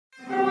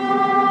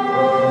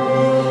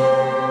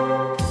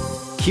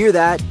Hear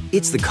that?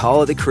 It's the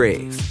call of the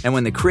Crave. And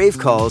when the Crave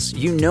calls,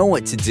 you know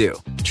what to do.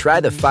 Try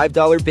the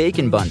 $5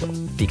 Bacon Bundle,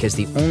 because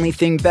the only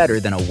thing better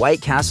than a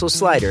White Castle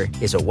slider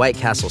is a White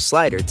Castle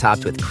slider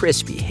topped with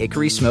crispy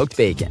hickory smoked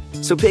bacon.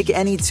 So pick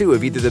any two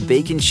of either the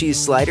Bacon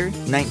Cheese Slider,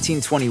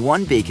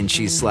 1921 Bacon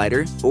Cheese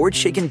Slider, or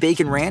Chicken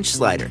Bacon Ranch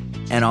Slider.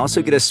 And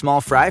also get a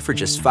small fry for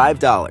just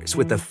 $5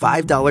 with the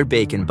 $5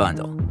 Bacon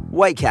Bundle.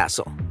 White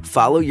Castle.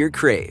 Follow your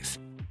crave.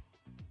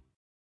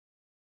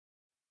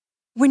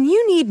 When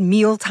you need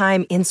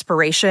mealtime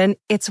inspiration,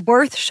 it's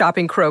worth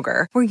shopping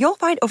Kroger, where you'll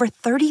find over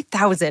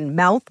 30,000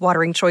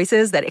 mouth-watering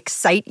choices that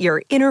excite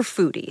your inner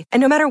foodie. And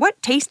no matter what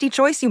tasty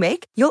choice you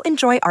make, you'll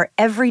enjoy our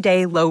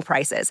everyday low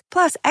prices,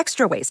 plus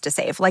extra ways to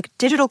save, like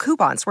digital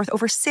coupons worth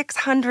over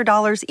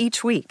 $600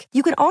 each week.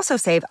 You can also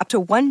save up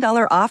to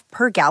 $1 off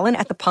per gallon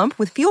at the pump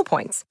with fuel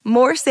points.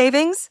 More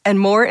savings and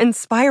more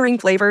inspiring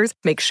flavors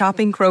make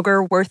shopping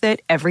Kroger worth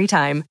it every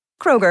time.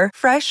 Kroger,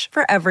 fresh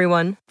for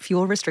everyone.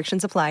 Fuel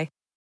restrictions apply.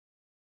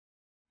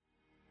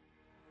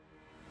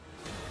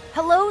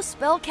 Hello,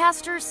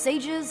 spellcasters,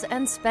 sages,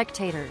 and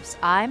spectators.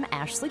 I'm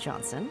Ashley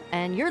Johnson,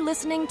 and you're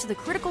listening to the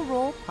Critical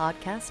Role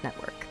Podcast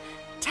Network.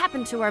 Tap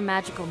into our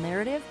magical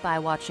narrative by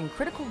watching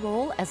Critical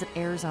Role as it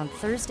airs on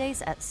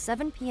Thursdays at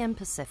 7 p.m.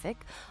 Pacific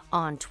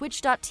on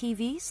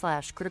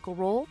twitch.tv/Critical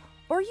Role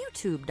or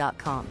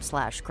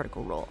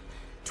youtube.com/Critical Role.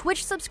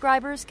 Twitch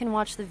subscribers can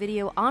watch the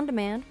video on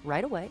demand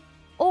right away,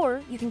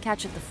 or you can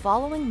catch it the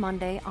following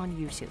Monday on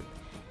YouTube.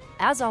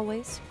 As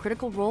always,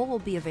 Critical Role will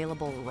be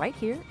available right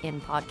here in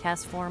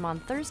podcast form on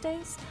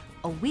Thursdays,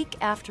 a week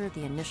after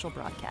the initial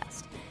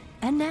broadcast.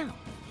 And now,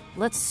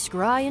 let's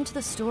scry into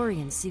the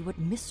story and see what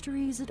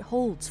mysteries it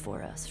holds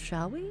for us,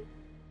 shall we?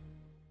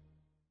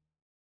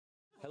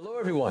 Hello,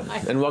 everyone,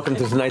 and welcome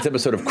to tonight's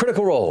episode of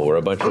Critical Role, where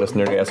a bunch of us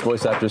nerdy-ass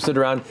voice actors sit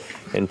around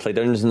and play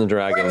Dungeons and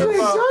Dragons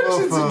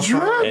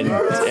and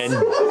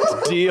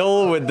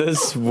deal with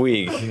this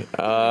week.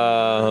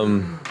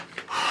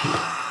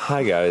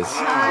 Hi, guys.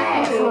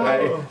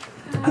 Hi.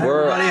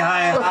 Everybody,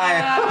 Hi,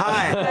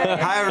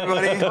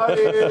 everybody.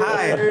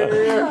 Hi.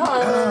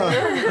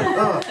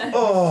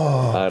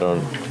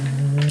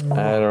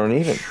 I don't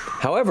even.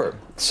 However,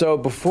 so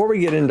before we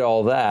get into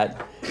all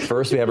that,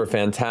 first we have our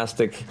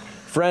fantastic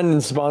friend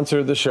and sponsor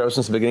of the show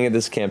since the beginning of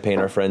this campaign,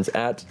 our friends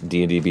at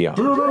D&D Beyond.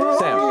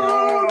 Sam.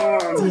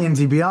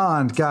 D&D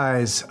Beyond,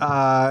 guys.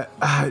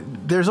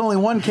 There's only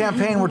one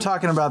campaign we're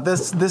talking about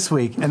this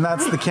week, and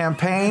that's the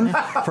campaign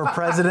for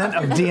president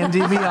of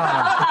D&D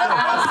Beyond.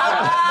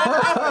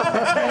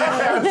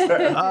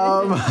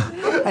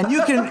 And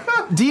you can,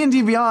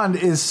 D&D Beyond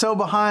is so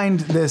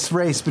behind this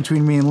race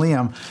between me and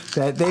Liam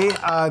that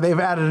they've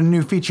added a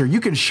new feature.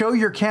 You can show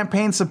your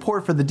campaign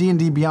support for the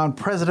D&D Beyond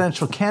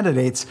presidential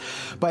candidates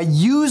by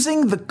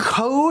using the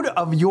code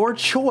of your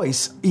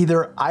choice,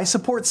 either I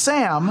support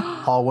Sam,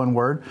 all one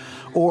word,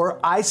 or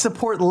I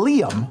support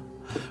Liam.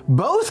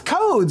 Both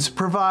codes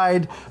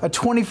provide a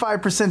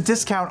 25%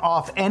 discount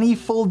off any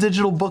full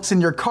digital books in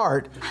your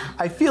cart.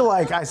 I feel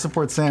like I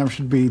support Sam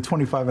should be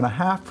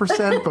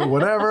 25.5%, but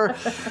whatever.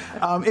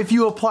 If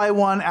you apply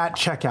one at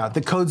checkout. The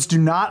codes do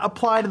not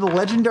apply to the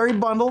Legendary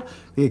Bundle.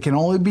 It can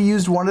only be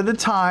used one at a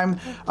time.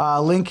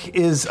 Link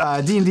is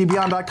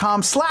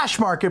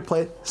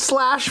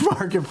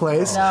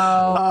dndbeyond.com/marketplace.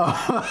 No.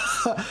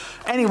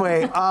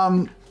 Anyway,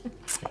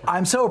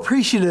 I'm so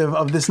appreciative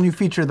of this new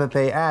feature that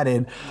they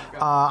added.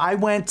 I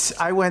went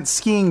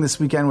skiing this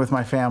weekend with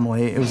my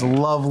family. It was a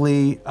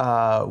lovely,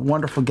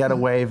 wonderful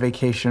getaway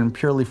vacation,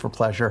 purely for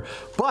pleasure.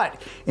 But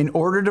in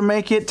order to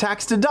make it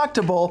tax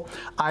deductible,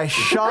 I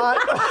shot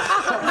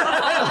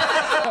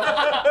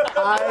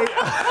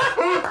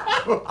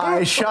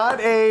I shot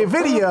a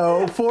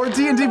video for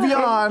D&D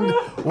Beyond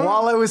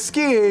while I was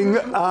skiing.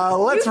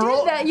 Let's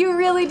roll. That. You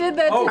really did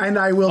that. And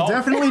I will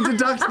definitely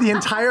deduct the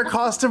entire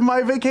cost of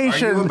my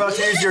vacation. Are you about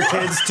to use your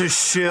kids to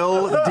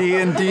shill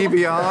D&D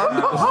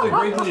Beyond? This is a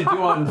great thing to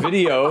do on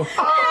video.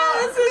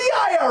 The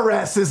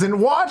IRS isn't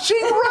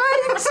watching,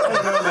 right? I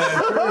know,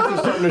 man.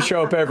 It's starting to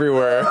show up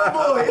everywhere.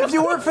 Oh boy, if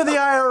you work for the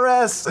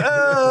IRS,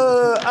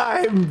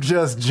 I'm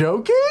just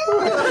joking.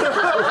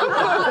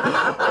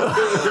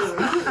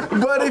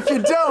 But if you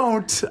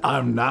don't,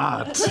 I'm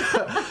not.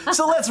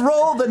 So let's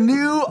roll the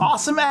new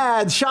awesome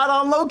ad shot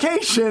on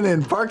location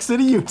in Park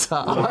City,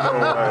 Utah.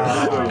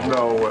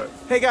 No way.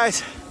 Hey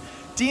guys,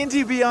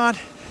 D&D Beyond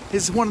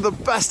is one of the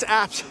best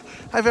apps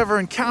I've ever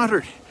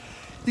encountered.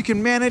 You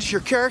can manage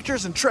your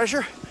characters and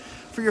treasure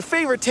for your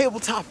favorite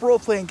tabletop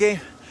role-playing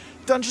game,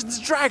 Dungeons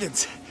 &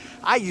 Dragons.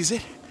 I use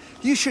it.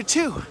 You should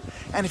too.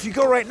 And if you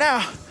go right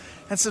now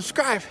and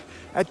subscribe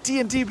at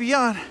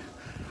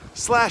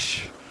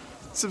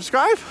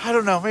dndbeyond/subscribe? I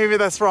don't know. Maybe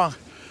that's wrong.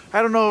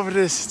 I don't know if it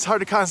is. It's hard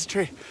to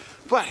concentrate.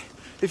 But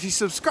if you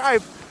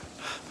subscribe,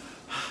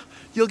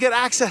 you'll get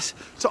access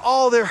to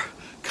all their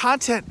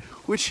content,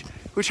 which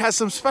has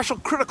some special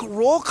Critical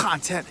Role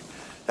content.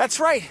 That's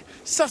right.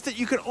 Stuff that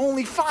you can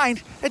only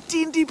find at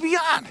D&D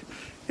Beyond.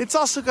 It's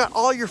also got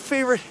all your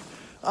favorite,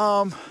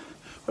 what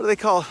do they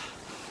call,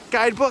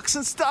 guidebooks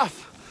and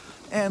stuff,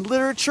 and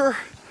literature,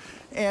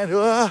 and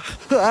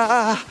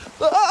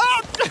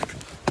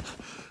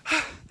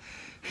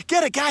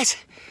get it, guys.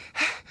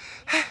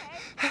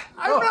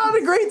 I'm not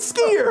a great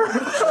skier.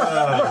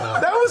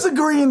 That was a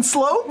green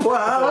slope.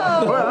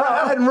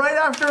 Wow. And right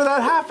after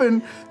that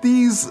happened,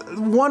 these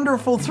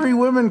wonderful 3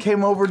 women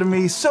came over to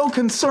me so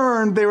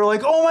concerned. They were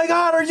like, "Oh my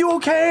God, are you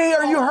okay?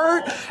 Are you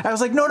hurt?" I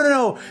was like,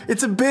 no,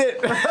 it's a bit.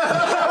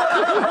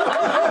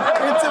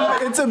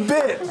 It's a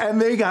bit.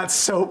 And they got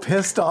so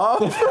pissed off.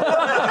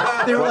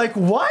 They were like,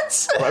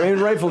 "What?" Well, I mean,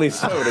 rightfully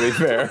so, to be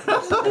fair.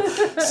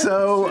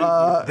 So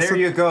there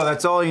you go.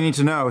 That's all you need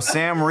to know.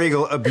 Sam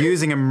Riegel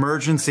abusing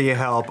emergency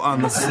help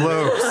on the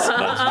slopes.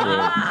 That's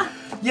true.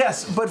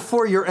 Yes, but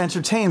for your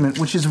entertainment,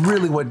 which is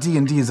really what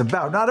D&D is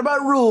about. Not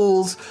about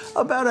rules,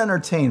 about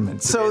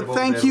entertainment. So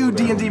thank you,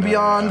 D&D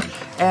Beyond,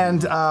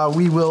 and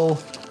we will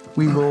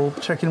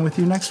check in with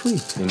you next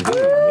week. Indeed,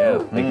 yeah.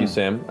 Thank you,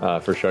 Sam,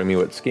 for showing me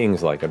what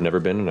skiing's like. I've never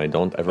been, and I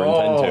don't ever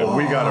intend to.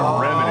 We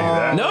gotta remedy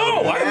that.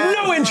 No, I have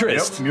no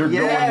interest. Yep, you're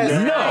going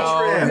down. No.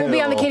 We'll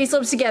be on the Katy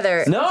slopes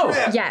together. No.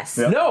 Yes.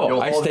 Yep. No,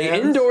 You'll I hold stay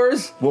hands.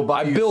 indoors. We'll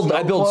buy you snow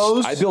I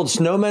clothes. build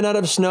snowmen out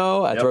of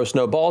snow. I Yep. throw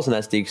snowballs, and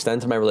that's the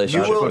extent of my You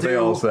relationship. will what they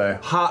all do say.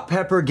 hot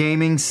pepper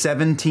gaming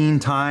 17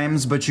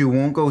 times, but you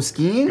won't go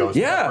skiing? Ghost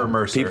Yeah, Pepper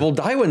Mercer. people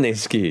die when they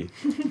ski.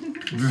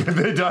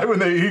 They die when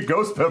they eat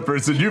ghost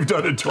peppers, and you've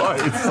done it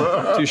twice.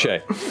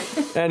 Touche.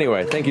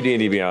 Anyway, thank you,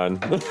 D&D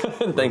Beyond.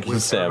 Thank you,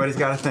 Sam. Everybody's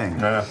got a thing.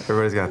 Yeah.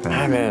 Everybody's got a thing.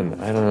 Ah, man,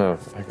 I don't know.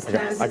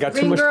 I got too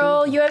Green much.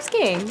 girl, you have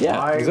skiing. Yeah,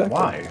 Why? exactly.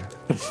 Why?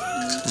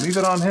 Leave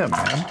it on him,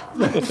 man.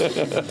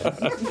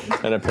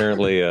 And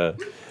apparently,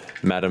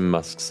 Madam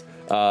Musk's.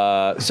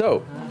 Travis,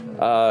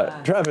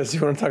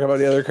 you want to talk about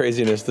the other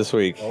craziness this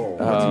week?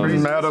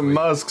 Madam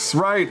Musk's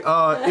right.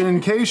 In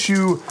case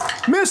you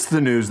missed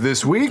the news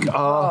this week,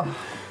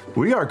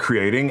 we are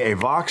creating a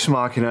Vox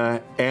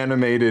Machina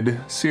animated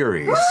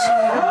series.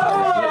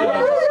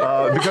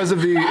 Because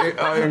of the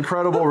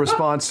incredible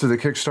response to the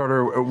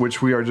Kickstarter,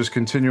 which we are just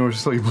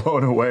continuously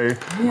blown away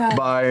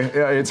by,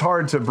 it's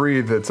hard to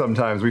breathe at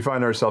sometimes. We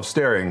find ourselves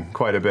staring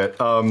quite a bit.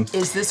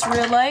 Is this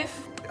real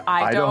life?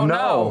 I don't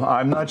know.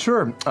 I'm not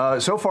sure.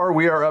 So far,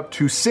 we are up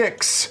to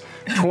 6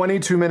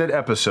 22-minute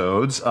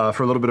episodes.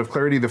 For a little bit of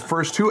clarity, the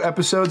first 2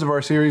 episodes of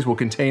our series will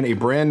contain a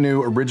brand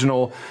new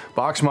original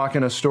Vox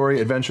Machina story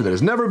adventure that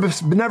has never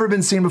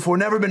been seen before,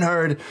 never been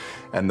heard.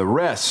 And the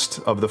rest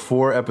of the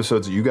 4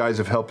 episodes that you guys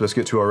have helped us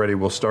get to already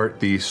will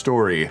start the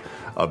story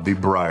of the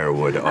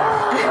Briarwood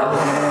arc.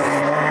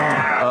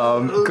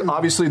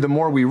 Obviously, the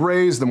more we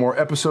raise, the more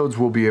episodes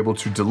we'll be able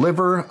to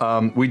deliver.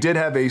 We did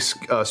have a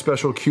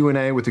special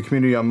Q&A with the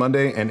community on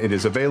Monday, and it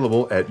is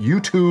available at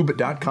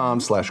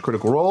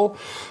youtube.com/criticalrole.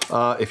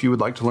 If you would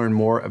like to learn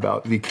more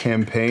about the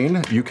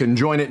campaign, you can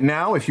join it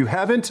now if you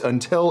haven't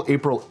until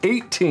April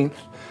 18th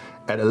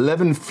at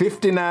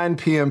 11:59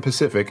 p.m.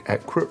 Pacific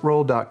at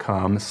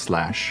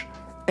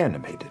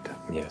critroll.com/animated.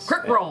 Yes.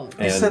 Crit roll.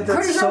 You said that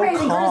Critters so are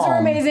amazing. Critters are calm.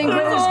 amazing.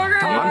 Critters are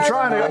I'm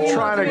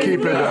trying to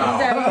keep it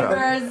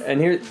out.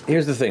 And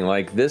here's the thing,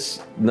 like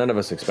this, none of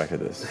us expected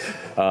this.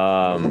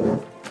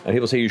 And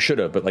people say you should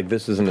have, but like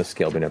this isn't a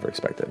scale we never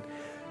expected.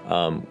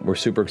 We're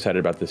super excited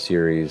about this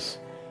series.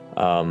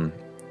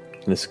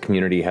 This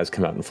community has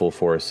come out in full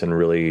force and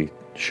really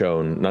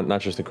shown not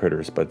just the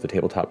critters, but the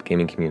tabletop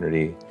gaming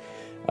community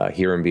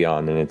here and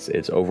beyond. And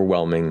it's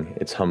overwhelming,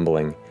 it's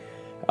humbling.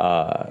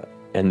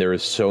 And there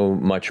is so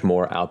much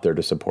more out there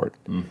to support.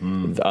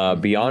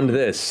 Beyond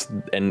this,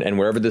 and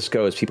wherever this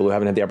goes, people who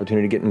haven't had the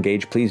opportunity to get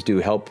engaged, please do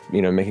help,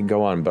 make it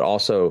go on. But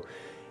also,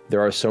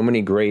 there are so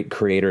many great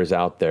creators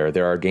out there.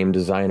 There are game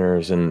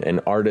designers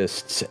and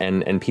artists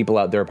and people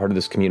out there, part of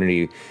this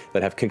community,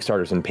 that have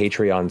Kickstarters and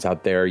Patreons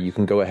out there. You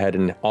can go ahead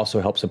and also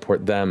help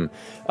support them.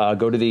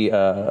 Go to the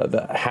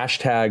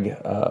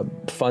hashtag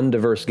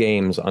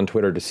 #FunDiverseGames on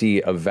Twitter to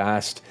see a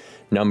vast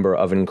number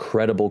of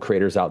incredible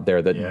creators out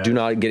there that do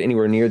not get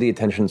anywhere near the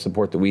attention and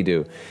support that we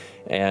do.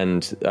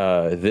 And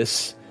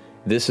this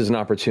is an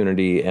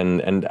opportunity,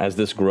 and as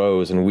this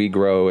grows and we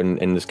grow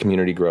and this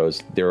community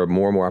grows, there are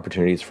more and more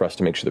opportunities for us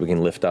to make sure that we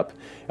can lift up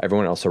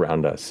everyone else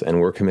around us. And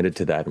we're committed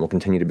to that, and we'll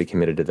continue to be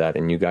committed to that,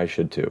 and you guys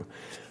should too.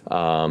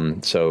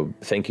 So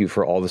thank you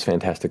for all this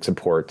fantastic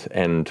support.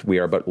 And we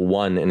are but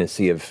one in a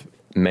sea of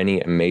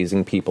many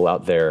amazing people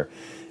out there,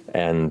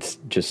 and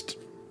just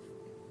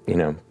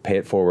pay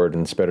it forward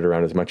and spread it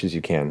around as much as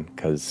you can,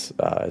 because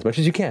as much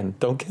as you can.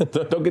 Don't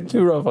get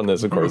too rough on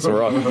this, of course.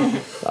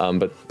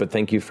 But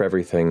thank you for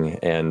everything,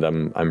 and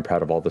I'm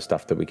proud of all the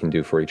stuff that we can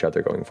do for each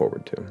other going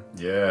forward too.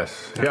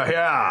 Yes.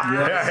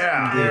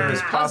 Yeah.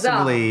 There's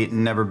possibly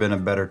never been a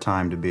better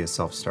time to be a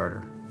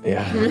self-starter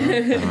Yeah.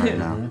 than right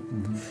now.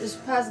 There's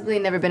possibly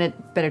never been a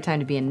better time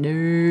to be a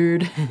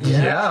nerd.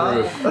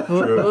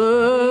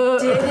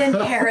 Did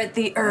inherit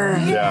the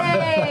earth.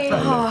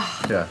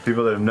 Yeah,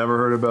 people that have never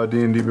heard about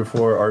D&D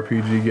before,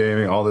 RPG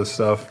gaming, all this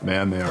stuff,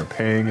 man, they are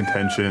paying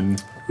attention.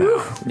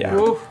 Yeah.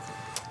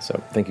 So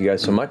thank you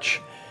guys so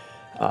much.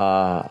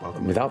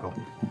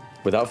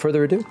 Without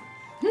further ado,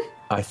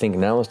 I think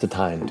now is the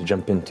time to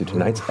jump into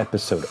tonight's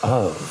episode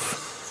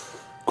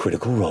of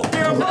Critical Role.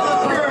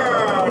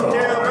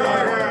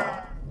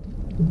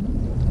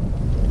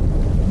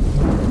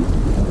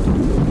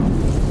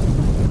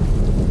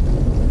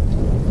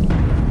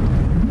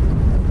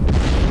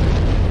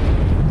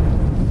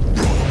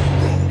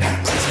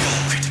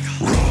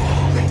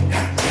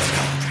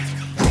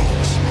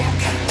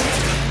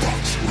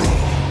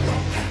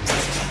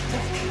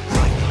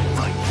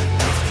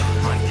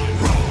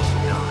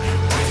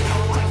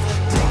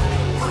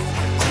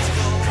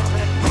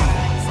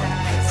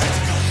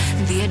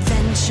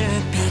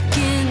 adventure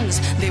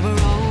begins. They were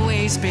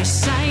always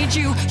beside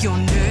you, your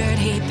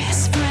nerdy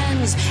best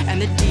friends,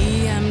 and the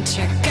DM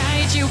to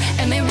guide you.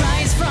 And they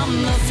rise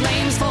from the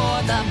flames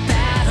for the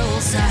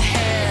battles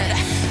ahead.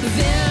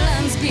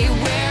 Villains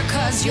beware,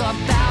 'cause you're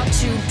about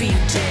to be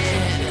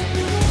dead.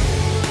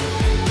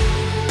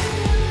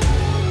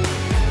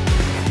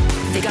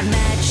 They got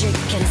magic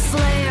and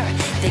flair,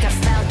 they got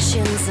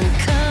falchions and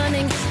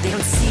cunning. They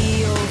don't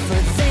see over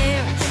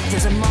there,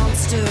 there's a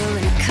monster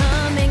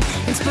incoming.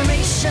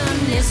 Inspiration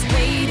is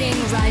waiting,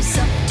 rise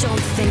up,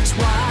 don't think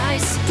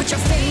twice. Put your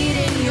fate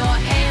in your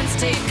hands,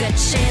 take a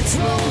chance,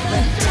 roll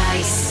the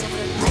dice.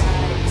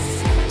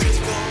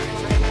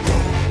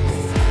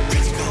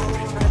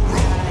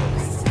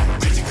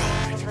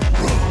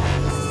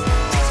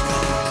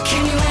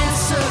 Can you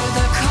answer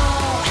the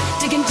call,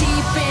 digging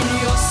deep in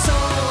your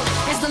soul?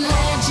 As the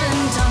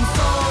legend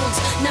unfolds,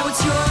 now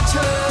it's your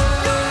turn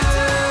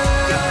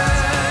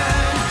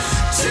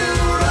to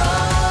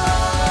roll.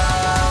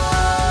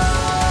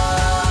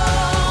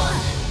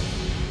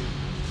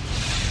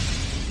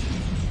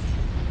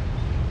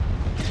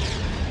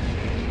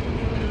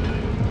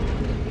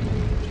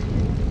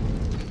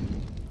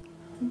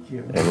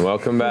 And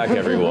welcome back,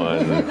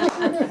 everyone.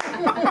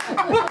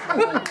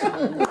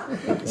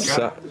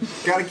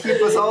 Gotta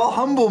keep us all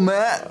humble,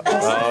 Matt.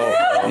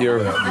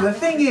 The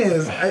thing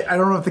is, I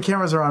don't know if the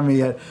cameras are on me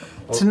yet.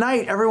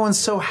 Tonight, everyone's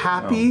so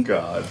happy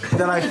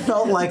that I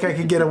felt like I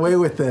could get away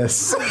with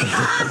this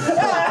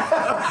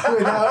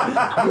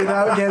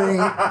without getting,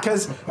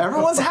 because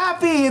everyone's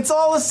happy. It's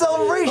all a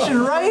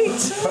celebration, right?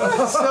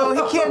 So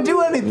he can't do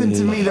anything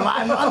to me.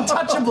 I'm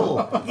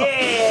untouchable.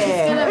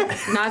 Yeah.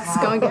 It's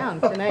going down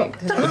tonight.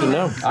 Good to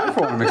know.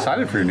 I'm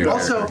excited for your new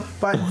Also,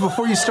 but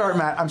before you start,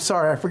 Matt, I'm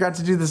sorry, I forgot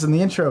to do this in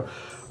the intro.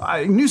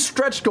 New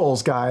stretch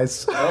goals,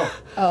 guys.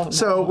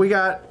 So we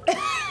got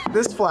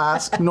this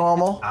flask,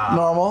 normal.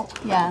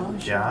 Yeah.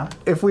 Yeah.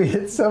 If we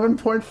hit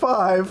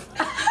 7.5,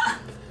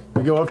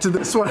 we go up to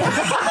this one.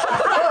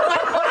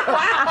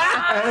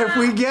 And if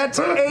we get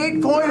to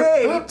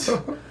 8.8,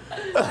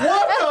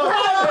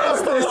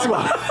 it's this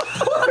one.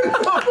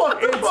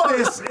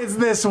 It's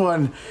this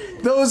one.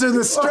 Those are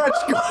the stretch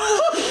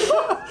goals.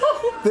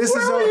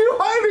 Where are you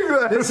hiding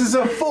that? This is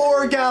a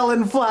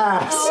 4-gallon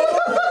flask.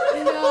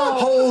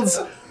 Holds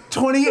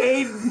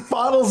 28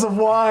 bottles of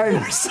wine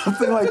or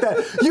something like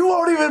that. You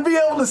won't even be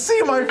able to see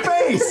my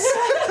face.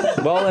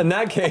 Well, in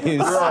that case,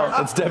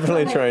 it's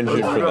definitely try and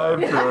shoot for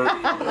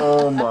that.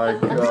 Oh my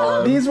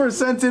god. These were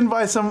sent in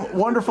by some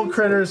wonderful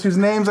critters whose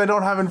names I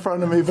don't have in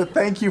front of me, but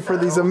thank you for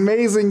these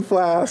amazing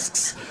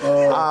flasks.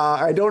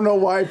 I don't know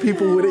why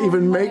people would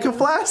even make a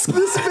flask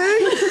this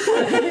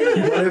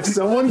big, but if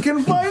someone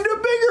can find a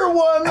bigger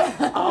one,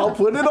 I'll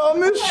put it on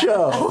this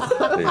show.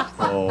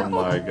 Oh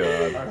my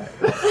god.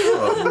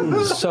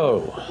 So,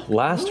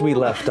 last we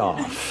left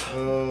off,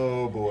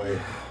 Oh boy.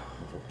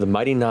 the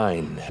Mighty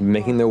Nine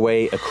making their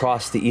way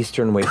across the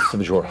eastern wastes of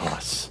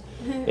Jorhas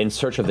in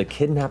search of the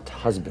kidnapped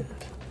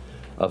husband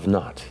of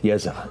Not,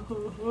 Yeza,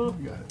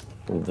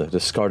 the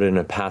discarded in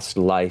a past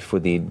life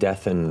with the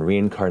death and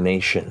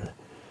reincarnation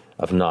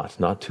of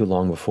not too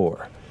long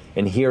before,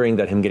 and hearing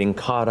that him getting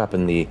caught up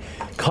in the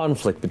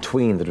conflict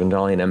between the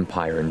Dwendalian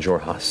Empire and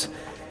Jorhas,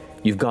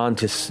 you've gone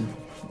to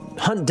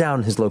hunt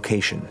down his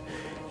location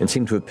and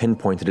seem to have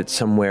pinpointed it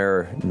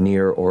somewhere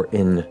near or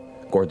in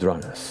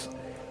Gordranas,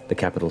 the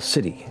capital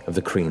city of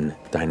the Kreen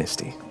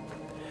dynasty.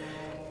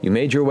 You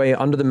made your way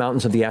under the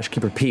mountains of the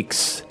Ashkeeper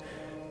Peaks,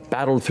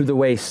 battled through the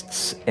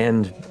wastes,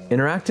 and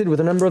interacted with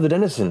a number of the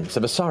denizens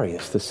of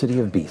Asarius, the city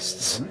of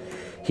beasts.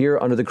 Here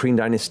under the Kreen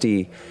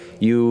dynasty,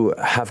 you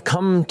have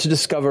come to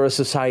discover a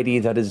society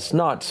that is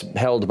not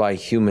held by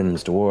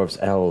humans, dwarves,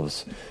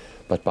 elves,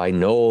 but by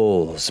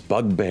gnolls,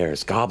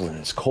 bugbears,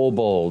 goblins,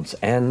 kobolds,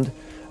 and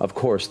of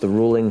course, the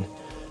ruling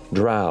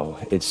drow,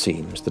 it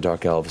seems, the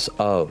dark elves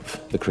of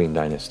the Kreen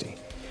dynasty.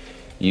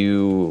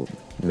 You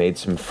made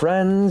some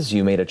friends,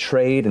 you made a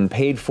trade, and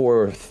paid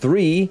for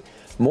 3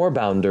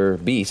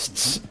 moorbounder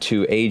beasts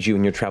to aid you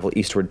in your travel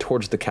eastward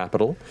towards the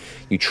capital.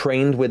 You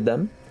trained with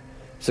them,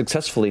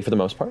 successfully for the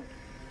most part.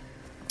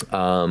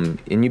 And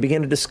you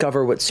began to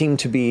discover what seemed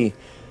to be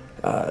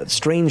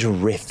strange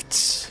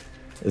rifts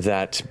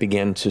that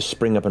began to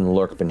spring up and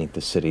lurk beneath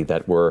the city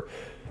that were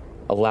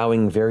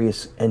allowing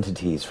various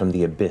entities from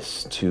the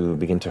abyss to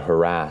begin to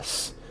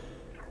harass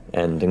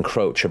and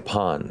encroach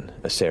upon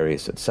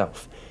Asarius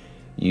itself.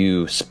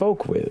 You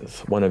spoke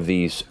with one of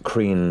these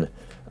Kreen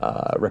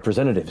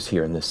representatives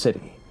here in the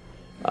city,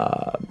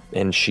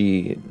 and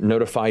she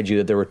notified you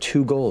that there were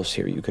 2 goals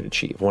here you could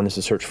achieve. One is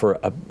to search for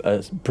a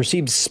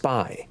perceived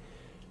spy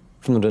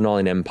from the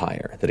Dwendalian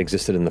Empire that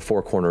existed in the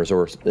Four Corners,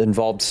 or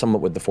involved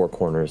somewhat with the Four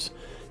Corners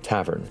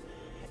Tavern,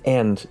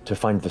 and to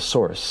find the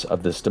source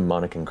of this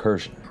demonic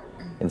incursion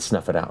and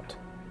snuff it out.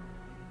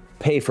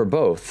 Pay for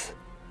both,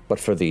 but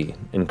for the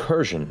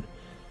incursion,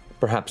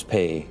 perhaps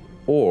pay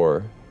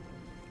or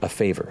a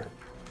favor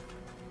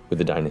with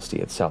the dynasty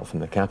itself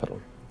in the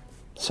capital.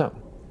 So,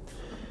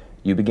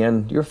 you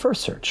began your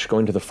first search,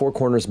 going to the Four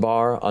Corners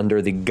Bar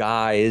under the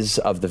guise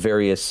of the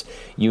various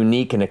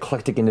unique and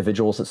eclectic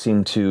individuals that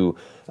seem to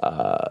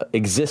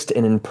exist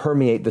and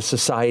permeate the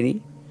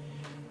society.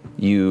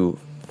 You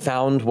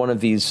found one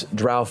of these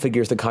drow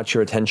figures that caught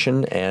your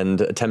attention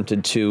and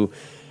attempted to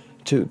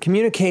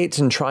communicate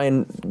and try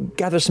and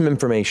gather some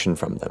information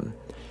from them.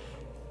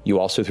 You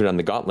also threw down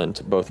the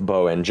gauntlet, both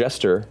Bo and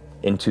Jester,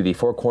 into the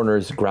Four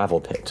Corners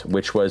Gravel Pit,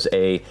 which was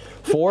a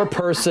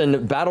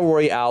 4-person battle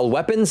royale,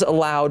 weapons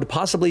allowed,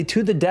 possibly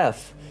to the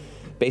death,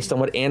 based on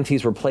what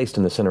antes were placed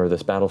in the center of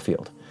this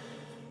battlefield.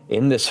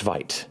 In this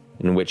fight,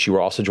 in which you were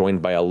also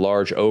joined by a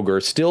large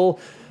ogre, still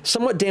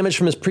somewhat damaged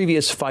from his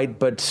previous fight,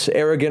 but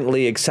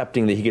arrogantly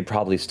accepting that he could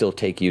probably still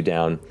take you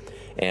down,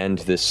 and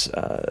this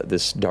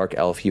dark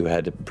elf you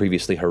had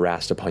previously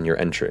harassed upon your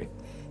entry.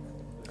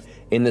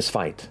 In this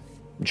fight,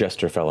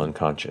 Jester fell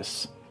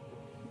unconscious.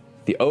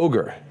 The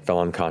ogre fell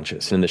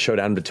unconscious, and in the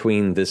showdown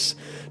between this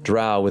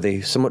drow with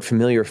a somewhat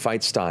familiar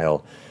fight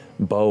style,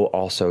 Bo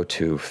also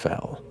too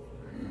fell.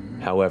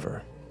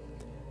 However,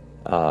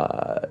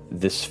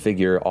 this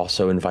figure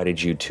also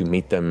invited you to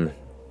meet them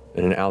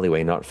in an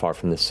alleyway not far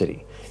from the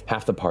city.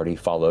 Half the party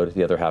followed,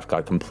 the other half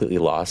got completely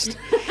lost.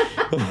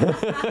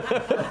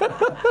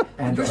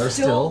 And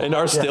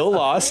are still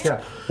lost,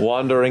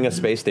 wandering a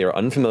space they are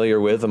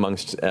unfamiliar with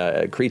amongst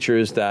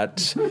creatures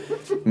that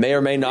may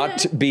or may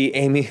not be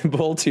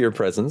amiable to your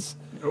presence.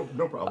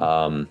 No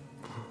problem.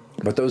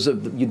 But those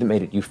of you that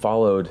made it, you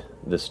followed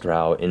this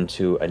drow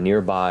into a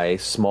nearby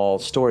small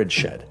storage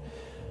shed,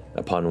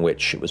 upon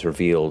which it was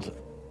revealed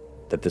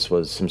that this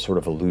was some sort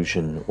of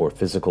illusion or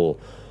physical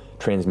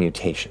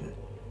transmutation.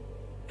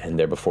 And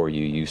there before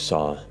you, you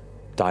saw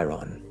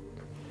Dairon,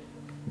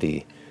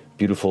 the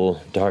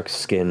beautiful,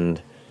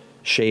 dark-skinned,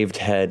 shaved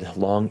head,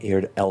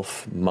 long-eared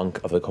elf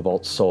monk of the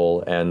Cobalt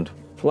Soul, and,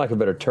 for lack of a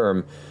better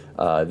term,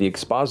 the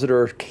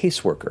expositor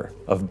caseworker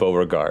of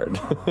Beauregard.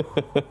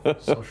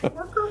 Social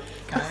worker?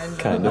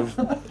 Kind of.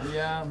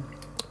 Yeah.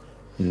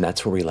 And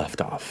that's where we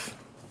left off.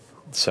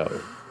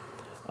 So,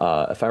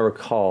 if I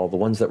recall, the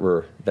ones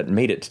that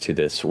made it to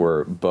this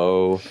were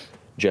Bo,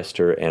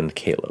 Jester, and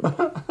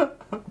Caleb.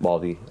 While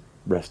the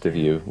rest of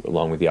you,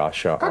 along with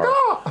Yasha, are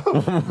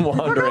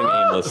wandering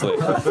aimlessly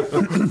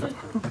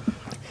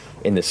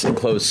in this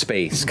enclosed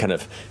space, kind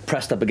of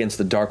pressed up against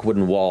the dark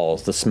wooden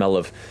walls, the smell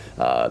of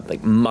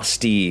like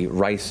musty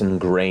rice and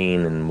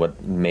grain, and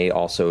what may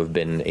also have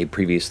been a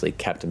previously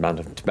kept amount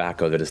of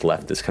tobacco that has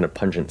left this kind of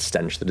pungent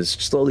stench that is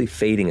slowly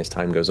fading as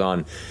time goes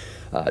on.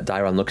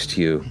 Dairon looks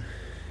to you.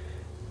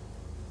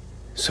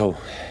 So,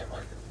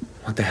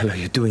 what the hell are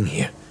you doing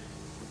here?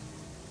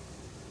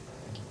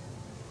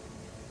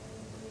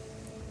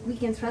 We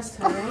can trust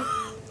her, right?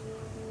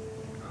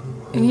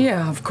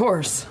 Yeah, of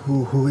course.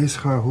 Who is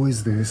her? Who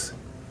is this?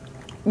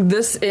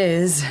 This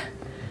is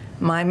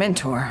my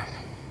mentor.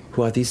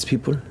 Who are these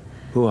people?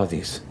 Who are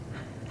these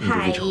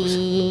individuals?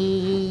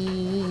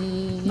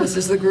 Hi. This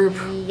is the group.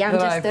 Yeah, I'm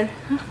Jester.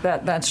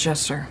 That's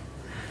Jester.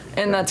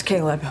 And that's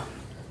Caleb.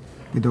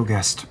 Widow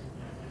guest.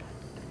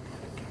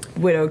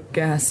 Widow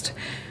guest.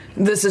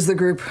 This is the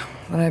group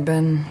that I've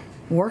been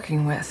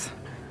working with.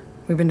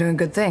 We've been doing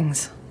good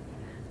things.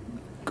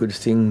 Good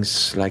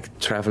things like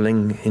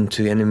traveling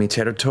into enemy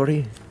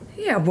territory?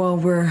 Yeah, well,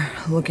 we're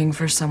looking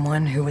for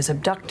someone who was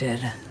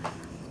abducted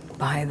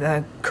by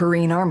the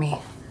Korean army.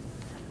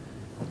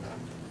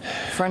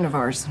 A friend of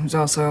ours who's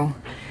also...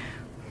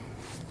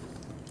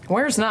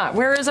 Where is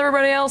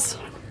everybody else?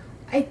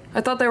 I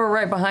thought they were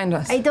right behind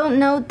us. I don't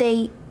know.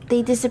 They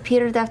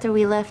disappeared after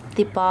we left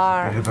the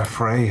bar. I have a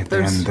fray at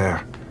the end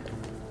there.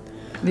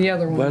 The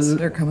other ones, Well,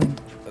 they're coming.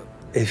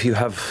 If you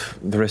have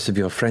the rest of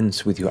your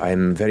friends with you, I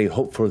am very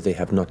hopeful they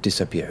have not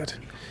disappeared.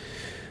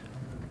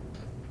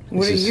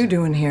 What are you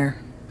doing here?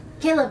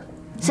 Caleb,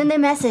 send a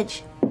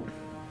message.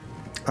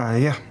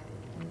 Yeah.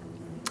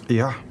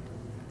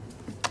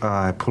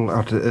 I pull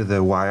out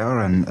the wire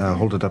and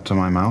hold it up to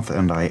my mouth,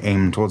 and I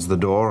aim towards the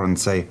door and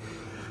say,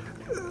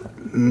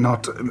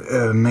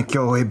 make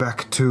your way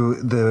back to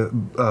the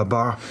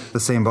bar, the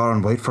same bar,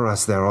 and wait for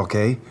us there,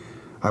 okay?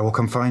 I will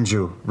come find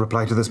you.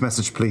 Reply to this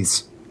message,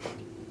 please.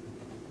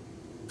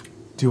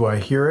 Do I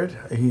hear it?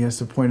 He has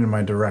to point in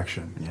my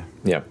direction.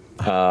 Yeah.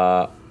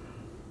 Are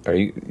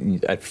you?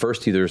 At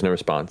first, there's no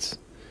response.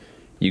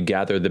 You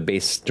gather the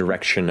base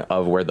direction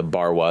of where the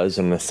bar was,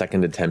 and the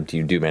second attempt,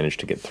 you do manage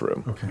to get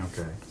through. Okay.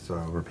 So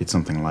I'll repeat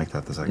something like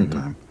that the second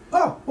time.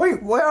 Oh,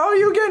 wait, where are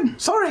you again?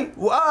 Sorry.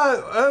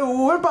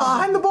 We're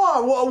behind the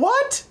bar.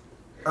 What?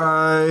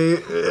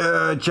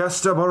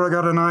 Jester,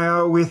 Beauregard, and I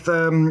are with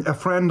a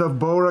friend of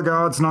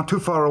Beauregard's not too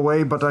far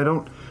away, but I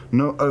don't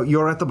know.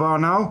 You're at the bar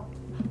now?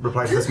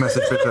 Reply to this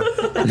message,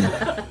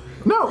 bitte.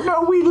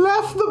 No, we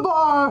left the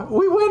bar.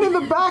 We went in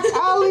the back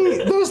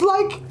alley.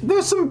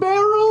 There's some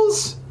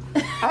barrels.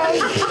 And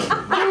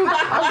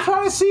I'm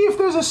trying to see if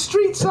there's a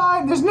street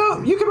sign.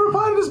 You can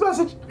reply to this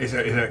message. Is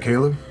that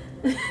Caleb?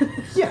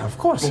 Yeah, of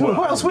course. Who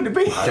else would it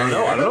be? I don't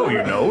know.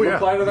 You know, yeah.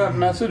 Reply to that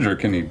message,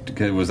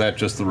 or was that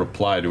just the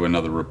reply to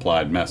another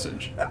replied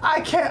message?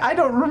 I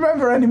don't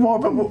remember anymore,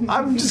 but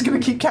I'm just going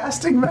to keep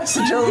casting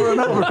message over and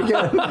over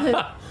again.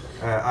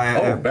 I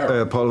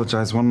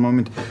apologize. One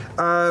moment.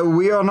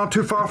 We are not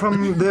too far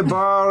from the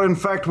bar. In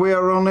fact, we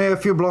are only a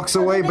few blocks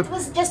away. But it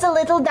was just a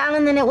little down,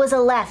 and then it was a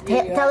left.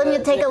 Tell him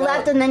you take a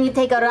left, and then you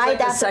take a right. Like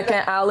the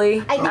second alley.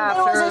 I think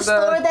there was a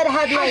store that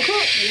had like.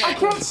 I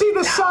can't see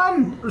the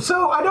sun,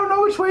 so I don't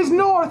know which way's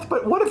north.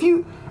 But what if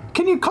you?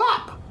 Can you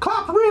clap?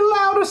 Clap real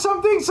loud or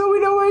something, so we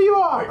know where you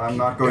are. I'm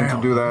not going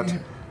to do that.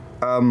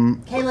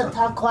 Caleb,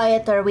 talk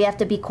quieter. We have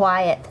to be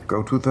quiet.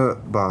 Go to the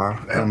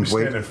bar and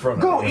wait.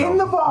 Go in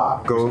the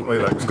bar. Go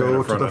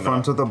to the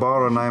front of the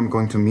bar, and I am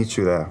going to meet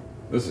you there.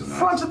 This is nice.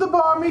 Front of the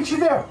bar, meet you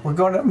there. We're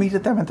going to meet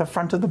them at the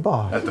front of the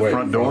bar. At the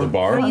front door of the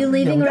bar? Are you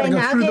leaving right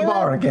now, through Caleb? the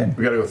bar again.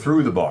 We got to go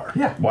through the bar.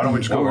 Yeah. Why don't we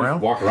just go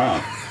around? Walk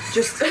around.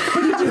 Just We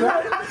can do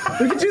that.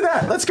 We can do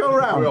that. Let's go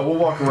around. We'll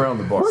walk around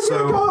the bar. We're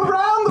going to go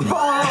around the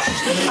bar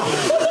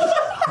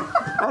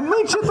and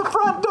meet you at the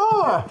front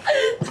door.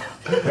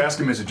 Ask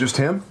him, is it just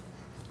him?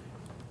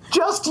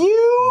 Just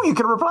you? You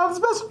can reply to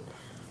this message.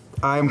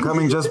 I'm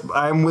coming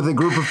I'm with a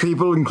group of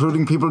people,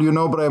 including people you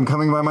know, but I'm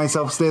coming by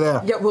myself. Stay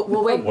there. Yeah,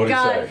 we'll wait. What did he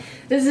God, say?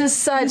 this is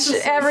such.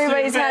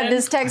 Everybody's had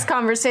this text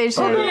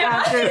conversation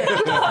after.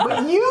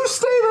 But you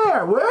stay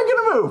there. We're going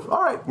to move.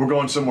 All right. We're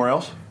going somewhere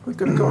else? We're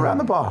going to go around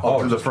the bar.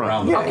 Oh, to the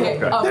front. Yeah. Okay.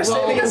 They're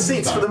saving us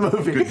seats for the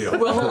movie. Good deal.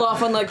 We'll hold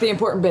off on like the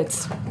important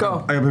bits.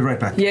 Go. I'll be right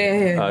back.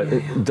 Yeah.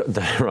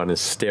 Dairon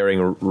is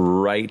staring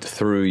right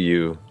through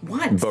you.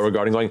 What? But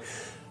regarding going,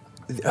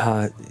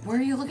 Why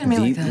are you looking at me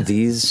like that?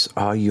 these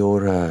are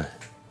your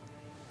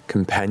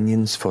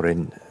companions for a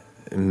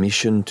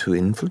mission to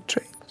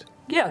infiltrate?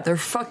 Yeah, they're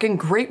fucking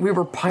great. We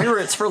were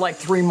pirates for like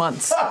 3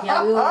 months.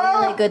 Yeah, we were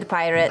really good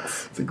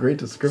pirates. It's a great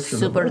description.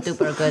 Super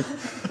duper good.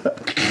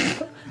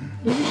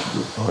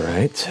 All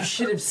right. You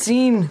should have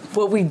seen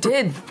what we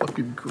did.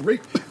 Fucking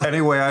great.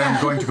 Anyway, I am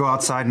going to go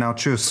outside now.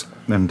 Choose.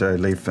 And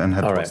leave and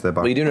head All right. towards the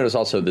bar. Well, you do notice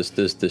also this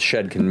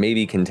shed can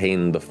maybe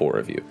contain the four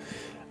of you.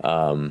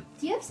 Do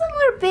you have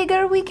somewhere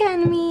bigger we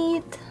can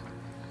meet?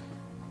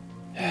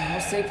 How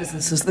safe is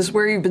this? Is this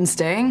where you've been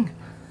staying?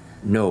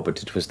 No,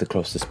 but it was the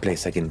closest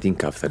place I can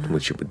think of that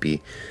which it would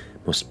be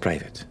most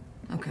private.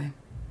 Okay.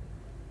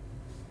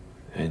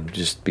 And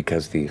just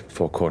because the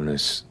Four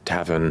Corners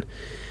Tavern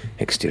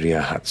exterior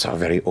huts are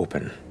very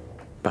open.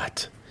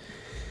 But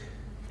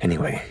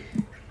anyway,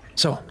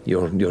 so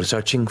you're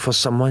searching for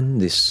someone,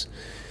 this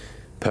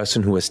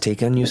person who was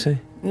taken, you say?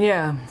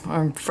 Yeah,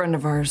 a friend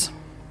of ours.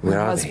 Where Her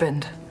are they?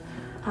 husband.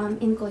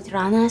 In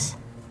Goitranas.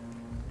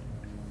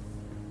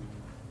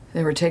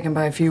 They were taken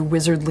by a few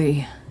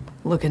wizardly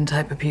looking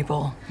type of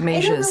people. I don't know,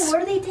 Mages.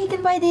 were they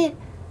taken by the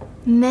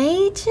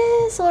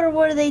mages or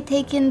were they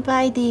taken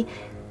by the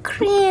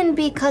Kryn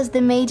because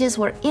the mages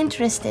were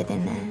interested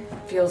in them?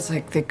 Feels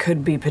like they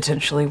could be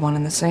potentially one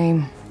and the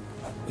same.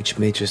 Which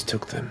mages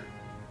took them?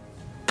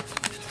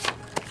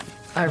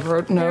 I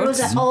wrote There was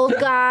notes. an old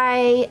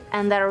guy,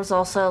 and there was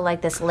also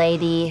like this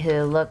lady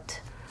who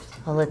looked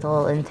a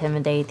little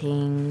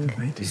intimidating.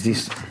 Is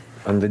this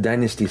on the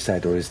dynasty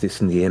side or is this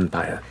in the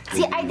empire?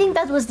 See, I think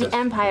that was the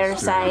Empire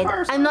side.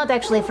 I'm not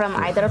actually from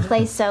either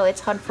place, so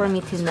it's hard for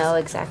me to know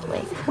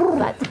exactly.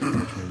 But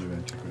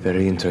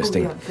Very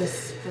interesting.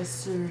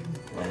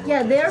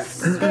 yeah, they're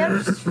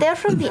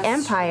from the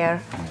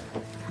Empire.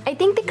 I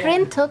think the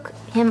Kryn took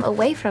him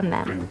away from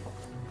them.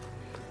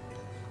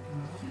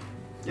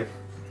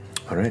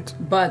 All right.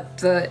 But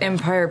the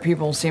Empire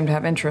people seem to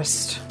have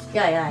interest.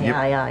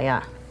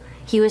 Yeah.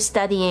 He was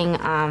studying,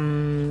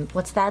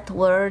 what's that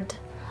word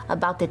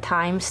about the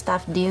time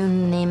stuff?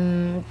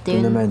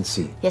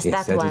 Dunamancy. Yes,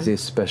 that that one. is a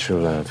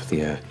special of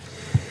the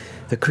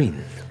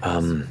Kryn.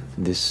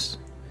 This.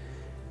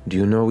 Do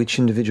you know which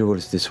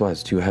individuals this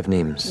was? Do you have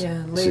names?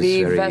 Yeah, This is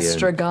Lady very,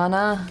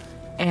 Vestragana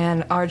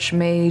and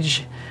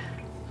Archmage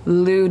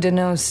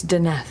Ludinos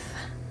Deneth.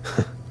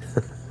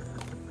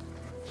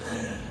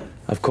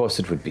 Of course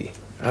it would be.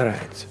 All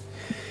right.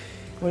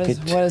 What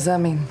does that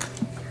mean?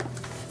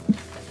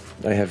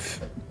 I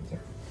have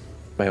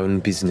my own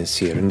business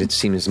here, and it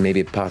seems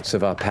maybe parts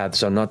of our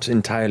paths are not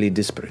entirely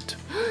disparate.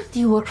 Do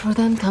you work for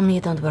them? Tell me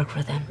you don't work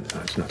for them.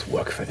 No, it's not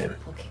work for them.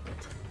 Okay,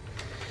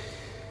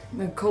 good.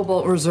 The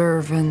Cobalt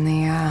Reserve and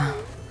the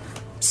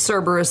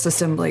Cerberus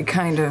Assembly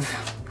kind of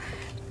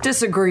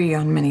disagree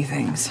on many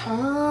things.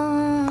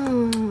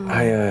 Oh.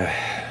 I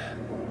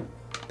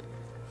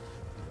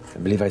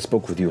believe I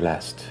spoke with you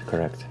last,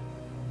 correct?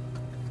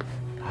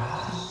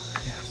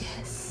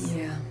 Yes.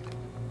 Yeah.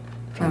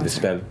 From the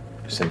spell,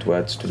 you sent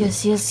words to me.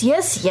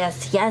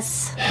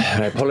 Yes.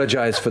 I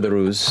apologize for the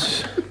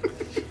ruse.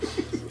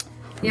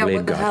 Yeah, Blade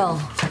what the Guard.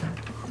 hell?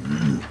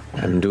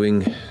 I'm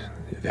doing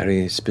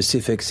very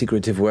specific,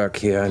 secretive work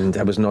here, and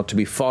I was not to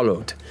be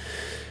followed.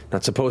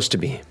 Not supposed to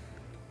be.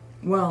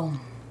 Well,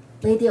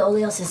 Lady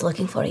Oleos is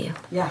looking for you.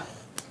 yeah.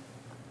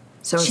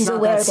 So it's She's not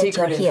aware that that you're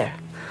secretive. here.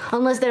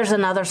 Unless there's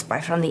another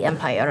spy from the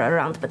Empire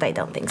around, but I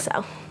don't think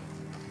so.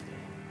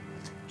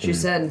 She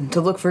said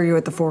to look for you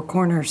at the Four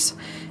Corners.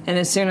 And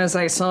as soon as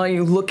I saw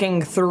you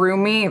looking through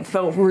me, it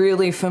felt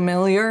really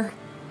familiar,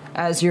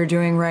 as you're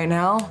doing right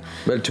now.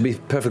 Well, to be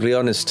perfectly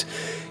honest,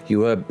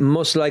 you are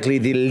most likely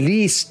the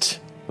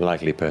least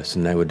likely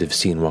person I would have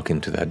seen walk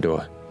into that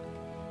door.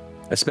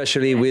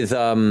 Especially with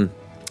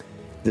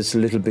this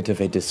little bit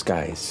of a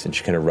disguise. And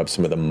she kind of rubs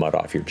some of the mud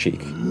off your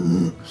cheek.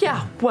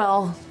 Yeah,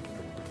 well,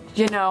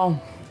 you know,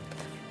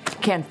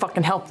 can't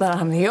fucking help that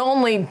I'm the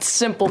only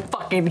simple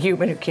fucking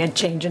human who can't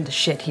change into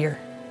shit here.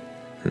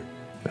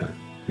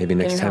 Maybe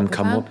next time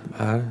come up.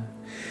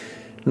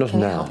 Not Can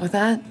you now. help with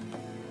that?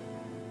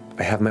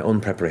 I have my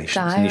own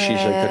preparations. And she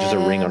touches a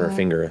ring on her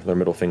finger, her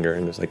middle finger,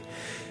 and goes like,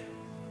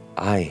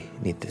 I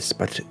need this,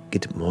 but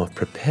get more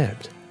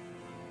prepared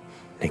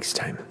next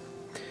time.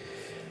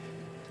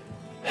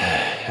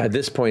 At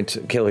this point,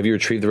 Caleb, have you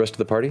retrieved the rest of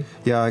the party?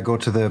 Yeah, I go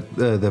to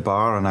the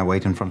bar and I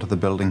wait in front of the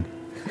building.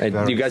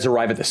 And you guys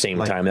arrive at the same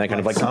time, and that kind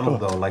of like subtle,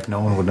 though, like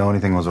no one would know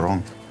anything was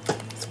wrong.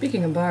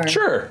 Speaking of bars.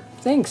 Sure.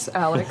 Thanks,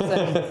 Alex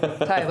and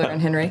Tyler and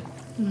Henry.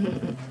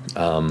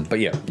 But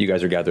yeah, you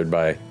guys are gathered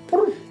by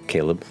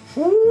Caleb.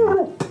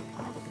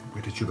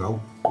 Where did you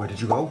go? Where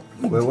did you go?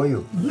 Where were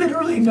you?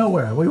 Literally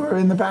nowhere. We were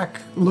in the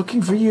back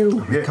looking for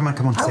you. Yeah, come on.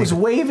 I was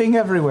waving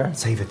everywhere.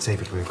 Save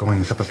it. We're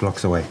going a couple of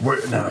blocks away.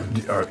 Now,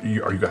 are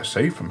you guys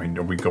safe? I mean,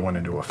 are we going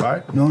into a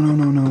fight?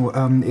 No.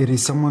 It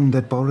is someone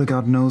that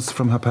Beauregard knows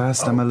from her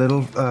past. I'm a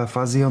little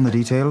fuzzy on the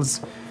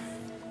details.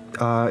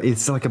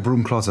 It's like a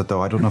broom closet,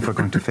 though. I don't know if we're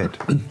going to fit.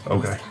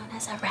 Okay.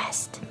 As a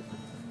rest.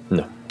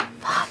 No.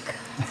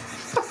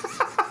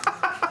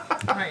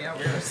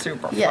 We were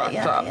super fucked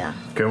up. Yeah.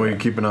 Can we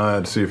keep an eye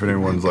out to see if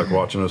anyone's like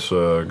watching us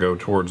go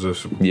towards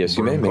this? Yes,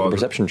 you may broom make a closet?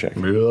 perception check.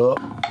 Yeah.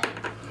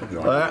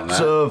 That's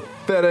a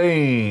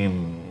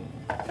 15.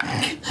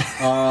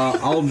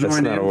 I'll join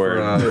That's not in a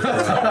word.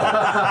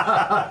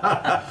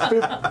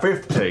 for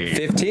 15.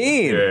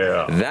 15.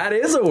 Yeah. That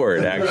is a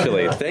word,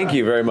 actually. Thank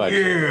you very much.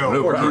 Yeah,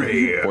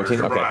 14.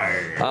 14.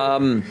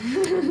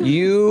 Okay.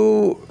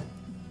 You.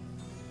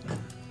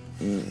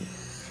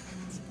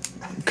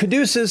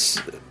 Caduceus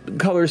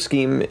color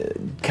scheme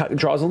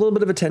draws a little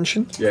bit of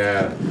attention.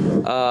 Yeah.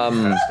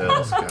 God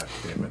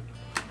damn it.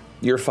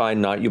 You're fine,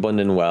 not you blend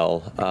in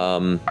well.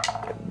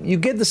 You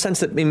get the sense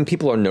that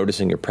people are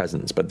noticing your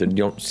presence, but they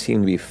don't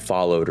seem to be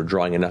followed or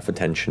drawing enough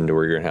attention to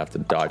where you're going to have to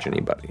dodge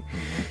anybody.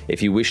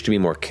 If you wish to be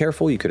more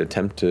careful, you could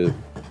attempt to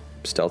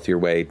stealth your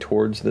way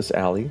towards this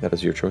alley. That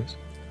is your choice.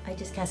 I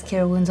just cast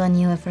Cure Wounds on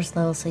you at first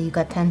level, so you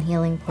got 10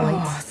 healing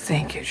points. Oh,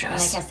 thank you, And I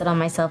Jess. cast it on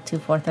myself too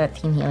for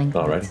 13 healing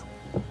points. All right.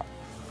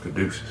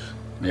 Caduceus.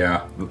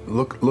 Yeah.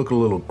 Look a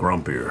little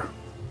grumpier.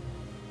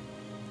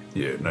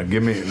 Yeah, now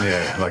give me,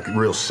 like a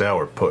real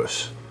sour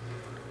puss.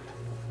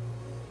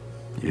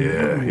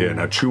 Yeah,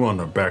 now chew on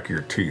the back of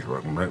your teeth.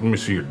 Let me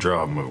see your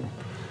jaw move.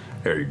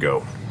 There you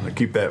go. Now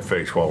keep that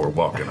face while we're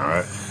walking, all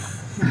right?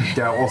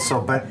 Yeah,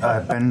 also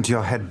bend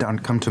your head down.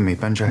 Come to me.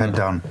 Bend your head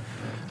down.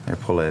 I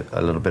pull a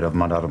little bit of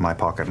mud out of my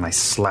pocket and I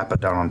slap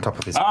it down on top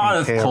of his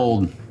That's hair.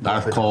 cold.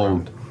 That's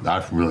cold.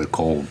 That's really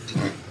cold.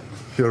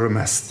 You're a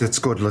mess. That's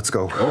good. Let's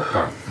go.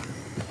 Okay.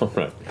 All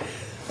right.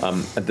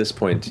 At this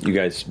point, you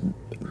guys,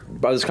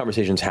 while this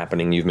conversation's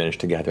happening, you've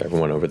managed to gather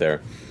everyone over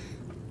there.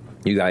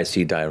 You guys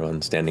see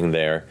Dairon standing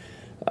there,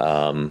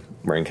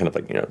 wearing kind of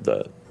like,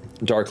 the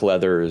dark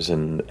leathers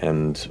and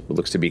what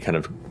looks to be kind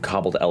of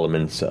cobbled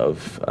elements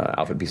of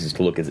outfit pieces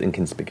to look as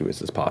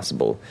inconspicuous as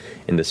possible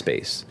in the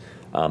space.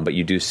 But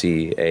you do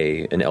see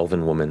an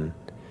elven woman,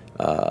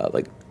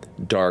 like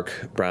dark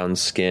brown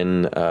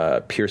skin,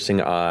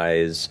 piercing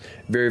eyes,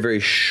 very, very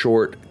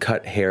short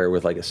cut hair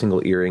with like a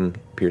single earring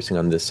piercing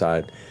on this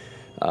side.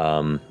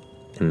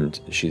 And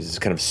she's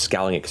kind of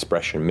scowling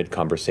expression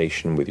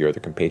mid-conversation with your other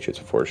compatriots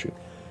before she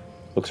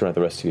looks around at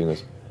the rest of you and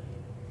goes,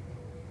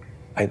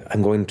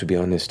 I'm going to be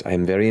honest, I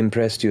am very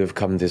impressed you have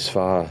come this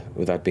far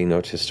without being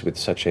noticed with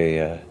such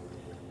a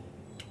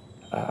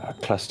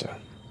cluster.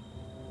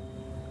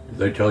 Did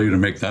they tell you to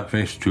make that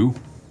face too?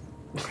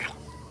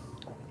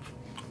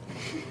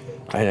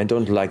 I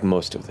don't like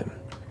most of them.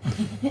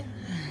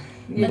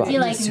 But you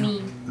like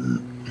me.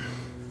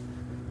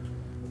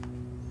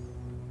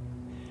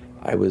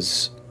 I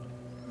was...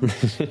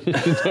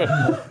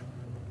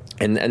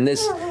 and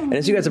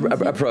as you guys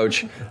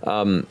approach,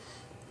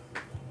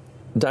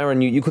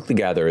 Dairon, you quickly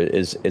gather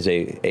is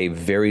a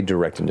very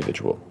direct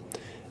individual.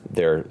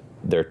 Their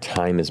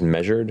time is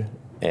measured,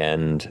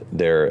 and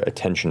their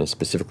attention is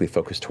specifically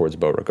focused towards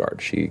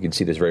Beauregard. You can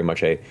see there's very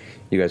much you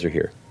guys are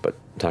here, but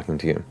talking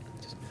to you.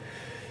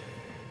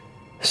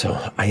 So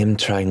I am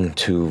trying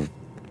to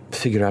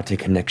figure out a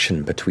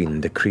connection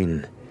between the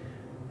Kryn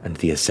and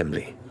the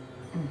Assembly.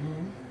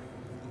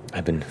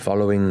 I've been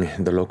following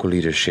the local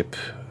leadership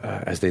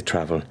as they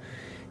travel,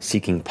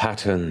 seeking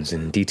patterns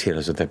and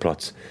details of their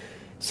plots,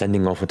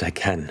 sending off what I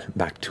can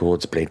back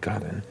towards Blade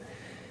Garden.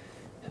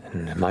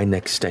 And my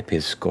next step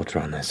is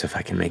Gortranas, if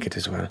I can make it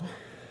as well.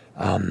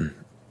 I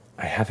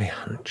have a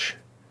hunch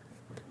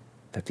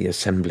that the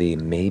Assembly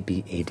may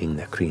be aiding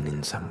the Kryn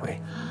in some way.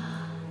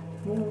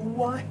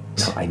 What?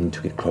 Now, I need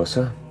to get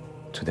closer,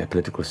 to their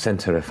political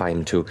center, if I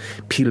am to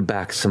peel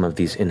back some of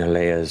these inner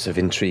layers of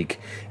intrigue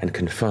and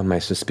confirm my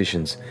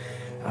suspicions,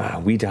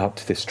 weed out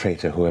this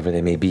traitor, whoever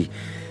they may be,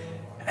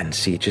 and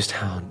see just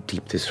how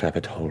deep this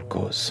rabbit hole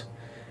goes.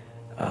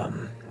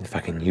 If I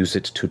can use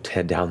it to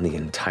tear down the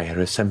entire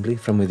assembly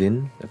from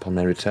within upon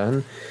my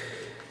return,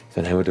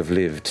 then I would have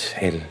lived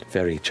a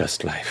very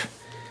just life.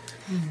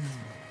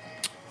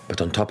 But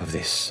on top of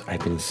this,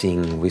 I've been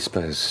seeing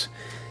whispers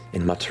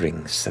and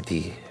mutterings that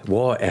the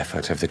war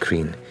effort of the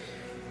Kreen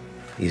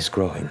is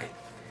growing.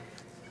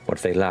 What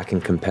they lack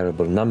in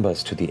comparable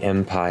numbers to the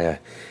Empire,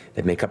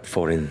 they make up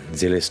for in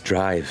zealous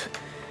drive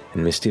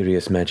and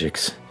mysterious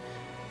magics.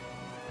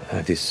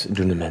 This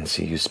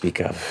dunamancy you speak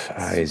of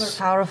is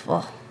super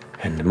powerful.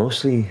 And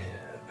mostly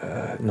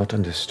not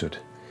understood,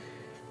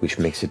 which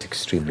makes it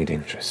extremely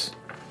dangerous.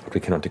 What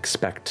we cannot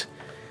expect,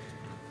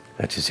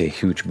 that is a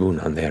huge boon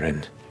on their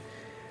end.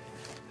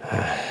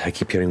 I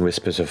keep hearing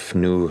whispers of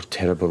new,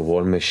 terrible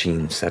war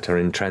machines that are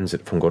in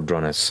transit from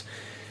Gordronas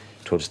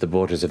towards the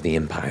borders of the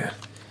Empire.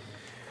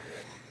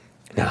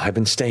 Now, I've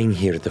been staying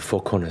here at the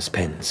Four Corners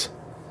Pens.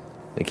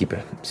 They keep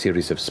a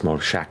series of small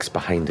shacks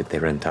behind it they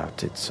rent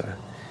out. It's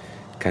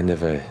kind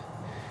of a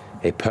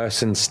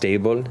person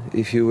stable,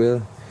 if you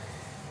will.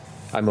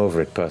 I'm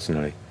over it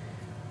personally.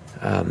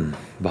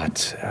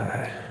 But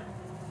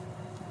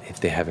if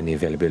they have any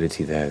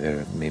availability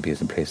there maybe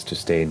is a place to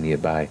stay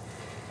nearby.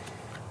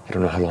 I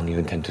don't know how long you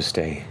intend to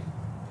stay.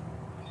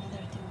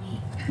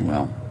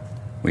 Well,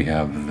 we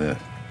have the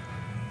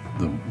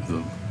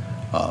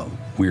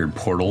weird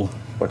portal.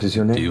 What is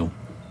your name? Deal.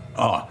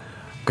 Oh,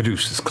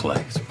 Caduceus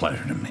Clay. It's a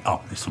pleasure to meet.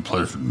 Oh, it's a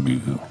pleasure to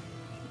meet you.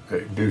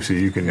 Hey,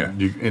 Ducey, you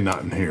can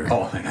not in here.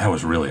 Oh, that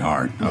was really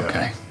hard. Yeah.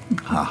 Okay.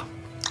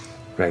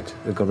 Right,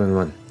 the Goblin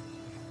one.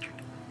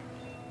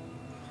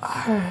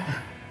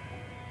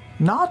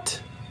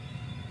 Not.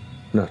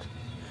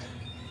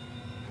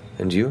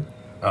 And you?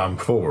 I'm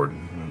Ford.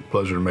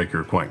 Pleasure to make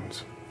your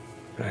acquaintance.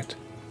 Right.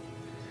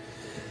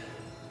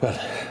 Well,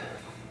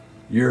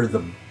 you're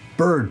the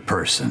bird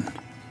person.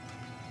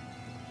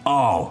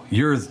 Oh,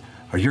 you're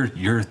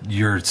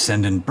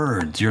sending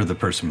birds. You're the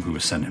person who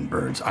was sending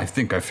birds. I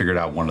think I figured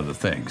out one of the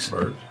things.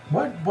 Birds?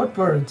 What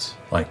birds?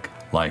 Like.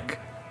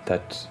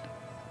 That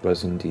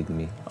was indeed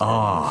me.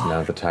 Ah.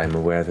 Now that I am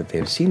aware that they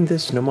have seen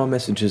this, no more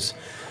messages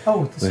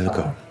will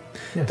go.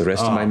 Yes. The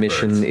rest of my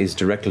mission is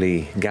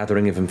directly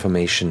gathering of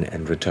information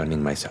and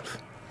returning myself.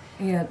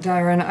 Yeah,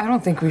 Dyron, I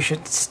don't think we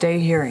should stay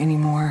here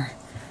anymore.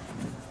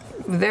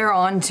 They're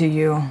on to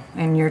you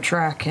and your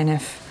track, and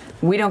if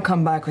we don't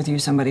come back with you,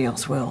 somebody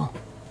else will.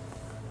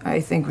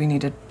 I think we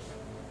need to...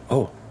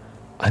 Oh,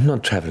 I'm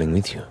not traveling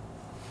with you.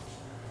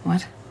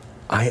 What?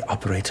 I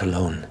operate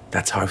alone.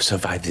 That's how I've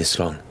survived this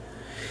long.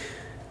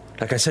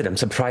 Like I said, I'm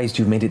surprised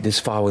you've made it this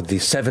far with the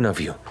 7 of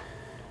you.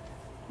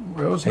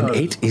 Well, and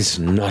 8 is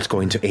not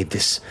going to aid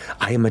this.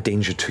 I am a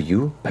danger to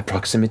you by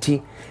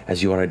proximity,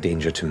 as you are a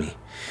danger to me.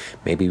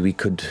 Maybe we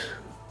could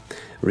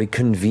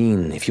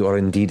reconvene if you are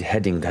indeed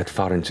heading that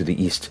far into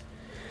the east.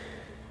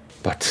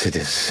 But it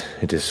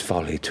is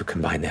folly to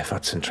combine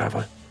efforts and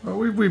travel. Well,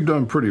 we've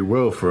done pretty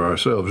well for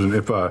ourselves, and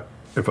if I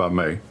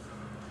may,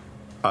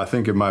 I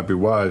think it might be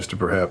wise to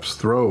perhaps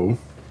throw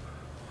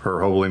Her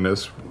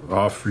Holiness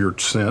off your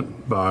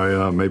scent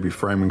by maybe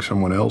framing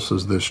someone else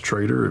as this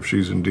traitor if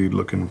she's indeed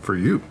looking for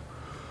you.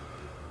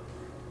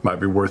 Might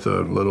be worth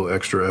a little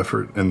extra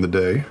effort in the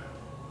day.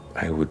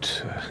 I would...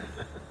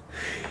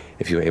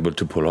 if you were able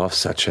to pull off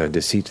such a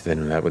deceit,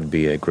 then that would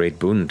be a great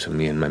boon to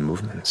me in my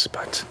movements,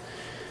 but...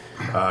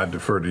 I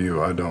defer to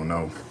you. I don't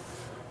know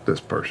this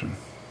person.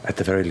 At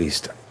the very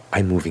least,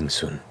 I'm moving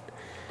soon.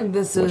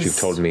 What you've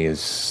told me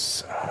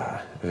is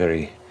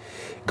very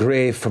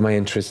grave for my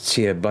interests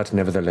here, but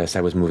nevertheless,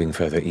 I was moving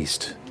further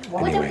east.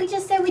 What if we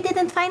just said we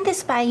didn't find the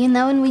spy,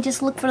 and we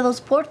just look for those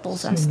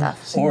portals and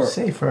stuff? Seems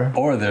safer.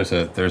 Or there's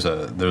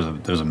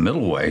a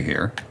middle way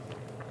here.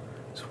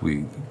 So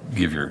we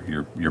give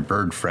your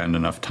bird friend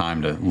enough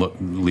time to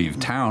leave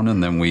town,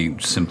 and then we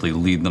simply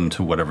lead them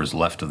to whatever's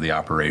left of the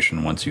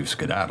operation once you've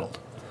skedaddled.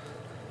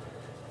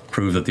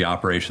 Prove that the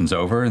operation's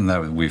over and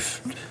that we've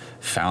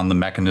found the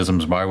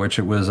mechanisms by which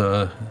it was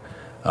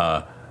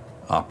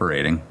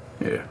operating.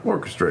 Yeah,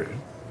 orchestrating.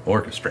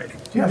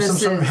 Do you have some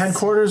sort of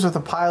headquarters with a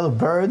pile of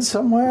birds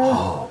somewhere?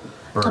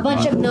 A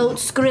bunch of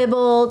notes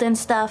scribbled and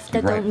stuff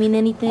that don't mean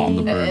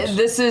anything.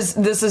 This is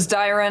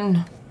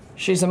Dyron.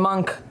 She's a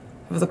monk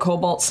of the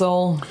Cobalt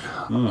Soul.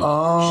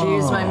 Oh. She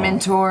is my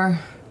mentor.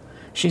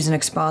 She's an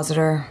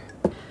expositor.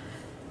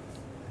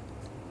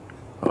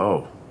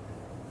 Oh.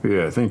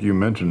 Yeah, I think you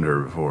mentioned her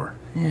before.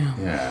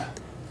 Yeah.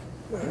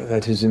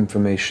 That is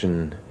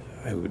information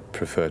I would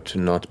prefer to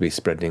not be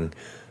spreading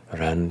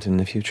around in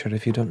the future,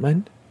 if you don't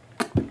mind.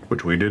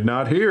 Which we did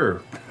not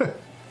hear.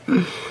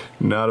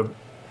 Not a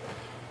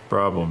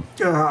problem.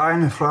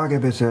 Eine Frage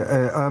bitte.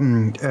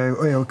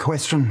 A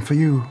question for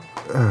you.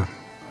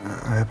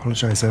 I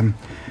apologize.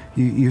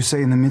 You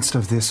say in the midst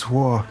of this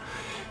war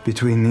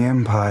between the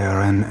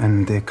Empire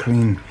and the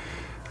Kreen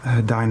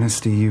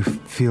dynasty, you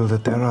feel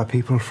that there are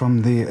people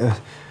from the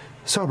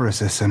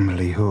Cerberus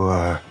Assembly who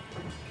are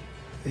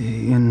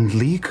in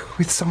league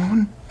with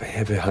someone? I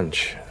have a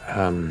hunch.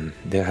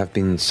 There have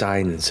been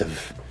signs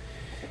of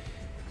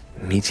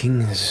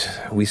meetings,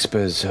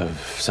 whispers of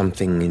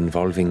something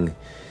involving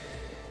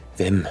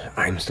them.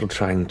 I'm still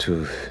trying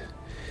to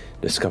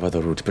discover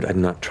the root, but I do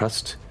not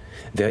trust.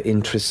 Their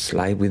interests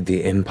lie with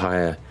the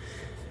Empire,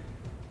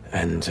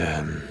 and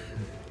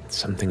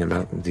something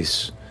about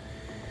this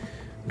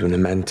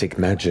dunamantic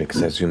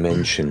magics, as you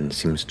mentioned,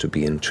 seems to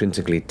be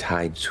intrinsically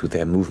tied to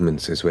their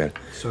movements as well.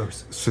 So,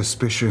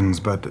 suspicions,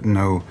 but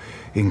no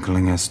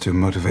inkling as to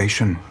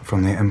motivation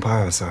from the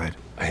Empire side?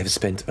 I have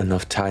spent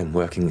enough time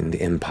working in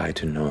the Empire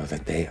to know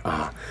that they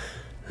are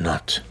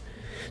not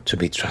to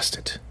be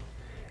trusted.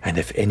 And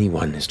if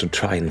anyone is to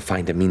try and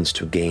find a means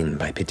to gain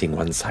by pitting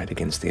one side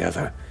against the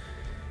other,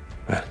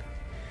 well,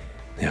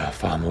 they are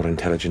far more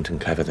intelligent and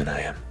clever than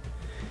I am.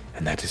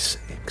 And that is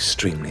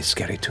extremely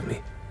scary to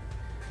me.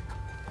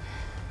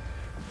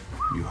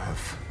 You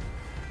have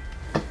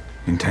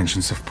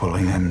intentions of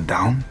pulling them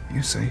down,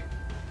 you say?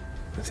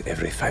 With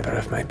every fiber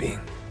of my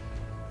being.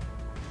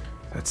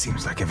 That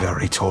seems like a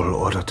very tall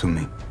order to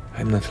me.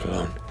 I'm not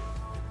alone.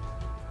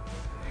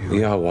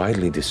 We are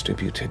widely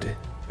distributed,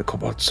 the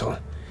cobalt soul.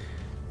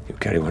 You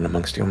carry one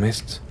amongst your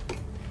midst.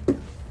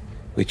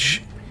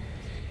 Which...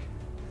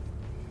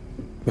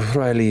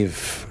 Before I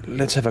leave,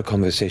 let's have a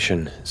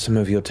conversation. Some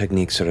of your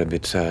techniques are a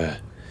bit,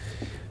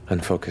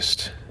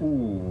 unfocused.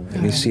 Ooh.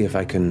 Let me see if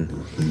I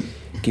can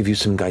give you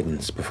some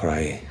guidance before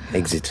I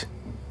exit.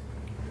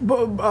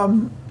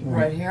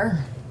 Right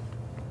here?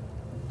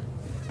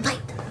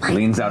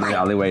 Leans out of the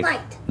alleyway.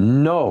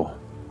 No.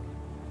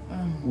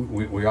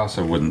 We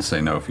also wouldn't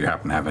say no if you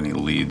happen to have any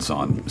leads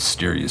on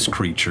mysterious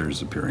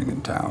creatures appearing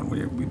in town.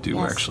 We do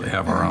actually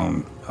have our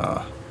own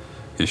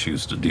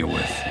issues to deal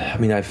with. I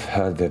mean, I've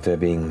heard that there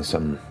being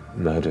some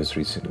murders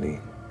recently,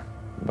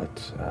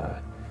 but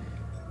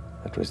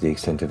that was the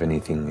extent of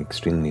anything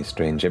extremely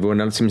strange. Everyone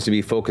else seems to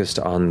be focused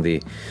on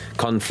the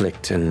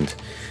conflict and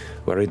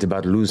worried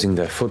about losing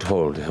their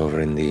foothold over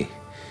in the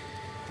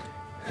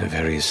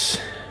various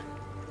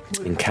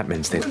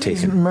encampments they've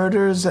taken.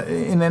 Murders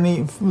in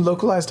any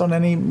localized on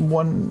any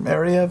one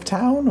area of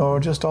town, or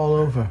just all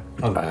over?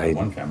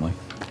 One family.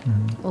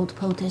 Old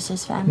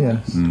POTUS's family.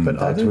 Yes, but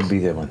that others? would be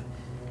the one.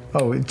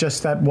 Oh,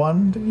 just that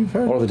one that you've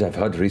heard? All that I've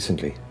heard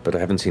recently, but I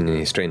haven't seen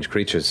any strange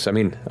creatures. I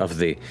mean, of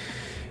the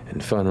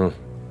infernal.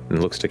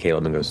 And looks to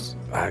Caleb and goes,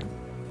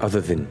 other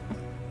than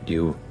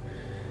you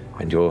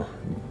and your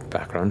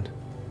background.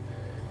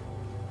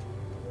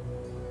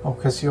 Oh,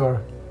 because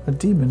you're a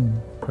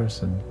demon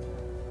person.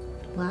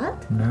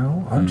 What?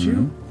 No, aren't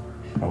you?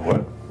 Oh,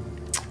 what?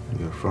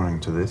 You're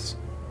referring to this?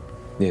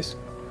 Yes.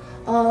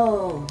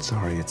 Oh.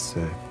 Sorry, it's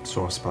a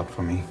sore spot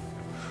for me.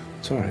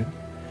 It's all right.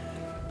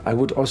 I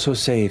would also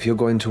say, if you're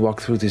going to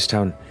walk through this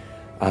town,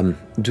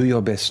 do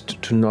your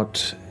best to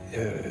not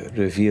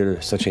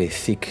reveal such a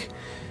thick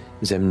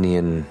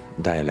Zemnian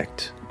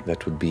dialect.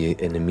 That would be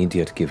an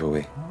immediate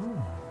giveaway.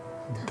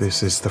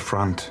 This is the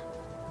front.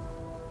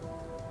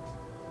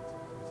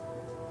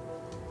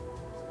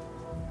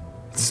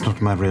 It's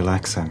not my real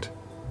accent.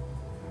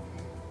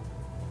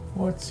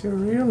 What's your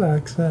real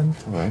accent?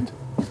 All right.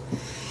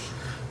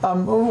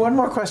 One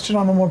more question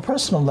on a more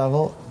personal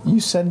level. You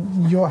said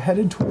you're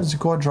headed towards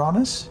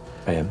Gordranus?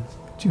 I am.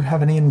 Do you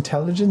have any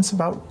intelligence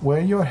about where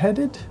you're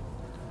headed?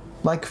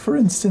 Like, for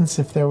instance,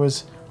 if there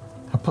was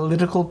a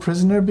political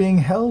prisoner being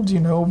held, you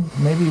know,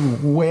 maybe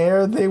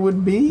where they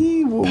would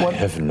be? I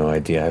have no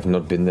idea. I have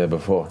not been there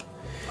before.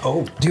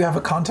 Oh. Do you have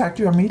a contact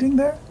you're meeting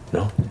there?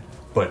 No.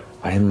 But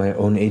I am my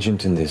own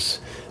agent in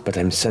this, but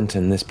I'm sent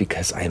in this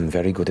because I am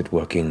very good at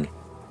working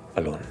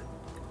alone.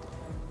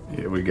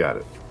 Yeah, we got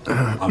it.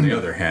 On the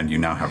other hand, you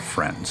now have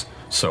friends.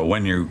 So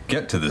when you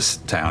get to this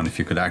town, if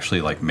you could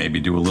actually maybe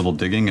do a little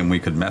digging and we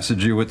could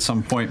message you at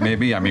some point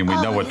maybe. I mean, we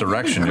know what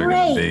direction you're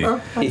going to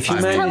be. If you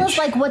tell us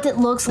what it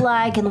looks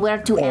like and where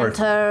to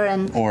enter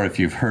and Or if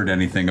you've heard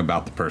anything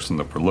about the person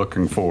that we're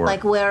looking for.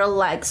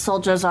 where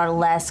soldiers are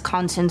less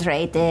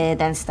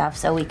concentrated and stuff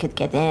so we could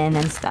get in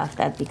and stuff,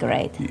 that'd be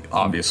great.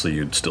 Obviously,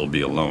 you'd still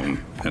be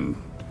alone and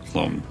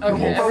alone.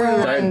 Okay,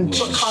 everyone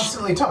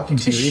constantly talking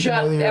to you.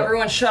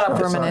 Everyone shut up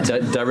for a minute.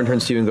 Davin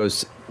turns to you and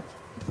goes,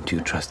 do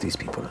you trust these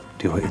people?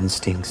 Do your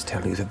instincts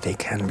tell you that they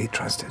can be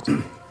trusted?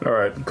 All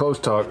right, close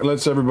talk.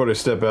 Let's everybody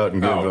step out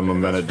and give them a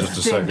minute, just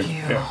a second.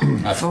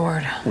 Thank you.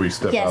 Forward. We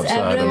step Yes, outside.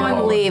 in the everyone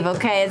hallway. leave,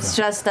 okay? It's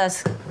just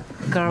us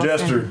girls.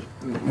 Jester,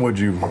 would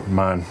you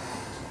mind?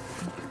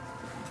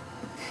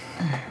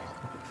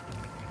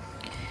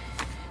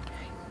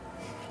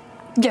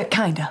 Yeah,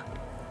 kinda.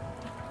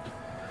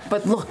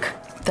 But look,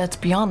 that's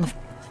beyond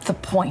the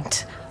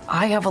point.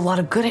 I have a lot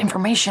of good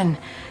information,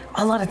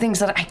 a lot of things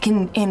that I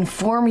can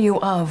inform you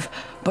of,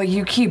 but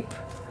you keep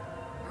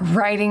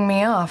writing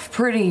me off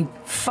pretty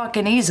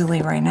fucking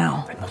easily right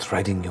now. I'm not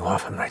writing you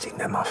off, I'm writing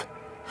them off.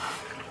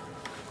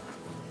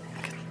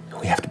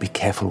 We have to be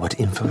careful what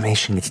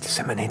information gets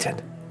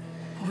disseminated.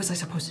 What was I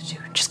supposed to do?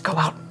 Just go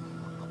out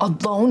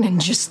alone and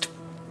just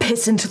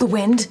piss into the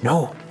wind?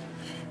 No.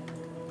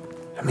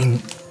 I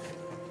mean...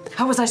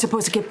 How was I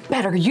supposed to get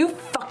better? You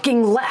fucking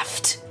fucking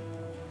left.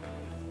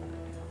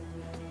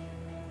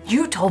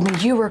 You told me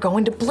you were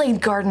going to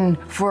Blade Garden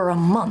for a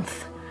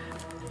month.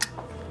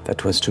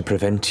 That was to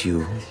prevent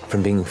you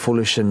from being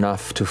foolish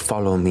enough to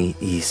follow me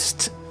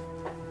east.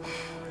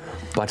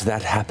 But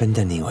that happened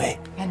anyway.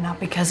 And not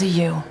because of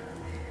you.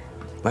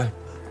 Well,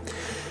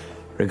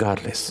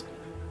 regardless,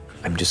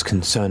 I'm just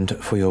concerned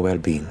for your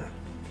well-being.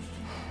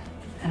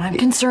 And I'm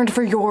concerned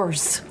for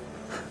yours.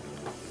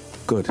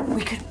 Good.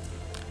 We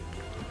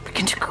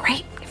can do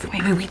great if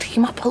maybe we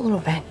team up a little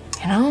bit,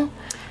 you know?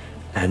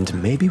 And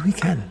maybe we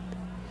can.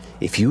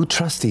 If you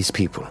trust these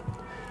people,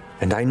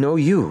 and I know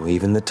you,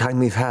 even the time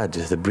we've had,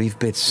 the brief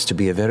bits, to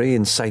be a very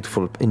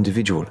insightful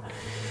individual.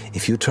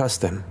 If you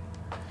trust them,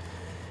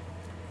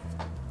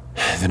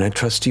 then I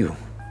trust you.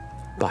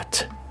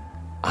 But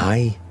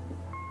I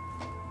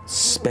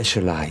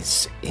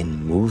specialize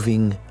in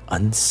moving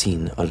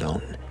unseen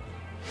alone.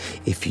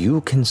 If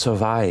you can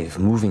survive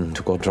moving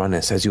to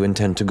Gordranis as you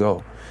intend to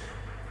go,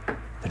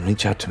 then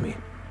reach out to me.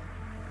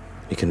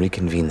 We can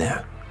reconvene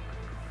there.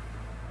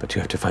 But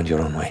you have to find your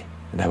own way,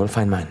 and I will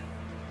find mine.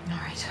 All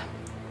right.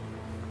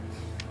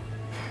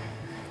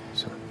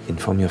 So,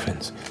 inform your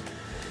friends.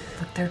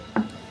 Look,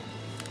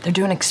 they're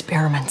doing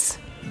experiments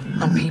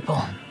on people.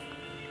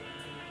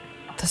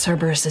 The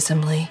Cerberus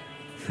Assembly.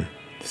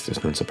 This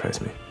does not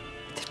surprise me.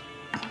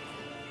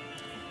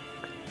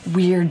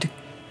 Weird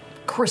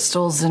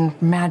crystals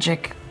and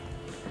magic,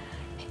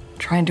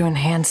 trying to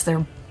enhance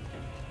their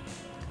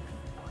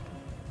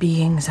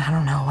beings. I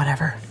don't know,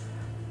 whatever.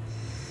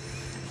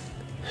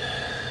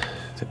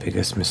 The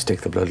biggest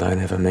mistake the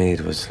Bloodline ever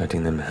made was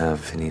letting them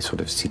have any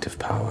sort of seat of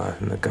power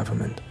in the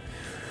government.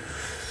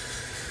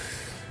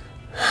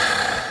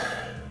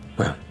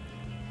 Well.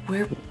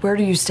 Where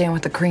do you stand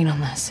with the Kreen on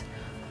this?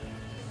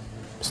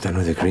 Stand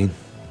with the Kreen?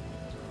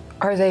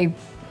 Are they...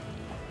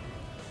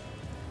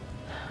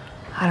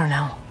 I don't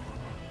know.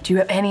 Do you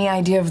have any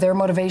idea of their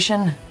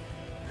motivation?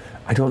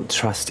 I don't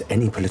trust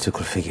any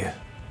political figure.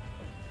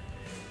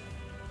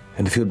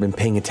 And if you had been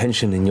paying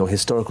attention in your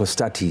historical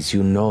studies,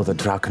 you know that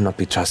Drow cannot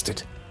be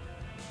trusted.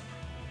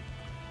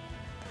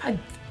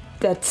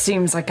 That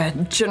seems like a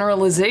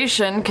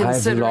generalization,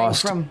 considering I've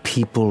lost from...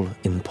 people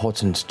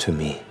important to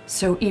me.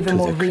 So even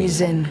more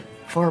reason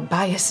for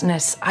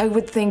biasness. I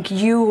would think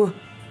you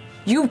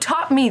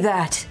taught me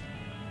that.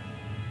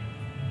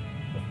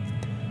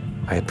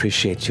 I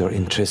appreciate your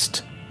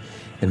interest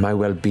in my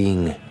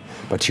well-being,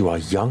 but you are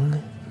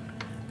young,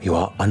 you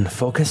are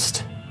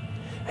unfocused,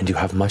 and you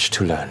have much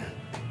to learn.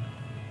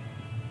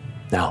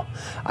 Now,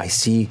 I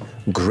see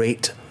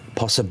great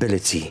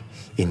possibility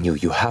in you.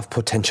 You have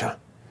potential,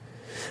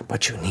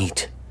 but you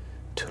need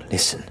to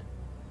listen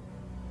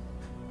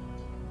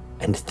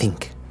and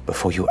think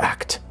before you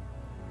act.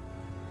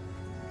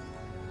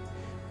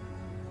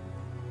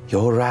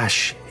 Your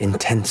rash,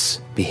 intense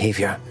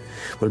behavior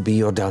will be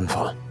your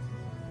downfall.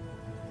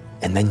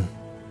 And then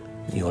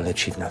you will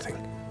achieve nothing.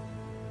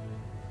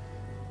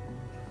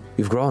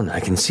 You've grown, I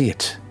can see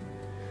it.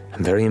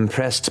 I'm very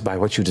impressed by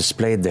what you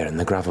displayed there in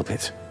the gravel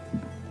pit.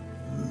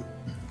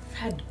 I've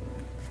had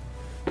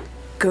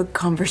good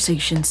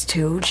conversations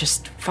too,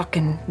 just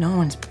fucking no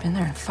one's been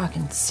there to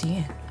fucking see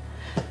it.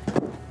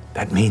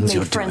 That means Made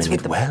you're friends doing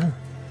with it well.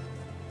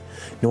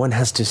 No one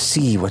has to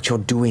see what you're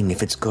doing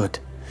if it's good,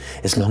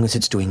 as long as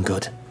it's doing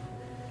good.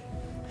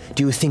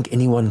 Do you think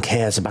anyone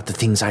cares about the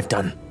things I've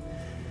done?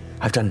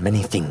 I've done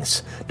many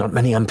things, not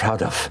many I'm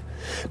proud of,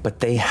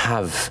 but they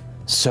have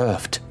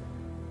served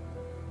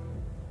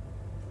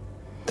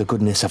the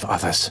goodness of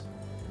others.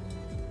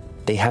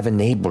 They have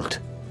enabled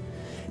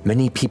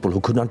many people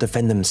who could not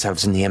defend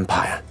themselves in the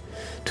Empire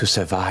to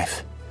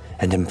survive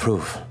and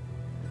improve.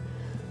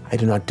 I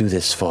do not do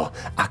this for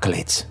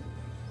accolades.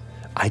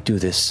 I do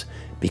this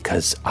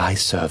because I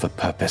serve a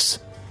purpose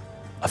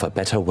of a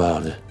better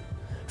world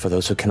for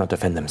those who cannot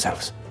defend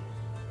themselves.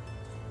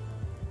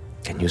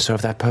 Can you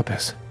serve that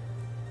purpose?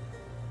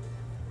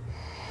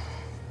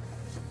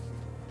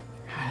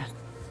 I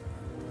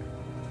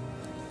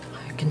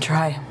can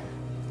try.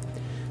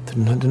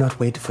 Do not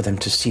wait for them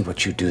to see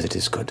what you do that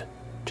is good.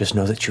 Just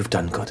know that you've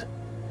done good.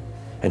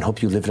 And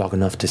hope you live long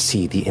enough to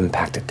see the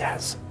impact it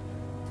has.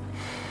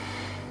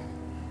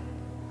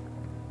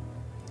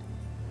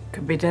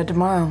 Could be dead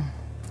tomorrow.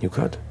 You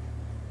could.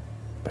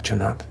 But you're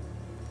not.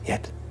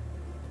 Yet.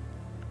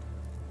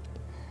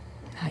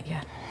 Not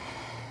yet.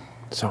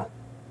 So,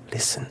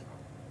 listen.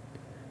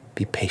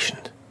 Be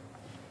patient.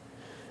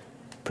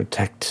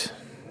 Protect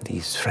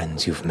these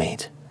friends you've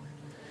made.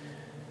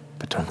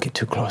 But don't get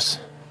too close.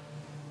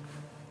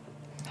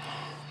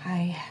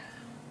 I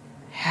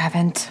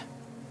haven't.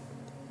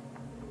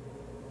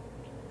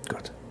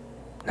 Good.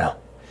 Now,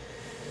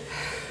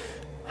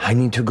 I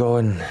need to go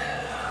and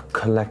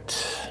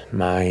collect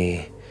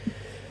my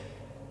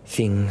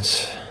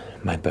things,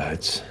 my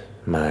birds,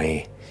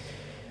 my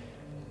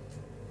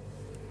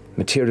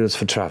materials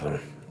for travel.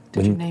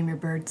 Did you name your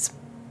birds?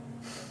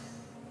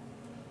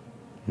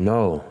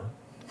 No.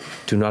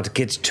 Do not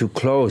get too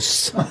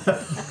close.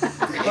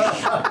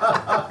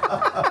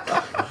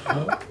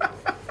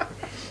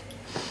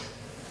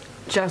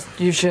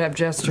 You should have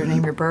Jester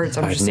name your birds.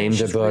 I'm I've just saying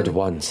named a she's bird really-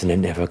 once and it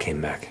never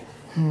came back.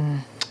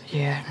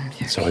 Yeah.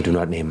 So I do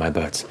not name my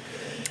birds.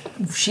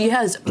 She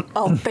has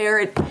a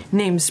ferret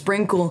named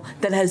Sprinkle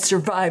that has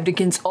survived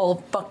against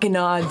all fucking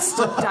odds,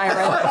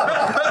 Tyra.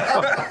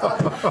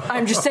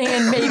 I'm just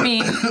saying,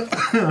 maybe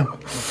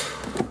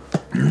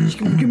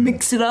you can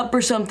mix it up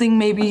or something,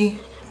 maybe.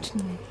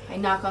 I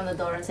knock on the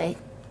door and say,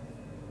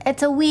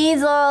 "It's a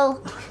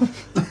weasel."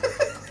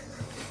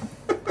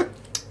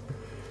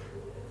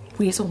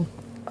 Weasel.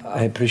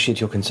 I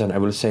appreciate your concern. I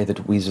will say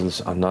that weasels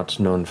are not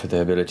known for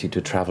their ability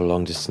to travel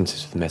long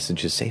distances with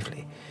messages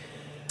safely.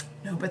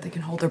 No, but they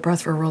can hold their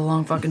breath for a real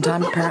long fucking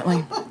time,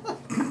 apparently.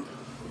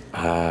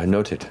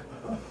 Noted.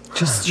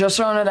 Just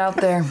throwing it out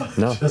there.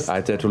 No,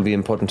 that will be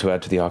important to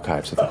add to the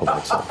archives of the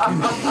Hogwarts.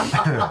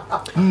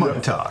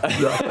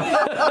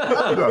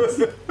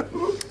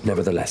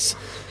 Nevertheless,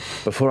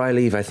 before I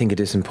leave, I think it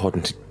is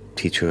important to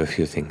teach you a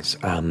few things.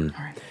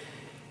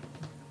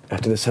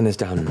 After the sun is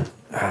down,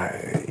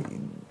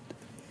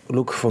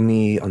 look for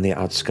me on the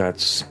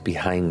outskirts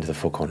behind the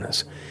Four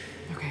Corners.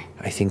 Okay.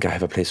 I think I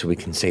have a place where we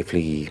can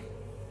safely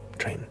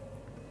train.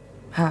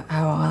 How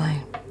will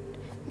I?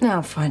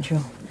 I'll find you.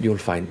 You'll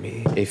find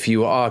me. If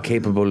you are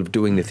capable of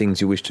doing the things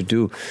you wish to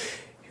do,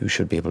 you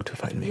should be able to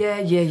find me.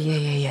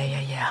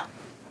 Yeah.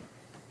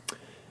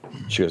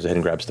 She goes ahead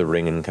and grabs the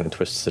ring and kind of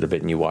twists it a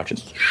bit, and you watch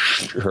as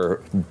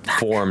her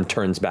form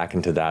turns back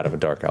into that of a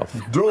dark elf.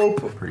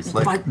 Dope. I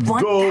want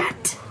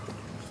that.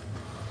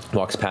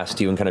 Walks past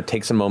you and kind of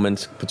takes a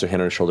moment, puts her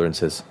hand on her shoulder and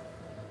says,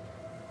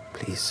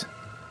 "Please,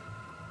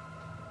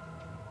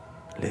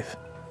 live."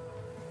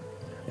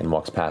 And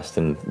walks past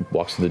and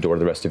walks to the door to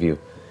the rest of you.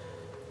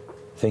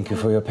 Thank you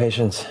for your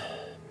patience.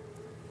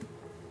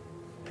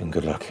 And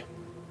good luck.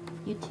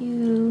 You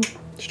too.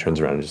 She turns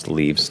around and just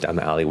leaves down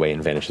the alleyway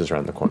and vanishes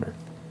around the corner.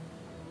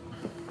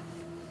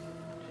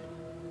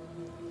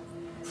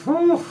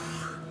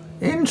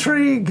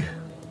 Intrigue.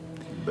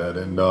 That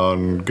end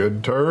on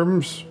good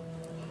terms?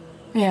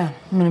 Yeah,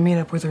 I'm gonna meet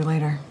up with her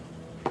later.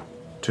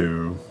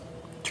 To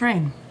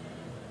Train.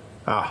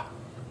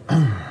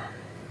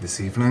 This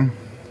evening?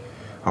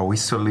 Are we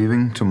still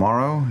leaving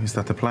tomorrow? Is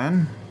that the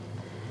plan?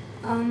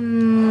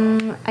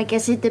 I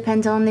guess it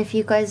depends on if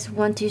you guys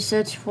want to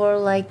search for,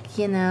 like,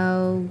 you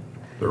know...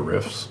 the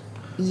rifts.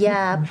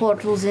 Yeah,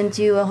 portals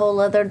into a whole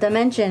other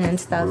dimension and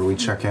stuff. Will we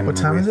check in? What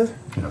time is it?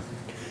 Yeah.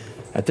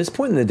 At this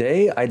point in the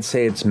day, I'd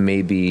say it's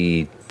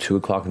maybe 2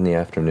 o'clock in the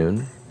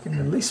afternoon. You can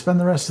at least spend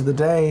the rest of the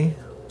day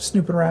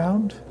snooping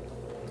around.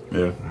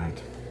 Yeah.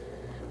 Right.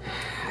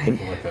 I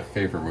feel like that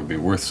favor would be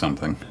worth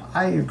something.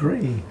 I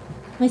agree.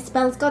 My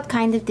spells got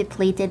kind of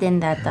depleted in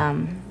that,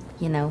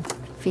 you know,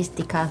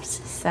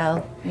 fisticuffs,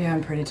 so... Yeah,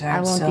 I'm pretty tired.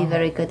 I won't be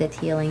very good at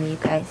healing you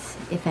guys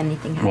if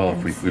anything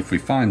happens. Well, if we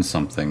find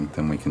something,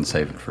 then we can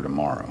save it for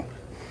tomorrow.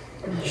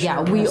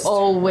 Yeah, we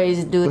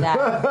always do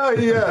that.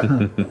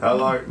 Yeah. How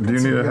long? Do you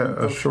need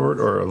a short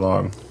or a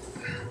long?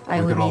 I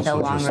would need a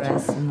long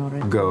rest in order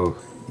to... Go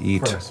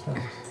eat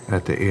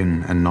at the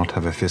inn and not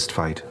have a fist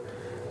fight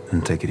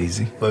and take it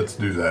easy. Let's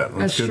do that.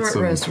 Let's A short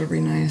rest would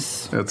be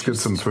nice. Let's get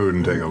some food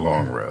and take a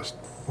long rest.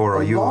 Or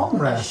are you... Long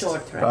rest.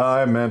 Short rest.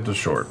 I meant a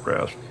short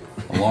rest.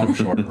 A long,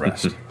 short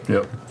rest.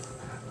 Yep.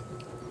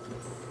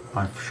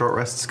 My short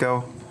rests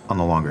go on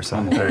the longer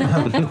side.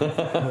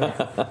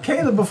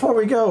 Caleb, before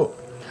we go,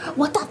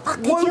 What the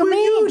fuck did what you were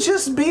mean? you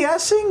just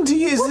BSing?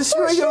 Is this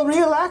your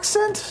real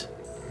accent?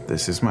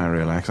 This is my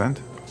real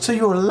accent. So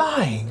you were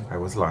lying. I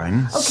was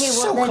lying. Okay,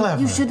 well So then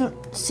clever. you should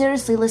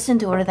seriously listen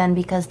to her then,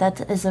 because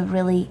that is a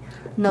really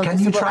noticeable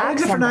Can you try a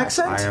different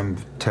accent. accent? I am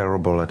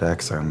terrible at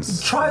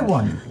accents. Try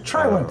one.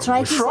 Try one.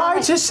 Try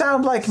to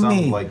sound like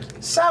me.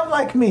 Sound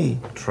like me.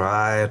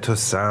 Try to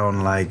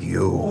sound like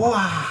you.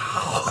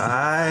 Wow.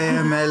 I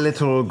am a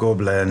little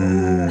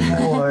goblin.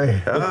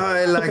 Boy.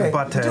 I like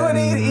buttons. Do an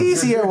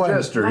easier one.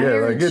 Gesture,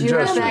 yeah, like good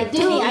gesture. I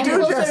do. I'm Do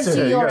closer gesture. to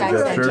Yeah, you your got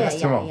accent.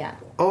 gesture. Come on. Yeah.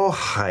 Oh,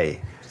 hi.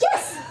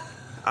 Yes.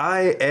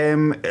 I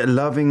am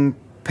loving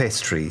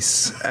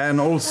pastries. And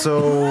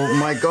also,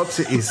 my gut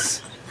is...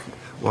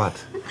 What?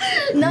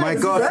 No, My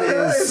it's gut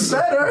better, is... it's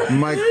better.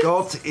 My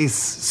gut is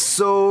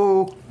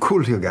so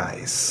cool, you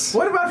guys.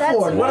 What about That's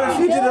Ford? What if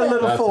you did a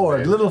little That's Ford?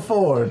 amazing. Little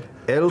Ford.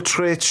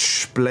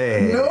 Eldritch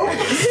Blade. No.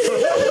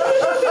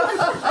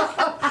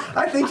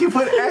 I think you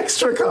put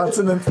extra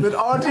consonants that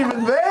aren't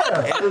even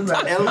there.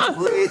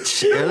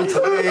 Eldritch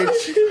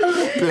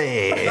Blade.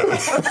 Please?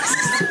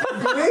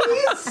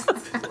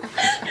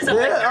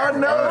 There are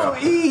no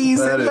E's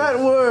in that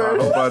I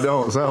word. hope I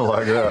don't sound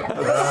like that.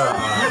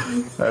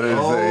 That is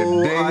a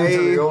ding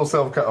to the old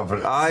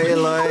self-confidence. I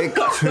like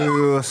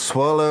to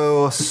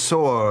swallow a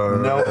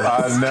sword. No,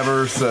 I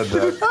never said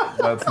that.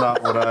 That's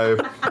not what I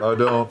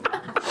don't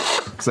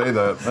say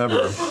that,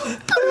 ever.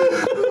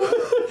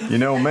 You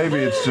know, maybe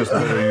it's just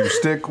better you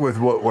stick with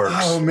what works.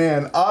 Oh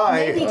man,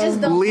 Maybe just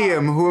don't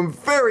Liam, who am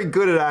very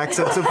good at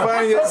accents, I'm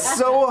finding it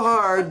so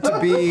hard to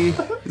be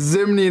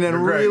Zimnian and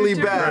great. really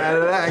You're bad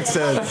at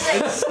accents.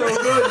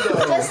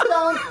 Just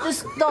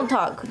don't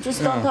talk.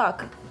 Just don't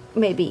talk.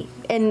 maybe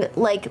in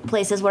like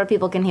places where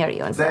people can hear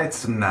you and stuff.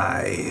 That's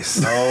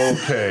nice.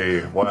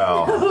 Okay,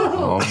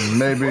 wow.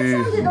 Maybe.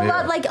 That sounded a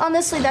lot like,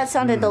 honestly, that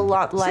sounded a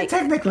lot like. Say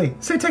technically.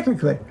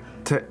 Technically.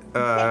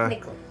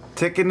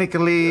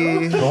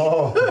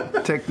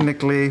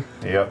 Technically.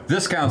 Yep.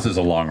 This counts as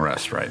a long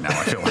rest right now,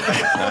 I feel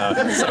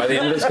like. By the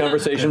end of this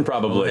conversation,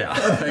 probably. Yeah,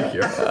 thank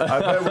you. I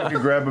bet we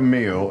could grab a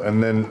meal,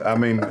 and then, I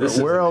mean,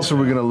 where else are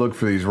we going to look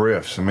for these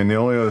rifts? I mean, the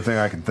only other thing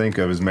I can think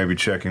of is maybe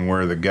checking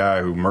where the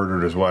guy who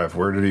murdered his wife,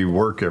 where did he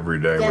work every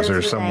day? Yeah, Was there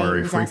that's what somewhere I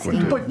he was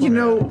frequented? But you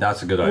know,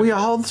 That's a good idea. we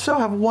also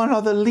have one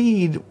other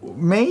lead.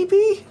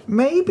 Maybe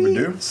We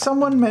do?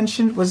 someone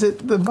mentioned, was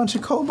it the bunch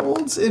of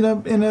kobolds in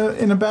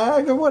a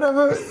bag or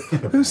whatever,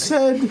 who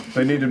said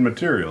They needed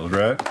materials,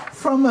 right?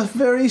 from a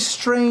very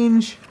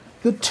strange,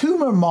 the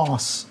tumor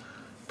moss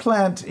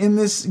plant in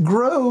this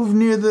grove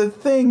near the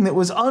thing that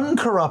was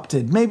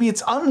uncorrupted. Maybe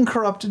it's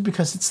uncorrupted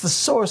because it's the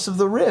source of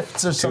the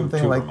rifts or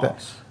something like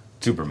that.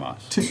 Tuber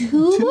moss.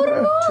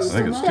 Tumor moss? I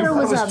think it's I thought it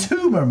was a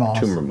tumor moss.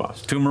 Tumor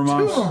moss. Tumor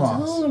moss? Tumor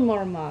moss.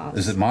 tumor moss.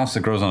 Is it moss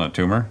that grows on a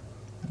tumor?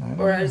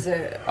 Or is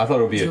it? I thought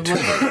it would be a Does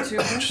it look tumor. like a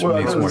tumor? Which Well,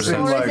 makes it more seems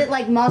sense. Or is it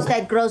like moss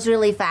that grows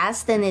really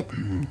fast and it,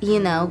 you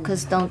know,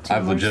 because don't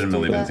tumors I've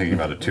legitimately do been that? thinking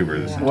about a tuber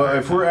this entire Well,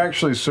 if we're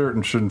actually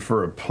searching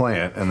for a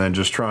plant and then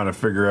just trying to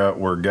figure out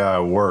where Guy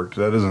worked,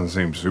 that doesn't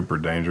seem super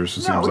dangerous.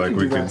 It No, seems we like can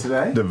we do that could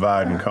today.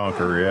 divide and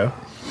conquer, yeah?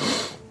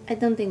 I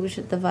don't think we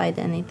should divide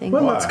anything.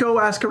 Well, Why? let's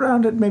go ask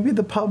around at maybe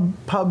the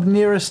pub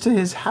nearest to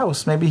his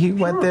house. Maybe he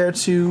went there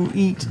to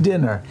eat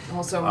dinner.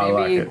 Also, I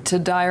like maybe it. to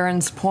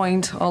Dyron's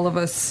point, all of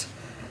us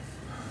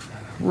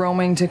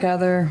roaming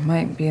together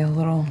might be a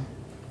little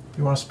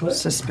You want to split?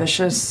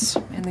 suspicious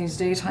in these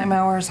daytime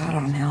hours. I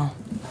don't know.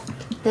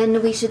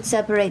 Then we should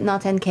separate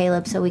Not and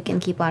Caleb so we can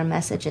keep our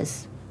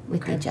messages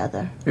with each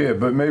other. Yeah,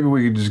 but maybe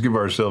we could just give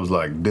ourselves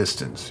like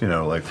distance,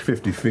 like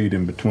 50 feet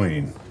in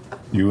between.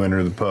 You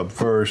enter the pub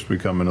first, we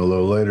come in a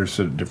little later,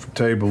 sit at different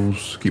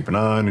tables, keep an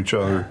eye on each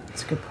other.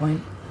 That's a good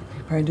point. We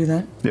could probably do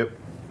that. Yep.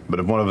 But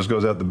if one of us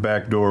goes out the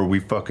back door, we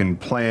fucking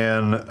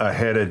plan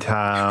ahead of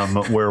time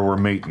where we're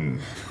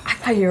meeting. I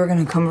thought you were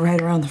gonna come right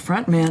around the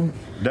front, man.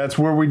 That's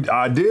where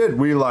I did.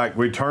 We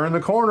turned the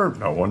corner.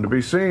 No one to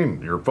be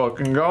seen. You're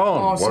fucking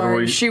gone. Oh, What do sorry.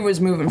 we- She was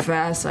moving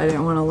fast. I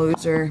didn't want to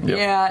lose her. Yep.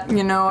 Yeah,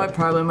 you know what?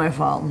 Probably my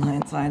fault in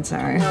hindsight.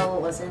 Sorry. No,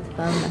 it wasn't. It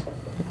wasn't.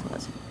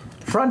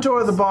 Front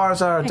door of the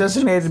bars are a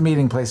designated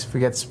meeting place if we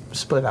get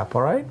split up,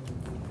 all right?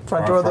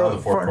 Front door of the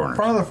four corners.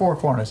 front of the four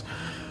corners.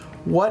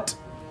 What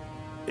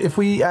if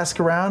we ask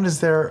around?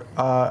 Is there?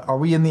 Are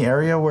we in the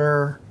area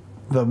where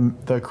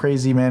the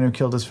crazy man who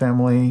killed his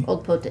family?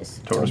 Old Potus.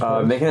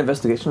 Make an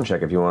investigation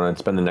check if you want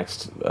to spend the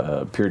next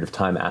period of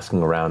time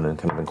asking around and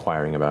kind of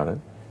inquiring about it.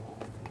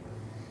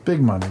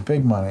 Big money,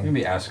 big money.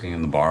 Maybe asking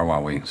in the bar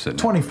while we sit.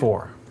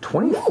 24.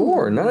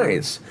 24,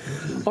 nice.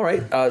 All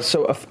right,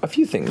 so a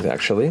few things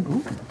actually.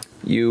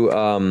 You,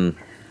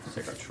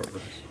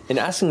 in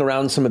asking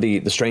around some of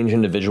the strange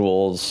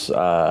individuals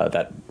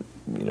that,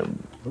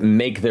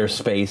 make their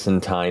space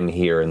and time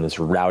here in this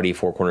rowdy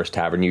Four Corners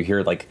Tavern, you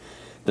hear like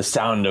the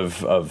sound of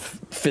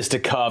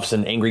fisticuffs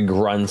and angry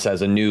grunts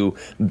as a new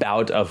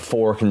bout of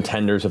four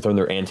contenders have thrown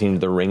their ante into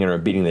the ring and are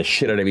beating the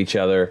shit out of each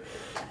other.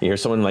 You hear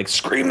someone like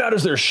scream out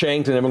as they're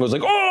shanked, and everyone goes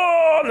like,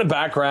 "Oh!" in the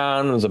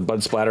background. There's a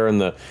blood splatter in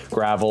the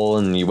gravel,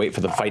 and you wait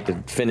for the fight to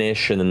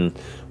finish, and then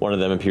one of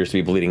them appears to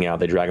be bleeding out.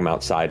 They drag him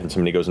outside, and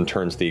somebody goes and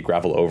turns the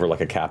gravel over like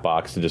a cat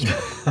box to just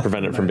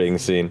prevent it from being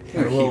seen.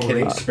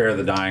 He spare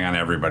the dying on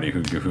everybody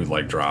who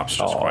like drops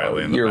just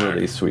quietly in the You're back.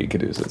 really sweet,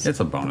 Caduceus. It's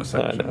a bonus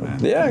action, man.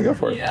 Yeah, go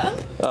for it.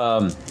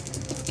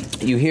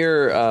 You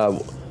hear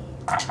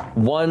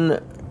one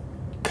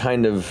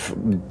kind of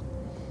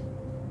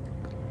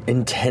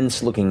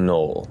intense-looking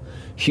gnoll,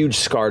 huge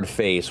scarred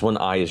face, one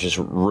eye is just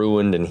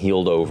ruined and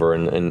healed over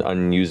and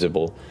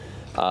unusable,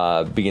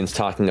 begins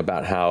talking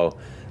about how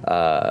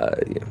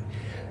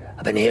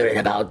I've been hearing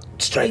about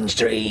strange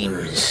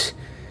dreams.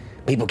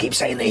 People keep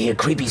saying they hear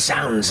creepy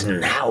sounds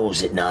and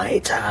howls at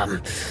night,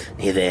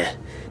 near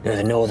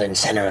the northern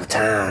center of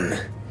town.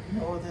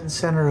 Northern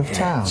center of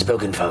town.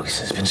 Spoken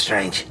folks, it's been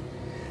strange.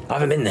 I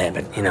haven't been there,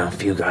 but, a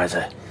few guys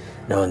I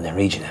know in the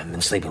region haven't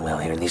been sleeping well,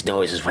 hearing these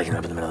noises waking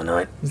up in the middle of the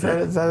night. Is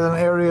that an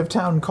area of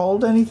town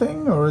called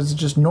anything, or is it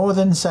just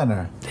Northern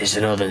Center? It's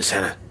the northern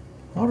center.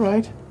 All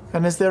right.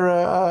 And is there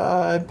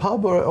a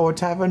pub or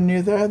tavern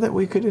near there that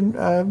we could?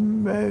 No,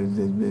 man,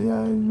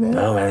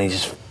 these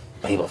just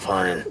people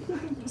finding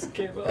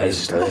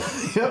places to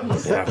live. Yep.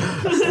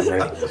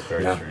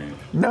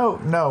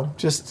 No,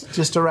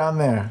 just around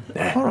there.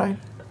 All right.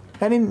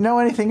 Know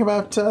anything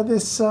about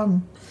this?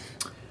 About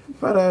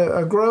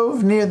a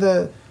grove near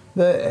the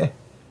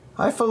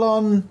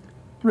Eiffelon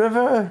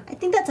River? I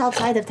think that's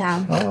outside of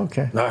town. Oh,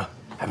 okay. No,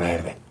 haven't heard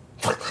of it.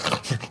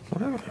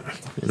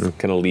 and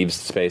kind of leaves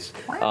the space.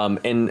 And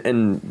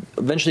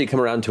eventually you come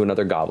around to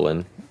another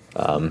goblin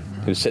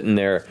who's sitting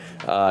there,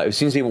 who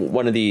seems to be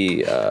one of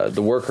the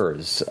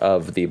workers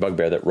of the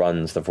bugbear that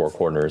runs the Four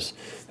Corners,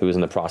 who is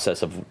in the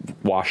process of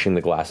washing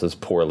the glasses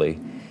poorly.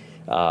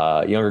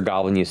 younger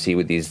goblin you see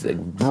with these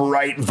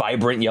bright,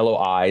 vibrant yellow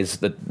eyes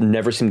that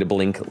never seem to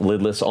blink,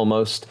 lidless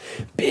almost,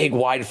 big,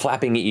 wide,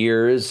 flapping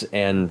ears,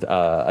 and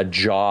a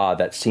jaw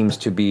that seems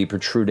to be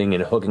protruding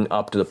and hooking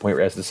up to the point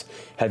where it has this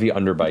heavy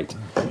underbite.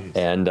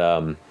 And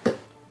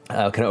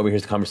kind of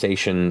overhears the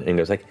conversation and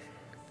goes like,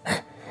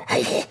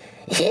 I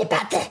hear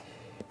about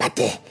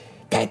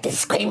the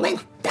screaming,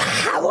 the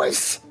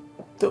howls.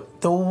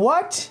 The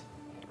what?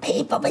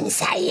 People been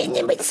saying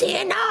they would see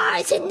an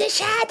eyes in the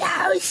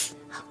shadows.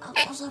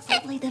 Those are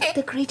probably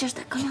the creatures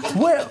that come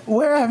out.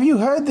 Where have you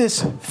heard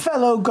this,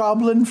 fellow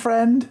goblin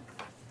friend?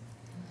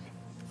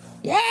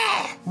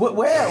 Yeah.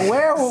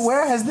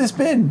 Where has this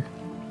been?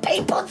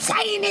 People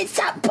saying it's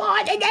up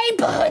by the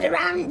neighborhood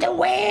around the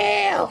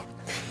well.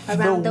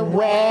 Around the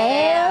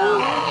well?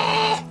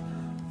 Yeah.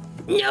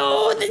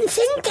 Northern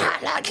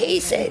Sintar, like he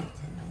said.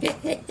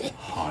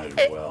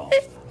 Haunted well.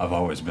 I've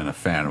always been a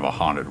fan of a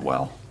haunted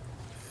well.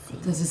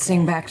 Does it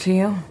sing back to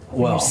you?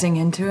 Well, You sing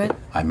into it?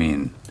 I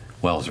mean,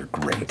 wells are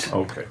great.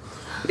 Okay.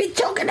 We're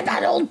talking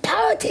about old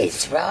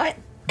parties, right?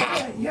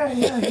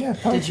 Yeah.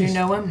 Did you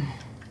know him?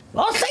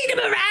 I've seen him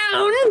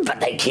around, but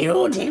they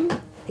killed him.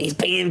 He's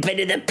being fed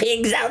to the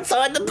pigs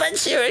outside the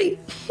butchery.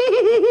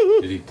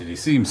 Did he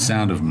seem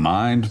sound of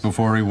mind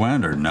before he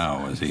went, or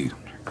no? Is he?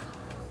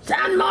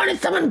 Sound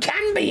minded someone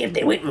can be if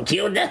they went and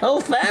killed the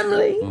whole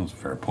family. Well, that's a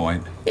fair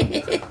point.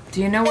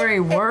 Do you know where he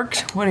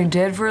worked? What he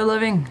did for a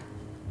living?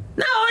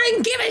 No, I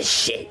didn't give a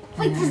shit.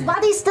 Wait, his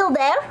body's still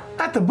there?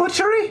 At the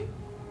butchery?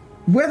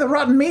 Where the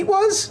rotten meat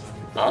was?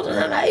 I don't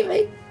know,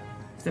 maybe.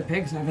 If the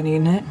pigs haven't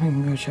eaten it, we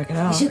can go check it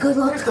out. We should go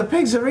look. If the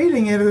pigs are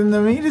eating it and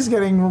the meat is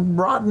getting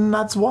rotten,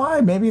 that's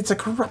why. Maybe it's a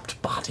corrupt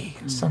body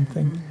or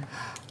something.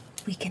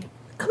 We can...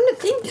 Come to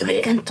think of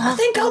it, I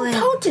think old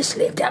Potus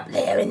lived up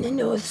there in the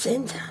North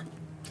Center.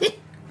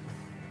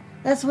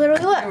 That's where we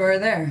were. We were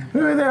there.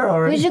 We were there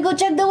already. We should go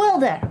check the well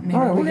there. Maybe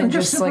All right, we we're can gonna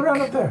just just snoop around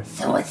up there.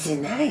 So what's his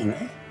name,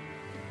 eh?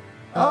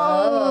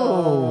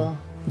 Oh.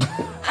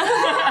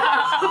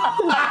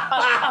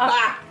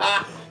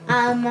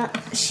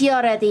 She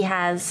already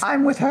has.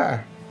 I'm with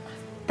her.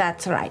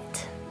 That's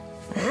right.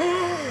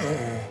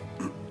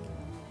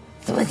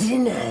 So what's his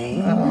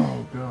name?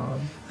 Oh,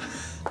 God.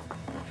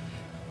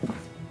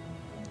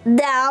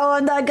 No,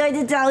 I'm not going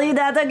to tell you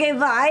that. Okay,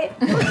 bye.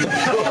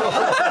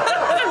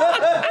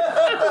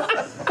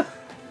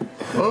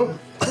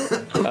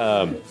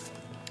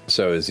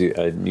 so is you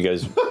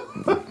guys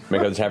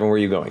make out the tavern? Where are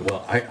you going?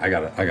 Well, I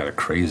got a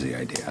crazy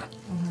idea.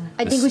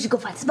 I think we should go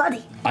find his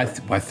body. I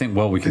think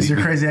well we can. Is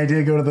your crazy idea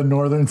to go to the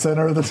northern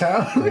center of the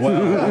town?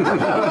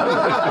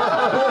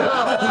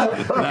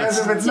 Because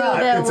if it's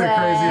not, it's a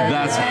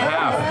crazy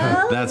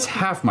idea. That's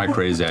half my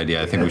crazy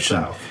idea. I think we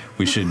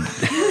should.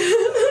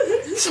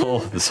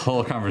 This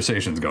whole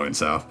conversation's going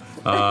south.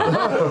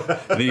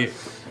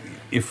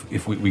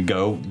 If we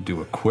go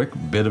do a quick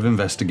bit of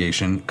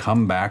investigation,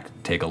 come back,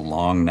 take a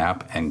long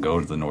nap, and go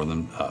to the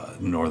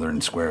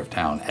northern square of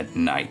town at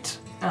night.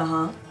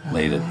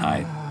 Late at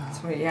night.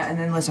 Sweet, yeah, and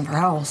then listen for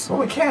howls. Well,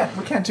 we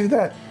can't do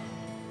that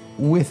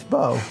with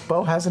Bo.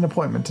 Bo has an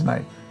appointment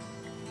tonight.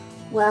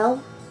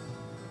 Well,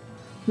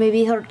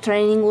 maybe her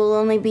training will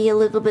only be a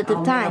little bit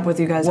of time. Up with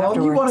you guys Well,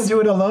 afterwards. you want to do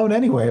it alone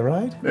anyway,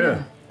 right?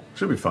 Yeah.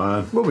 Should be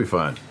fine. We'll be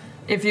fine.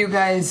 If you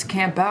guys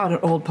camp out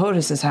at old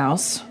Potus's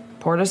house,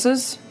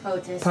 Potus.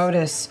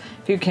 Potus.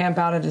 If you camp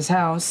out at his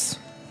house,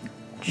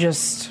 you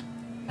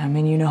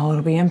know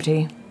it'll be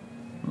empty.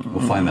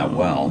 We'll find that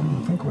well.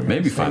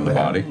 Maybe find the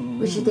body.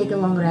 We should take a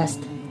long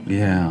rest.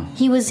 Yeah.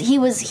 He was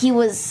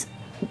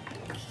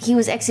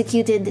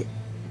executed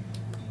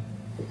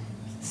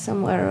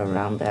somewhere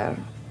around there,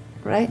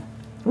 right?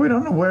 We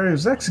don't know where he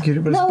was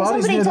executed, but his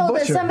body's near the told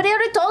us. butcher. Somebody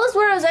already told us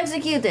where he was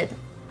executed.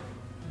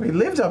 He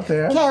lived up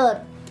there.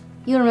 Caleb,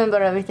 you remember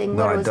everything.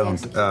 No, Where I was he don't.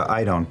 executed?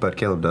 I don't, but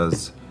Caleb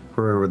does.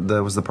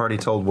 Was the party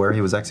told where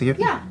he was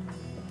executed? Yeah.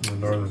 The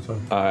northern center.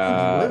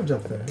 He lived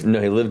up there. No,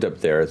 he lived up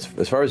there. As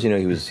far as you know,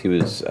 he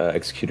was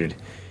executed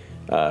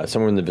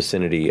somewhere in the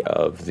vicinity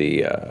of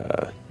the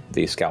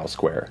Scowl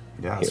Square.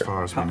 Yeah, as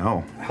far as we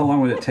know. How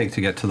long would it take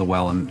to get to the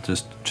well and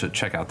just to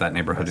check out that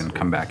neighborhood and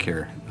come back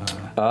here?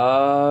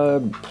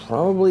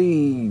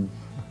 Probably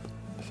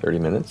 30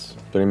 minutes.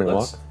 30-minute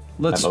walk.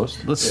 At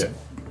most.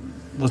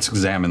 Let's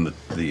examine the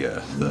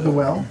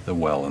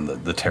well and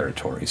the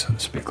territory, so to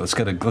speak. Let's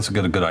get a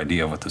good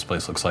idea of what this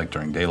place looks like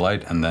during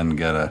daylight, and then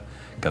get a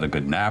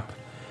good nap,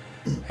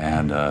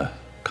 and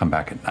come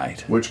back at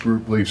night. Which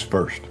group leaves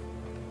first?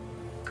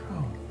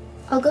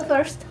 I'll go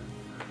first.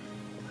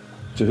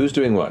 So who's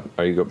doing what?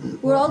 Are you go?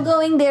 We're all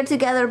going there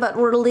together, but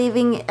we're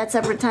leaving at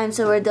separate times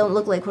so it don't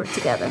look like we're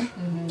together.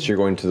 So you're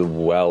going to the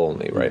well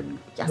only, right?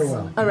 Yes,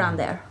 around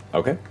there.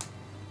 Okay.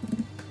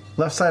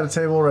 Left side of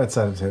table, right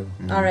side of table.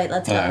 All right,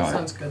 let's go.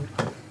 Sounds good.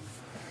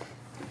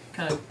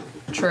 Kind of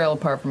trail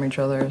apart from each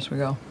other as we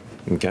go.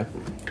 Okay.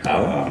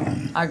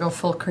 I go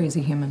full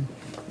crazy human.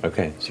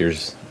 Okay. So you're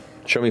just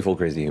show me full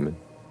crazy human.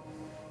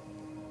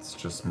 It's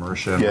just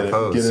Marisha and Get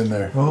Pose. in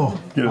there. Oh,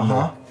 Get in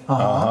there.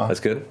 That's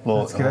good? Well,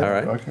 that's good. All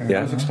right. Okay. Yeah.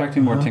 I was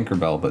expecting more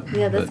Tinkerbell, but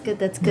Yeah, that's good.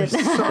 That's good.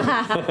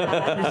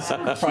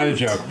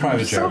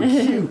 private joke.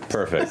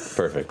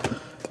 Perfect.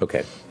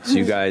 Okay, so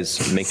you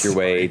guys make your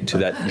way to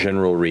that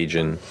general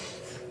region,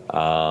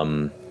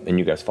 and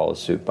you guys follow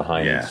suit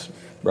behind.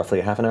 Roughly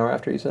a half an hour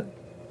after, you said?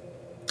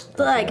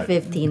 Like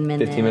 15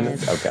 minutes. 15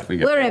 minutes?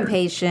 Okay. We're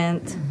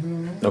impatient.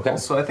 Okay.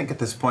 So I think at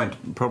this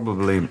point,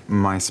 probably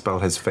my spell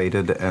has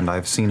faded, and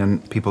I've seen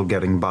people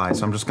getting by.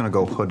 So I'm just going to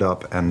go hood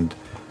up and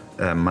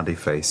muddy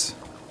face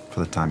for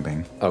the time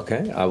being.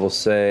 Okay, I will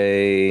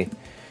say,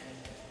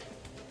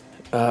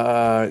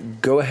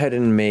 go ahead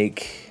and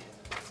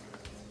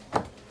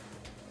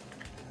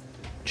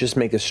just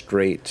make a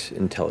straight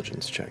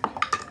intelligence check.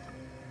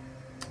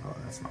 Oh,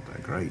 that's not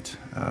that great.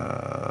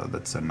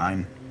 That's a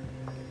 9.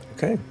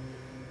 Okay.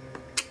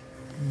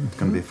 It's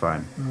going to be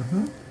fine.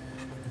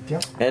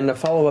 Yep. And a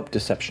follow-up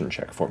deception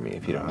check for me,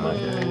 if you don't mind.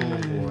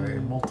 Oh boy,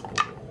 multiple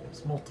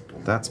rolls.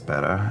 That's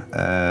better.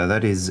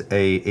 That is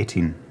a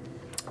 18.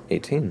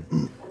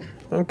 18.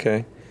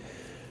 Okay.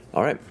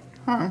 All right.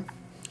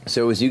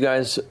 So as you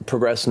guys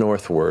progress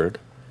northward,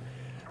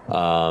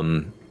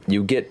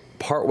 you get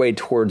partway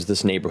towards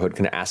this neighborhood,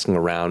 kind of asking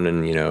around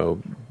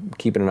and,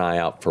 keeping an eye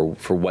out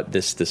for what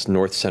this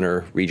north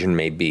center region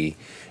may be.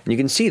 And you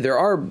can see there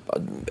are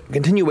a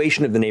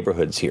continuation of the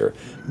neighborhoods here.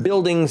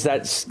 Buildings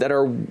that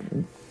are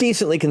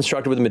decently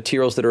constructed with the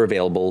materials that are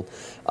available.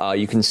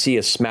 You can see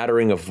a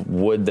smattering of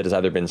wood that has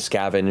either been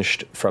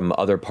scavenged from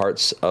other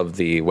parts of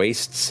the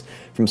wastes,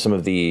 from some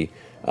of the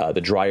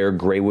drier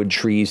graywood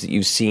trees that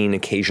you've seen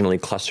occasionally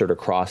clustered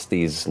across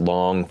these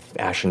long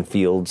ashen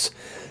fields.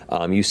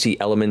 You see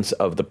elements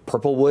of the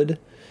purple wood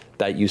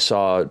that you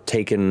saw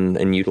taken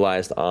and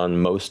utilized on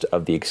most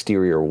of the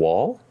exterior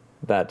wall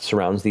that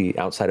surrounds the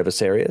outside of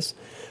Asarius.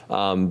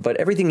 But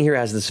everything here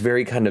has this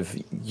very kind of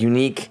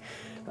unique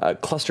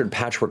clustered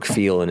patchwork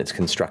feel in its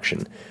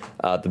construction.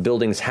 The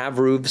buildings have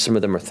roofs. Some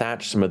of them are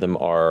thatched. Some of them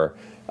are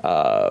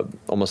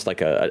almost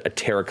like a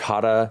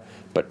terracotta,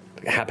 but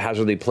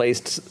haphazardly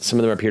placed. Some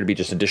of them appear to be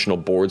just additional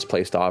boards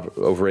placed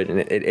over it, and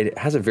it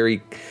has a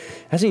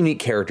unique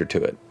character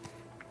to it.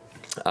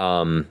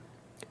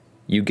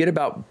 You get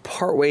about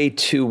partway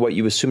to what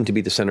you assume to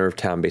be the center of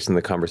town based on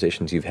the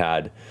conversations you've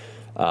had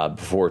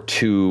before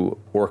two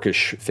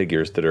orcish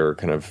figures that are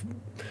kind of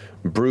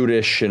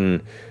brutish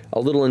and a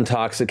little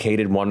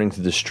intoxicated wandering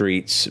through the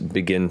streets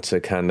begin to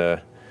kind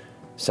of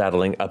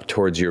saddling up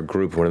towards your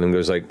group. One of them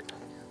goes like,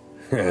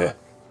 hey,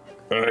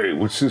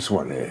 what's this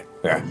one here?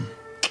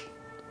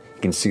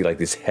 You can see like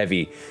these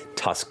heavy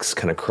tusks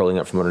kind of curling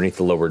up from underneath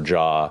the lower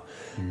jaw.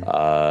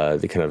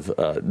 The kind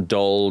of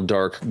dull,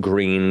 dark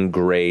green,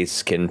 gray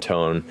skin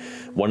tone.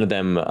 One of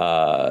them,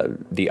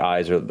 the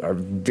eyes are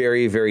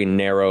very, very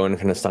narrow and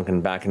kind of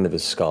sunken back into the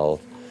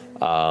skull.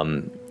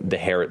 The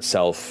hair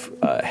itself,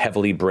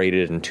 heavily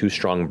braided in two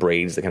strong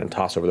braids that kind of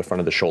toss over the front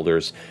of the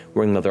shoulders,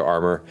 wearing leather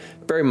armor.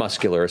 Very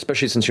muscular,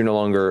 especially since you're no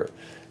longer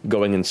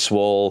going in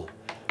swole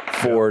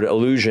forward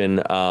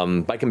illusion.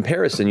 By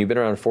comparison, you've been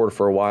around Ford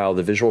for a while.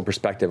 The visual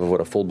perspective of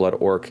what a full-blood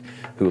orc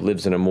who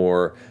lives in a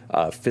more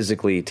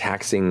physically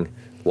taxing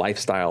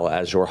lifestyle,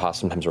 as Jorha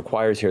sometimes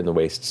requires here in the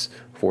wastes,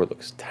 Ford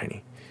looks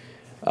tiny.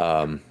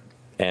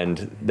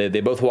 And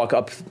they both walk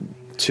up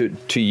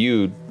to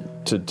you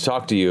to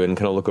talk to you and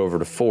kind of look over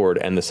to Ford,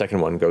 and the second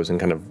one goes and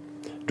kind of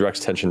directs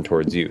attention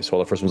towards you. So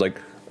while the first one's like,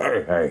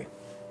 hey,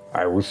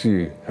 I will see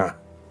you. Huh?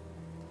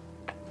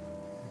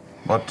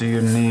 What do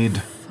you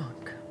need?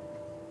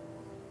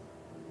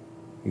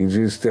 You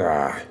just,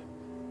 I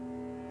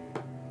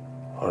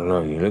don't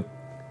know, you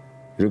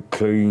look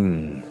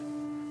clean.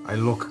 I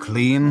look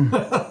clean?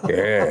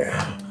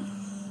 Yeah.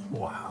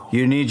 Wow.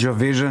 You need your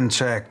vision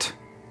checked.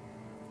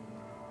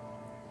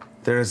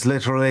 There is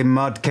literally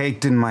mud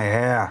caked in my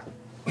hair.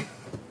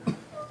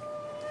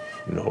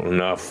 Not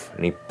enough.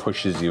 And he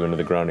pushes you into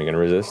the ground. Are you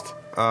going to resist?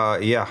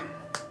 Yeah.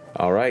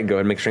 All right, go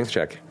ahead and make a strength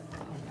check.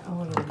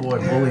 Oh, boy,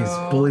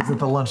 bullies at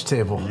the lunch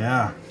table.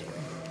 Yeah.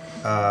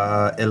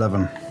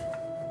 11.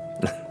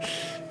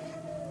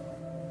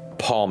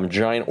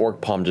 Giant orc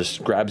palm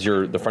just grabs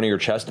the front of your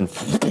chest and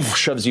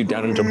shoves you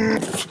down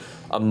into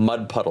a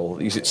mud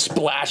puddle. You see it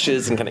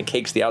splashes and kind of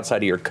cakes the outside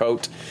of your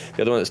coat.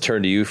 The other one that's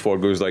turned to you,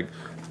 Ford, goes like,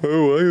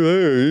 oh,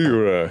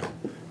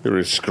 you're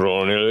a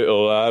scrawny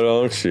little lad,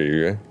 aren't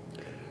you?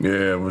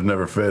 Yeah, I was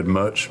never fed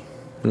much.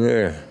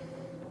 Yeah.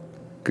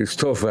 It's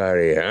tough out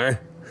here,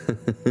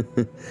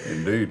 huh?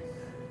 Indeed.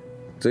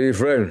 So your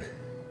friend?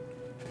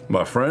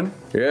 My friend?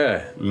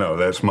 Yeah. No,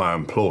 that's my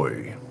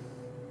employee.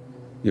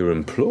 Your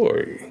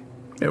employee?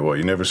 Yeah, well,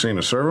 you never seen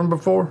a servant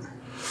before?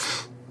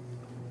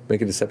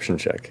 Make a deception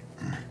check.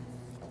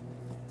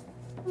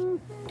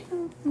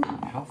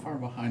 How far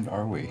behind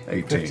are we?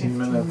 18. 15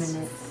 minutes.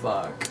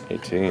 Fuck.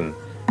 18.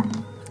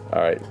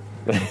 All right.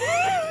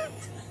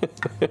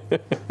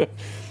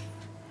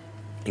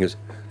 He goes,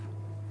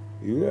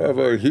 you have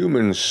a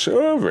human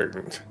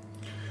servant?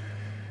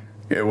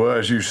 Yeah, well,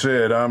 as you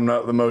said, I'm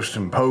not the most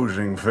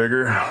imposing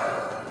figure.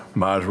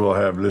 Might as well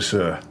have this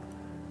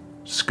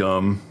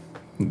scum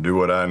do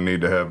what I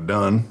need to have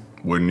done.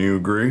 Wouldn't you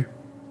agree?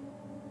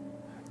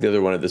 The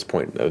other one at this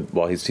point,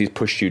 well, he's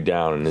pushed you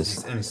down and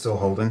is... And he's still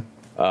holding?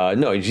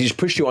 No, he's just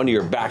pushed you onto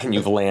your back and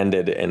you've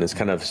landed and is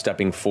kind of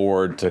stepping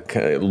forward to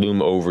kind of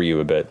loom over you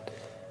a bit.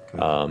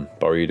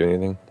 But were you doing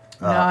anything?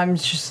 No, I'm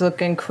just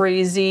looking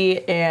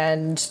crazy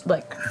and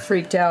like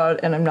freaked out,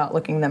 and I'm not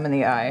looking them in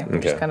the eye.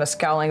 I'm just kind of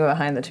scowling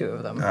behind the two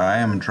of them. I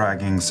am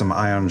dragging some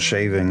iron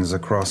shavings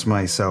across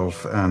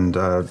myself and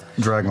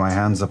drag my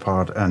hands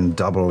apart and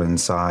double in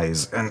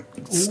size and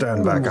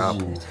stand back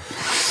up.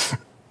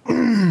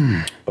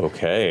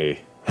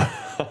 Okay.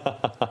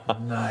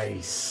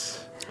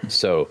 Nice.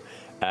 So,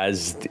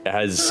 as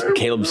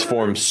Caleb's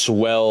form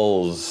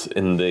swells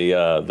in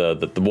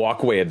the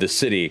walkway of the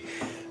city,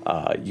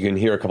 you can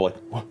hear a couple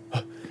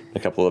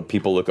of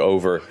people look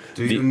over.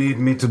 Do you need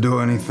me to do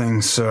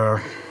anything,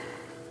 sir?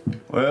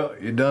 Well,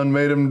 you done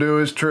made him do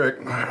his trick.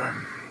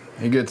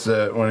 He gets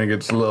that when he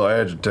gets a little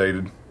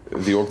agitated.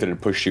 The orc that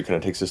had pushed you kind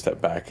of takes a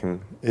step back, and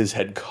his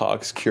head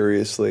cocks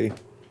curiously.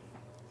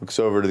 Looks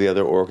over to the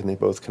other orc, and they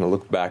both kind of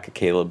look back at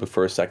Caleb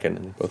for a second,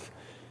 and they both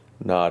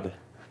nod.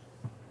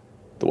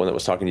 The one that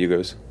was talking to you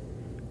goes,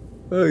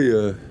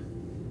 "Hey,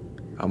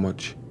 how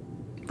much?"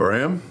 For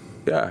him?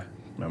 Yeah.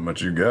 How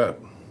much you got?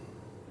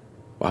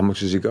 Well, how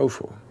much does he go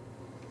for?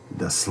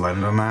 The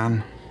Slender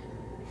Man?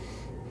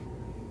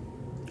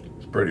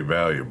 It's pretty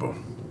valuable.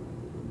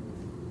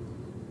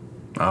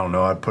 I don't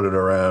know, I'd put it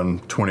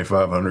around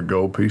 2,500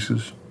 gold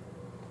pieces.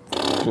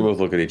 We both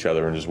look at each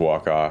other and just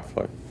walk off,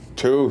 like,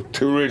 too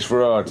rich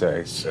for our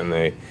taste. And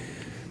they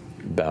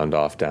bound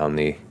off down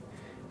the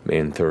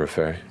main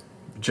thoroughfare.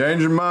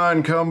 Change your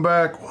mind, come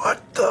back.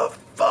 What the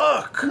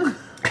fuck?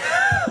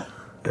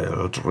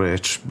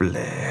 Eldritch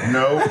Blare.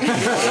 No.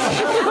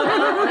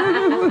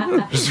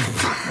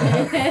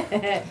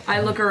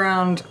 I look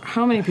around.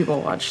 How many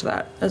people watched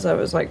that? As I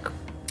was like,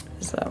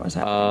 is that what's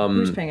happening?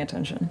 Who's paying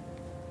attention?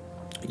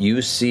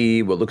 You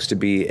see what looks to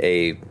be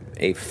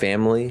a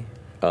family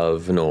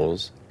of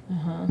gnolls.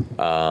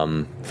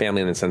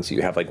 Family in the sense that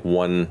you have like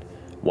one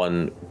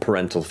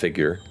parental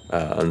figure,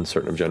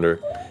 uncertain of gender,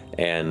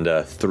 and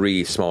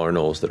 3 smaller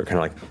gnolls that are kind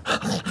of like.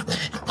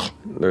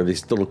 They're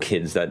these little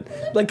kids that,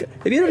 like,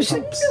 have you ever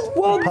seen?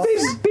 Well,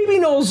 baby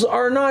gnolls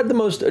are not the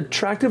most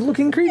attractive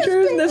looking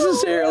creatures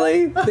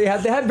necessarily. They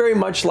have very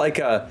much like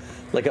a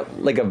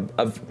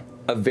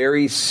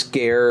very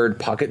scared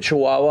pocket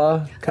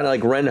chihuahua, kind of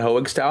like Ren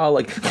Hoeg style,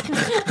 like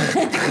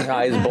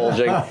eyes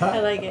bulging. I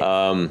like it.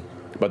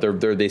 But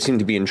they seem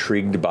to be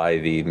intrigued by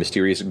the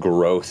mysterious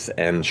growth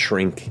and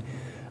shrink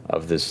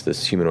of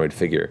this humanoid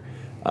figure.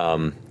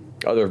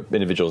 Other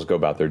individuals go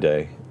about their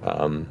day.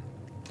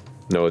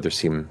 No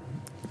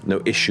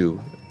issue.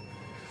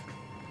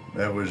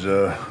 That was,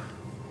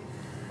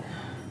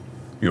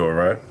 you all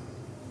right?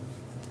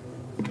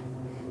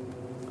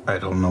 I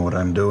don't know what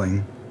I'm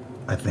doing.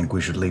 I think we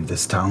should leave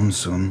this town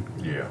soon.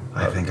 Yeah.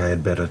 I think I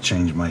had better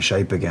change my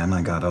shape again.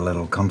 I got a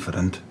little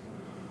confident.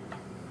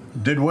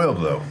 Did well,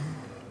 though.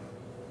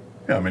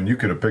 Yeah, I mean, you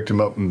could have picked him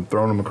up and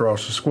thrown him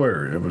across the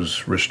square. It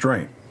was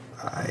restraint.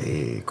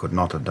 I could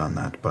not have done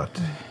that, but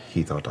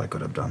he thought I could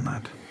have done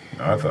that.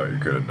 I thought you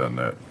could have done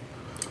that.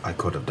 I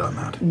could have done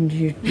that.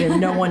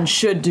 No one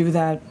should do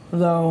that,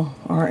 though,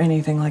 or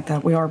anything like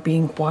that. We are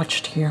being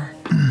watched here.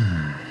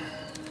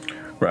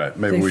 Right,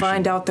 maybe If we they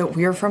find out that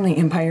we're from the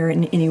Empire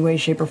in any way,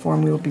 shape, or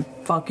form, we will be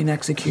fucking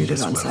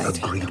executed on sight.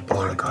 Agreed,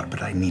 Beauregard,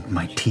 but I need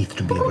my teeth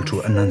to be able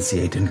to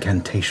enunciate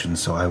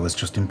incantations, so I was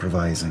just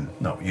improvising.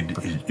 No, you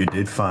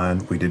did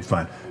fine. We did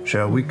fine.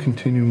 Shall we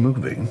continue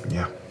moving?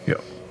 Yeah. Yeah.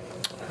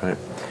 All right.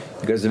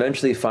 You guys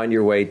eventually find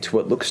your way to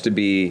what looks to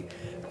be,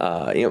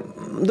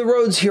 the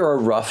roads here are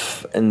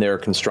rough in their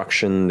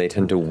construction. They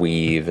tend to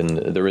weave, and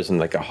there isn't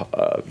like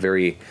a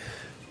very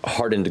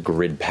hardened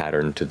grid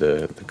pattern to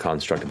the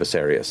construct of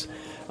Asarius.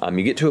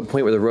 You get to a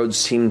point where the roads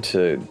seem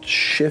to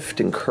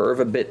shift and curve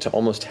a bit to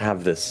almost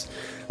have this,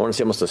 I want to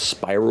say almost a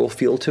spiral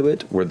feel to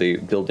it, where the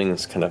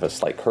buildings kind of have a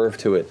slight curve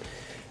to it.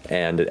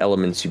 And at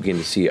elements, you begin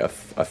to see a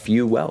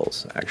few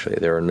wells, actually.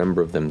 There are a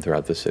number of them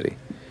throughout the city.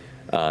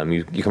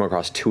 You come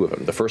across 2 of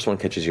them. The first one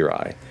catches your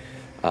eye.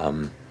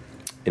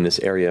 In this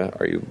area,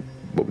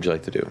 what would you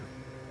like to do?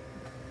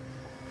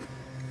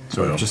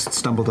 So I've just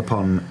stumbled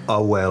upon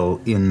a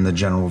well in the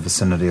general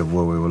vicinity of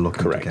where we were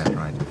looking to get,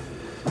 right?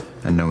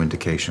 And no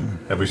indication.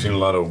 Have we seen a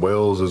lot of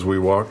wells as we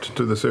walked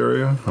to this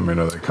area? I mean,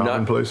 are they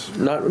commonplace?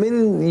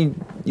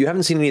 You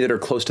haven't seen any that are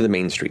close to the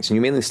main streets, and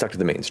you mainly stuck to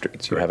the main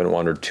streets. You haven't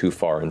wandered too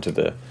far into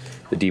the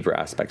deeper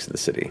aspects of the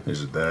city.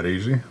 Is it that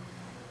easy?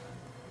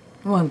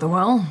 Want the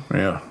well?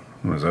 Yeah.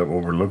 Is that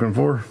what we're looking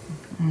for?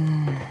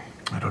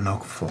 I don't know,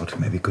 Fort.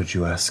 Maybe could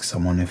you ask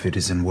someone if it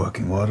is in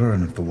working water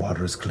and if the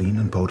water is clean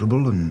and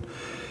potable and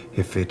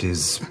if it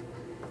is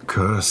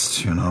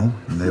cursed, and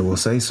they will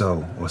say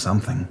so or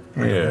something.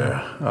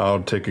 Yeah,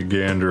 I'll take a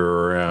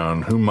gander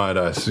around. Who might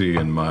I see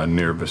in my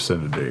near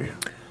vicinity?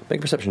 Make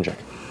a perception check.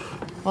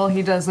 While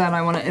he does that,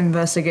 I want to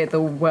investigate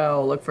the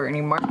well, look for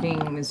any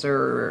markings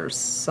or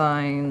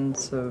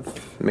signs of...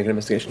 Make an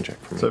investigation check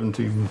for me.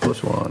 17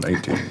 plus 1,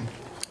 18.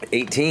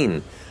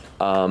 18.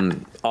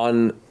 On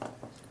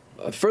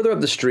further up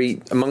the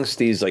street, amongst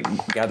these like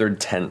gathered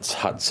tents,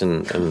 huts,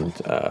 and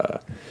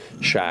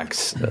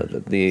shacks,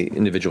 the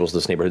individuals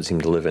this neighborhood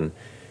seem to live in,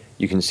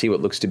 you can see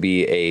what looks to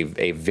be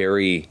a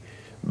very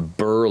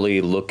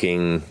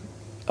burly-looking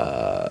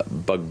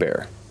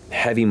bugbear.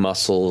 Heavy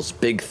muscles,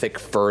 big thick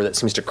fur that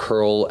seems to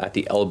curl at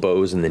the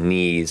elbows and the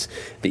knees.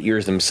 The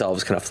ears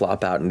themselves kind of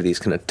flop out into these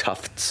kind of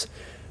tufts.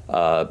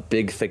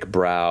 Big thick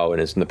brow,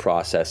 and is in the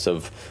process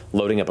of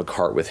loading up a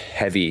cart with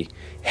heavy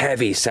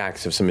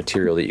sacks of some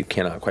material that you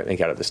cannot quite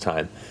make out at this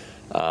time.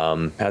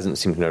 Hasn't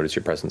seemed to notice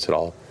your presence at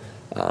all.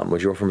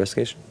 Would you roll for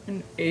investigation?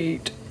 An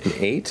 8. An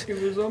 8?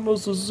 It was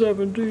almost a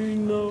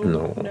 17, though.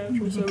 No.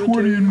 Natural 17.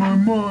 20 in my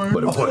mind.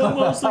 But it was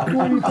almost a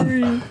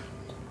 23.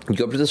 You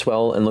go up to this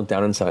well and look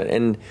down inside,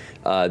 and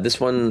this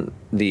one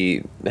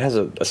it has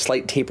a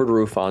slight tapered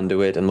roof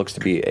onto it, and looks to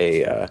be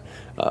a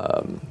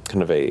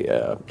kind of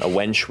a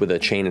wench with a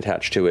chain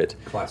attached to it.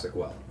 Classic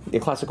well. A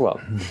classic well,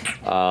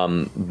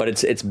 but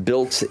it's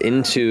built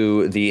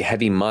into the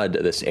heavy mud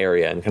of this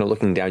area, and kind of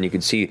looking down, you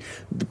can see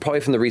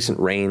probably from the recent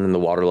rain and the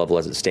water level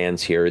as it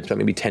stands here, it's about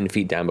maybe 10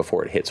 feet down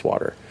before it hits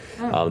water.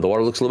 The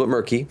water looks a little bit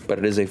murky, but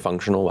it is a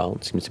functional well.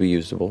 It seems to be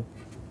usable.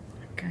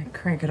 Okay,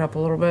 crank it up a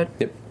little bit.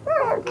 Yep.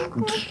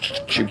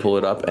 You pull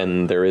it up,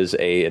 and there is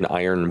an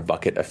iron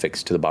bucket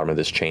affixed to the bottom of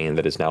this chain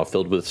that is now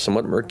filled with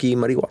somewhat murky,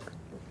 muddy water.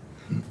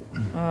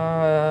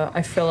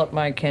 I fill up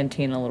my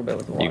canteen a little bit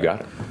with water. You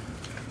got it.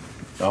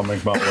 I'll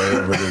make my way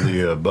over to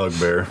the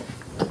bugbear.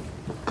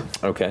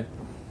 Okay.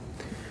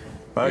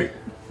 Hey.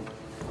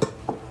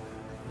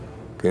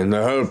 Can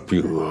I help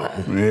you?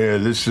 Yeah,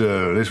 this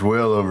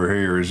well over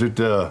here, is it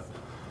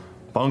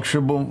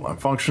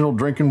functional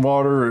drinking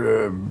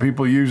water?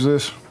 People use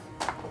this?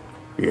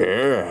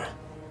 Yeah.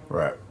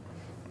 Right.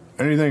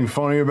 Anything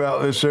funny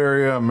about this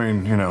area? I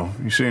mean,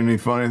 you seen any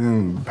funny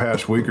in the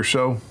past week or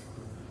so?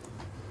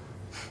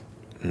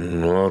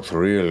 Not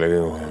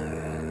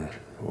really.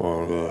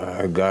 Well,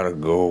 I gotta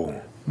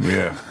go.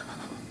 Yeah,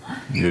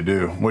 you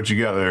do. What you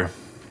got there?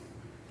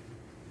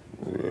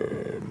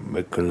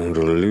 Making a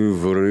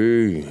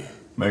delivery.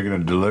 Making a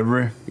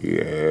delivery?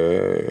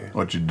 Yeah.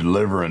 What you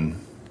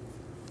delivering?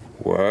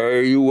 Why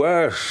are you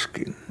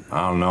asking?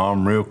 I don't know.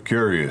 I'm real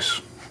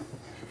curious.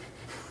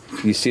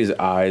 You see his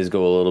eyes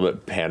go a little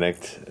bit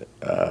panicked.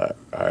 I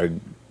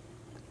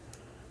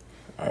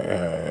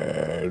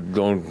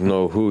don't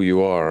know who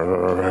you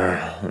are.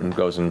 And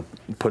goes and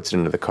puts it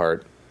into the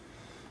cart.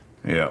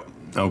 Yeah,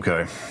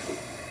 okay.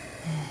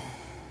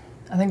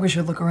 I think we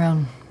should look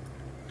around,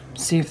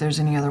 see if there's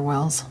any other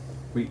wells.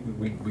 We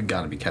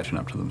gotta be catching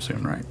up to them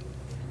soon, right?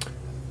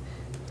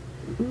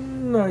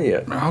 Not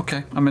yet.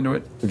 Okay, I'm into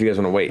it. If you guys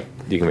want to wait,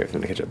 you can wait for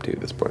them to catch up to you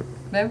at this point.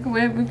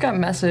 We've got a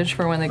message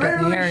for when they get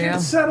in the Maybe we area.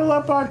 should settle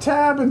up our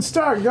tab and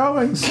start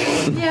going.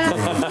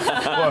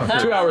 Yeah.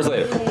 2 hours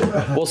later.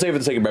 We'll say for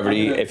the sake of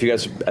brevity, if you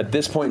guys, at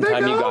this point in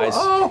time,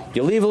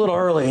 you leave a little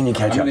early and you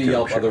catch I'm up. gonna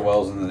yelp other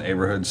wells in the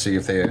neighborhood, see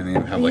if they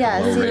have like Yeah,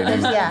 a low see if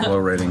rating. there's- yeah. Low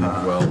rating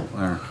well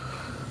there.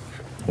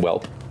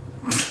 Welp.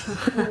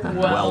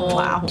 Well,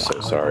 wow. I'm so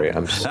sorry.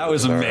 That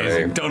was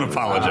amazing. Don't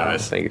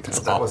apologize. Thank you.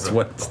 That was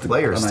a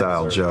player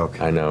style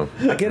joke. I know.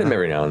 I get him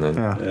every now and then.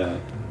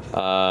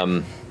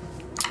 Yeah.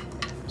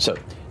 So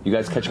you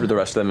guys catch up with the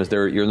rest of them as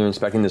you're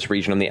inspecting this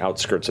region on the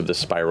outskirts of this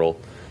spiral.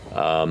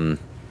 What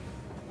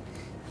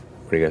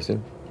do you guys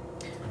do?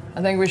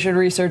 I think we should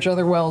research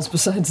other wells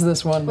besides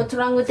this one. What's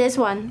wrong with this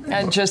one?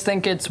 I just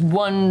think it's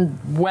one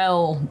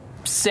well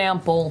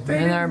sample. They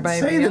didn't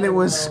say that it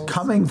was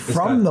coming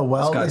from the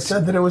well. They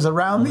said that it was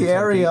around the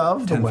area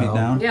of the 10 feet well.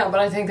 down. Yeah,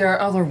 but I think there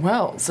are other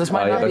wells. This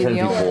might not be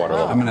the only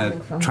well. I'm gonna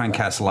try and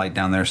cast light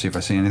down there, see if I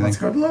see anything. Let's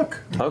go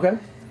look. Okay.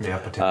 Yeah,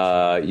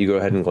 potentially. You go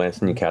ahead and glance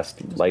and you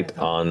cast light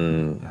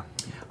on...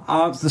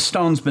 The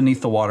stone's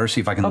beneath the water, see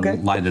if I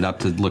can light it up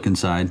to look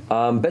inside.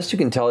 Best you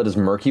can tell, it is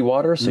murky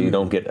water, so you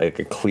don't get like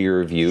a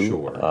clear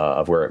view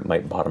of where it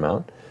might bottom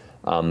out.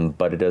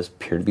 But it does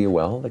appear to be a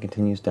well that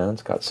continues down.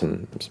 It's got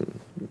some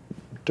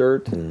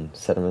dirt and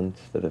sediment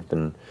that have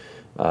been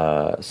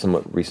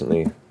somewhat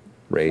recently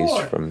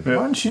raised from... Why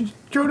don't you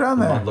go down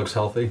there? Mud looks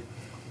healthy.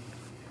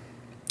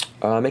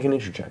 Make a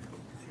nature check.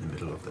 In the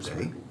middle of the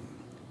day.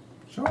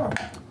 Sure.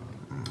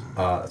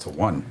 That's a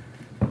 1.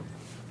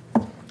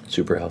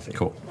 Super healthy.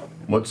 Cool.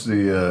 What's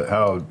the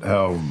how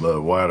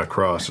wide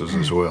across is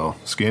this well?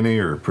 Skinny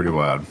or pretty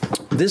wide?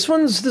 This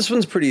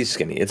one's pretty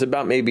skinny. It's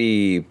about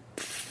maybe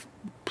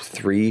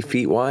 3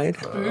 feet wide.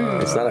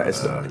 It's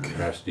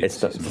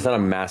not a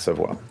massive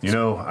well.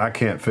 I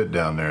can't fit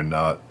down there.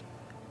 Not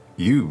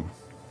you.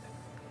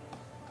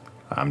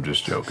 I'm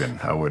just joking.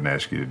 I wouldn't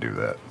ask you to do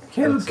that.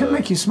 Can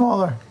make you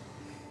smaller.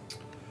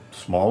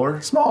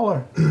 Smaller?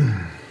 Smaller.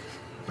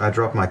 I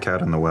dropped my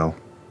cat in the well.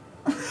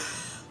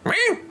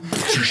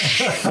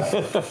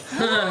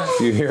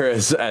 You hear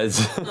as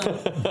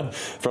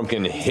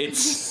Frumpkin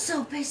hits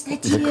So pissed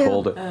at the you.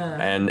 cold,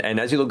 and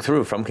as you look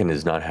through, Frumpkin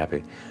is not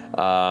happy.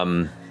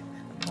 But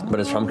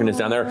as Frumpkin is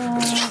down there,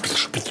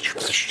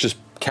 just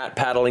cat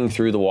paddling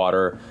through the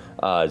water,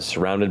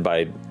 surrounded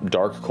by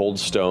dark, cold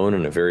stone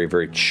and a very,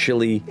 very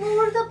chilly.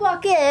 Where's the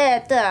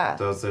bucket?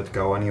 Does it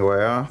go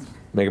anywhere?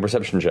 Make a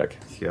perception check.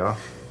 Yeah.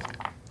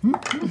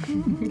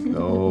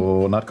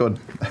 Oh, not good.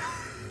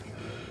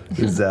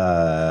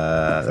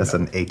 That's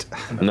an 8.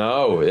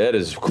 No, it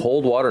is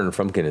cold water, and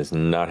Frumpkin is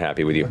not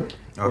happy with you.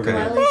 Okay.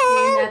 While he's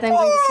doing that, I'm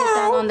going to sit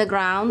down on the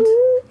ground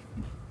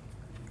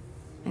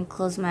and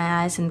close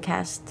my eyes and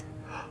cast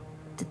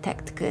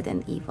Detect Good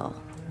and Evil.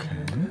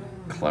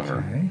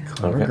 Clever.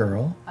 Clever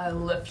girl. I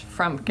lift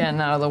Frumpkin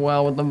out of the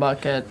well with the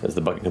bucket. As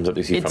the bucket comes up,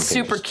 you see It's Frumpkin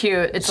super just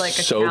cute. It's like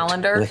a soaked.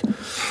 calendar.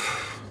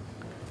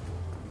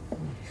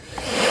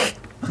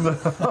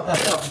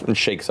 And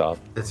shakes off.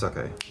 It's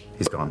okay.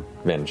 He's gone.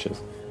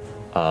 Vanishes.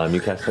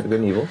 You cast Detect Good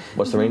and Evil.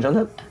 What's the range on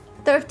that?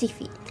 30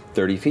 feet.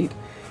 30 feet.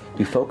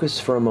 You focus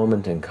for a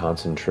moment and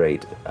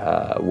concentrate,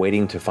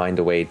 waiting to find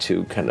a way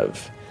to kind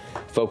of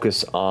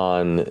focus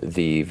on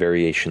the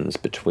variations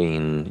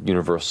between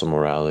universal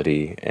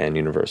morality and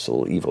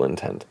universal evil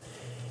intent.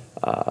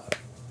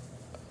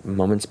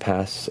 Moments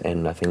pass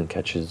and nothing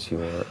catches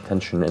your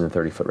attention in a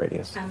 30-foot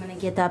radius. I'm going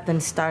to get up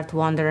and start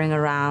wandering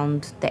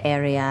around the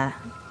area.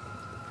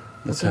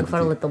 Looking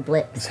for little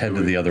blips. Let's head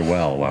to the other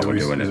well while we're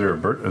doing it. Is there a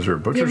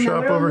butcher Remember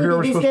shop over we here did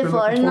we're this supposed to be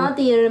before, looking for? not?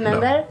 Do you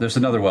remember? There's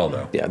another well,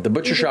 though. Yeah, the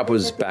butcher shop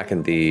was back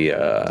in the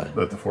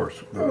at the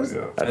forest.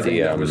 at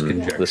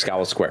the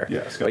Scowl Square.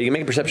 Yeah, but you can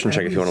make a perception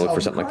check if you want to look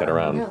for something like that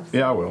around.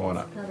 Yeah, I will. Why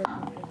not?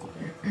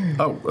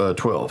 Oh,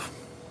 12.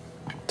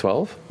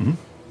 12?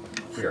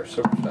 Mm-hmm. We are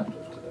so receptive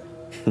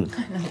today.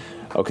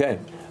 Okay.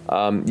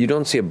 You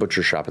don't see a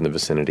butcher shop in the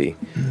vicinity.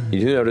 You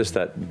do notice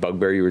that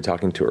Bugbear you were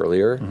talking to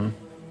earlier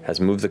has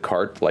moved the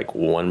cart like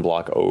one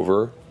block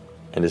over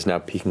and is now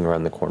peeking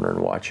around the corner and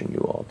watching you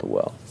all at the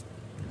well.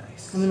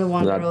 I'm going to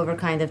wander over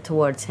kind of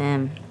towards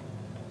him.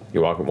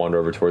 You wander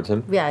over towards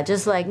him? Yeah,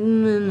 just like,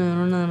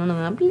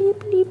 bleep,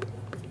 bleep,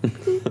 bleep.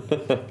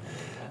 Just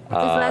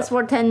lasts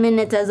for 10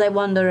 minutes as I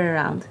wander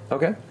around.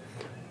 Okay.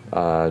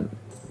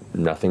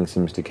 Nothing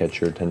seems to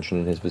catch your attention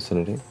in his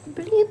vicinity.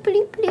 Bleep,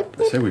 bleep,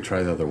 bleep. I say we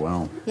try the other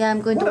well. Yeah,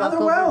 I'm going to walk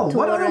over to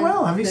What other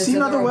well? Have you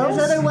seen other wells?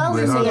 There's other wells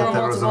We in know the that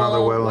there area. was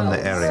another well in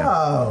the area.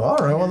 Oh, all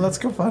right. Well, let's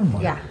go find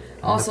one. Yeah.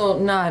 Also,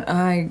 Nat,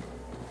 I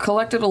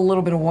collected a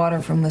little bit of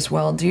water from this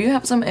well. Do you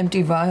have some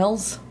empty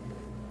vials?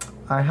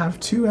 I have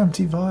 2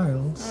 empty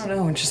vials. I don't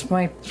know, I just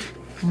might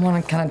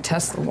want to kind of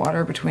test the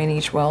water between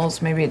each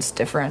wells. Maybe it's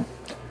different.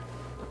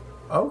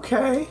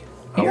 Okay.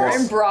 You're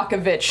in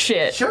Brockovich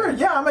shit. Sure,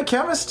 yeah, I'm a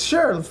chemist.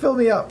 Sure, fill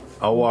me up.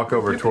 I'll walk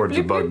over towards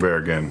the bugbear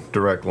again.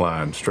 Direct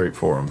line, straight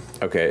for him.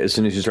 Okay, as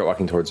soon as you start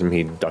walking towards him,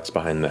 he ducks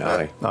behind the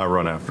alley. I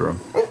run after him.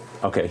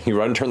 Okay, you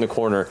run, turn the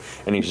corner,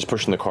 and he's just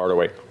pushing the cart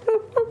away.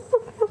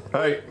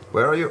 Hey,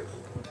 where are you?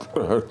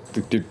 Hello?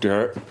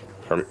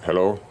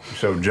 You're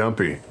so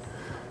jumpy.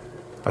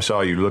 I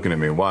saw you looking at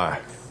me.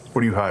 Why?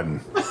 What are you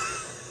hiding?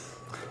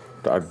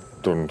 I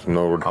don't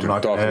know what I'm you're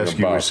not going to talking ask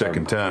you a about.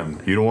 second time.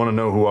 You don't want to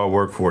know who I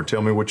work for.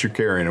 Tell me what you're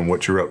carrying and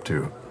what you're up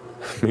to.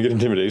 Make an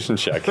intimidation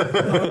check. Come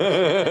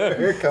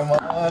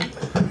on.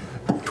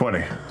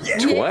 20.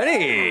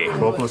 20!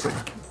 12 plus 8.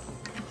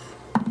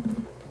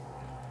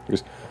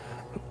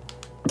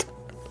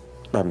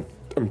 I'm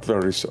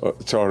very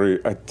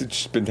sorry. I've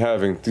just been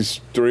having these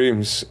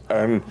dreams,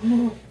 and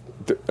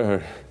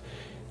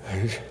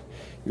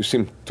you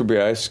seem to be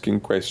asking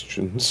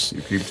questions.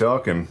 You keep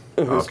talking.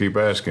 I'll keep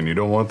asking. You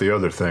don't want the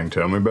other thing.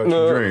 Tell me about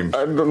your dreams.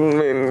 I don't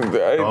mean...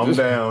 Calm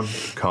down.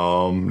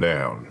 Calm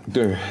down.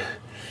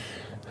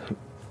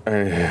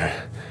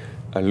 I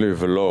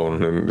live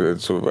alone, and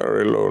it's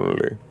very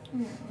lonely.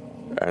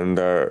 And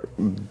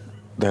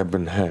I've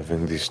been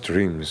having these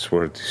dreams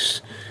where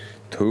these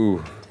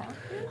 2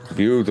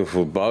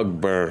 beautiful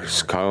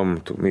bugbears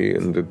come to me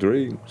in the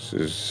dreams.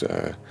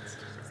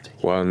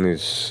 One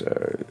is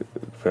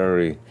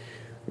very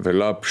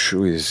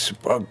voluptuous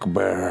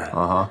bugbear.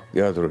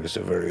 The other is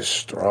a very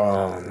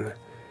strong,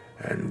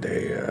 and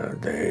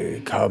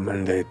they come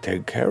and they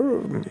take care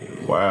of me.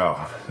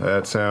 Wow,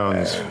 that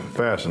sounds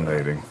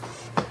fascinating.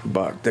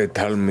 But they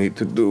tell me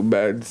to do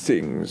bad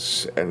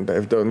things, and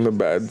I've done the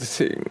bad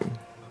thing.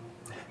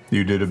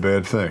 You did a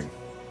bad thing?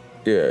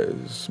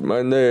 Yes,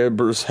 my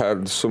neighbors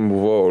had some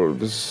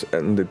wolves,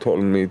 and they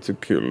told me to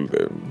kill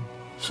them.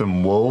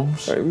 Some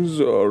wolves? I'm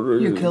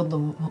sorry. You killed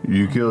them.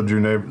 You killed your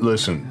neighbor.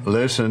 Listen.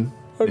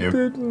 I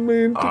didn't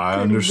mean to I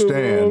kill understand.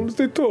 the wolves.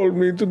 They told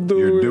me to do it.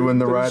 You're doing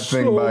the right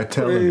They're thing so by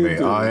telling me.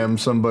 crazy. I am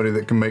somebody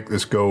that can make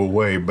this go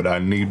away, but I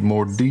need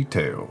more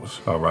details.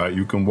 All right?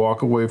 You can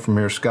walk away from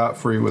here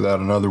scot-free without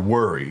another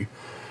worry.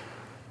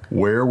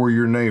 Where were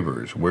your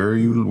neighbors? Where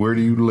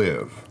do you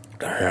live?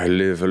 I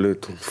live a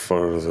little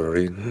further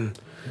in.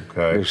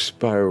 Okay. The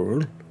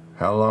spiral.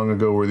 How long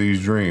ago were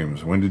these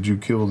dreams? When did you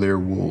kill their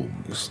wolves?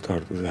 I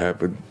started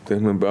having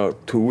them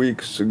about 2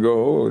 weeks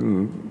ago,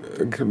 and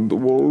I killed the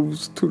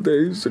wolves 2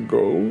 days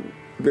ago.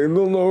 They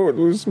don't know it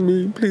was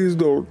me. Please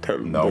don't tell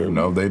them.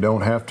 No, they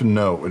don't have to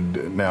know.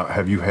 Now,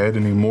 have you had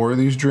any more of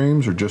these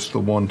dreams, or just the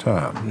one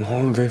time?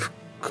 No, they've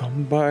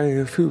come by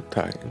a few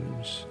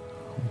times.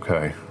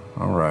 Okay,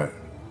 all right.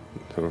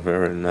 They're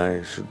very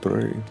nice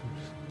dreams.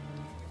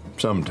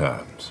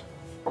 Sometimes.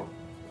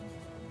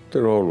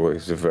 They're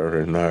always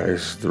very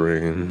nice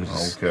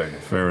dreams. Okay,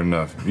 fair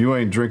enough. You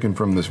ain't drinking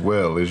from this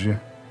well, is you?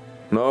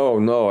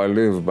 No, I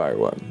live by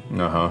one.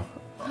 Uh-huh.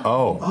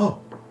 Oh.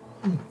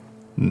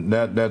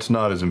 That's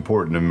not as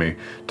important to me.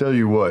 Tell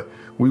you what,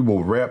 we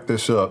will wrap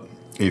this up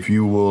if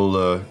you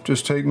will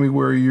just take me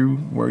where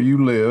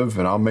you live,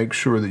 and I'll make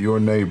sure that your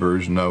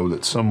neighbors know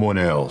that someone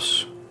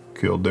else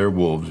killed their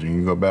wolves, and you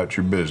can go about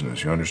your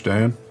business. You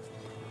understand?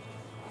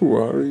 Who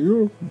are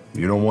you?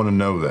 You don't want to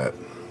know that.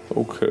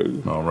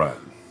 Okay. All right.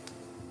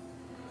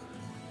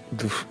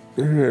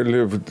 I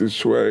live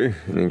this way.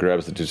 And he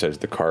grabs the two sides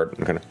of the cart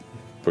and kind of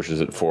pushes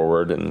it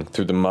forward and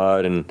through the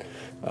mud. And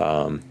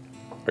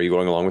are you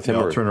going along with him?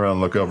 I'll turn around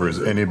and look over.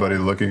 Is anybody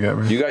looking at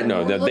me? You guys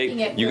know that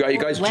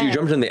you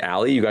jumped in the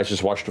alley. You guys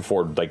just watched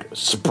Ford like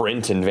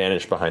sprint and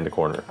vanish behind the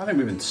corner. I think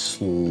we've been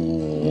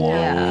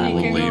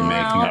slowly making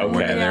our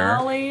way there.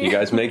 You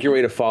guys make your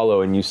way to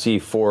follow, and you see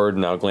Ford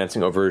now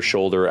glancing over his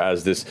shoulder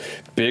as this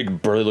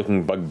big,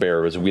 burly-looking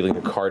bugbear is wheeling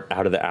a cart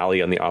out of the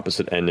alley on the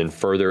opposite end and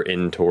further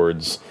in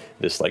towards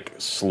this like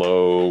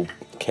slow,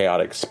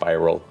 chaotic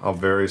spiral. I'll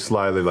very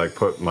slyly like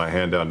put my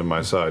hand down to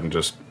my side and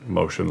just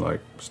motion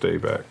like stay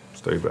back,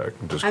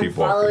 and just I'm keep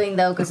walking. following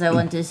though because I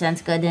want to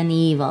sense good and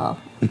evil.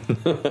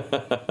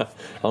 How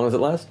long does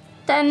it last?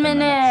 10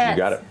 minutes. You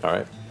got it. All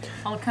right.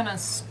 I'll kind of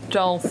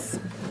stealth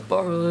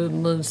follow.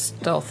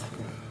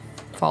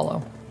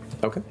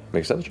 Okay.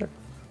 Make a stealth check.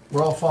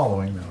 We're all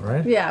following though,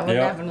 right? Yeah, we're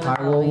definitely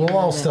I will. following. We'll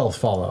all stealth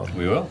follow.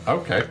 We will?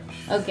 Okay.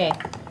 Okay.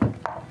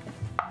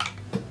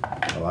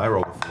 Well, I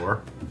rolled a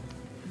 4.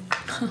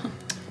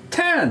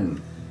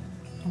 10.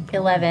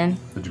 11.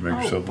 Did you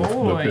make yourself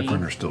look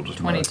different or still just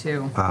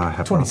 22. I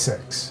have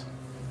 26.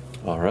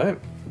 All right.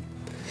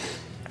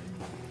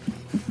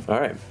 All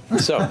right.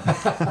 So,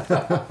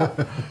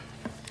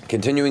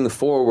 continuing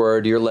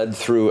forward, you're led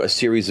through a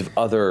series of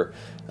other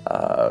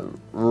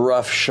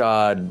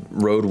roughshod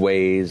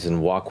roadways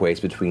and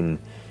walkways between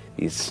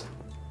these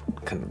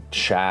kind of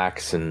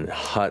shacks and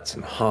huts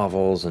and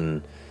hovels,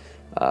 and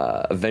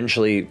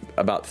eventually,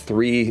 about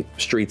 3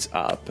 streets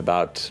up,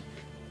 about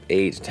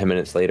 8 to 10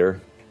 minutes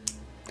later,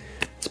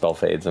 spell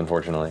fades,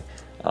 unfortunately.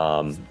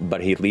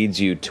 But he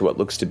leads you to what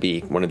looks to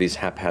be one of these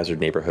haphazard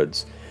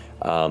neighborhoods.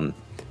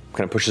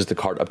 Kind of pushes the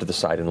cart up to the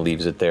side and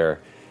leaves it there,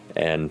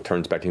 and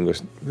turns back to you and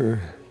goes,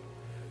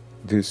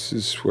 This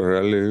is where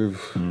I live.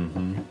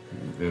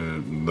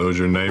 Mm-hmm. Those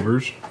your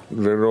neighbors?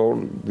 They're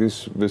all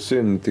this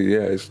vicinity,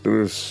 yes.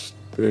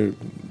 They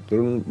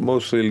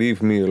mostly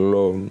leave me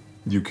alone.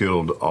 You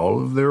killed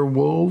all of their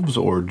wolves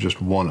or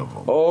just one of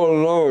them? Oh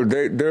no,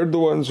 they're the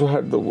ones who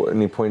had the.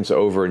 And he points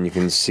over, and you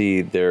can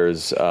see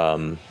there's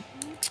a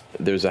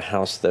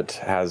house that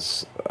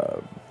has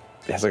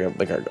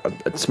like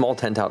a small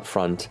tent out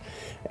front,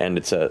 and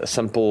it's a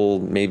simple,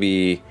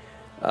 maybe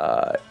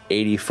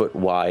 80-foot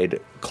wide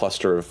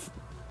cluster of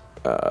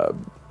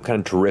kind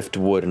of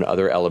driftwood and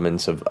other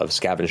elements of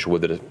scavenged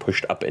wood that is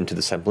pushed up into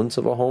the semblance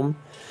of a home.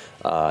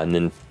 And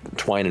then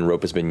twine and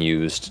rope has been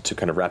used to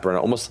kind of wrap around.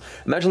 Almost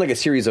imagine like a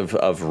series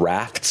of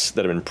rafts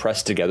that have been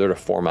pressed together to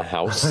form a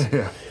house.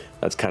 Yeah.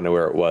 That's kind of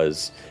where it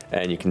was.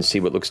 And you can see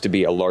what looks to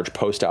be a large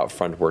post out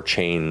front where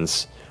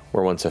chains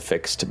were once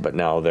affixed, but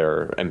now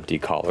they're empty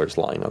collars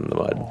lying on the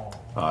mud.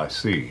 I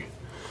see.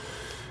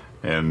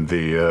 And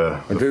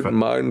the I didn't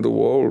mind the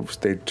wolves.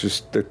 They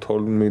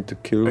told me to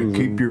kill them.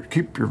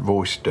 Keep your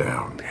voice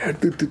down. Yeah,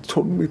 they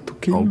told me to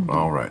kill them.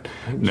 All right.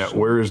 Now,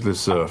 where is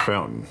this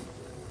fountain?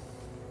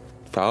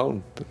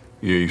 Fountain?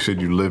 Yeah, you said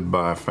you live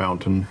by a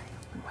fountain.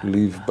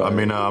 Live by.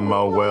 I'm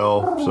a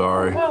well.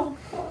 Sorry.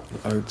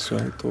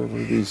 Outside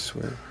over this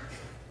way.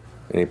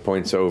 And he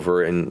points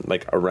over and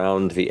like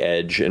around the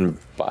edge and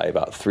by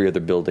about 3 other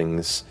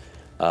buildings.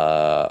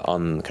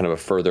 On kind of a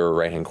further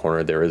right-hand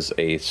corner, there is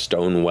a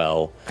stone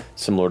well,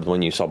 similar to the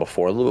one you saw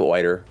before, a little bit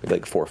wider,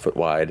 like 4 foot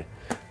wide.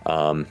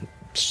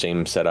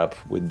 Same setup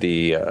with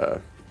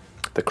the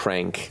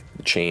crank,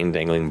 the chain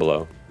dangling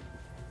below.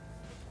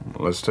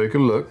 Let's take a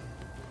look.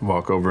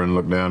 Walk over and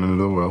look down into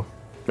the well.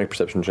 Make a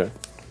perception check.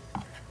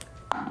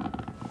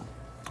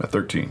 A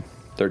 13.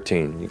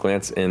 13. You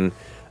glance in.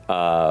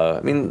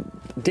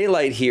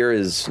 Daylight here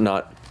is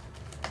not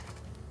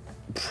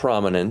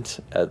prominent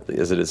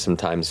as it is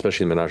sometimes,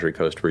 especially in the Menagerie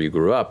Coast where you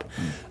grew up.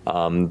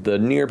 The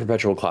near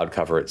perpetual cloud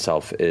cover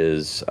itself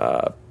is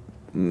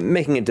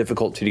making it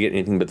difficult to get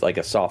anything but like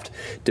a soft,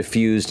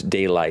 diffused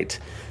daylight.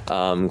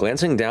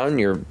 Glancing down,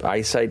 your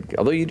eyesight,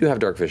 although you do have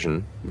dark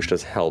vision, which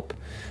does help,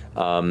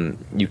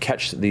 you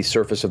catch the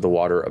surface of the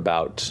water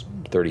about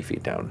 30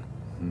 feet down.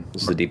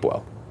 This is a deep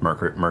well.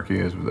 Murky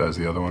as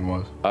the other one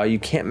was? You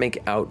can't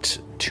make out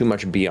too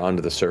much beyond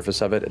the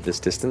surface of it at this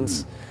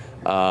distance.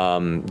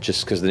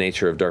 Just because of the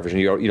nature of dark vision,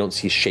 you don't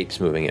see shapes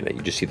moving in it.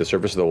 You just see the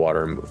surface of the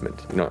water and movement.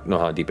 You don't know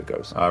how deep it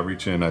goes. I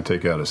reach in, I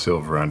take out a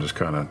silver, and just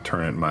kind of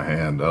turn it in my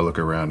hand. I look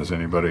around. Is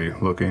anybody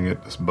looking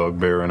at this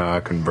bugbear and I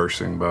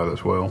conversing by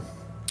this well?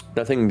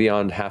 Nothing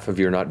beyond half of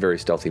your not very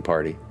stealthy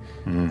party.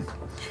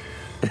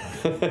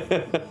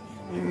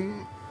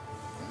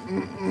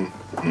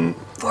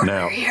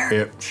 Now,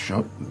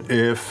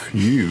 if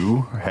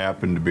you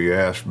happen to be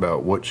asked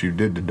about what you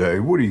did today,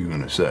 what are you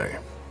going to say?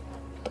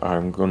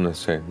 I'm gonna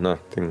say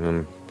nothing.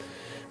 I'm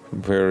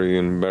very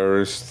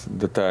embarrassed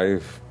that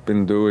I've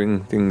been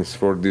doing things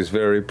for these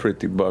very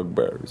pretty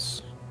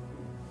bugbears.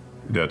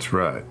 That's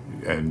right.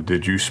 And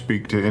did you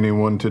speak to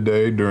anyone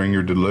today during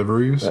your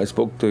deliveries? I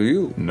spoke to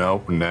you.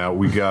 Nope. Now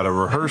we gotta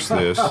rehearse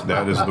this.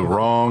 That is the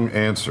wrong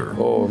answer.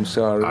 Oh, I'm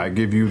sorry. I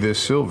give you this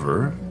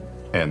silver,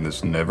 and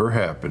this never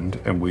happened,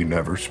 and we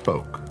never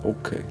spoke.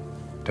 Okay.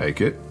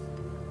 Take it.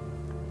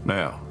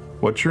 Now,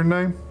 what's your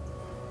name?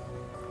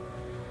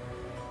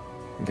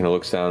 He kind of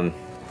looks down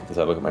as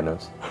I look at my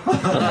notes.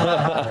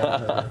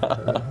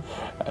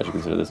 As you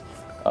consider this.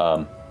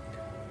 I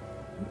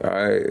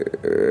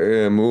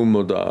am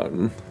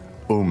Umadan.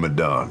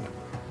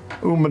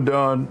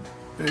 Umadan,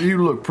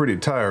 you look pretty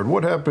tired.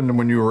 What happened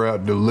when you were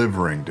out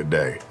delivering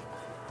today?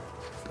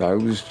 I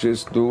was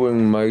just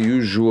doing my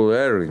usual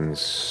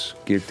errands,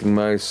 getting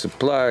my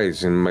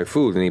supplies and my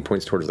food, and he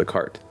points towards the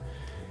cart.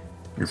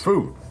 Your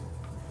food?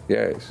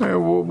 Yes. Hey,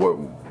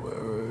 well,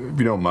 if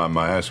you don't mind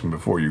my asking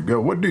before you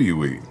go, what do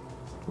you eat?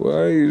 Why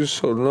are you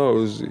so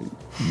nosy?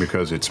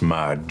 Because it's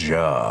my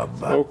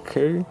job.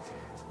 Okay.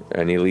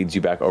 And he leads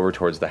you back over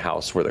towards the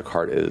house where the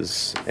cart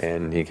is,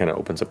 and he kind of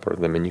opens up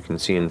them, and you can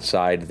see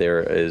inside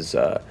there is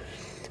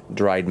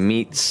dried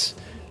meats.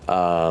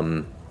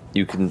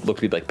 You can look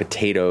to be like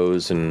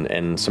potatoes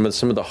and some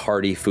of the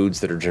hearty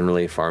foods that are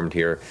generally farmed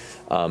here.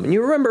 And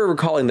you remember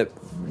recalling that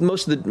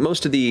most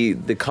of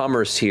the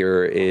commerce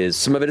here is,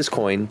 some of it is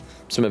coin,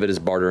 some of it is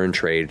barter and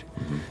trade,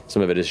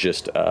 some of it is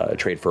just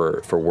trade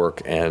for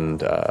work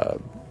and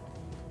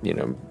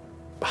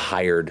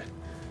hired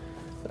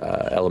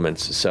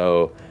elements.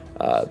 So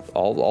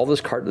all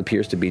this cart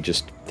appears to be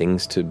just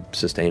things to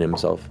sustain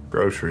himself.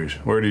 Groceries.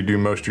 Where do you do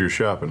most of your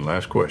shopping?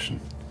 Last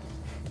question.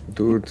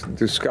 Dude,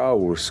 the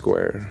Scour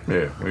Square.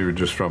 Yeah, we were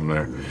just from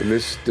there.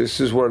 This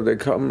is where they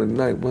come at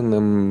night when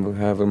I'm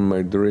having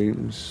my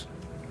dreams.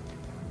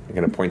 He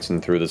kind of points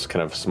in through this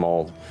kind of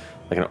small,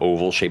 like an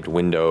oval-shaped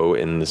window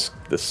in this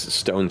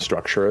stone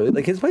structure.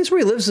 Like his place where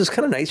he lives is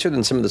kind of nicer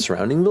than some of the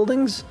surrounding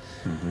buildings.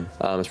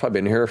 It's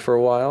probably been here for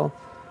a while,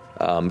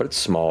 but it's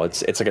small.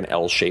 It's like an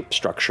L-shaped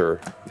structure,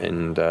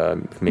 and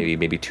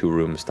maybe 2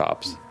 rooms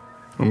tops.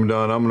 I'm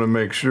done. I'm gonna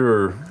make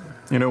sure.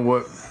 You know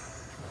what?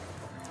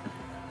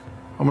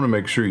 I'm gonna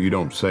make sure you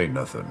don't say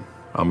nothing.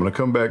 I'm gonna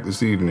come back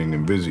this evening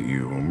and visit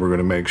you, and we're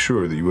gonna make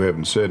sure that you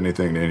haven't said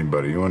anything to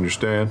anybody. You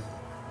understand?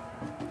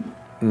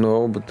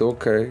 No, but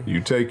okay. You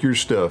take your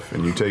stuff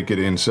and you take it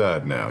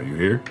inside now. You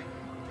hear?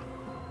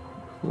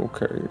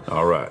 Okay.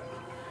 All right.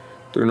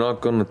 You're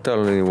not gonna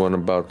tell anyone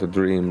about the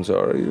dreams,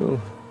 are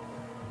you?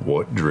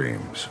 What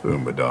dreams,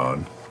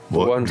 Umadan? The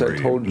ones I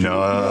told you. No.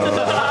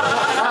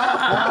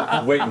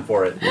 Waiting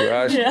for it.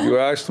 You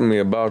asked me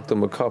about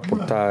them a couple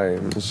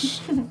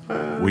times.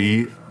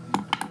 We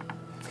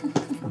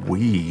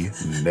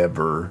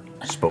never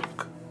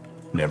spoke.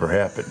 Never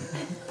happened.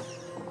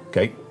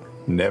 Okay?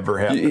 Never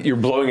happened. You're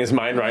blowing his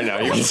mind right now.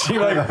 You can see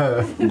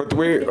but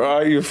we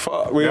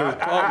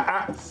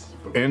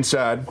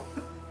inside.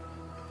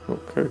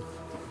 Okay.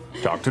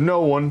 Talk to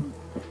no one.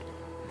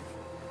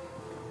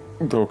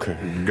 Okay.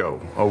 Go.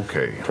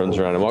 Okay. Turns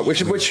around and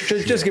walks. Which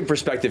just give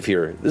perspective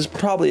here. There's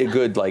probably a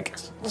good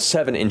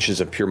 7 inches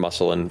of pure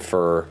muscle and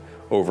fur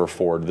over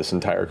Ford this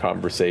entire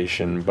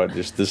conversation, but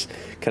just this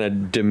kind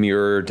of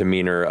demure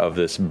demeanor of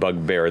this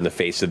bugbear in the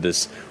face of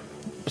this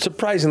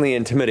surprisingly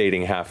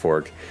intimidating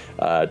half-orc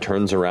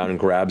turns around and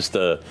grabs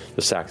the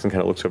sacks and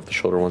kind of looks over the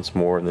shoulder once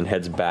more and then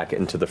heads back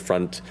into the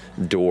front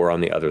door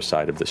on the other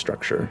side of the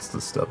structure. It's the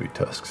stubby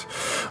tusks.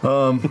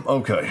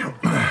 Okay.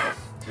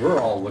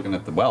 We're all looking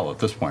at the well at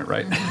this point,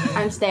 right?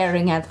 I'm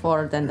staring at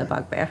Ford and the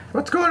bugbear.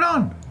 What's going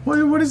on?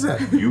 What is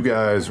that? You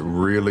guys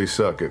really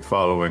suck at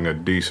following a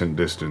decent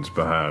distance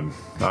behind.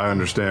 I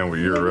understand what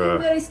your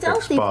very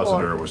stealthy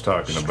expositor for. was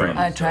talking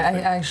about. I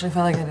actually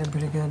felt like I did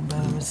pretty good,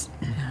 but it was.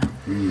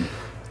 Yeah.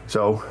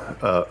 So,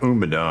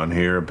 Umadan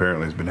here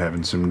apparently has been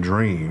having some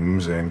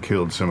dreams and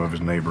killed some of his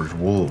neighbor's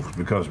wolves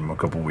because of them a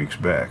couple weeks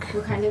back.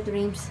 What kind of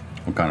dreams?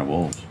 What kind of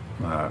wolves?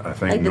 I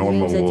think Like the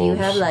normal dreams that wolves.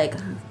 you have, like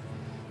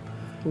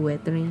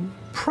wet dreams?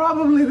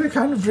 Probably the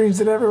kind of dreams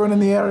that everyone in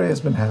the area has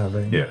been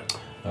having. Yeah.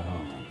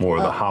 More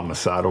of the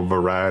homicidal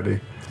variety.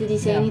 Did he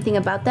say anything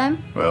about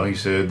them? Well, he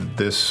said that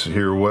this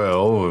here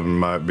well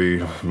might be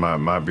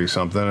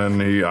something,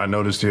 and I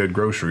noticed he had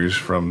groceries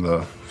from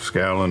the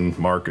Scowlin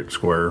Market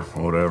Square,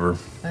 or whatever.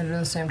 I do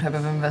the same type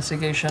of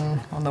investigation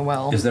on the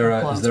well. Is there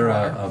a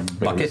Bucket?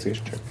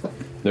 bucket?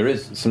 There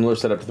is similar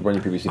setup to the one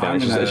you previously found.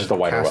 I'm It's gonna just a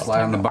wider cast well.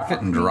 light on the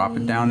bucket and drop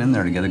it down in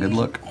there to get a good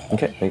look.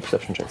 Okay, make a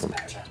perception check for me.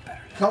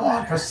 Come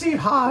on, perceive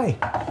high.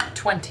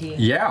 20.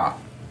 Yeah.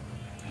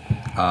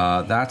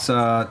 That's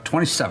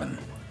 27.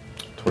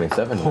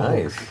 27,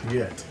 nice.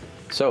 Shit.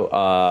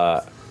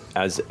 So,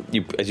 as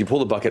you pull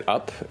the bucket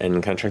up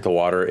and kind of check the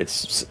water,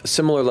 it's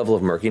similar level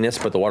of murkiness,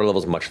 but the water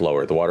level is much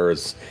lower. The water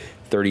is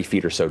 30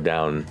 feet or so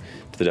down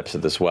to the depths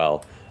of this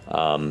well.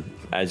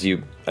 As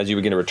you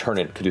begin to return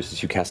it,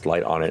 Caduceus, you cast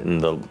light on it,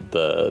 and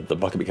the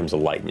bucket becomes a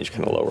light, and you just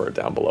kind of lower it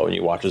down below, and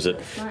you watch as it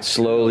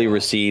slowly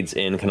recedes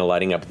in, kind of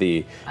lighting up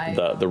the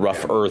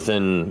rough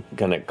earthen,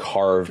 kind of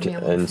carved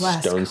and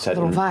stone set. A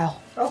little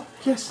vial. Oh,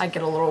 yes. I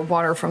get a little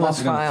water from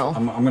this vial.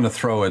 I'm going to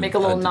throw Make a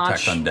little detect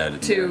notch undead in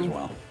to. there as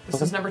well.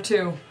 This is number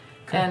 2,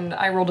 and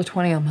I rolled a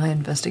 20 on my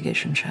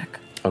investigation check.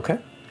 Okay.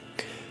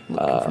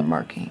 Looking for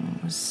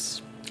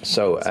markings.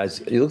 So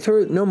as you look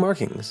through it, no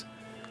markings.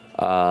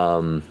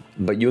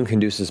 But you and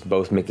Caduceus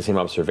both make the same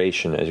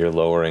observation as you're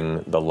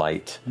lowering the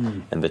light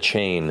and the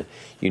chain.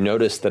 You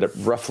notice that at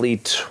roughly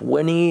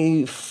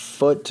 20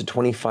 foot to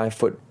 25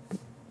 foot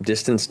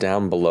distance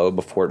down below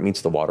before it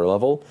meets the water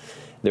level,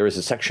 there is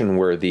a section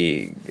where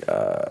the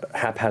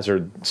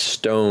haphazard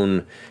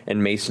stone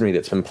and masonry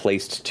that's been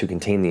placed to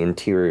contain the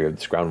interior of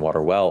this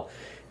groundwater well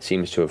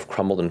seems to have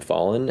crumbled and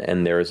fallen,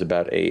 and there is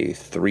about a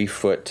 3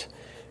 foot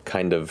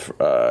kind of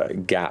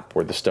gap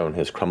where the stone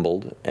has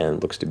crumbled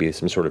and looks to be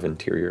some sort of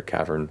interior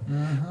cavern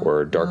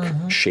or dark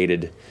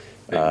shaded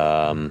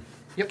Can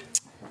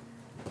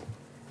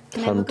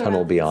I look tunnel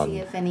around beyond. See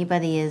if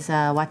anybody is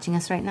watching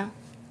us right now.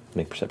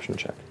 Make perception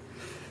check.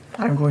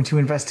 I'm going to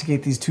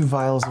investigate these 2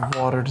 vials of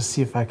water to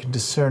see if I can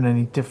discern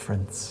any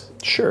difference.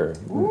 Sure.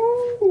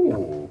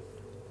 Ooh.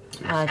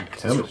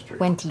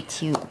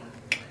 22.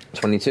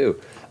 22.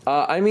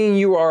 I mean,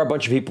 you are a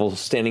bunch of people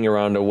standing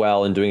around a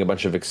well and doing a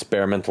bunch of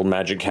experimental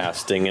magic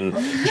casting and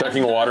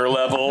checking water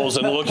levels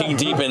and looking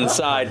deep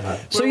inside.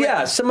 So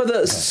yeah, some of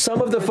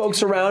the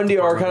folks around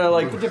you are kind of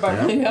like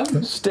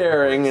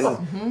staring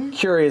and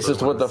curious as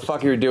to what the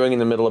fuck you're doing in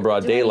the middle of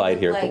broad daylight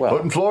here. But well,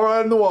 Putting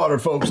fluoride in the water,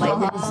 folks.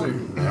 Nothing to see.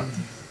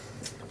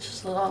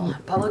 Just a little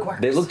public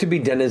works. they look to be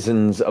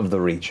denizens of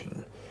the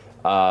region.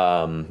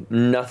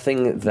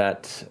 Nothing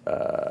that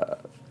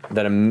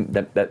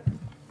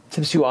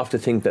tips you off to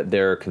think that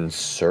they're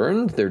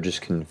concerned. They're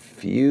just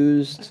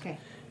confused, Okay.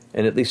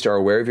 and at least are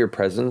aware of your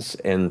presence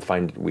and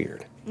find it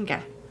weird. Okay.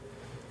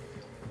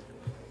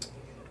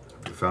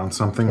 You found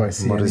something? Do I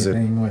see What is it?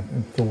 anything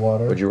with the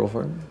water? What'd you roll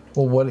for it?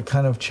 Well, what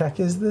kind of check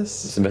is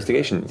this? It's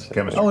investigation.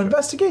 Oh,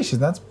 investigation.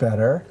 That's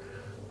better.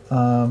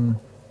 And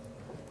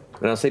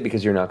I'll say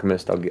because you're an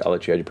alchemist, I'll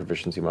let you add your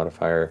proficiency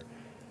modifier.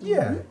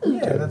 Yeah,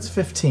 that's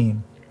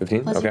 15.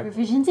 15? What's Okay. your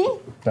proficiency?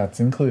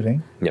 That's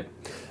including. Yep.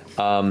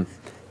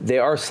 They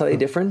are slightly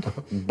different,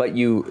 but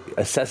you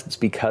assess it's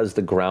because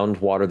the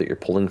groundwater that you're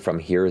pulling from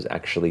here is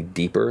actually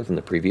deeper than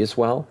the previous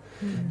well.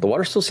 The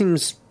water still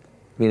seems,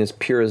 as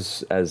pure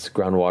as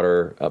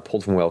groundwater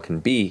pulled from a well can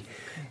be,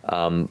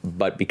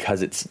 but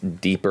because it's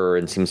deeper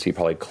and seems to be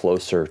probably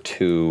closer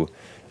to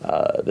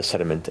the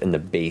sediment in the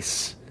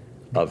base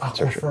of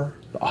Aquifer.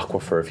 the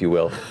aquifer, if you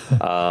will,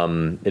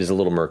 it is a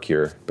little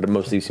murkier, but it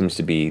mostly seems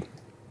to be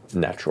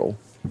natural.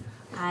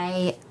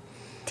 I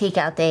take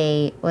out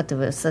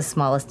what's the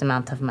smallest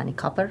amount of money?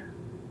 Copper?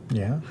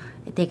 Yeah.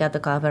 I take out the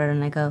copper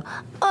and I go,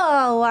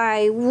 oh,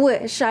 I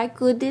wish I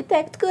could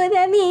detect good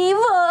and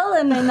evil.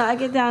 And I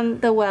knock it down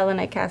the well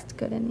and I cast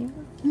good and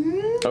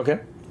evil. Okay.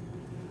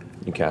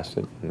 You cast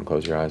it and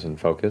close your eyes and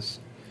focus.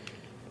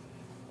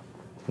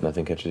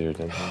 Nothing catches your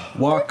attention.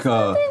 Walk,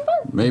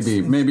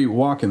 maybe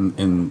walk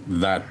in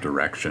that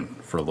direction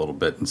for a little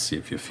bit and see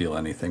if you feel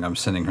anything. I'm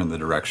sending her in the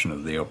direction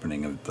of the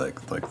opening of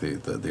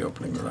the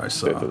opening that I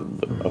saw.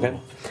 Okay.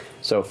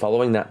 So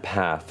following that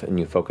path and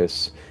you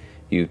focus,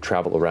 you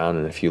travel around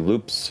in a few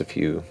loops, a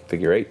few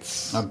figure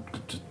eights.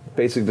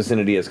 Basic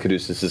vicinity as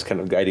Caduceus is kind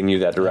of guiding you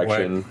that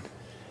direction.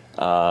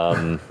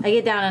 I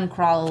get down and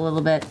crawl a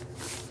little bit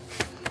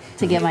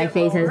to get my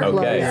face as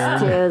close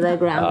to the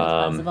ground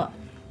as possible.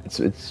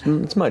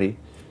 It's muddy.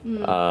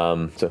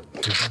 So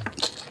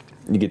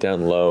you get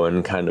down low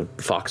and kind of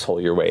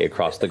foxhole your way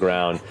across the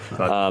ground.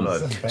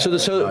 Not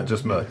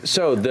just mud.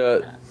 So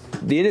the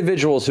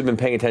individuals who've been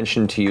paying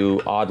attention to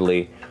you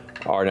oddly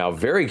are now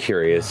very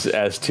curious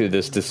as to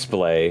this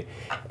display,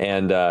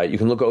 and you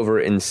can look over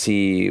and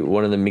see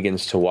one of them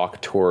begins to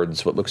walk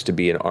towards what looks to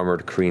be an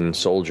armored Kreen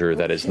soldier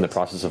that is in the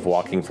process of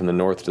walking from the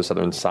north to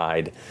southern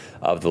side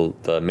of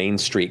the main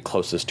street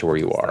closest to where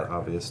you are.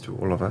 Obvious to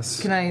all of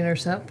us. Can I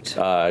intercept?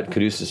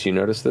 Caduceus, you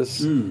notice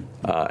this,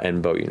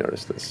 and Bo, you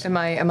notice this. Am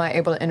I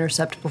able to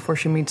intercept before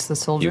she meets the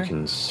soldier? You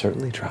can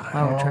certainly try.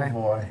 I will try.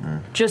 Boy.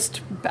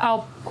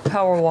 I'll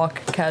power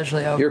walk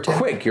casually over. You're to him.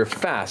 quick. You're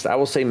fast. I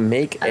will say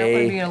make I don't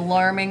want to be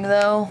alarming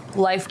though.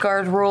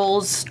 Lifeguard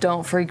rules.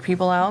 Don't freak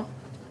people out.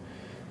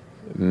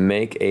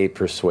 Make a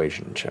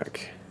persuasion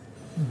check.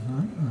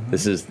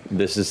 This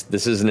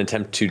is an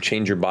attempt to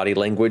change your body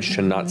language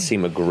to not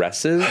seem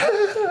aggressive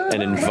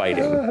and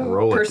inviting.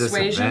 Roll at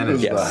Persuasion?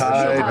 disadvantage.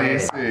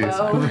 Yes. High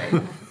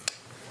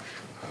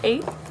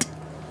DC.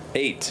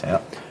 8.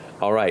 Yeah.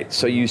 All right.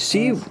 So you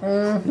see,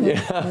 We're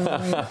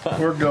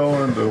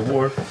going to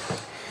war.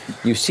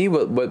 you see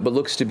what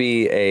looks to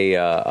be a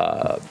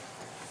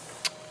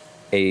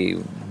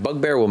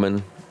bugbear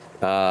woman.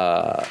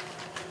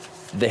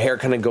 The hair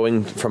kind of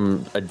going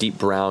from a deep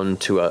brown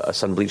to a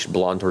sun-bleached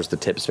blonde towards the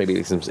tips. Maybe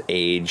it's some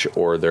age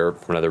or they're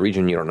from another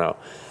region. You don't know.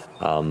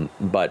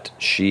 But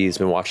she's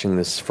been watching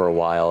this for a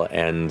while,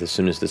 and as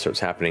soon as this starts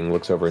happening,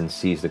 looks over and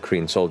sees the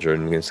Kreen soldier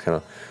and begins to kind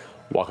of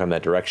walk in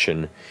that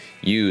direction.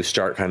 You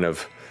start kind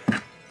of,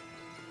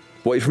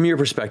 well, from your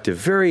perspective,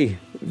 very,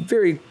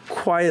 very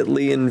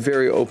quietly and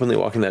very openly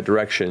walking that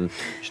direction.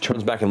 She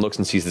turns back and looks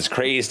and sees this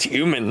crazed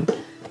human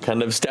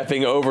kind of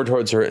stepping over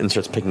towards her and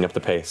starts picking up the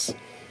pace.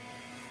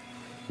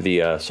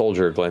 The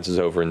soldier glances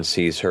over and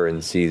sees her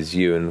and sees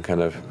you and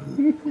kind of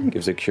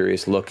gives a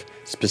curious look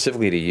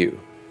specifically to you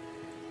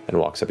and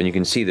walks up. And you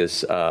can see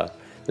this.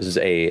 This is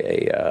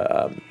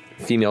a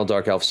female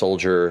dark elf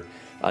soldier,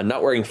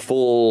 not wearing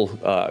full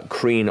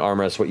Kreen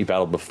armor as what you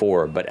battled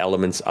before, but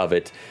elements of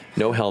it.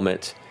 No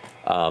helmet,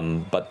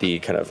 but the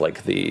kind of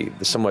like the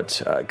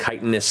somewhat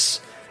chitinous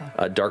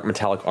dark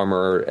metallic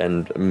armor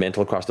and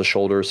mantle across the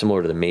shoulder,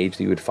 similar to the mage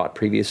that you had fought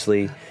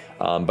previously,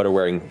 but are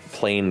wearing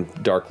plain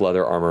dark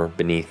leather armor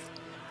beneath,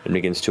 and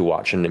begins to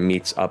watch and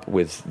meets up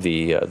with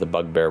the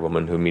bugbear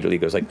woman, who immediately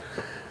goes like,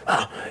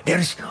 "Oh,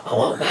 there's a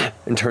woman,"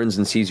 and turns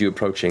and sees you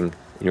approaching, and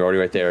you're already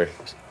right there.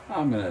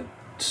 I'm gonna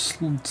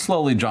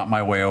slowly jump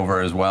my way over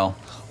as well.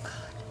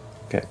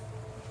 Okay.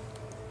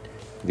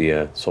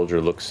 The soldier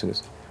looks and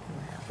goes,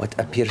 "What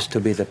appears to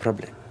be the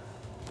problem?"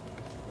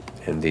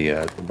 And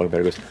the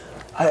bugbear goes,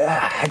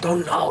 I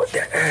don't know.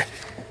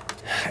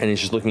 And he's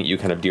just looking at you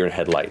kind of deer in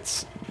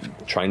headlights,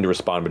 trying to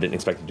respond, but didn't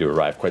expect it to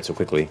arrive quite so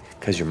quickly,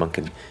 because your monk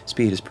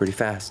speed is pretty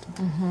fast.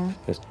 Mm-hmm. He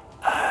goes,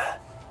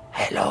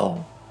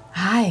 hello.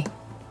 Hi.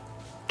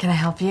 Can I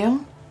help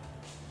you?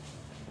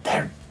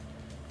 There.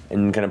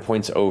 And kind of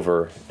points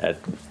over at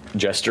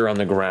Jester on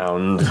the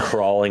ground,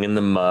 crawling in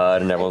the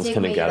mud, and everyone's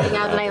kind of gathering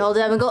out around. and I hold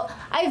it up and go,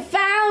 I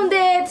found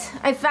it!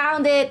 I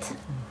found it!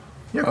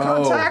 Your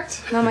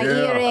contact? No, my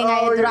earring I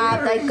had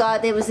dropped. I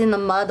got it was in the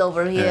mud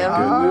over here.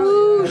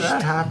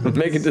 That happens.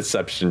 Make a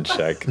deception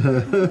check.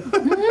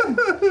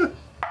 Derp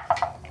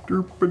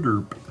a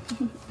derp.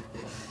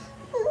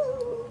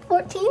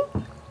 14?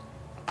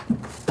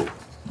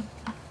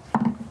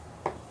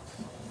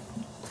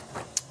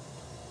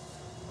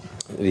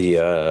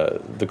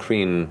 The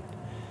Kreen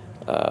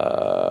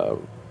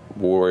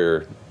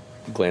warrior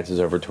glances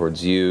over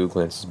towards you,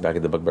 glances back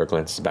at the bugbear,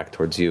 glances back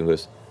towards you, and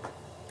goes,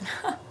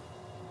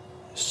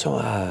 So,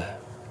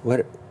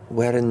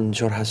 where in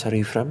Jorhas are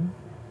you from?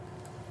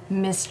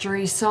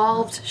 Mystery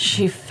solved.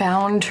 She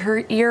found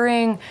her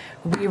earring.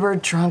 We were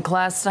drunk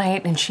last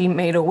night and she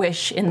made a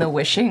wish in the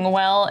wishing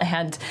well,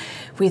 and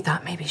we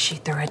thought maybe she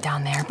threw it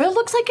down there, but it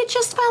looks like it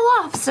just fell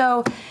off,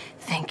 so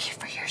thank you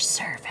for your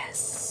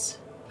service.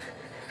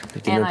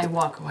 And I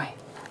walk away.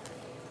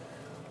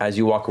 As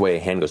you walk away, a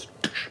hand goes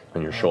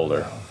on your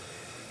shoulder.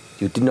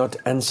 You did not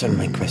answer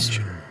my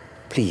question.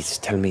 Please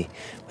tell me,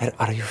 where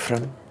are you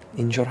from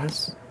in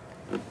Jorhas?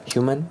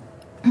 Human?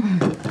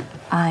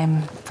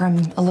 I'm from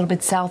a little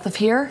bit south of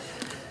here,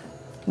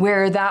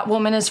 where that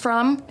woman is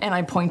from, and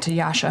I point to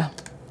Yasha.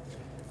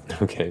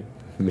 Okay,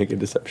 make a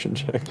deception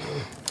check.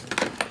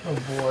 Oh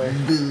boy.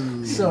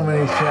 So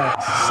many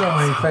checks, so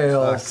many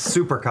fails.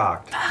 Super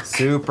cocked.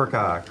 Super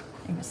cocked.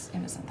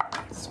 Innocent.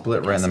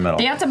 Split right in the middle.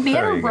 That's a There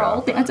better you go.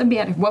 roll. That's a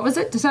better. What was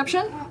it?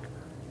 Deception?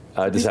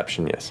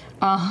 Deception, yes.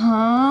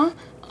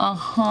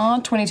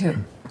 22.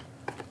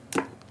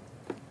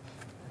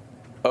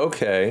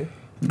 Okay.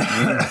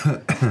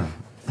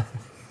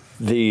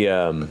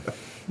 The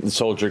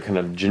soldier kind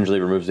of gingerly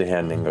removes a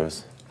hand and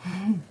goes,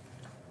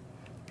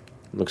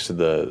 looks to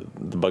the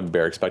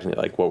bugbear, expecting it,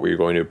 like, what were you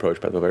going to approach?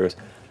 But the bugbear goes,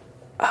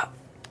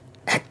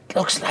 It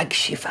looks like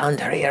she found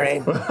her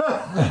earring.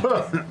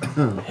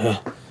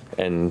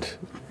 and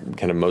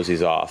kind of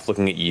moseys off,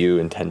 looking at you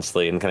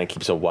intensely, and kind of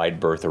keeps a wide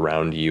berth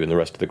around you and the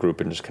rest of the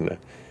group, and just kind of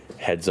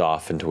heads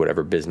off into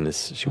whatever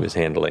business she was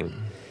handling.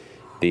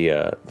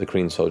 The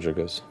Kreen soldier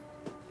goes,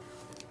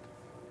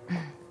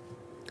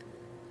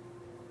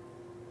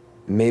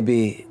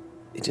 Maybe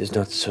it is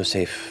not so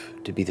safe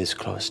to be this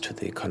close to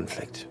the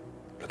conflict,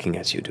 looking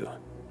as you do.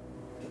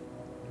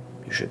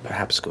 You should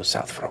perhaps go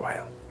south for a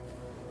while.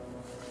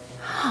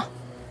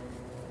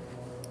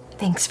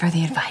 Thanks for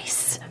the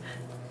advice.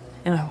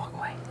 And I walk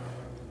away.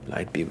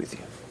 Light be with you.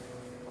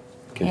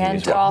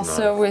 And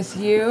also with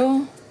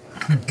you.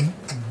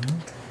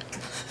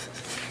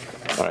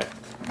 All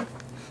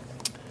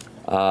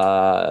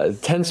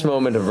right. Tense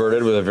moment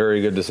averted with a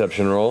very good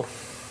deception roll.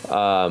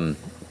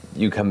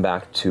 You come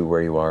back to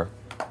where you are.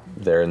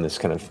 There in this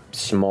kind of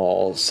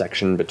small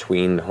section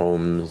between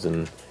homes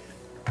and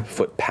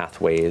foot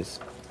pathways.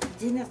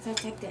 Did not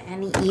detect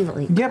any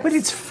evil. Yeah, but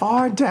it's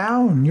far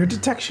down. Your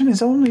detection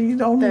is only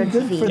good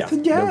for yes.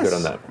 No good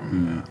on that,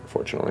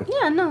 unfortunately.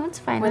 Yeah, no, it's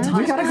fine. We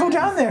gotta go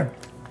down there.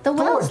 The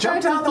well Thor,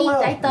 jump 30 down the feet.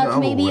 well. I thought No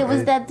maybe it was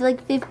way. that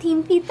like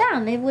 15 feet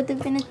down. It would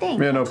have been a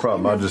thing. Yeah, no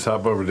problem. I'll just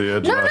hop over the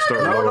edge and I'll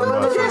start lowering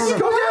myself.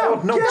 Go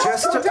down. No, Yes,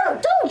 Jester, go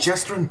down.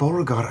 Jester and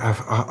Beauregard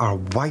are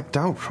wiped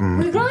out from.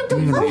 We're going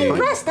to fucking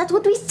rest. That's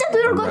what we said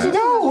we were going to do.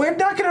 No, we're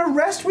not gonna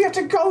rest. We have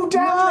to go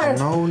down there.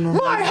 No.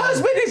 My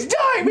husband is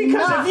dying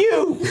because of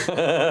you.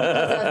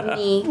 Because of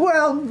me.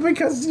 Well,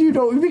 because you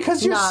don't.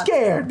 Because you're Not.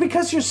 scared.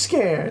 Because you're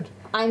scared.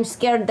 I'm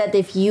scared that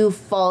if you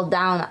fall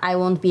down, I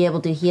won't be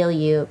able to heal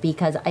you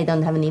because I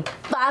don't have any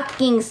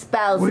fucking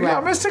spells We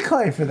left. got Mr.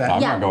 Clay for that.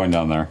 I'm not going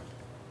down there.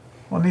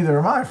 Well, neither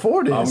am I.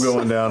 Ford is. I'm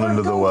going down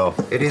into the well.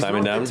 It is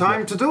Climbing not down? the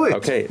time to do it.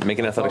 Okay, make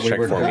an athletics we check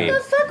were for doing me.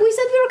 What the fuck? We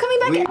said we were coming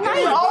back at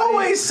I night.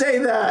 always say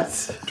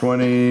that.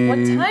 20.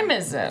 What time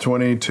is it?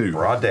 22.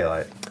 Broad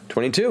daylight.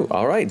 22.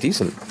 All right,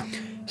 decent.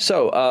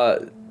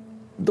 So,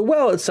 the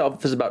well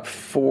itself is about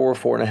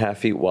 4.5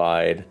 feet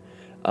wide.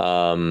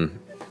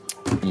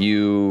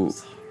 You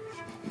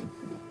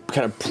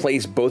kind of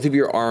place both of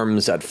your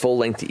arms at full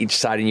length to each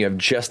side, and you have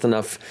just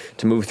enough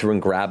to move through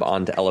and grab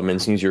onto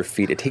elements and use your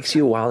feet. It takes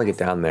you a while to get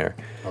down there,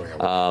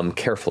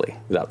 carefully,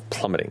 without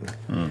plummeting.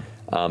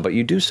 But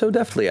you do so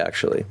deftly,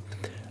 actually.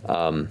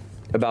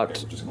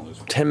 About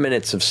 10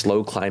 minutes of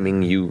slow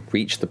climbing, you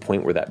reach the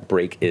point where that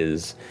break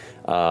is.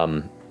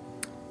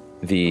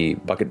 The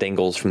bucket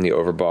dangles from the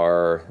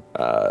overbar.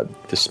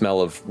 The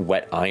smell of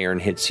wet iron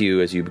hits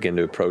you as you begin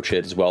to approach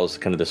it, as well as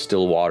kind of the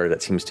still water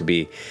that seems to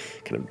be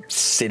kind of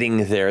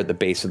sitting there at the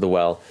base of the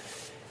well.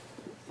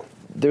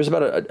 There's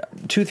about a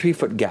 2-3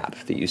 foot gap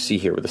that you see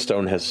here where the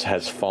stone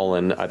has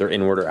fallen either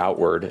inward or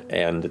outward,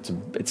 and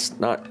it's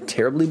not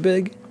terribly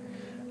big.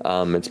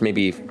 It's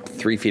maybe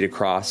 3 feet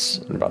across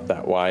and about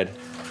that wide.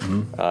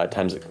 At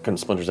times it kind of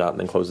splinters out and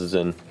then closes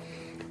in.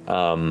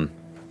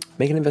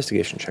 Make an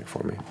investigation check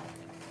for me.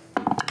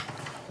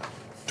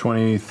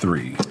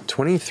 23.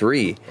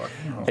 23.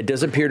 It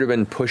does appear to have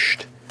been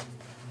pushed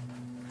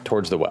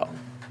towards the well.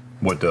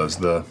 What does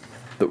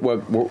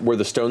where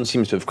the stone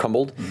seems to have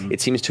crumbled, it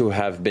seems to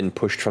have been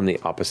pushed from the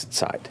opposite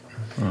side.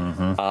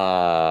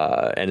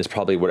 And it's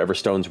probably whatever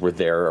stones were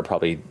there are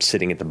probably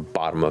sitting at the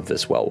bottom of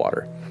this well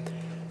water.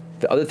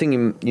 The other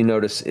thing you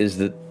notice is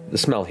the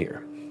smell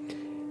here.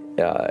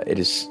 It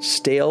is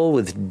stale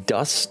with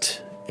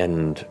dust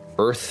and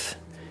earth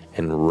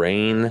and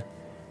rain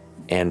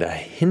and a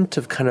hint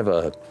of kind of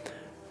a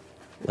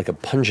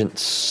pungent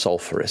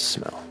sulfurous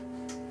smell.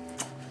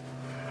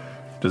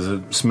 Does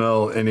it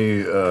smell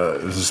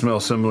does it smell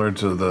similar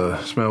to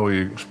the smell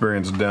we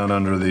experienced down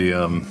under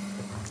the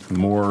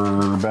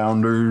moor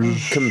bounders?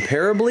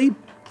 Comparably,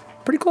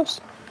 pretty close.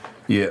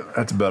 Yeah,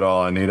 that's about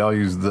all I need. I'll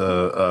use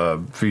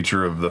the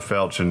feature of the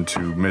falchion to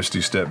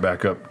misty step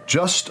back up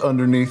just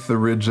underneath the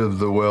ridge of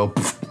the well.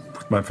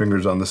 With my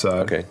fingers on the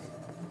side. Okay.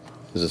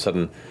 There's a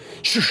sudden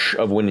shoosh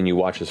of wind, and you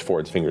watch as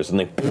Ford's fingers and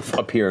they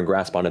appear and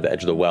grasp onto the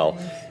edge of the well,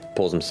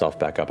 pulls himself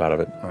back up out of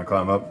it. I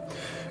climb up.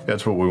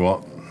 That's what we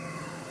want.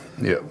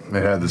 Yep,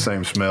 it had the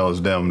same smell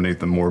as down beneath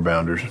the moor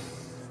bounders.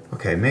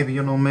 Okay, maybe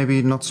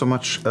not so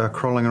much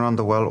crawling around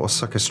the well or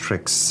circus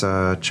tricks.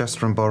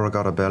 Chester and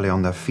Beauregard are barely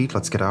on their feet.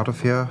 Let's get out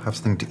of here, have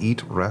something to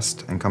eat,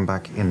 rest, and come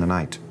back in the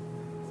night.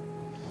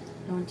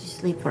 I want to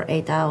sleep for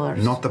 8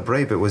 hours. Not the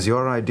brave. It was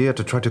your idea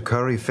to try to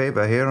curry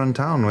favor here in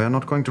town. We are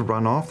not going to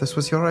run off. This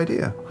was your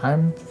idea.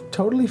 I'm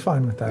totally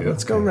fine with that.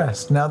 Let's go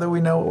rest now that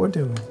we know what we're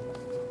doing.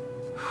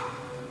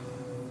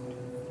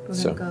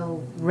 We're gonna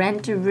go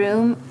rent a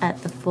room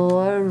at the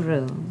Four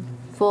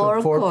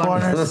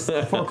Corners.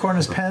 Four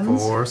Corners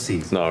Pens? Four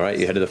Seasons. All right,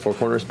 you head to the Four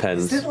Corners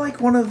Pens. Is it like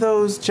one of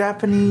those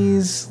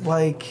Japanese,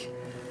 those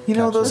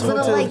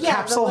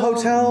capsule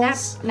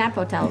hotels? Nap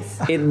hotels.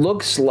 It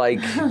looks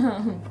like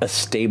a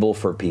stable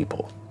for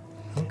people.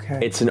 Okay.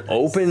 It's an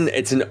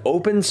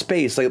open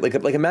space. Like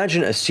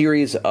imagine a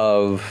series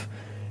of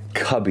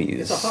cubbies.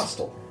 It's a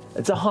hostel.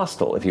 It's a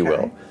hostel, if you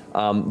will.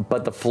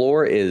 But the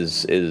floor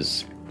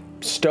is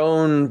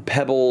stone,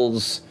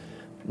 pebbles,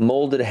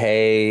 molded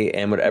hay,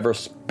 and whatever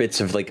bits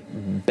of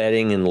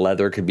bedding and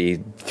leather could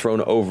be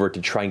thrown over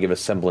to try and give a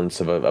semblance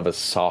of a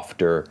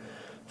softer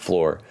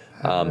floor.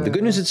 The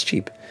good news, it's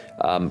cheap.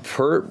 And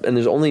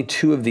there's only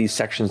 2 of these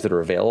sections that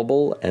are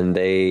available, and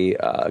they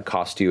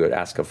cost you an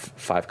ask of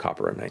 5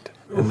 copper a night.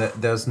 And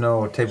there's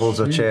no tables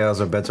or chairs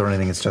or beds or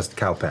anything. It's just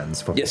cow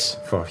pens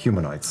for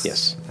humanoids.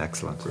 Yes.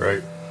 Excellent.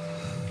 Right.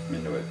 I'm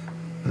into it.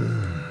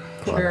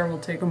 Sure, we'll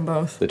take them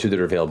both. The 2 that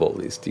are available, at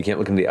least. You can't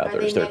look into the Are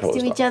others. they They're next to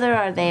closed each off. other, or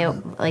are they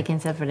in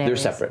separate They're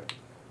areas? separate.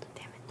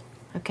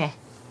 Okay.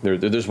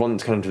 There's one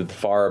that's kind of to the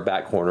far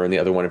back corner, and the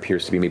other one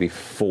appears to be maybe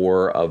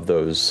 4 of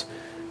those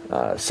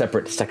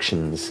separate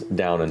sections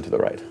down and to the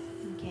right.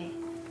 Okay.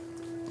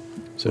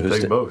 So We'll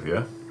take both, yeah? Yeah,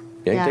 you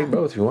Yeah. can take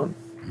both if you want.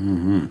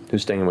 Mm-hmm.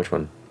 Who's staying in which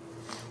one?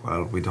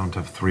 Well, we don't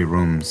have 3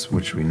 rooms,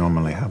 which we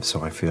normally have,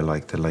 so I feel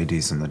like the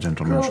ladies and the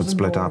gentlemen should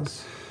split up.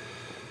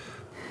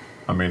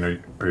 I mean,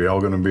 are y'all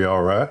going to be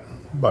all right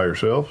by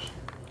yourselves?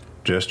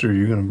 Jester, are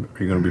you going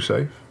to be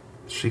safe?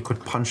 She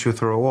could punch you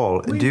through a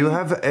wall. Do you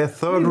have a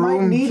third We might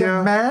room need here?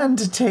 a man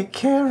to take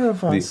care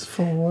of us,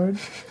 Ford.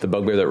 The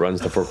bugbear that runs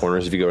the 4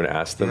 corners, if you go and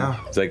ask them,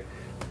 it's like,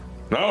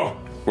 No,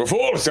 we're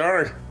full,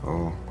 sorry.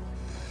 Oh.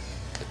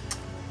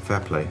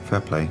 Fair play,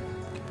 fair play.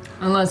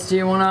 Unless, do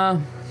you want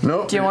to...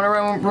 No. Do you want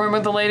to room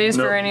with the ladies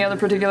for any other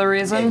particular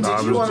reason?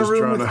 Did you want to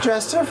room with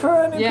Jester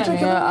for any particular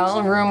reason?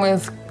 I'll room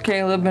with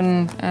Caleb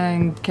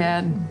and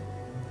Cad.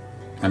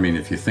 I mean,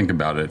 if you think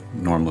about it,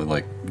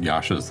 normally,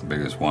 Yasha's the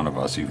biggest one of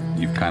us.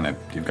 You've got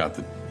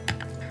the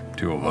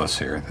 2 of us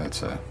here.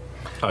 That's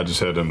I just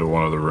head into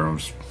one of the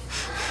rooms.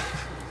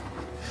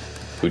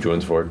 Who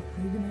joins Ford?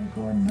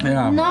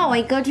 No,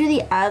 I go to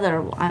the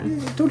other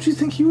one. Don't you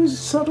think he was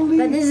subtly?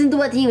 That isn't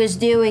what he was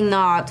doing,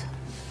 not.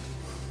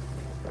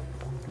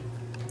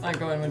 I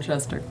go in with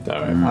Chester.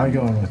 All right. I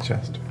go in with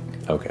Chester.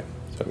 Okay.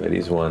 So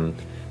ladies one,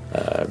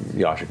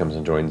 Yasha comes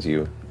and joins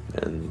you,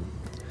 and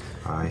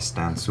I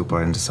stand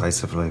super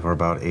indecisively for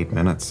about 8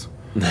 minutes.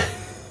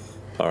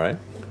 all right.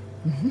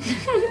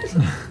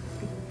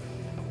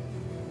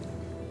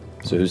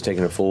 So who's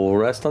taking a full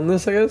rest on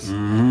this, I guess?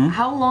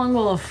 How long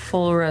will a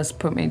full rest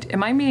put me?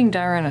 Am I meeting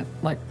Darren at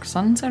like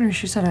sunset, or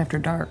she said after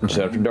dark? Just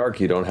after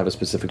dark, you don't have a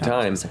specific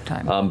time.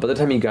 By the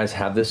time you guys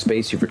have this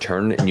space, you've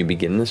returned and you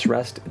begin this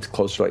rest, it's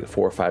closer to like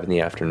 4 or 5 in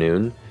the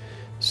afternoon.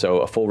 So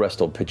a full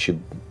rest will put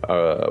you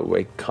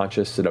awake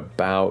conscious at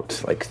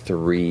about like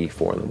 3,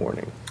 4 in the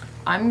morning.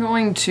 I'm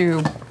going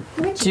to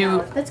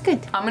do. That's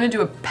good. I'm going to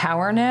do a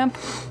power nap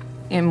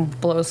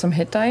and blow some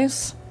hit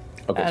dice.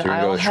 Okay, and so you're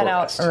I'll going head short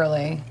out rest.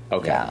 early.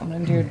 Okay. Yeah, I'm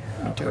going to do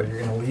it.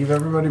 You're gonna leave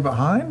everybody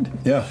behind?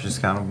 Yeah.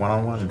 Just kind of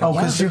one-on-one. Oh,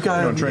 because you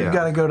got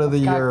to go to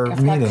your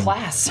meeting.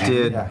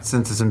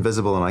 Since it's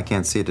invisible and I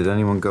can't see it, did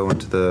anyone go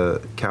into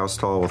the cow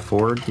stall with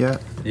Ford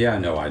yet? Yeah,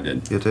 no, I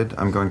did. You did?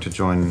 I'm going to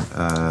join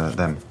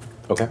them.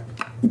 Okay.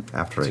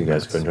 After So you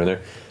guys go and join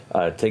there.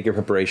 Take your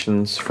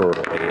preparations for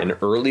an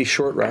early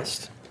short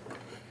rest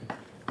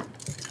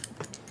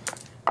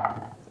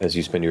as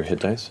you spend your hit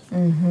dice.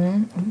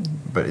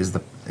 But is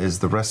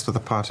the rest of the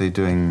party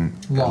doing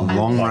Long. a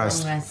long Long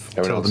rest rest. till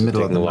Everyone the else is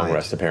middle of taking the the long night?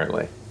 rest,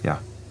 apparently. Yeah.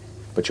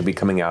 But you'll be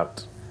coming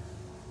out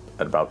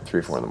at about 3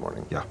 or 4 in the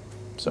morning. Yeah.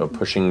 So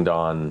pushing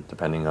dawn,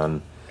 depending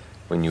on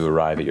when you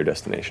arrive at your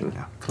destination.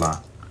 Yeah,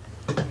 klar.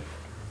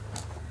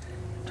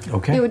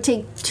 Okay. It would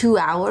take 2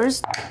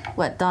 hours.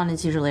 What, dawn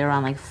is usually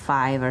around like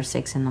 5 or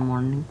 6 in the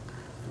morning.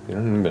 You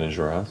don't even been to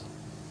your house.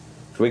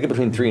 If you wake up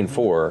between 3 and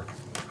 4,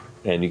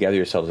 and you gather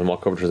yourselves and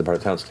walk over to the part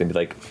of town, it's going to be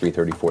like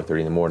 3:30, 4:30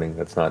 in the morning.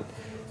 That's not,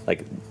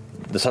 like,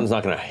 the sun's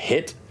not going to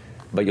hit,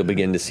 but you'll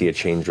begin to see a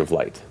change of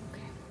light.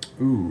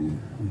 Ooh,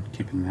 I'm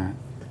keeping that.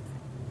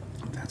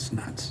 That's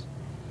nuts.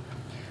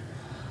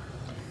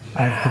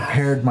 I've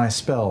prepared my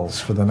spells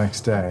for the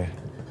next day.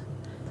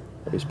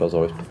 Are your spells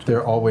always?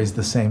 They're always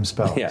the same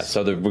spells. Yeah,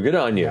 so we're good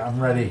on you. Yeah,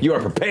 I'm ready. You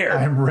are prepared.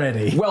 I'm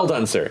ready. Well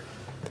done, sir.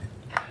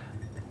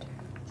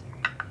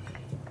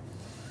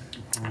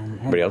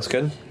 Everybody else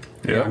good?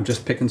 Yeah, I'm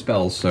just picking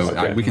spells,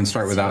 so we can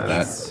start without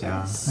that.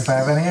 If I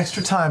have any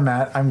extra time,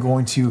 Matt, I'm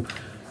going to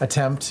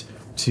attempt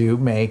to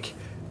make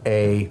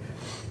a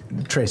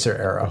tracer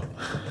arrow.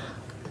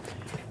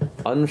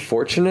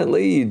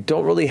 Unfortunately, you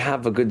don't really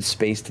have a good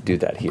space to do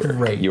that here.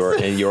 Great. You're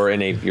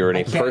in a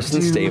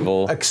person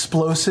stable.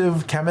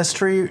 Explosive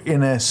chemistry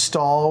in a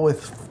stall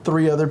with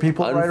 3 other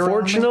people right around me?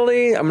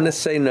 Unfortunately, I'm going to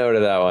say no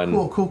to that one.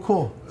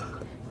 Cool.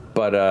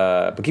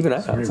 But keep an eye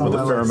out. With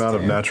a fair amount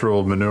of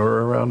natural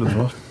manure around as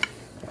well.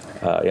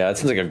 Yeah, that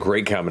sounds like a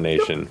great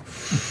combination.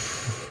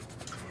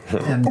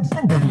 And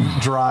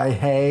dry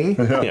hay.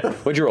 Yeah.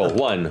 What'd you roll?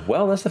 1.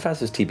 Well, that's the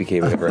fastest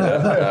TPK we've ever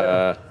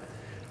had.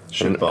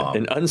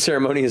 An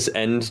unceremonious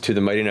end to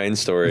the Mighty Nine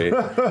story,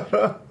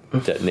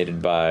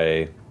 detonated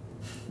by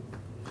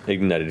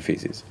ignited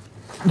feces.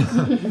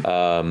 Okay,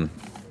 I'm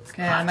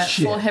at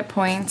full hit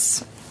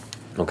points.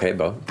 Okay,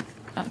 Bo.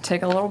 I'll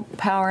take a little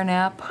power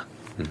nap,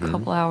 a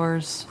couple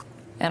hours,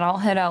 and I'll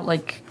head out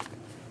like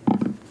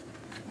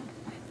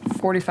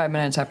 45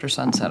 minutes after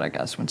sunset, I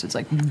guess, once it's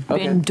like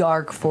been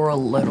dark for a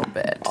little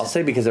bit. I'll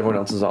say because everyone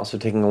else is also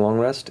taking a long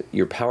rest,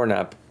 your power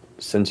nap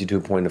sends you to a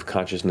point of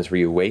consciousness where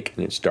you awake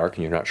and it's dark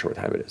and you're not sure what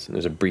time it is. And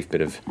there's a brief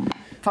bit of...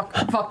 Fuck.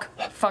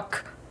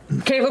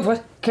 Caleb,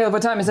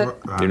 what time is it?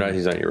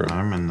 He's not in your room.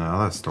 I'm in the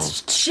other stall.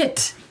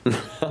 Shit! The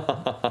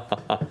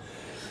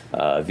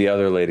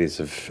other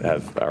ladies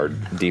are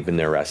deep in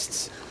their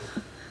rests.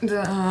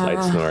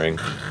 Light snoring.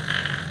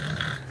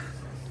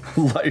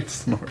 Light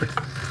snoring.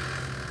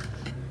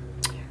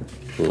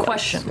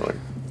 Question.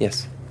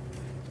 Yes.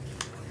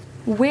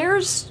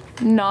 Where's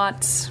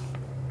Not's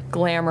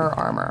glamour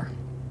armor?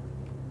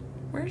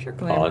 Where's your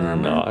glamour armor?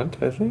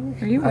 Not, I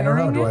think. Are you I wearing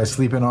don't know. Do I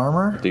sleep in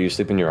armor? Do you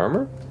sleep in your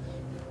armor?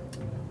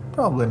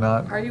 Probably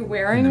not. Are you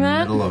wearing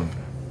that?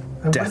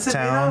 And what's it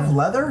made of?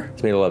 Leather?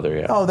 It's made of leather,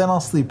 yeah. Oh, then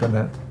I'll sleep in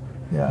it.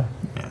 Yeah.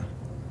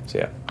 So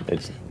yeah,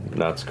 it's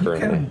not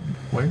currently.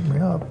 Wake me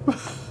up.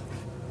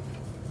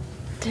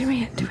 Do we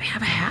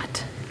have a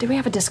hat? Do we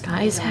have a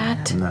disguise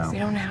hat? No. We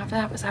don't have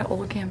that. Was that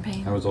old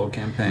campaign? That was old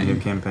campaign. New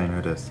campaign,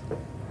 it is.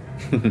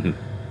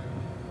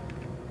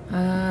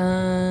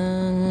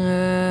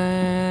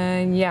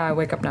 Yeah, I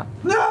wake up now.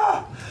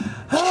 No!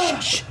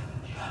 Shh.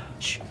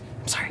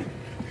 I'm sorry.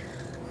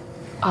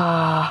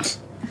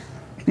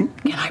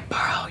 Can I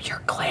borrow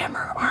your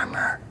glamour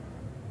armor?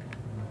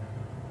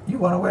 You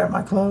want to wear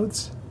my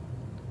clothes?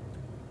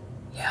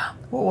 Yeah.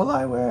 What will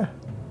I wear?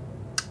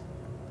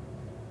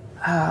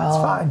 It's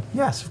fine.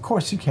 Yes, of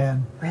course you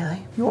can.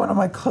 Really? You're one of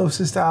my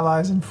closest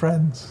allies and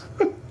friends.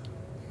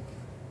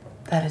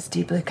 That is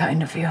deeply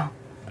kind of you.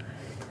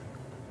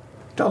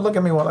 Don't look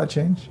at me while I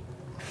change.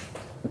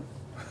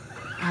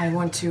 I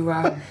want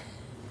to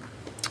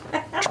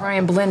try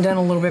and blend in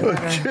a little bit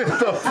better. Get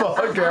the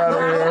fuck out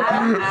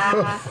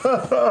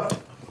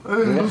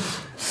of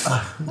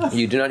here.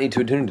 You do not need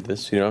to attune to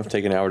this. You don't have to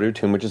take an hour to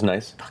attune, which is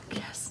nice.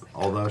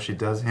 Although she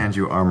does hand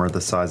you armor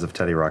the size of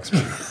Teddy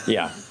Ruxpin.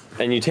 Yeah.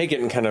 And you take it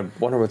and kind of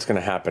wonder what's going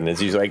to happen.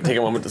 Is you like take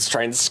a moment to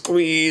try and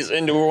squeeze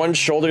into one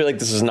shoulder. You're like,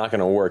 this is not going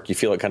to work. You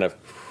feel it kind of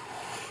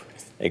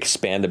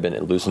expand a bit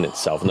and loosen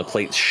itself, and the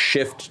plates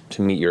shift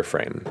to meet your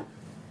frame.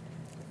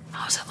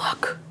 How's it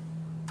look?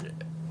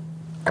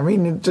 I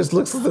mean, it just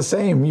looks the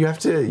same. You have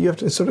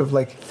to sort of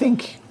like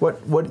think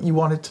what you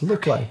want it to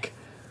look like.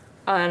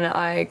 And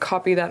I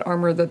copy that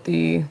armor that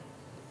the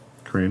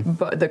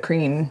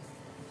Kreen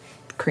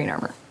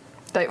armor.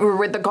 That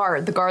with the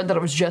guard that I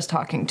was just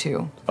talking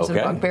to. Is it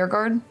a bugbear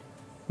guard?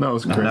 No,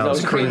 it's Kreen. No,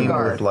 it's Kreen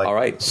guard. All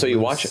right, so you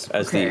watch it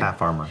as the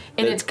half armor.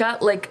 And it's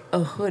got like a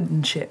hood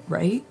and shit,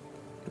 right?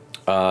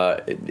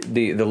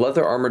 The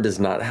leather armor does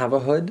not have a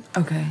hood.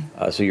 Okay.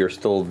 So you're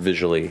still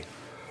visually.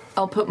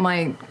 I'll put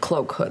my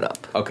cloak hood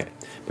up. Okay,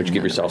 but you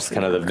give yourself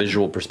kind of the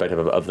visual perspective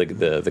of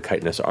the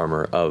chitinous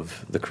armor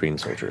of the Kreen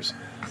soldiers.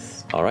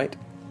 All right.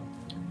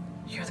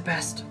 You're the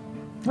best.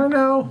 I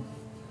know.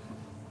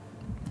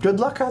 Good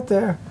luck out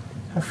there.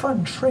 Have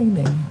fun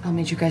training. I'll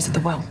meet you guys at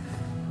the well.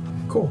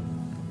 Cool.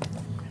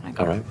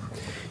 All right.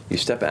 You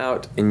step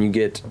out and you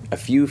get a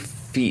few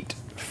feet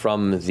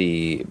from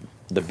the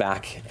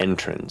back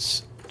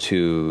entrance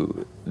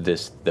to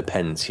the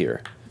pens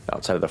here,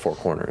 outside of the four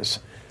corners,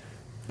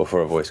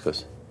 before a voice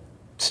goes.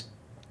 Psst.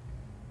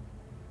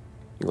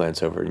 You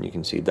glance over and you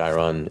can see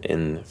Dairon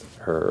in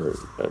her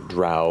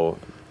drow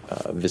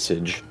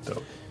visage,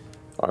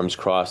 arms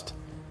crossed.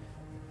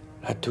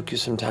 That took you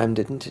some time,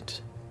 didn't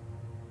it?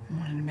 I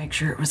wanted to make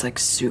sure it was like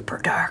super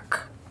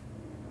dark.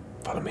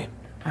 Follow me.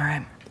 All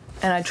right.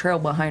 And I trail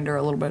behind her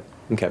a little bit.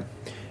 Okay.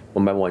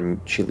 One by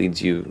one, she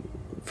leads you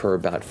for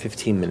about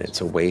 15 minutes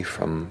away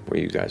from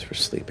where you guys were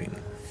sleeping,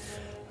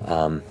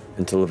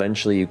 until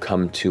eventually you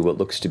come to what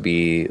looks to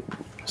be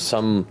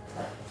some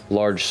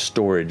large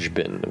storage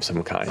bin of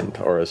some kind,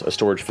 or a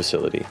storage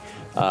facility.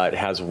 It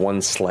has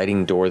one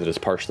sliding door that is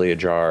partially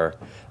ajar,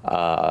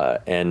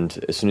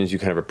 and as soon as you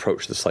kind of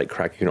approach the slight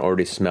crack, you can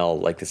already smell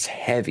like this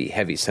heavy,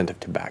 heavy scent of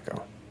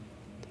tobacco.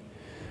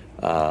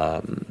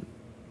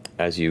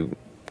 As you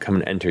come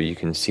and enter, you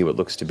can see what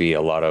looks to be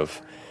a lot of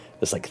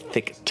this like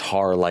thick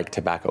tar-like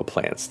tobacco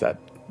plants that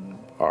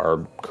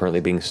are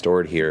currently being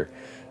stored here,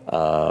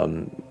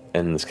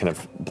 and this kind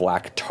of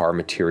black tar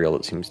material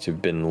that seems to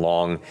have been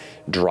long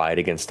dried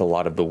against a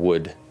lot of the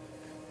wood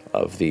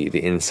of the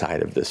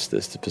inside of this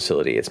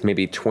facility. It's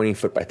maybe 20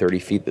 foot by 30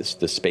 feet, this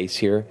space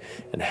here,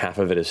 and half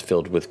of it is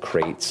filled with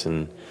crates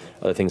and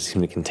other things that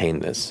seem to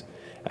contain this.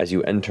 As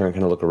you enter and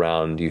kind of look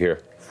around, you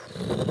hear,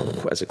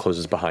 as it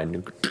closes behind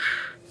you,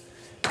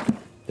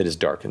 it is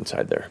dark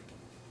inside there.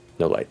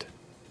 No light.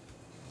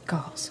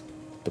 Goggles.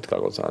 Put the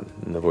goggles on.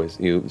 And the voice, as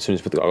soon as you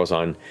put the goggles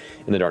on,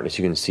 in the darkness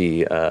you can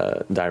see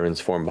Dairon's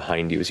form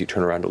behind you as you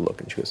turn around to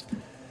look, and she goes,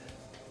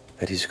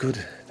 "That is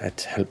good.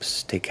 That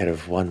helps take care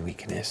of one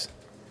weakness."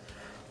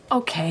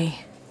 Okay.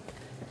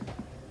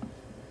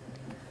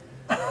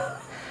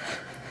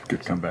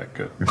 Good comeback,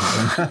 good.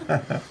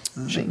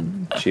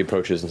 She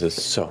approaches and says,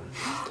 "So,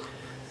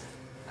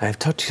 I have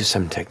taught you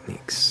some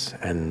techniques,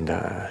 and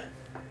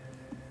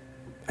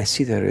I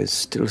see there is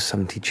still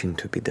some teaching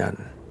to be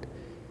done.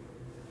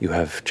 You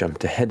have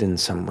jumped ahead in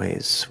some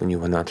ways when you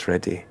were not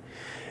ready,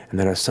 and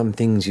there are some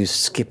things you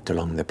skipped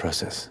along the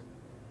process.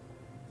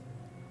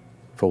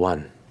 For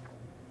one,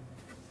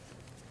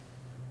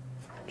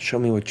 show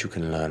me what you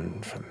can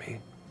learn from me."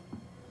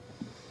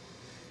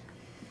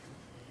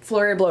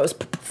 Flurry of blows.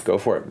 Go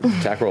for it.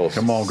 Attack rolls.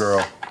 Come on,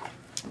 girl.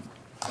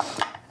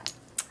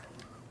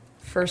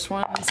 First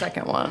one,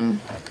 second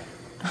one.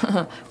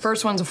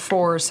 First one's a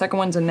 4, second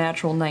one's a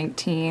natural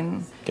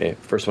 19. Okay,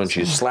 first one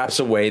she slaps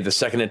away. The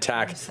second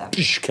attack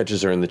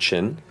catches her in the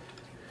chin.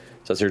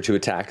 So that's her 2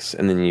 attacks,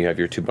 and then you have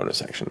your 2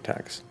 bonus action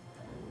attacks.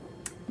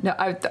 No,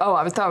 I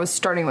thought I was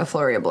starting with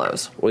flurry of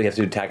blows. Well, you have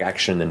to do attack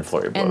action, then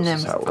flurry of blows. And then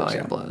is how it works, flurry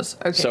of blows.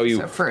 Okay, so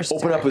you first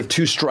open up with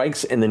 2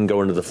 strikes, and then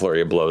go into the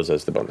flurry of blows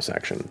as the bonus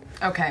action.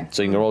 Okay.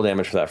 So you can roll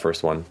damage for that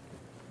first one.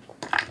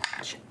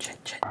 Shit.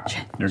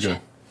 You're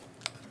good.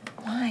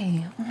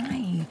 Why?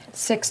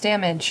 6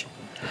 damage.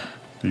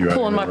 You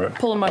Pulling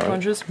my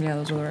punches. Yeah,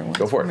 those are the right ones.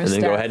 Go for it. And then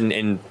Stat. go ahead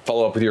and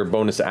follow up with your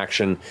bonus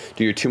action.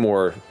 Do your 2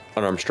 more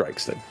unarmed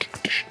strikes. Then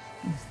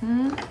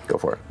go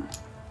for it.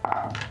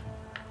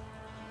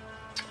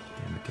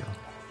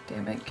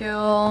 Damn it,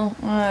 Gil.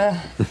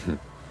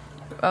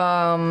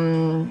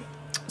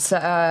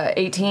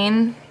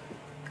 18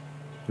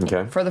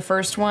 Okay. for the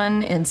first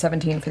one and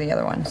 17 for the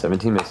other one.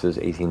 17 misses,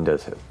 18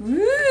 does hit.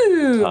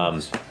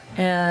 Woo!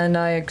 And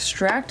I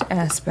extract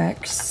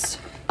aspects.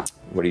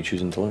 What are you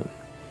choosing to learn?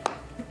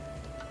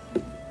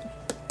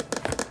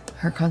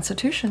 Her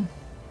constitution.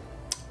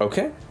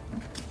 Okay.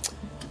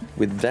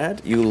 With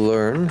that, you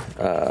learn.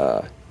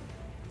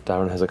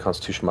 Dairon has a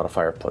constitution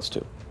modifier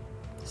 +2.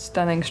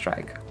 Stunning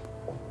strike.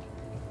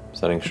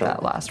 Stunning strike.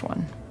 That last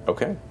one.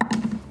 Okay.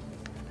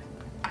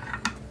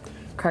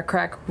 Crack,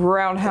 crack.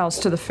 Roundhouse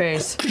to the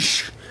face.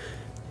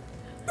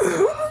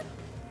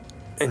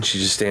 And she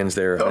just stands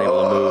there,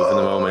 unable to move in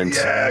the moment.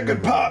 Yeah,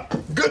 good pop.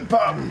 Good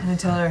pop. I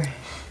tell her,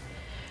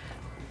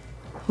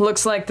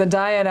 looks like the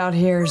diet out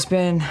here has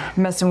been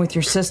messing with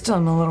your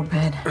system a little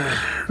bit.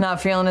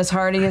 Not feeling as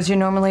hearty as you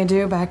normally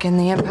do back in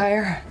the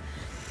Empire.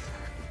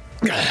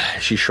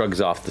 She shrugs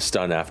off the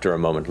stun after a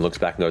moment and looks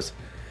back and goes,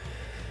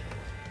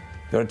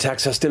 your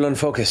attacks are still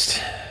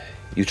unfocused.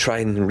 You try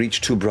and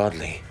reach too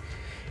broadly.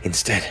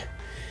 Instead,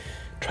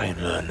 try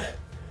and learn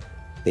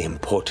the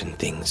important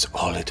things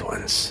all at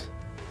once.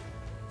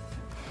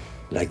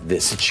 Like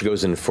this. She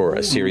goes in for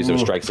a series of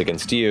strikes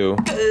against you.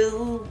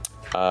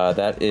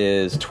 That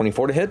is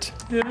 24 to hit.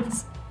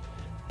 Hits.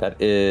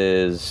 That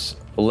is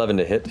 11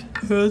 to hit.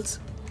 Hits.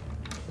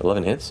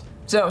 11 hits.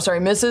 So, sorry,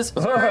 misses.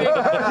 Sorry.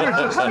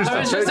 I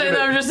was just saying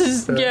that. I'm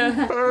just,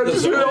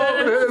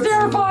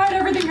 terrified.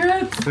 Everything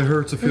hurts. It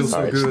hurts. It feels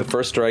All right, so the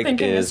first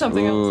strike is, that's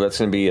going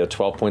to be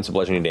 12 points of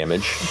bludgeoning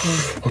damage.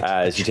 Okay.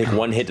 As you take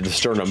one hit to the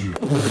sternum,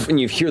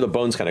 and you hear the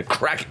bones kind of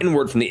crack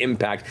inward from the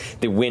impact.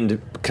 The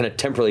wind kind of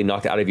temporarily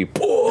knocked out of you.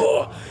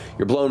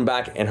 You're blown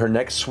back, and her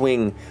next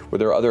swing with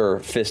her other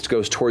fist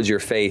goes towards your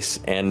face,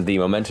 and the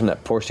momentum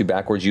that forced you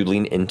backwards, you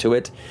lean into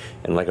it,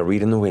 and like a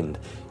reed in the wind,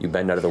 you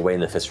bend out of the way,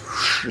 and the fist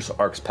just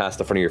arcs past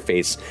the front of your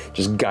face,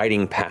 just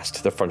guiding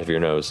past the front of your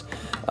nose.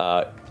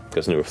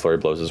 Goes into a flurry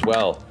of blows as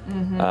well.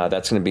 Mm-hmm.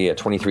 That's going to be a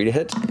 23 to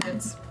hit.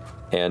 Hits.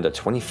 And a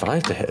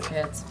 25 to hit.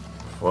 Hits.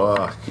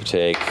 Fuck. You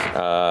take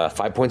 5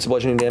 points of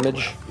bludgeoning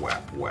damage.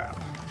 Whap.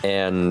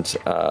 And 10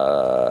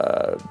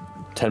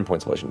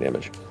 points of bludgeoning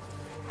damage.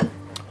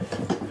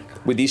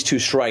 With these two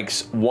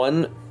strikes,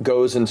 one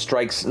goes and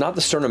strikes not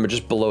the sternum, but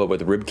just below it where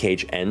the rib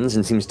cage ends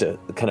and seems to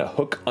kind of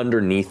hook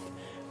underneath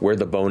where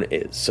the bone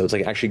is. So it's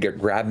like actually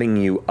grabbing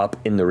you up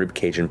in the rib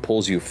cage and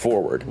pulls you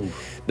forward. Ooh.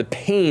 The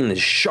pain is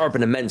sharp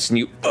and immense, and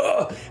you,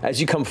 as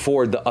you come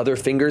forward, the other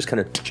fingers kind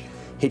of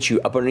hit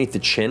you up underneath the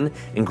chin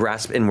and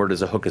grasp inward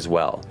as a hook as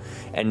well.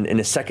 And in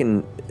a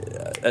second,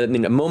 a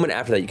moment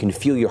after that, you can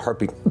feel your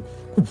heartbeat,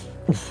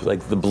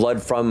 like the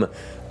blood from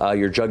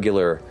your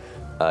jugular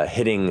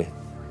hitting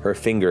her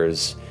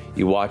fingers.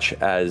 You watch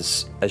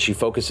as she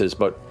focuses,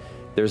 but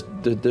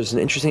there's an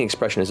interesting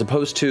expression. As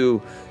opposed to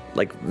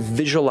like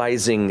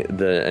visualizing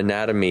the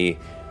anatomy,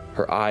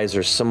 her eyes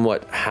are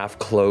somewhat half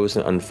closed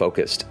and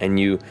unfocused. And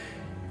you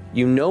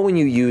know when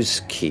you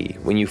use ki,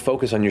 when you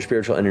focus on your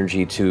spiritual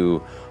energy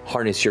to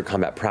harness your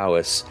combat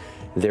prowess,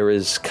 there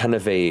is kind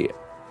of a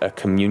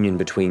communion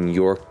between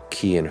your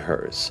ki and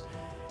hers.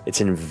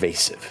 It's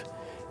invasive.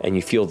 And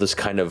you feel this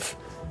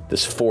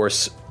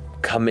force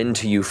come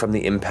into you from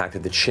the impact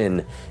of the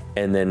chin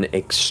and then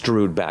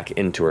extrude back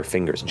into her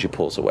fingers, and she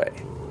pulls away.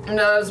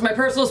 No, it's my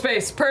personal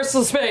space.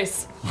 Personal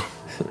space.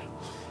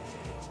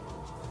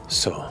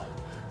 So,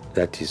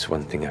 that is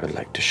one thing I would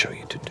like to show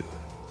you to do.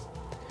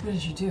 What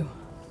did you do?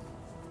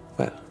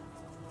 Well,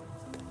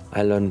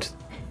 I learned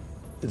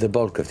the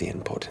bulk of the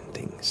important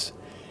things.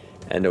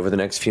 And over the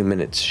next few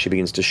minutes, she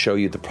begins to show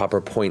you the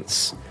proper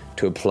points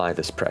to apply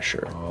this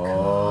pressure.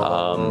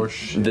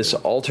 Shit. This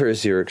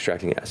alters your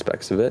extracting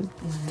aspects of it.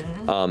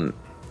 Mm-hmm.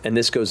 And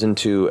this goes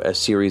into a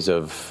series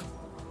of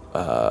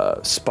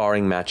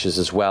sparring matches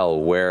as well,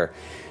 where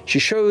she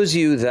shows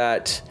you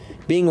that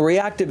being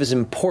reactive is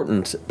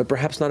important, but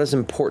perhaps not as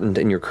important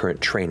in your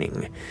current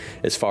training,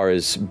 as far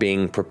as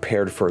being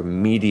prepared for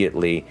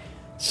immediately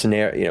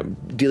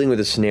dealing with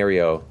a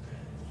scenario,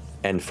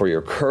 and for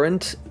your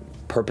current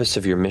purpose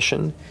of your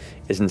mission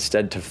is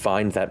instead to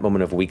find that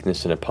moment of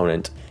weakness in an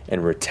opponent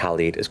and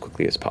retaliate as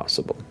quickly as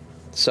possible.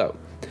 So,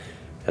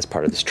 as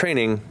part of this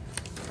training,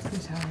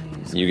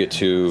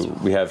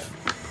 we have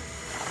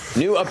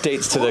new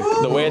updates to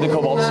the way of the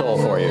Cobalt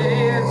Soul for you.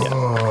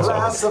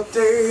 Class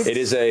updates.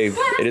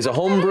 It is a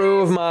homebrew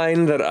of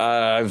mine that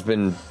I've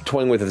been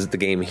toying with as the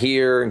game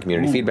here and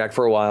community feedback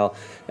for a while,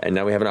 and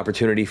now we have an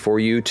opportunity for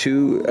you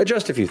to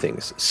adjust a few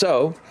things.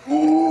 So,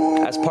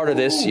 as part of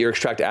this, your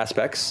extract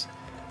aspects,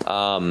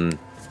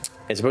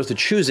 as opposed to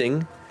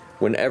choosing,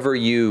 whenever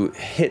you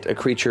hit a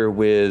creature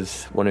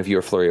with one of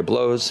your flurry of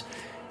blows,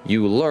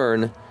 you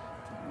learn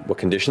what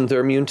conditions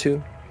they're immune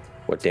to,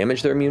 what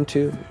damage they're immune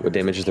to, what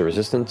damages they're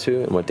resistant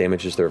to, and what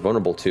damages they're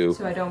vulnerable to.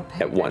 So I don't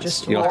pick at once.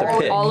 Just you don't have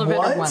to pick all of it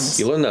at once.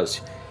 You learn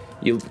those.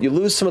 You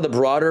lose some of the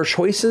broader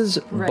choices,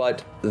 Right.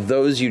 but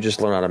those you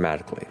just learn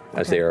automatically,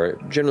 as they are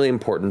generally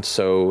important.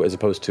 So as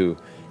opposed to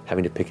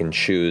having to pick and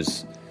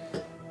choose,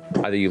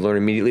 either you learn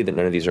immediately that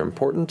none of these are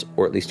important,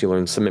 or at least you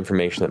learn some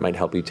information that might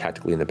help you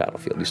tactically in the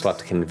battlefield. You still have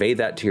to convey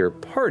that to your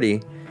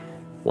party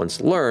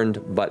once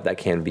learned, but that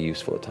can be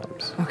useful at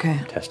times. Okay.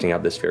 Testing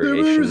out this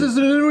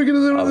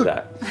variation of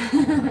that.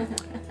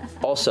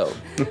 Also,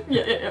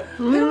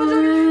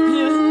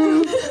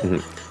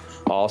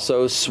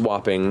 also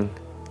swapping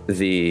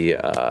the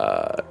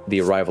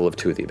arrival of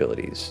two of the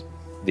abilities.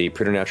 The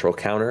preternatural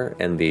counter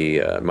and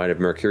the Might of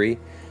Mercury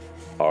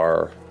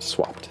are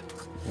swapped.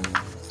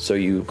 So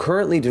you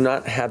currently do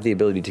not have the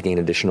ability to gain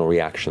additional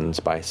reactions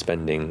by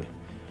spending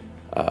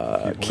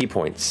key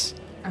points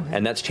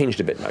And that's changed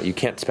a bit now. You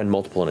can't spend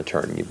multiple in a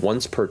turn.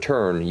 Once per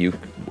turn,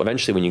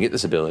 eventually when you get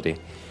this ability,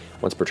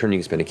 once per turn you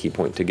can spend a key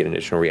point to get an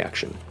additional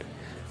reaction.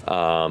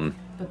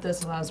 But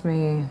this allows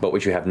me... But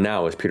what you have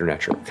now is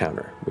preternatural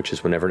counter, which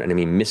is whenever an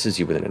enemy misses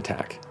you with an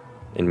attack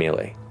in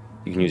melee,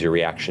 you can use your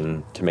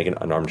reaction to make an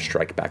unarmed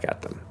strike back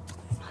at them.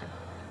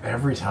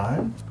 Every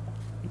time?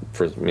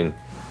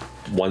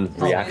 One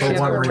reaction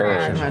per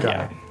turn.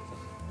 Yeah.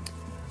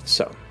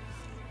 So,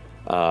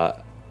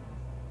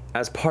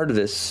 as part of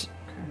this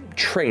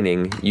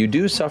training, you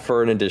do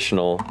suffer an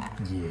additional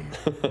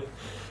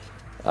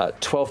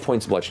 12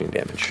 points of bludgeoning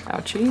damage.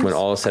 Ouchies. When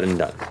all is said and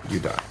done. You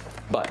die.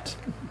 But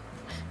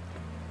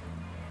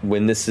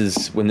when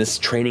this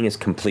training is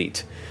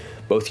complete,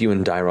 both you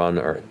and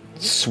Dairon are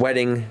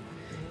sweating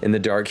in the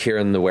dark here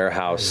in the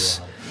warehouse.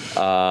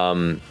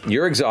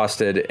 You're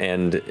exhausted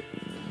and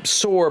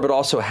sore, but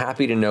also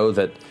happy to know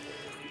that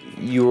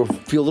you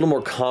feel a little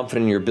more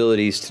confident in your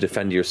abilities to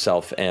defend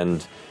yourself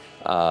and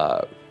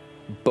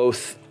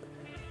both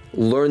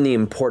learn the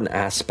important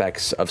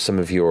aspects of some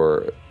of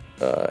your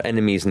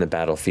enemies in the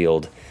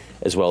battlefield,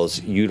 as well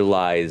as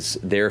utilize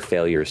their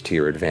failures to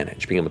your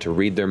advantage, being able to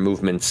read their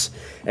movements,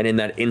 and in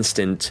that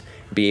instant,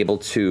 be able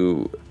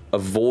to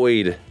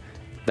avoid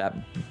that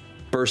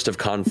burst of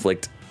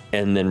conflict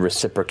and then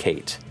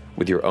reciprocate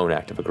with your own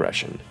act of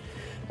aggression.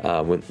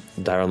 When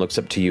Dairon looks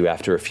up to you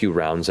after a few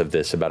rounds of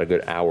this, about a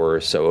good hour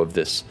or so of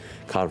this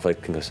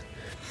conflict, and goes,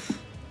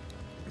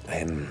 I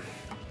am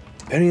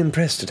very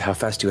impressed at how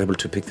fast you were able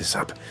to pick this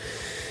up.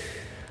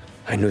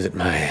 I knew that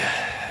my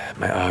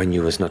eye on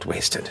you was not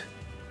wasted.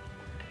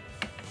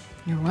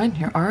 Your what?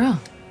 Your aura?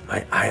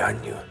 My eye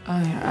on you.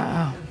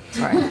 Oh,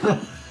 sorry.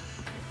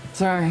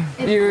 Sorry.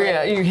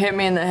 You hit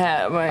me in the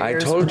head. I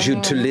told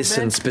you to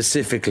listen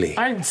specifically.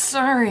 I'm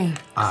sorry.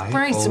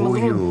 Christ, I'm a owe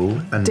little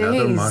you another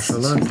dazed.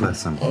 martial arts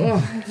lesson.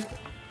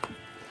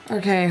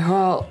 Okay,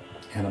 well,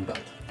 And a belt.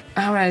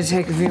 I'm gonna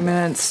take a few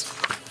minutes,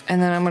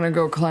 and then I'm gonna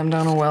go climb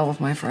down a well with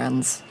my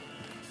friends.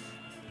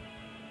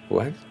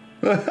 What?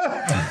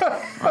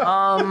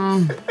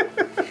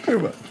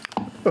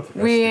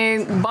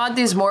 We bought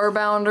these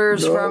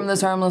moorbounders from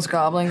this harmless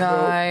goblin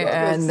guy,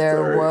 and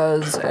there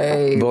was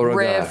a Beauregard.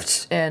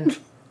 rift, and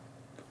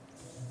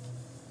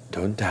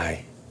Don't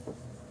die.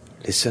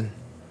 Listen.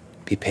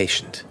 Be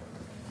patient.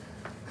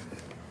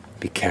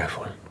 Be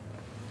careful.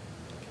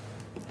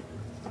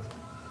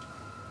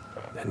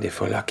 And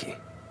if we're lucky,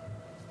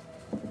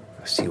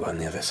 I'll see you on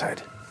the other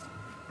side.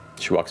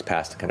 She walks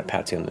past and kind of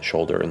pats you on the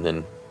shoulder and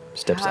then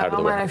steps out of the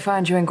how might I way.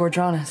 find you in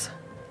Gordranus?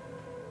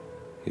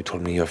 You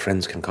told me your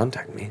friends can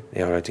contact me.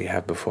 They already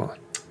have before.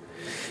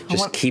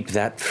 Just keep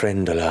that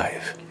friend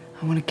alive.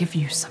 I want to give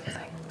you something.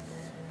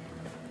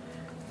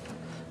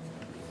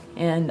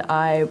 And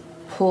I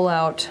pull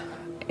out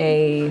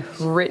a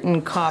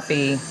written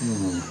copy.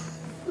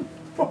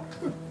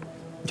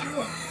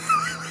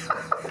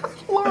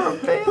 Laura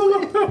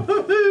Bailey.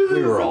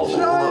 We were all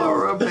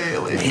Laura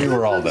Bailey. We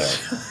were all there.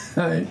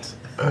 Right.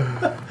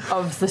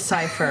 Of the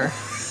cipher.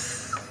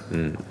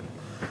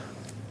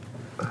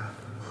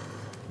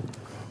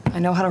 I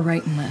know how to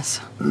write in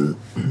this.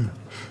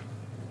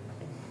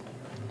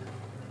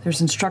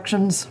 There's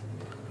instructions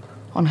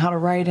on how to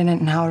write in it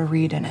and how to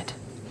read in it.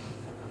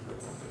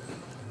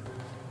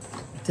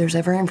 If there's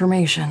ever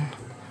information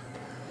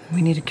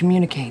we need to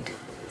communicate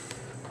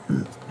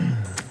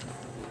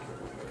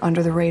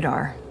under the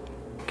radar,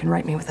 you can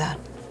write me with that.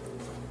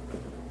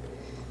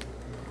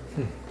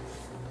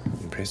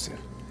 Impressive.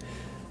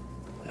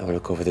 I will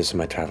look over this in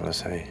my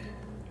travels. I'm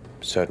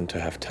certain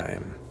to have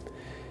time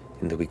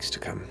in the weeks to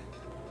come.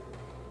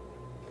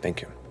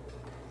 Thank you.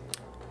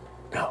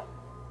 Now,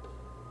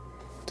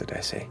 what did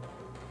I say?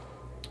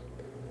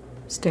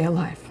 Stay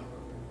alive.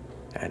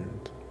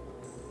 And?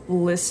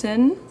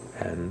 Listen.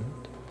 And?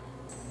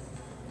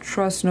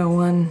 Trust no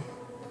one.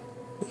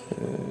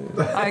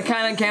 I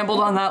kind of gambled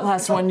on that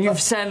last one. You've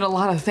said a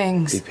lot of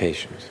things. Be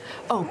patient.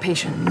 Oh,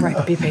 patient.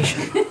 Right, be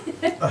patient.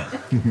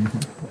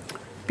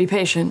 Be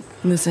patient.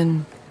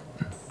 Listen.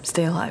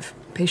 Stay alive.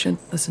 Patient.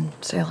 Listen.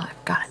 Stay alive.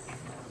 Got it.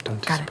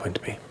 Don't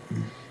disappoint me.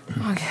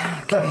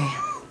 Okay.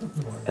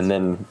 And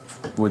then,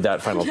 with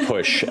that final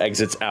push,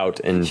 exits out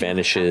and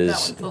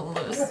vanishes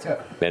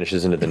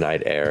into the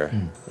night air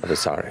of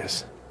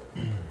Asarius.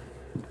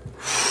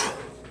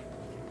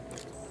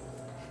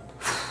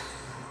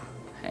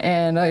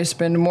 And I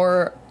spend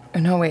more.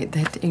 No, wait.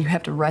 You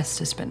have to rest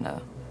to spend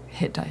a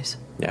hit dice.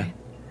 Yeah.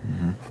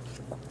 You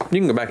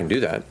can go back and do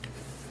that.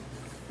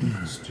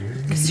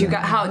 Because you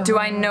got. How do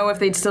I know if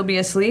they'd still be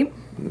asleep?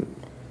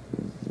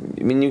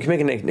 I mean, you can make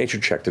a nature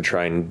check to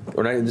try and,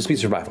 or not, this be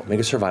survival. Make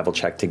a survival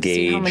check to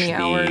gauge how many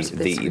hours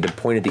the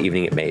point of the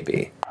evening it may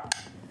be.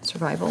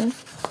 Survival.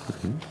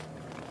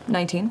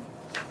 19.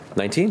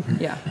 19?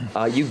 Yeah.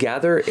 You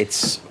gather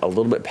it's a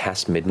little bit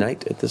past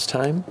midnight at this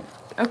time.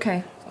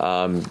 Okay.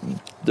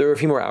 There are a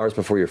few more hours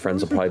before your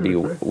friends will probably be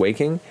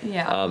waking.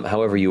 Yeah.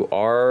 However, you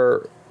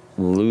are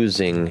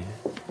losing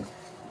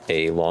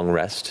a long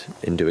rest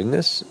in doing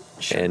this,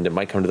 and it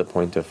might come to the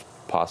point of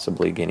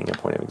possibly gaining a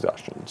point of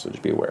exhaustion, so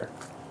just be aware.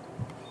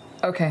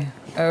 Okay.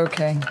 But we'll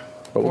get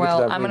to Well,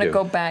 that when I'm we going to do.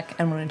 go back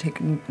and I'm going to take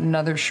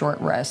another short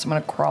rest. I'm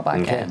going to crawl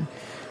back Okay. in.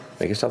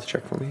 Make a stealth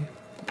check for me.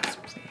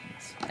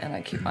 And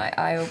I keep my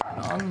eye open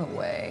on the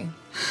way.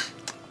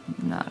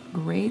 Not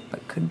great,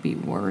 but could be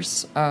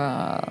worse.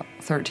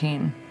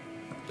 13.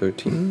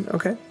 13.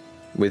 Okay.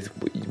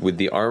 With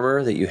the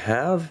armor that you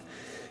have,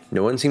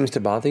 no one seems to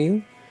bother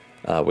you.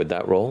 With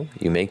that roll,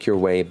 you make your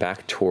way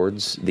back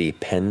towards the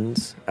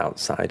pens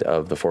outside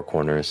of the Four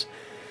Corners.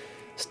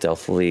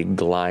 Stealthily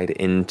glide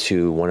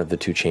into one of the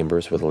two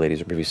chambers where the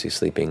ladies are previously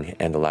sleeping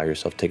and allow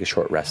yourself to take a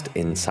short rest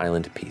in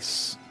silent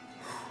peace.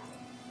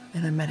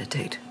 And I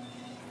meditate.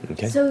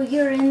 Okay. So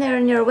you're in there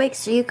and you're awake,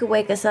 so you could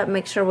wake us up,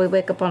 make sure we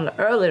wake up on the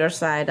earlier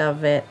side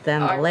of it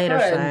than the later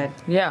side.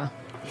 Yeah.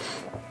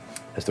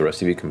 As the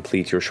rest of you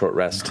complete your short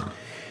rest,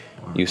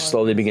 you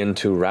slowly begin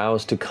to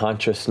rouse to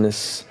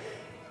consciousness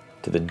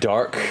to the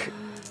dark,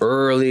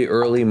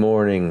 early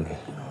morning.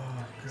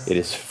 It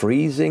is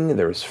freezing.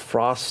 There is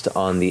frost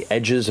on the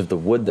edges of the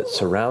wood that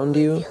surround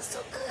you.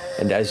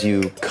 And as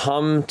you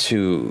come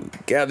to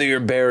gather your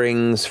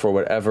bearings for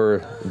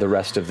whatever the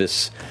rest of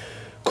this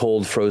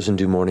cold, frozen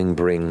dew morning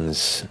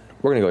brings,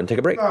 we're going to go ahead and take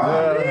a break.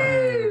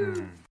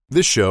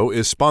 This show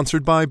is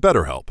sponsored by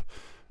BetterHelp.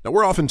 Now,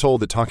 we're often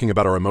told that talking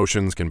about our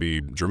emotions can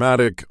be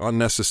dramatic,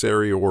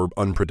 unnecessary, or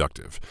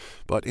unproductive.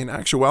 But in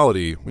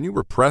actuality, when you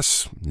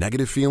repress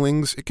negative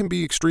feelings, it can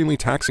be extremely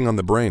taxing on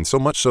the brain, so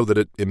much so that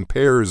it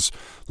impairs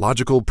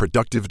logical,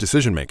 productive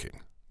decision-making.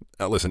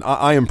 Listen,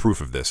 I am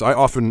proof of this. I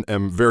often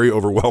am very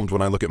overwhelmed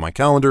when I look at my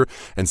calendar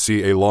and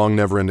see a long,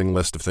 never-ending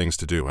list of things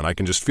to do, and I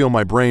can just feel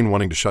my brain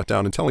wanting to shut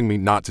down and telling me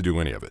not to do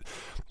any of it.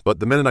 But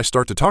the minute I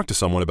start to talk to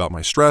someone about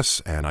my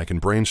stress and I can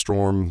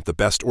brainstorm the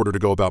best order to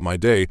go about my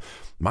day,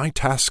 my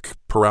task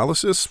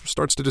paralysis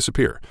starts to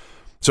disappear.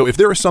 So if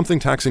there is something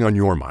taxing on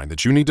your mind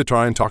that you need to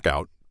try and talk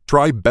out,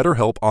 try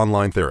BetterHelp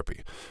Online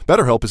Therapy.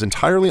 BetterHelp is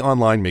entirely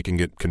online, making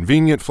it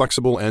convenient,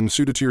 flexible, and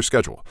suited to your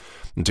schedule.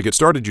 And to get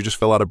started, you just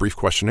fill out a brief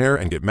questionnaire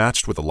and get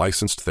matched with a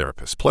licensed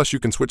therapist. Plus, you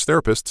can switch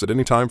therapists at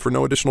any time for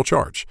no additional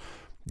charge.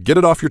 Get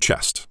it off your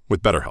chest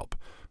with BetterHelp.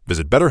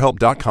 Visit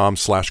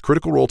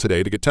BetterHelp.com/criticalrole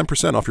today to get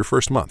 10% off your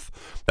first month.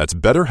 That's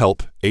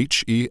BetterHelp,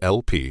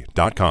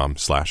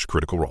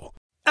 HELP.com/criticalrole.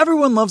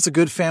 Everyone loves a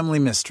good family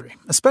mystery,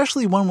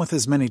 especially one with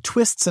as many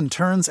twists and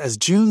turns as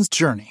June's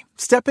Journey.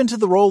 Step into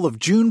the role of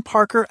June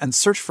Parker and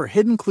search for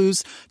hidden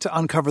clues to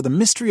uncover the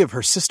mystery of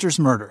her sister's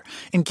murder.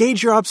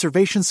 Engage your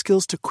observation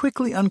skills to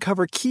quickly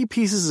uncover key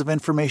pieces of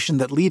information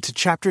that lead to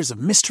chapters of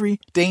mystery,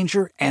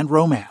 danger, and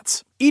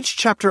romance. Each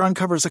chapter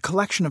uncovers a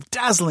collection of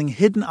dazzling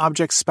hidden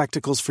object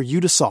spectacles for you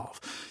to solve.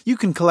 You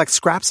can collect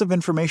scraps of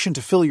information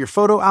to fill your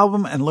photo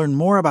album and learn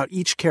more about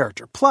each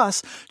character.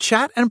 Plus,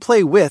 chat and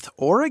play with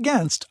or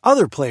against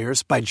other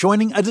players by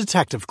joining a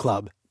detective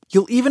club.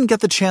 You'll even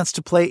get the chance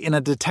to play in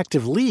a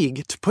detective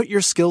league to put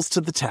your skills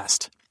to the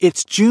test.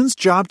 It's June's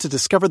job to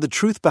discover the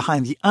truth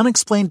behind the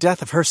unexplained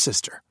death of her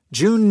sister.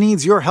 June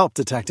needs your help,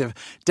 detective.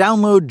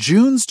 Download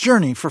June's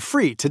Journey for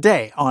free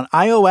today on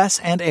iOS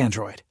and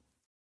Android.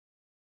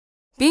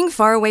 Being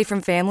far away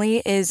from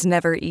family is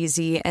never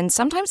easy, and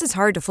sometimes it's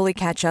hard to fully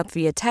catch up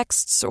via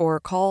texts or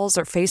calls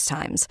or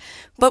FaceTimes.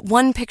 But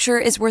one picture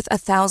is worth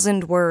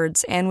 1,000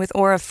 words, and with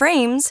Aura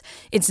Frames,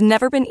 it's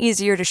never been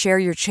easier to share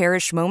your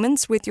cherished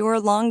moments with your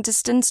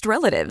long-distanced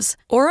relatives.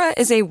 Aura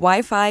is a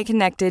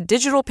Wi-Fi-connected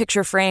digital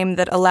picture frame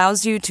that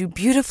allows you to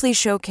beautifully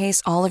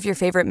showcase all of your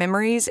favorite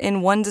memories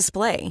in one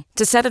display.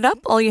 To set it up,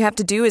 all you have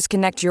to do is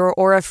connect your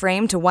Aura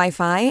frame to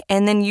Wi-Fi,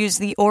 and then use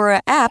the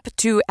Aura app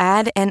to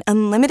add an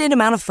unlimited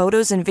amount of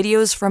photos and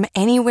videos from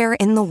anywhere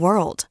in the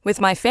world.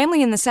 With my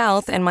family in the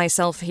South and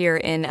myself here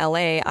in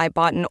LA, I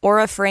bought an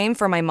Aura frame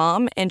for my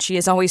mom, and she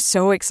is always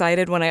so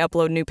excited when I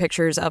upload new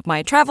pictures of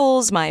my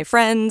travels, my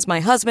friends, my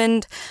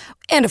husband,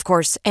 and of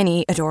course,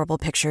 any adorable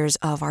pictures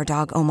of our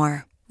dog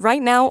Omar.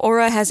 Right now,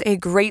 Aura has a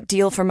great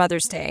deal for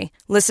Mother's Day.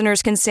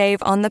 Listeners can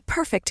save on the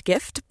perfect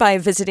gift by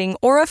visiting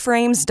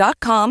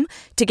auraframes.com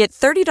to get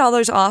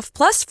 $30 off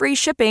plus free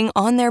shipping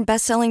on their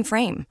best-selling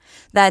frame.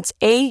 That's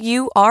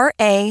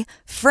AURA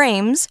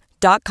frames.com.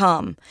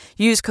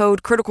 Use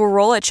code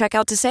CriticalRole at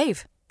checkout to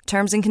save.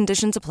 Terms and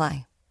conditions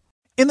apply.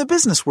 In the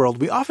business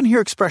world, we often hear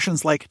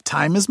expressions like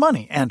time is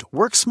money and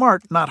work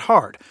smart, not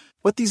hard.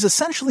 What these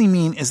essentially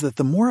mean is that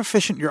the more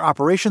efficient your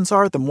operations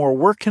are, the more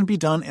work can be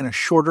done in a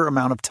shorter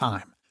amount of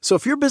time. So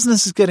if your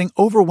business is getting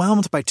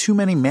overwhelmed by too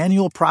many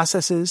manual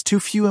processes,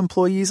 too few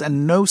employees,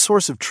 and no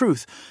source of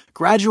truth,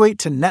 graduate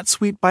to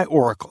NetSuite by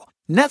Oracle.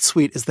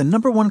 NetSuite is the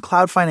 #1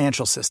 cloud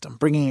financial system,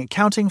 bringing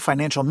accounting,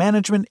 financial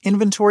management,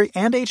 inventory,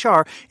 and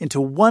HR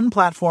into one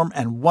platform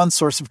and one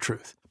source of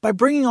truth. By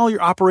bringing all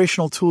your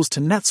operational tools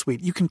to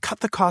NetSuite, you can cut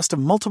the cost of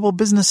multiple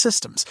business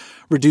systems,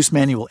 reduce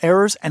manual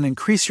errors, and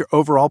increase your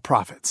overall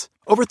profits.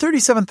 Over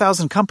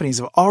 37,000 companies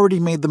have already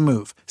made the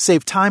move.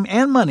 Save time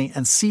and money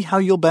and see how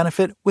you'll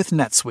benefit with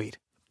NetSuite.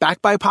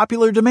 Backed by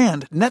popular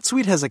demand,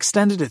 NetSuite has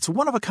extended its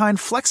one-of-a-kind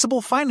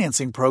flexible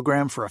financing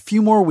program for a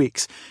few more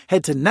weeks.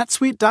 Head to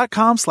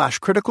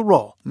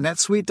netsuite.com/criticalrole.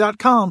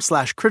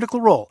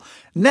 netsuite.com/criticalrole.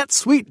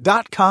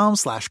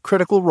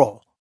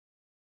 netsuite.com/criticalrole.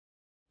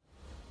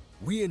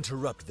 We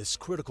interrupt this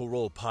Critical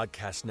Role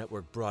Podcast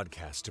Network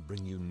broadcast to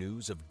bring you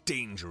news of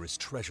dangerous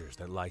treasures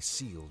that lie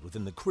sealed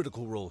within the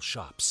Critical Role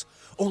shops.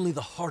 Only the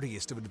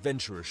hardiest of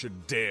adventurers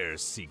should dare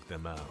seek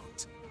them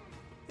out.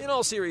 In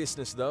all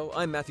seriousness, though,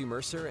 I'm Matthew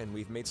Mercer, and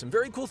we've made some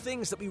very cool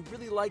things that we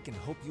really like and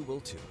hope you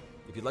will too.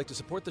 If you'd like to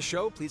support the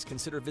show, please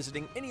consider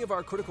visiting any of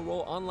our Critical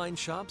Role online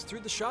shops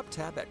through the shop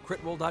tab at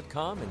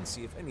critroll.com and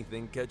see if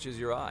anything catches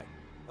your eye.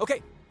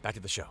 Okay, back to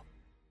the show.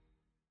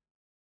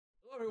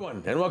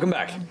 Everyone, and welcome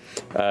back.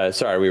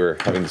 Sorry, we were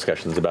having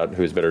discussions about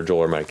who's better,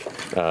 Joel or Mike.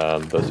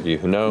 Those of you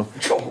who know,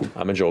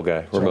 I'm a Joel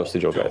guy. We're mostly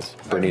Joel guys.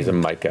 Brittany's a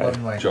Mike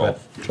guy. Joel.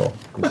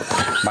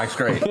 Mike's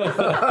great.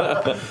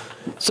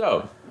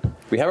 So,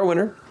 we have our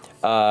winner.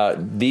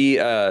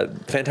 The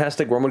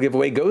fantastic Wormwood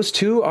giveaway goes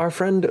to our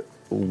friend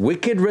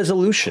Wicked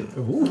Resolution.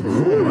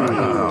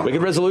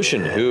 Wicked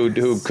Resolution,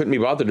 who couldn't be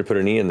bothered to put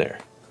an E in there.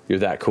 You're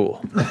that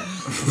cool.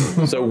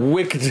 So,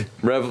 Wicked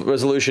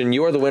Resolution,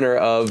 you're the winner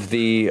of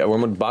the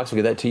Wormwood box.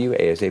 We'll get that to you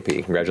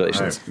ASAP.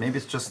 Congratulations. Right. Maybe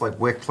it's just like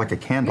wicked, like a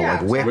candle,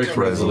 Yeah, like wicked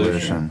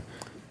resolution.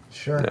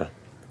 Sure. Yeah.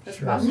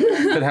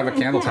 Could have a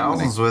candle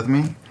company. Thousands with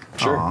me.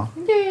 Sure. Aw.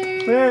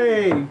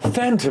 Hey,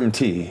 Phantom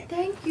Tea.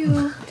 Thank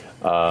you.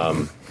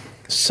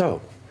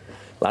 So,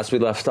 last we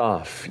left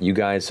off, you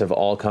guys have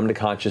all come to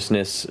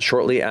consciousness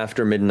shortly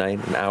after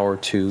midnight, an hour,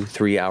 2,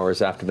 3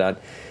 hours after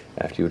that,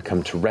 after you would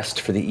come to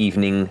rest for the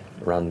evening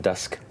around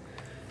dusk.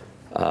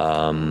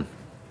 What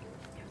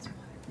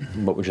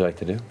would you like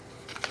to do?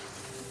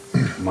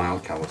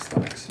 Mild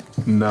calisthenics.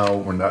 No,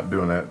 we're not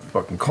doing that. It's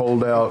fucking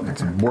cold out. It's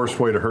the worst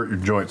way to hurt your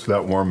joints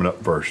without warming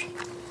up first.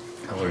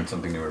 I learn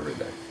something new every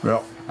day.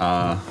 Yep.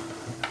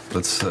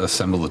 Let's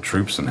assemble the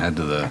troops and head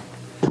to the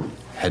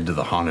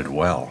haunted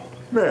well.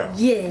 Yeah.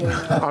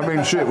 Yeah. I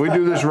mean, shit, we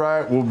do this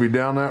right, we'll be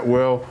down that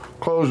well,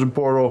 close the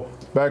portal,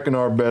 back in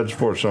our beds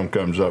before the sun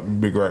comes up. It'd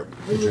be great.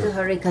 We need to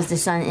hurry because the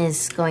sun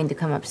is going to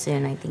come up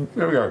soon, I think.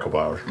 Yeah, we got a couple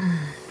hours.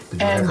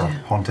 Did you have a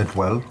haunted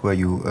well where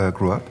you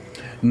grew up?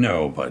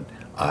 No, but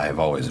I've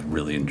always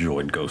really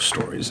enjoyed ghost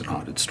stories and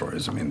haunted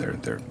stories. I mean,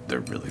 they're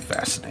really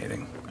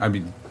fascinating. I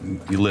mean,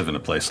 you live in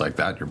a place like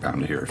that, you're bound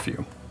to hear a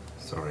few.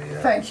 Sorry.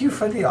 Thank you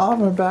for the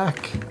armor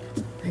back.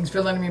 Thanks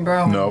for letting me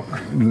borrow. Nope.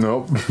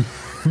 Nope.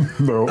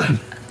 Nope.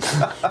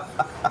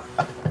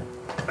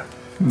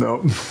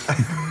 Nope.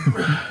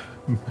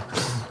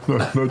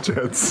 No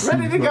chance.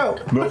 Ready to go.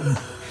 Nope.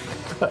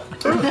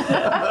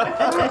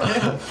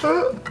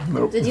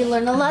 Nope. Did you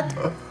learn a lot?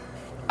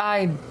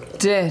 I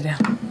did.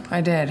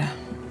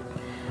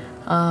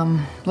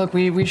 Look,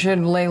 we should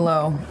lay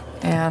low,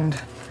 and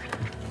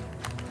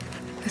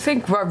I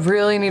think I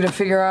really need to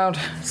figure out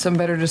some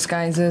better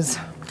disguises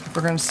if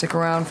we're gonna stick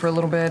around for a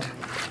little bit.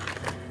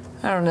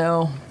 I don't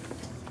know.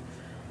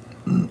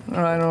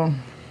 I don't.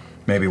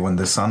 Maybe when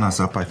the sun is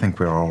up, I think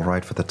we're all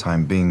right for the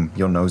time being.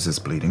 Your nose is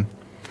bleeding.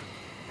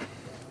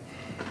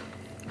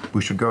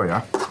 We should go,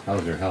 yeah?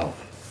 How's your health?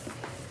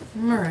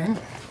 All right.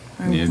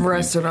 I've Need-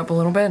 rested up a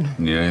little bit.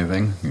 Need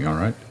anything? You all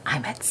right?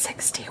 I'm at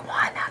 61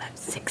 out of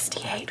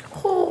 68.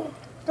 Oh.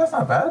 That's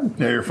not bad.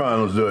 Yeah, you're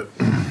fine. Let's do it.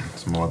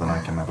 It's more than I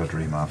can ever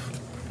dream of.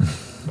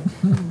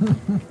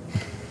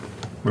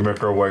 We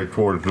make our way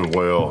towards the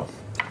well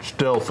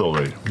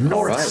stealthily.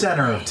 North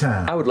center of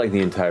town. I would like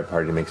the entire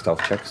party to make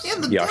stealth checks,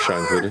 Yasha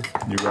included.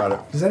 You got it.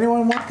 Does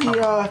anyone want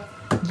the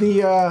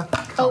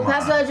Oh,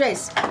 pass the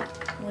trace.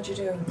 What'd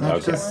you do?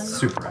 Okay.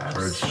 Super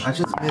average. I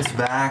just miss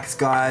Vax,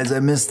 guys. I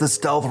miss the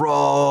stealth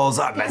rolls.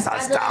 I miss the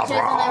Pass the stealth trace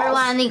on rolls.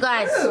 everyone, you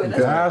guys.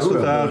 Pass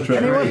without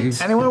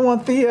anyone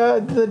want the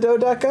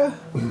dodeca?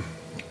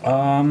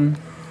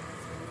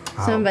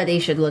 Somebody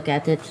should look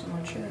at it.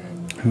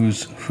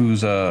 Whose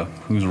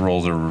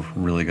roles are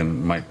really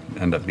might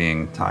end up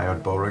being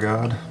Tired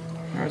Beauregard.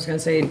 I was gonna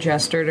say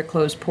Jester to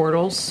close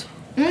portals.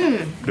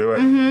 Do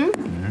it.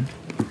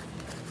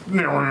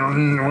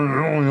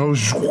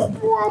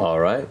 All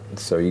right,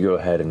 so you go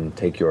ahead and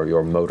take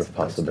your mode of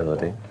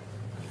possibility.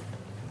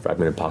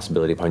 Fragment of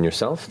possibility upon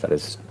yourself. That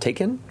is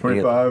taken.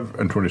 25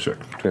 and 26.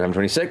 25 and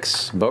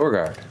 26.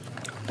 Beauregard.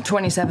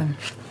 27.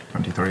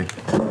 23.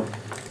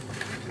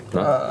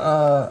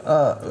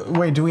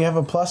 Wait, do we have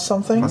a plus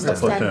something?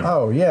 Plus 10.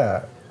 Oh,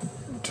 yeah.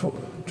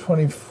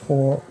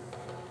 24.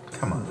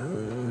 Come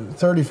on.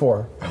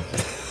 34.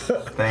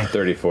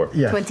 34.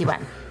 Yeah.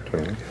 21.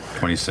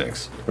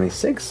 26.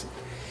 26.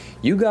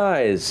 You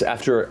guys,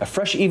 after a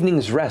fresh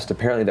evening's rest,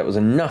 apparently that was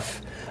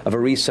enough of a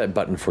reset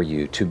button for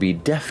you to be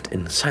deft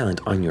and silent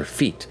on your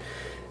feet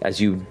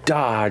as you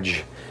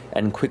dodge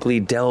and quickly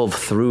delve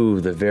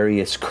through the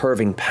various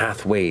curving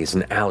pathways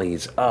and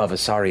alleys of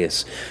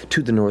Asarius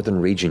to the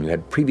northern region you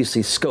had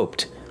previously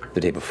scoped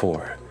the day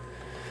before.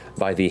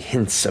 By the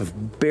hints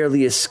of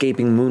barely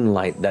escaping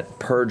moonlight that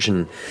purge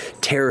and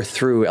tear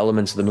through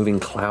elements of the moving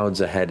clouds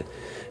ahead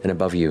and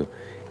above you,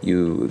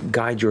 you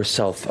guide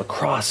yourself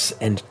across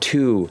and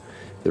to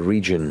the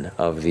region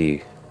of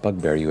the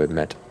bugbear you had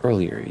met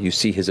earlier. You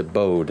see his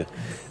abode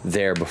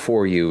there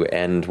before you,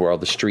 and where all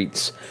the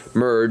streets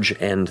merge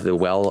and the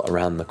well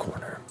around the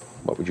corner.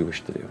 What would you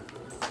wish to do?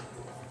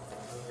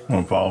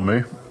 Want to follow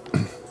me?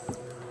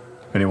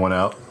 Anyone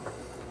out?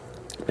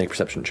 Make a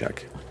perception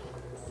check.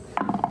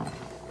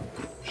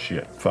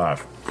 Shit,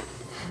 5.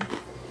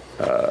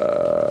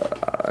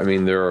 I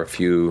mean, there are a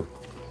few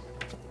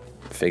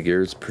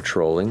figures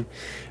patrolling.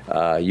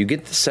 You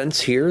get the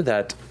sense here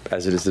that,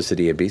 as it is the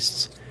City of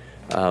Beasts,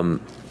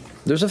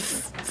 there's a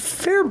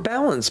fair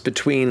balance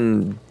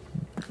between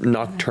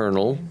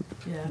nocturnal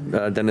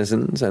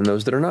denizens and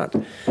those that are not.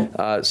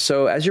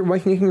 So as you're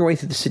making your way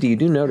through the city, you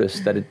do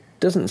notice that it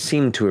doesn't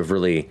seem to have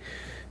really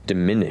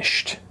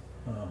diminished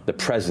the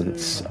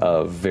presence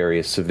of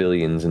various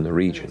civilians in the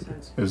region.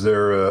 Is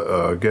there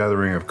a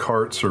gathering of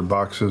carts or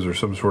boxes or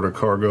some sort of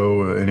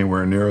cargo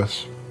anywhere near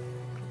us?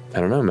 I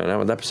don't know, man. Not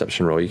with that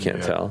perception roll, you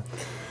can't tell.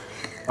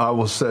 I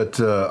will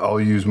I'll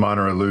use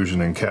Minor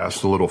Illusion and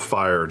cast a little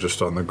fire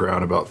just on the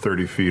ground about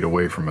 30 feet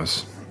away from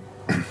us.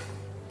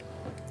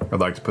 I'd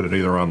like to put it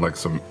either on like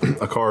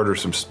a cart or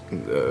some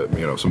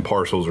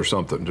parcels or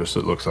something, just so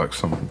it looks like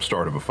some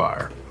start of a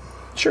fire.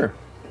 Sure.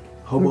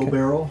 Hobo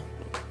barrel?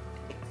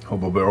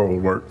 Hobo barrel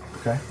would work.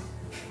 Okay.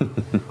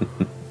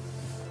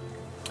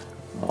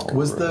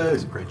 Was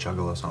That's a great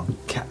Juggalo song.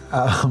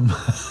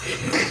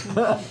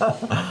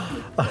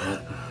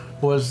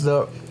 Was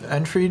the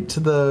entry to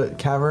the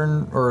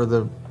cavern or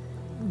the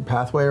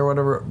pathway or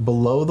whatever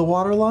below the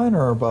water line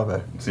or above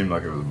it? It seemed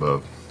like it was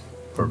above.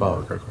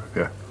 Above.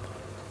 Yeah.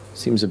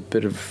 Seems a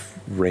bit of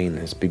rain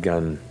has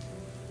begun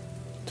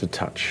to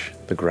touch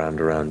the ground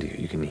around you.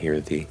 You can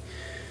hear the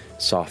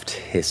soft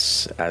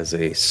hiss as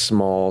a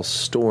small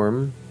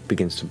storm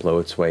begins to blow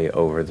its way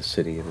over the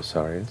city of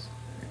Asarius.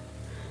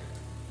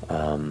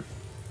 What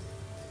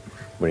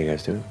are you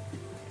guys doing?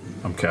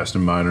 I'm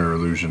casting Minor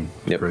Illusion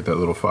to create that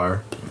little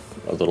fire.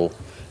 A little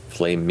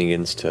flame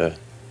begins to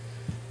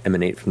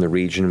emanate from the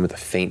region with a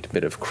faint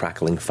bit of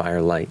crackling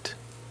firelight.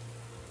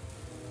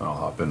 I'll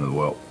hop into the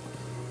well.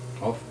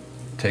 I'll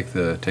take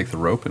the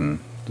rope and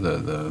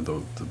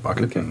the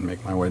bucket and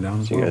make my way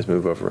down as So well. you guys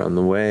move up around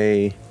the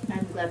way.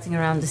 I'm glancing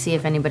around to see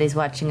if anybody's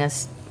watching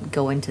us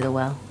go into the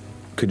well.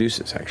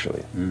 Caduceus,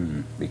 actually,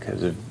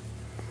 because of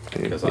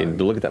you need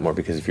to look at that more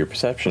because of your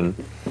perception.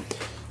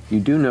 You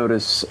do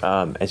notice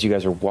as you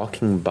guys are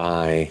walking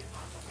by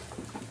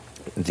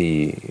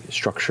the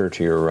structure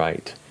to your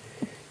right,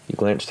 you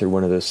glance through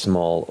one of those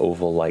small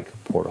oval-like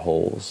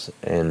portholes,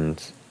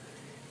 and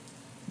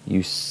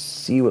you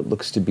see what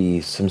looks to be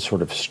some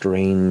sort of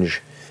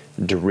strange,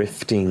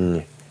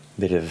 drifting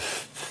bit of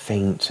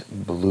faint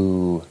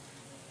blue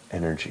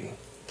energy.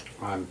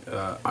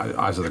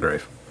 Eyes of the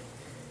Grave.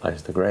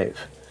 Eyes of the Grave.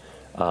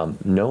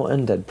 No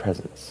undead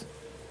presence.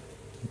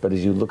 But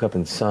as you look up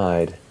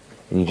inside,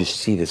 and you just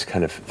see this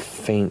kind of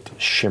faint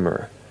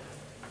shimmer,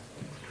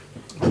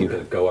 you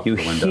go up to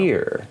the window.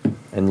 hear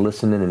and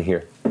listen in and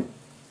hear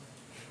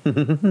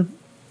a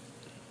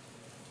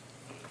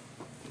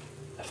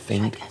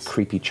faint,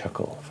 creepy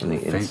chuckle from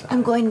the inside.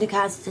 I'm going to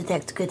cast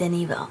Detect Good and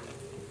Evil.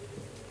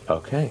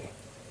 Okay.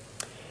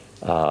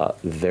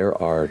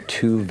 There are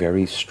two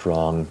very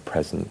strong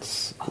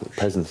presences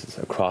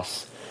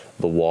across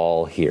the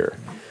wall here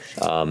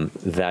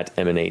that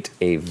emanate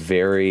a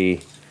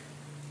very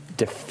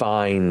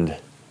defined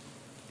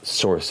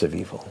source of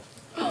evil.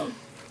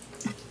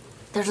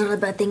 There's really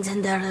bad things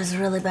in there. There's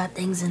really bad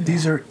things in there.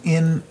 These are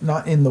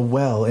not in the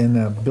well, in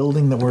a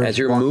building that we're As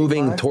you're walking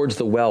moving by? towards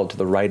the well to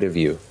the right of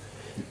you,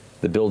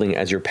 the building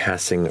as you're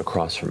passing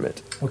across from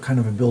it. What kind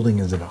of a building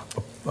is it?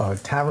 A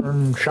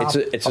tavern, shop?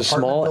 It's a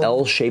small building?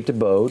 L-shaped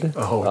abode,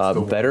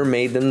 better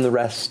made than the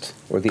rest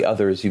or the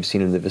others you've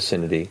seen in the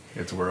vicinity.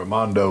 It's where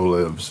Amando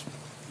lives.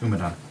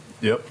 Umadan.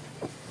 Yep.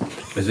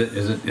 Is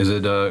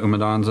it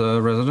Umadan's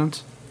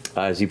residence?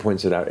 As he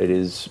points it out, it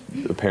is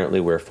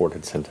apparently where Ford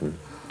had sent him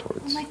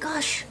towards. Oh my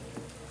gosh.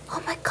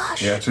 Oh my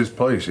gosh. Yeah, it's his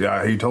place.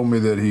 Yeah, he told me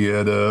that he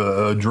had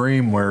a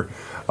dream where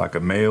like a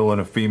male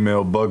and a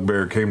female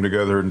bugbear came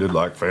together and did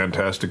like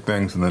fantastic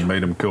things and then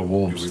made him kill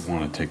wolves. Do we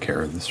want to take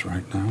care of this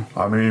right now?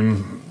 I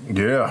mean,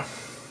 yeah.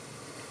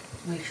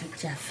 We should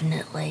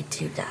definitely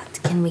do that.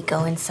 Can we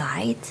go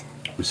inside?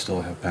 We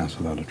still have Pass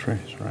Without a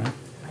Trace, right?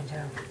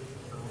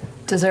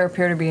 Does there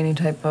appear to be any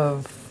type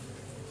of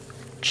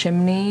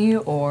chimney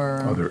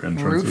or Other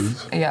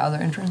entrances? roof? Yeah, other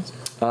entrance.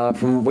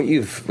 From what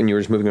when you were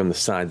just moving on the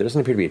side, there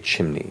doesn't appear to be a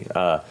chimney.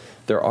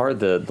 There are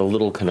the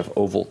little kind of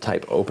oval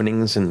type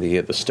openings in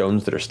the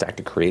stones that are stacked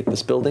to create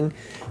this building,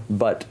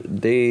 but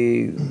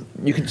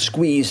you could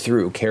squeeze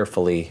through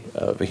carefully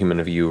of a human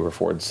of you or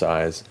Ford's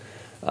size.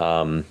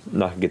 Not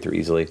gonna get through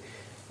easily.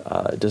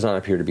 It does not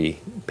appear to be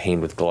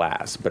paned with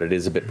glass, but it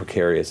is a bit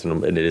precarious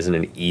and it isn't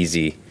an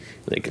easy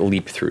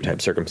leap through type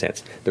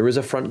circumstance. There is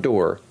a front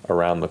door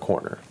around the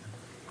corner.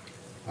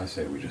 I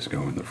say we just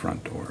go in the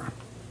front door.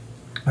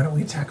 Why don't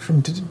we attack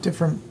from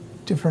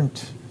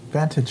different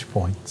vantage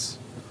points?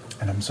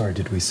 And I'm sorry,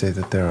 did we say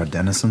that there are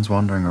denizens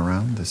wandering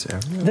around this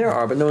area? There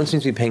are, but no one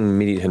seems to be paying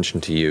immediate attention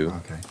to you.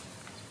 Okay.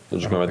 They'll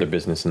just go about their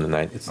business in the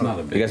night. It's not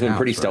a big You guys have been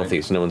pretty house, stealthy,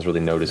 right? so no one's really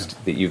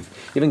noticed that you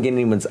haven't gained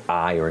anyone's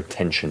eye or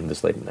attention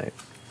this late at night.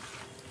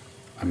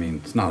 I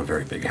mean, it's not a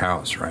very big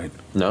house, right?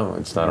 No,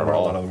 it's not at There are a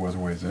all. lot of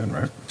ways in,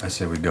 right? I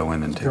say we go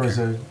in and take There was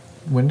care.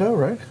 a window,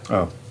 right?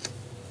 Oh.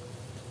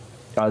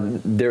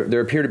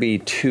 There appear to be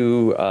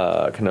two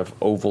kind of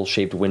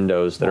oval-shaped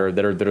windows that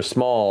are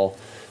small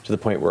to the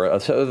point where,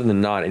 other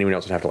than not, anyone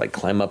else would have to like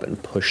climb up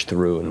and push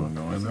through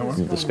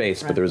into the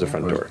space. But there is a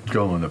front door.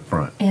 Go in the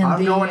front. And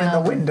I'm going in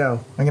the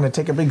window. I'm going to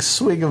take a big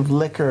swig of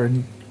liquor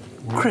and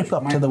creep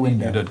up to the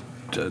window.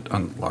 To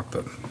unlock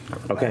the.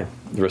 Okay.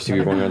 The rest of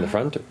you are going around the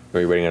front, or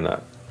are you waiting on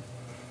that?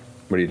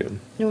 What are you doing?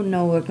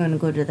 No, we're going to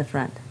go to the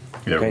front.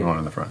 Yeah, we're going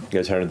in the front. You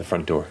guys head in the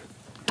front door.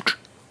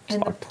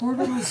 And the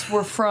portals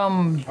were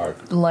from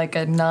like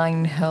a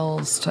nine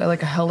hells, to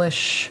like a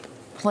hellish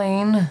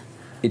plane.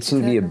 It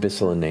seemed to be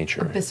abyssal in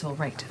nature. Abyssal,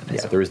 right. Abyssal.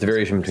 Yeah, there is the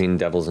variation between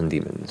devils and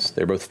demons.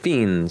 They're both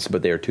fiends,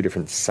 but they are two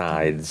different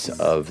sides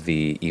of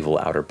the evil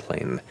outer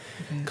plane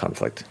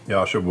conflict.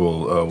 Yasha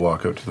will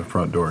walk up to the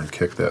front door and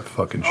kick that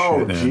fucking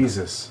shit in. Oh,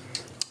 Jesus.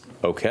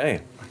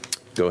 Okay.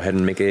 Go ahead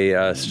and make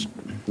a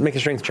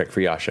strength check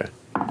for Yasha.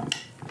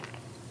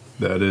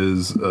 That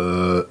is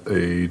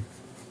a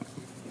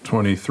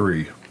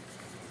 23.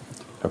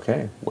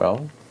 Okay,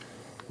 well,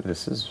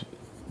 this has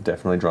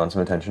definitely drawn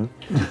some attention.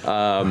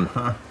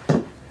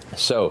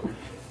 So,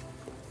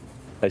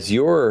 as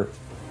you're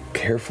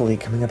carefully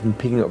coming up and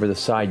peeking over the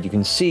side, you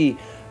can see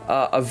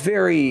a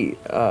very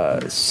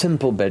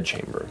simple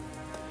bedchamber.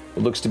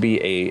 It looks to be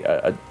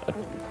a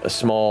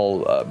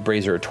small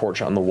brazier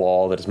torch on the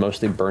wall that is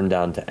mostly burned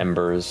down to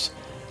embers.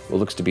 It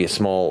looks to be a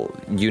small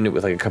unit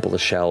with like a couple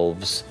of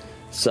shelves,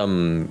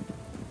 some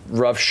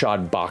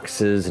roughshod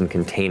boxes and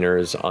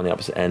containers on the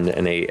opposite end,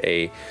 and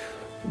a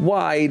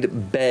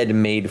wide bed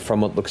made from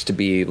what looks to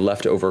be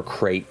leftover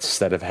crates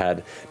that have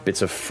had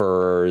bits of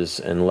furs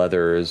and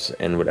leathers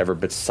and whatever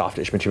bits of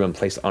softish material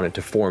placed on it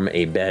to form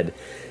a bed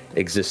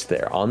exists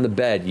there. On the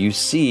bed, you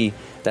see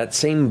that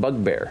same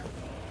bugbear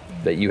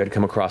that you had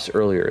come across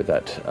earlier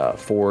that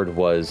Ford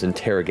was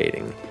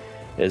interrogating.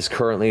 It is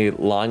currently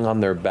lying on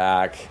their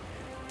back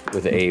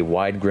with a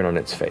wide grin on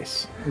its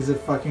face. Is it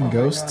fucking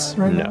ghosts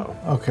right now?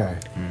 No. Okay.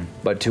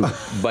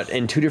 But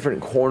in two different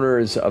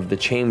corners of the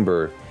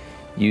chamber,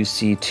 you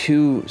see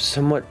two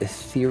somewhat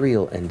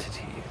ethereal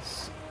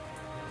entities.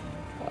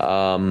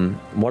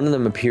 One of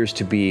them appears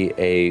to be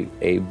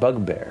a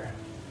bugbear,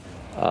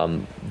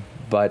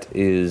 but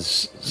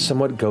is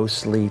somewhat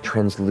ghostly,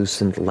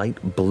 translucent,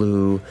 light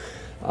blue,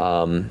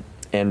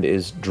 and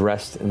is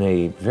dressed in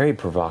a very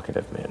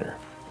provocative manner.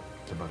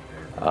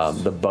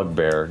 The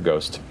bugbear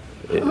ghost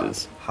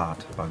is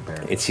hot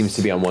bugbear. It seems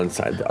to be on one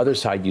side. The other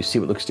side, you see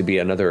what looks to be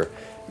another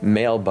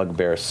male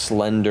bugbear,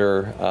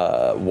 slender,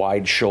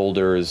 wide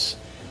shoulders,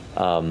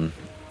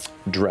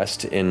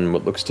 dressed in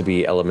what looks to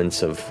be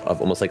elements of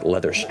almost like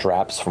leather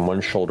straps from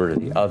one shoulder to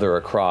the other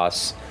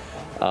across.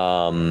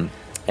 And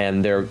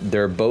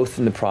they're both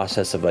in the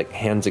process of like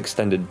hands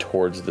extended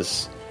towards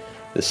this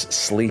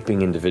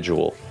sleeping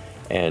individual,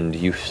 and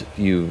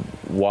you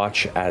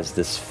watch as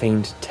this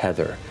faint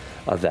tether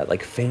of that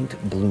like faint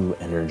blue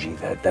energy,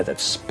 that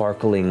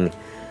sparkling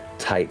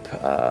type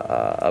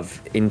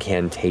of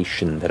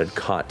incantation that had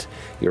caught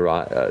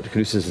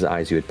Caduceus'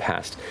 eyes you had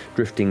passed,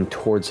 drifting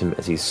towards him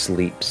as he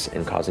sleeps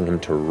and causing him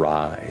to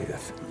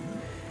writhe.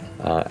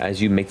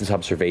 As you make this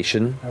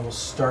observation, I will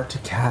start to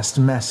cast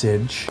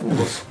message.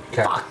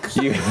 Fuck!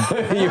 You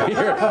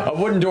hear a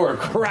wooden door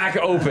crack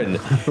open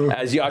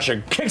as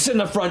Yasha kicks in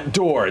the front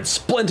door. It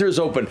splinters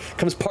open,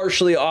 comes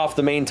partially off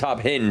the main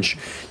top hinge.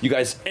 You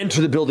guys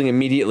enter the building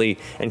immediately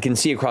and can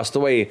see across the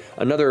way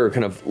another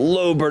kind of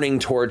low-burning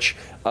torch,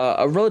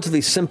 a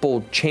relatively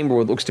simple chamber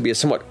with what looks to be a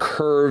somewhat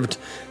curved,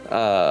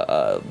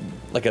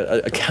 like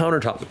a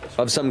countertop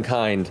of some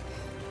kind,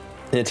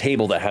 and a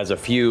table that has a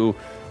few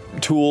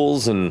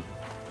tools and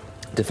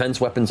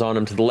defense weapons on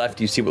them. To the left,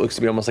 you see what looks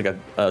to be almost like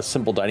a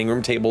simple dining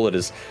room table that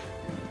is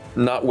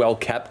not well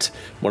kept.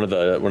 One of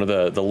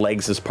the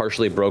legs is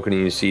partially broken,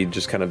 and you see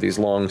just kind of these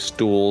long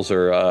stools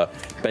or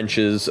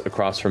benches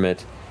across from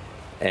it.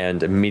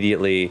 And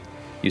immediately,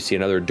 you see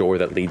another door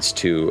that leads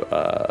to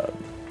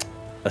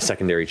a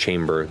secondary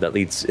chamber that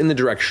leads in the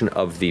direction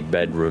of the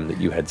bedroom that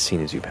you had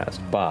seen as you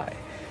passed by.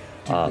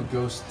 Do the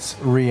ghosts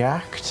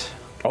react?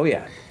 Oh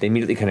yeah, they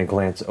immediately kind of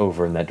glance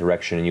over in that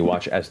direction, and you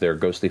watch as their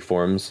ghostly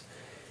forms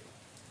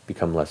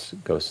become less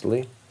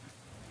ghostly.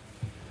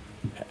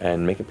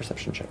 And make a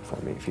perception check for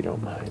me, if you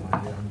don't mind.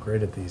 Yeah, I'm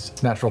great at these.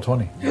 Natural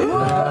 20.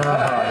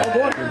 Oh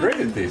boy, you're great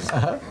at these.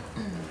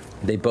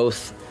 They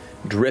both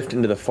drift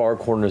into the far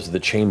corners of the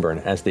chamber,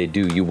 and as they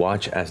do, you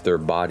watch as their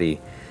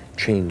body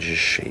changes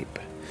shape.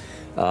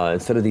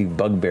 Instead of the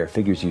bugbear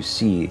figures you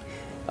see,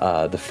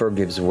 the fur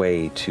gives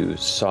way to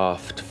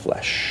soft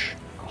flesh,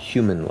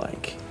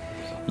 human-like.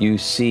 You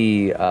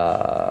see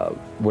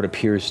what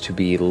appears to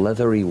be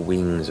leathery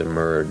wings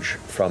emerge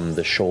from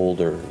the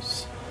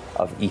shoulders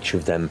of each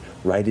of them,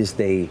 right as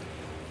they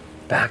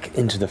back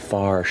into the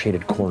far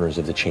shaded corners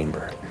of the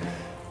chamber.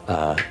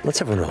 Let's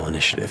have a roll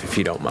initiative, if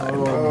you don't mind.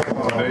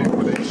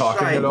 Were they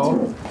talking at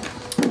all?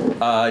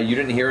 You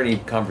didn't hear any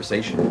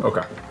conversation.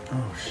 Okay.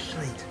 Oh, shit.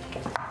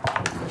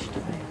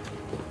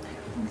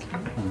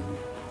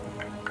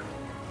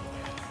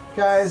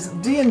 Guys,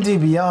 D&D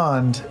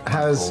Beyond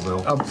has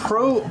a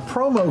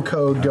promo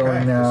code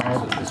going now.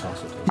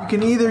 You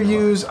can either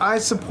use I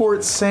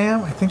support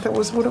Sam. I think that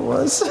was what it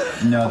was.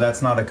 No,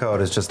 that's not a code.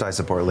 It's just I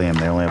support Liam.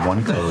 They only have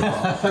one code.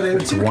 They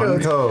have two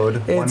one codes.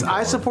 code. It's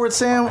I support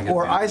Sam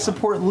or I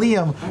support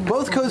Liam.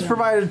 Both codes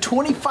provide a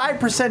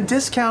 25%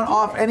 discount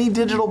off any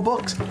digital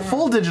books,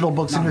 full digital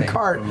books in your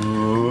cart.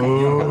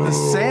 But the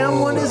Sam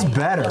one is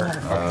better.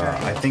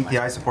 I think the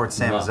I support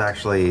Sam is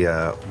actually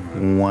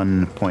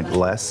 1 point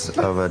less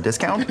of a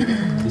discount.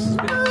 This has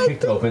been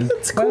kicked open.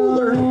 It's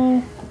cooler.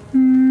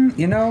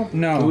 You know,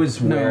 no. Who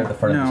is where no, at the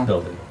front of no. this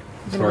building?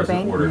 As far as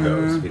the order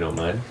goes, if you don't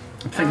mind.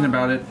 I'm thinking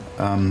about it.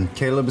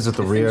 Caleb is at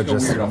the rear,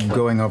 just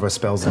going over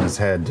spells in his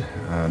head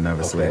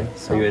nervously. Okay.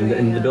 Are you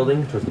in the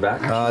building, towards the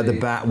back? The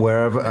back,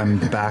 wherever I'm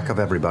back of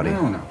everybody.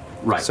 No.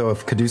 Right. So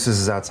if Caduceus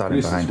is outside, I'm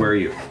behind. Where are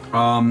you?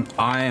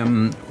 I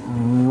am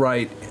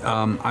right.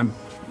 I'm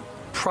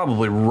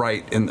probably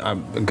right in.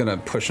 I'm gonna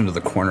push into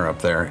the corner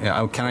up there. Yeah.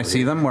 Oh, can I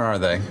see them? Where are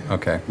they?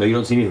 Okay. No, you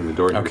don't see anything. The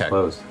door is okay.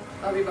 closed.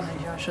 I'll be behind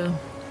Yasha.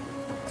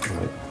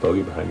 Right.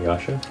 Bogey behind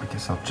Yasha. I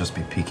guess I'll just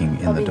be peeking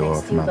in the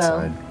door from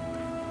outside.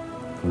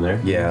 From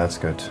there? Yeah, that's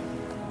good.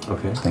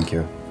 Okay. Thank you.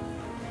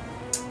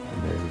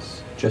 And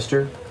there's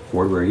Jester.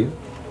 Ward, where are you?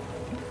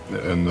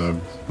 In the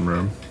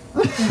room.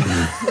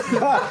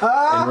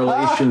 In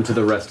relation to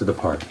the rest of the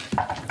party.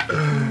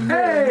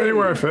 Hey!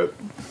 Anywhere I fit.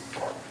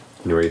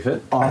 Anywhere you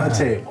fit? On the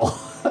table.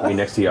 Are you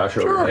next to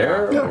Yasha over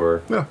there? Yeah.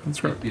 Or? Yeah, that's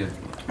great. Yeah.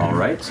 All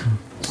right.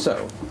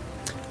 So,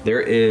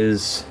 there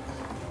is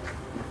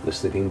the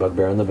sleeping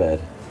bugbear on the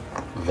bed.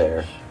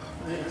 There.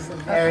 There's a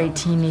very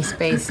teeny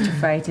space to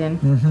fight in.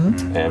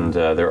 And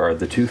there are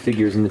the two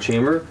figures in the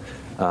chamber,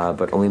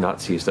 but only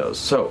not sees those.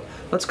 So,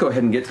 let's go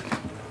ahead and get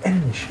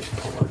an initiative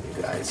pull on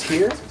you guys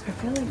here. I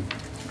feel like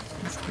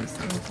this case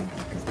I don't think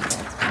because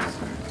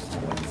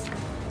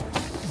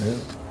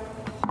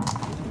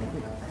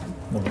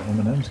the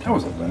M&M's That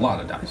was a lot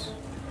of dice.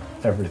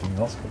 Everything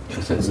else.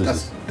 This is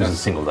a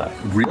single die.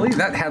 Really?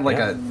 That had like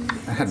that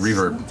had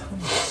reverb.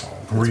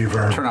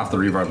 Reverb. Turn off the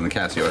reverb on the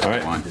Casio. All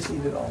right.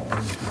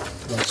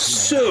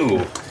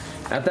 So,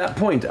 at that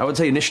point, I would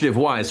say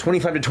initiative-wise,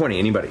 25 to 20.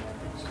 Anybody?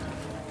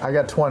 I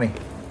got 20.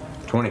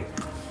 20.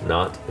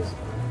 Not.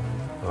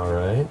 All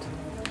right.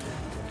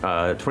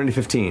 20 to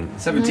 15.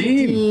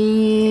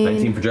 17.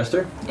 19 for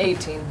Jester.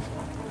 18.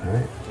 All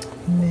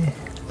right.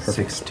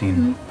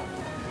 16.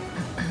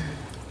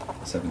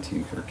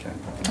 17 for Ken.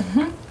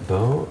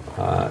 Bo.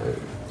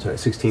 Sorry,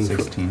 16.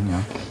 16,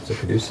 yeah. So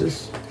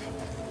Caduceus.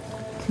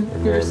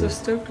 And You're then- so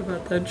stoked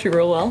about that. Did you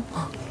roll well?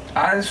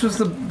 This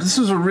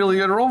was a really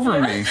good roll for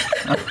me.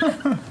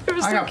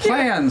 I got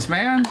plans,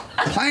 man.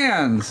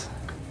 Plans.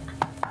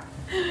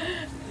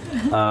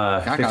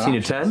 16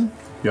 to 10.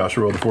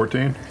 Yasha rolled a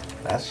 14.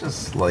 That's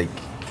just like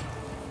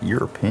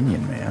your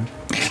opinion, man.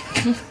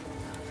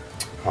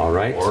 All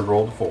right. Ward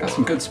rolled a 4. Got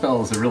some good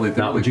spells. They're really.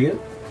 Not what you get?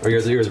 Or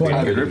yours at the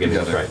beginning? Yours at the beginning,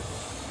 that's together. right.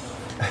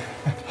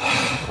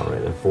 All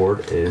right, and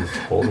Ford is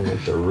holding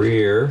at the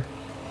rear.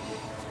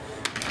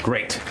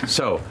 Great.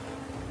 So,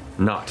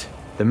 not.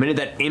 The minute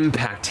that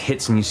impact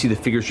hits and you see the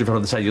figures drift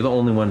on the side, you're the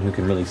only one who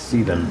can really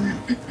see them.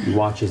 You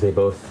watch as they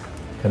both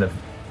kind of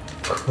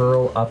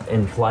curl up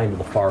and fly into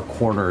the far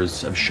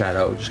corners of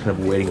shadow, just kind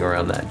of waiting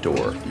around that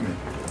door.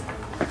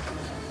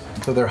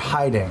 So they're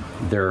hiding.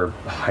 They're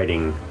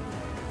hiding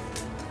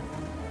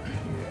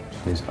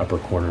these upper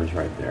corners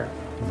right there.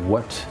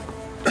 What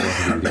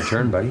is your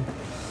turn, buddy?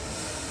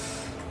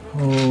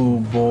 Oh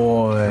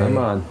boy. Come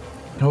on.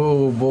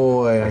 Oh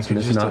boy. That's I could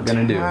what just it's not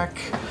gonna do. attack,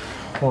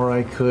 or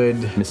I could.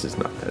 This is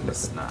not good.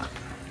 It's not.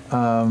 Do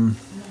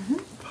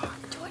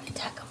I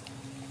attack him?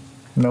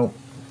 Nope.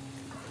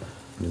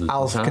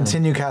 I'll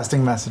continue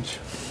casting message.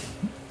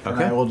 And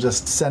Okay. I will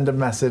just send a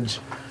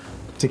message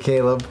to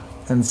Caleb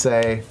and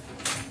say,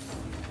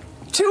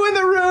 2 in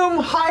the room,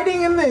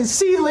 hiding in the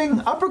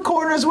ceiling, upper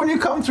corners when you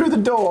come through the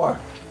door.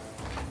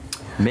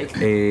 Make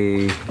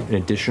an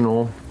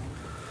additional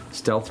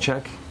stealth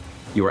check.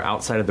 You are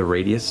outside of the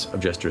radius of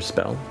Jester's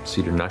spell, so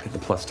you do not get the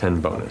 +10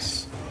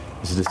 bonus.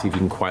 This is to see if you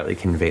can quietly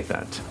convey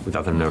that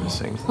without them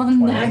noticing.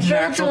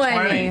 Natural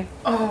 20.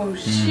 Oh,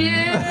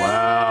 shit.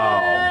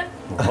 Wow.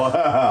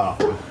 Wow.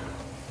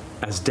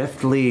 As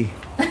deftly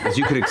as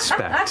you could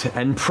expect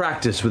and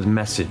practice with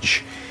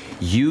message,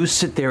 you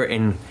sit there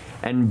and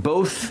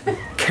both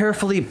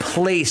carefully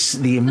place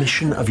the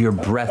emission of your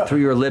breath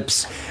through your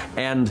lips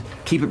and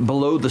keep it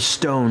below the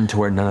stone to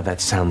where none of that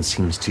sound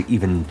seems to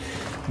even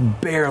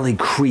barely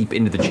creep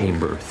into the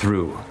chamber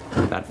through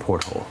that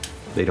porthole.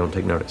 They don't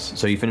take notice.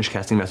 So you finish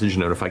casting message,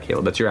 notify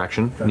Caleb. That's your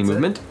action. Any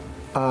movement?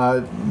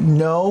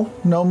 No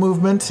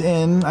movement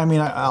in. I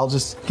mean, I'll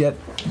just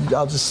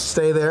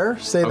stay there,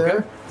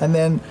 there. And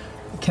then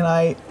can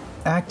I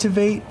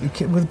activate,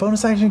 with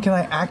bonus action, can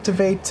I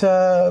activate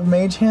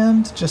Mage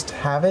Hand? Just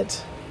have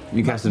it?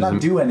 You cast it not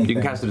as do anything. You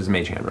can cast it as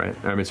Mage Hand, right?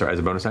 I mean, sorry, as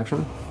a bonus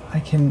action? I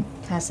can.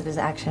 Cast it as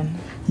action.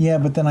 Yeah,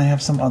 but then I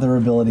have some other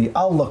ability.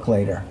 I'll look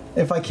later.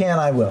 If I can,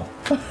 I will.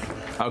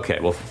 Okay,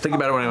 well, think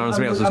about it when I'm on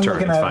somebody else's I'm turn.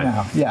 looking It's at fine. it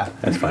now. Yeah.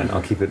 That's fine.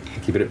 I'll keep it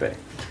at bay.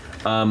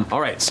 All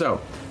right,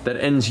 so that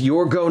ends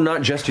your go,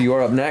 not Jester. You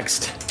are up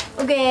next.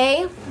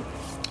 Okay.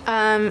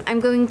 I'm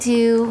going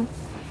to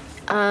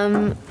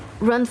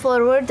run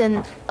forward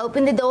and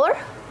open the door.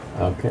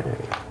 Okay.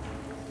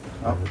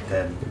 Oh,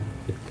 dead.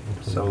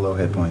 So low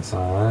hit points.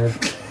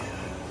 5.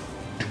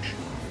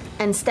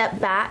 And step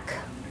back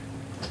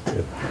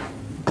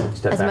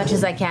Step as back much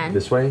as I can.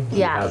 This way?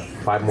 Yeah. You have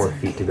 5 more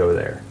feet to go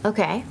there.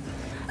 Okay.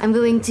 I'm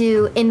going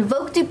to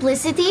invoke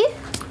duplicity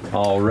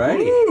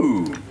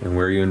Alrighty. And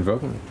where are you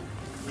invoking?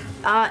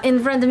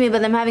 in front of me,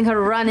 but I'm having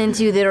her run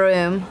into the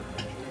room.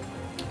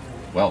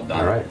 Well done.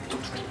 All right.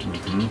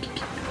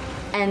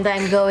 And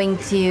I'm going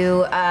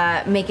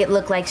to make it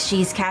look like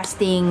she's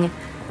casting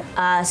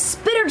a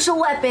spiritual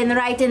weapon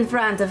right in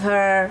front of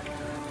her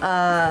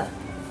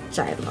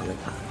giant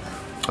lollipop.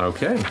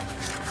 Okay.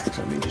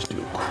 So let me just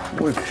do a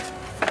quick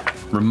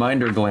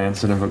reminder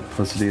glance at Invoke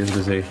Duplicity. It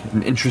is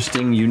an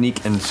interesting,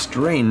 unique, and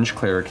strange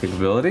cleric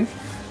capability.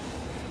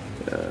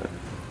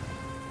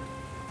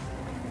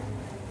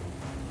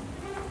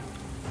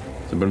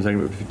 So bonus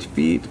action about 50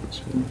 feet.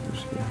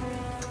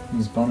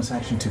 Use bonus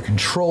action to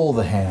control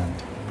the hand,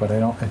 but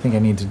I think I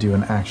need to do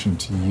an action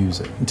to use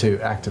it,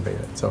 to activate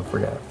it, so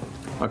forget it.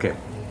 Okay.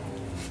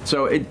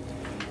 So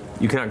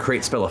you cannot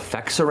create spell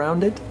effects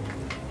around it.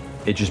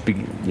 It just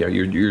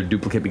your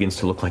duplicate begins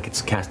to look like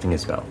it's casting a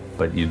spell,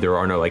 but there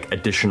are no like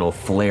additional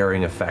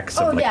flaring effects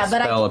of like a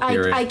spell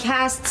appearing. I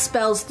cast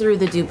spells through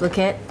the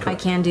duplicate. I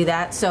can do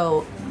that,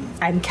 so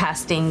I'm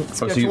casting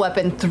spiritual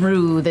weapon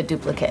through the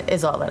duplicate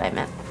is all that I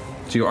meant.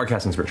 So you are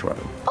casting spiritual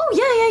weapon.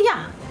 Oh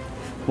yeah.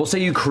 We'll say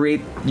you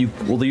create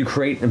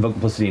Invoke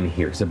Duplicity in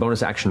here. It's a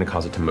bonus action to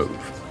cause it to move.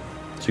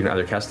 So you can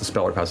either cast the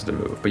spell or cause it to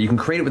move, but you can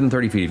create it within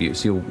 30 feet of you.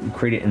 So you'll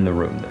create it in the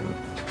room then.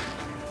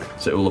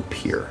 So it will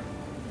appear.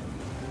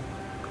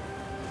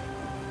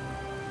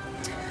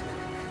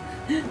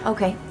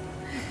 Okay.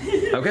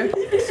 Okay.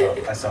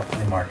 I saw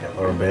flea market,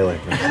 Laura Bailey.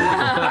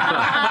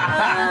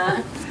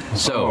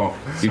 So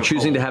you're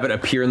choosing to have it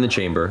appear in the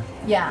chamber.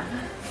 Yeah.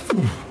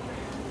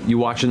 You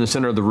watch in the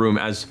center of the room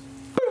as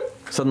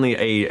suddenly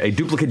a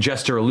duplicate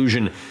jester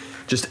illusion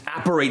just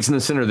apparates in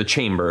the center of the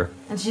chamber.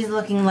 And she's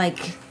looking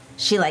like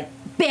she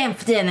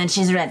bamfed in and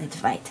she's ready to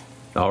fight.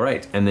 All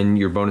right, and then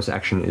your bonus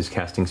action is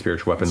casting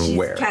spiritual weapon She's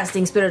where?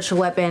 casting spiritual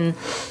weapon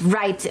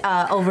right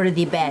over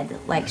the bed,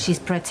 like she's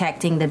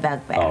protecting the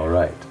bugbear. All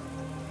right.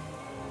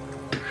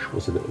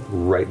 We'll say that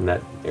right in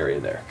that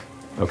area there.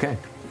 Okay.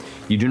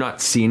 You do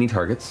not see any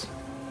targets,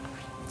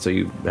 so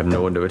you have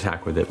no one to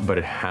attack with it, but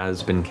it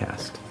has been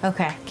cast.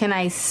 Okay, can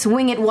I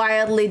swing it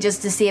wildly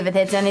just to see if it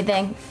hits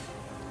anything?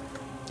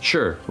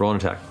 Sure, roll an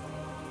attack.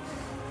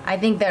 I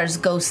think there's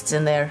ghosts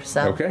in there,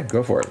 so. Okay,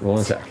 go for it. Roll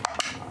an attack.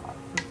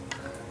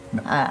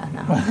 No.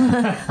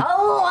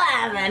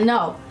 11,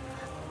 no.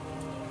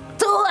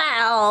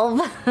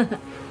 12.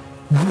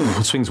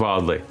 It swings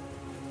wildly.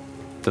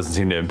 Doesn't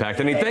seem to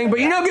impact anything, but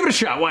give it a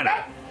shot. Why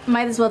not?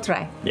 Might as well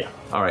try. Yeah.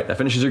 All right, that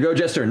finishes your go,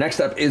 Jester. Next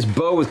up is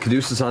Bo with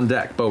Caduceus on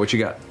deck. Bo, what you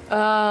got?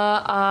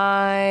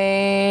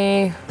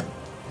 I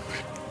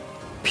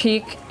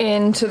peek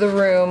into the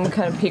room,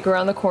 kind of peek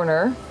around the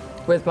corner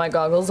with my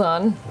goggles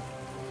on.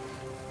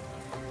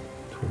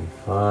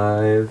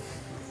 25.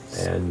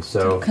 And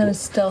so kind of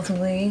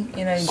stealthily,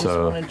 I just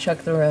want to check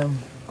the room.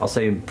 I'll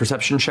say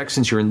perception check.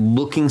 Since you're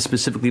looking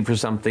specifically for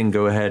something,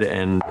 go ahead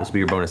and this will be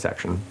your bonus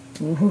action.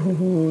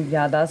 Ooh,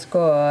 yeah, that's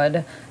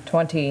good.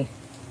 20.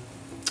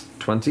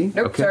 20?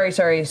 Nope, Okay.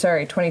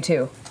 sorry,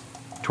 22.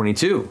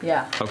 22?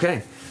 Yeah.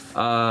 Okay.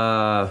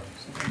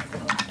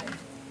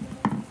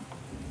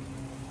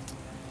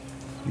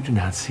 You do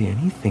not see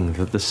anything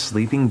but the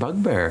sleeping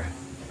bugbear.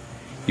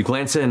 You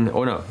glance in.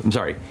 Oh no, I'm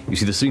sorry. You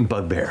see the sleeping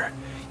bugbear.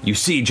 You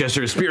see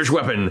Jester's spiritual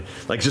weapon,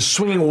 just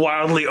swinging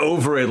wildly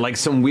over it, like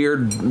some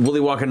weird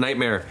Willy Wonka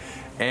nightmare,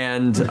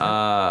 and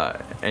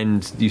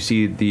you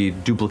see the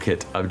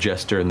duplicate of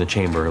Jester in the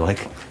chamber,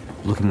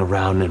 looking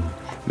around and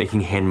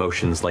making hand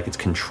motions like it's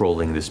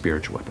controlling the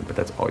spiritual weapon. But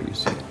that's all you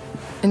see.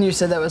 And you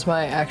said that was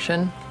my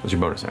action? What's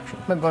your bonus action?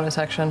 My bonus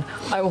action.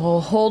 I will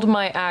hold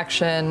my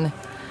action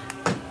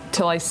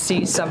till I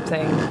see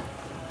something,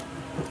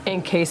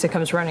 in case it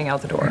comes running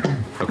out the door.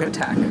 Okay.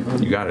 Attack.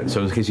 You got it.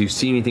 So in case you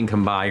see anything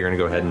come by, you're going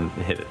to go ahead and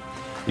hit it.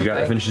 You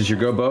got it. Finishes your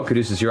go, Bo.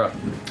 Caduceus, you're up.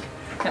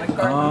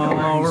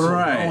 All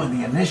right. Oh,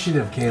 the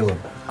initiative, Caleb.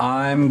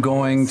 I'm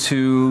going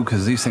to,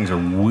 because these things are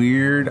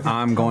weird,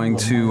 I'm going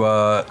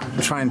to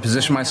try and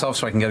position myself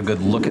so I can get a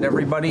good look at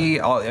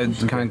everybody.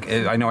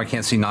 I know I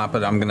can't see not,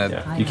 but I'm going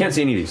to... You can't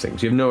see any of these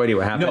things. You have no idea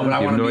what happened. No, but I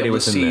want to be able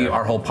to see there.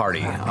 our whole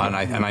party. And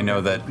I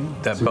know that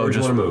So Bo where do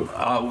you just...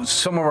 wanna move?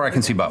 Somewhere where I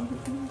can see Bo.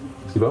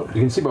 See Bo?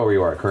 You can see Bo where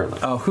you are currently.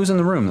 Oh, who's in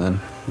the room then?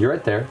 You're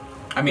right there.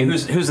 I mean,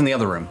 who's in the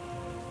other room?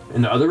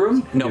 In the other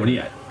room? Nobody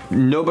yet.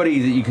 Nobody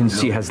that you can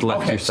see has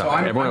left your so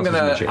side.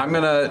 I'm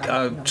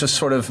gonna just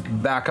sort of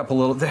back up a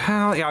little.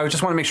 Yeah, I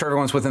just want to make sure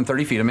everyone's within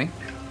 30 feet of me.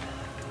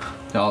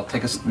 I'll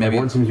take us maybe.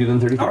 Everyone seems within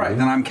 30 feet. All right,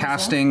 then I'm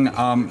casting.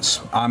 I'm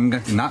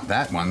not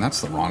that one.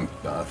 That's the wrong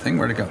thing.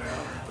 Where'd it go?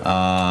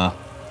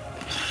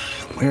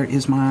 Where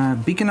is my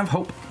beacon of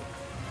hope?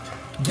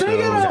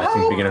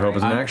 Casting Beacon of Hope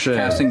is an action.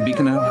 Casting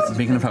Beacon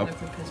of Hope.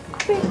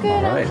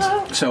 All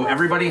right. So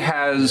everybody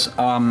has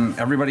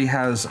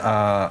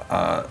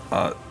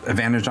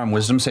advantage on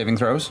Wisdom saving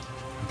throws.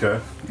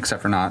 Okay.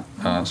 Except for not.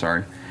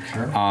 Sorry.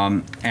 Sure.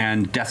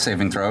 And Death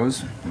saving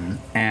throws.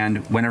 And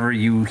whenever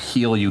you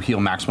heal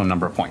maximum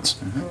number of points.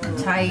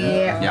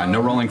 Yeah.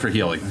 No rolling for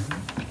healing.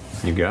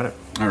 You got it.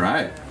 All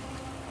right.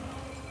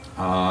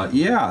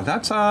 Yeah.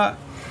 That's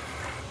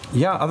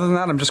Yeah. Other than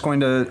that, I'm just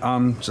going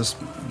to just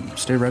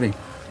stay ready.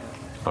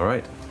 All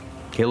right.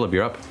 Caleb,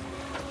 you're up.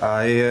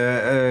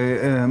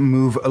 I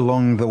move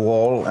along the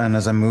wall, and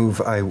as I move,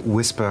 I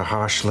whisper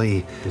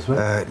harshly,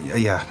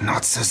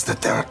 Nott says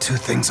that there are two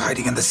things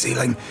hiding in the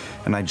ceiling.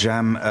 And I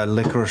jam a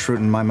licorice root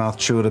in my mouth,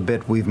 chew it a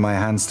bit, weave my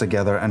hands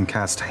together, and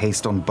cast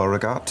Haste on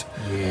Beauregard.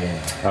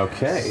 Yeah.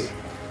 Okay.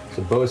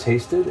 So Bo is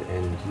hasted,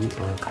 and you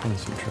are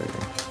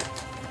concentrating.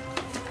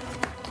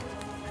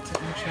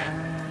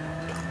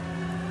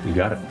 You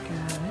got it.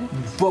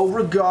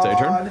 Beauregard. Is that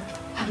your turn?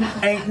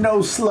 Ain't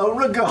no slow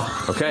regard.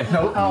 Okay.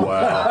 Nope. Oh.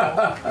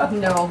 Wow.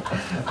 No.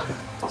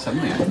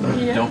 Suddenly,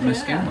 I don't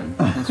miss gambling.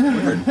 That's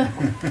weird.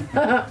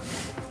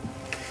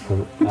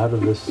 Out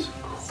of this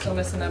Still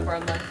missing that bar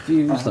left.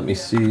 fuse, let me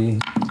see.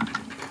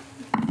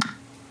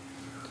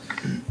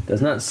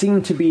 Does not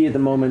seem to be at the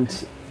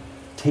moment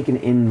taken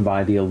in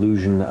by the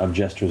illusion of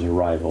Jester's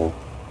arrival.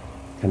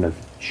 Kind of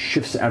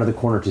shifts out of the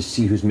corner to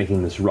see who's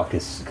making this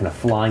ruckus, kind of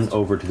flying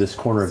over to this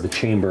corner of the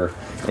chamber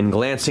and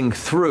glancing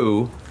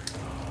through.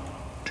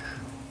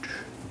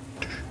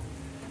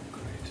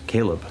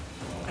 Caleb,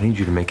 I need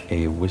you to make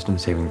a wisdom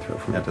saving throw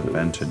for me. At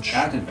advantage.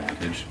 At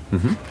advantage.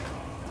 Mm-hmm.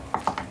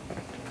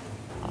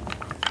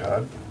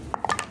 God.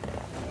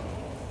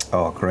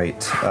 Oh, great.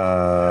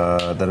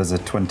 That is a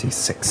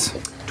 26.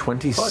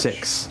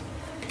 26.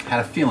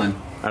 Had a feeling.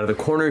 Out of the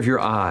corner of your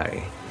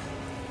eye,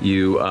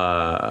 you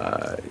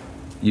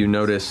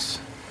notice,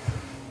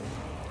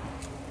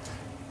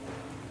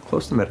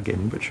 close to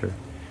metagaming, but sure.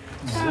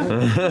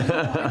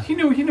 He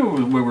knew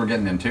what we were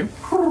getting into.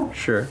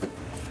 Sure.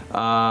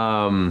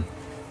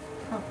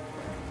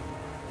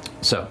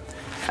 So,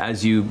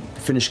 as you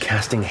finish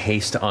casting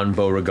Haste on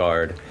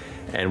Beauregard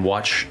and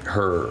watch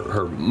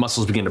her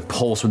muscles begin to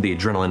pulse with the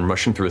adrenaline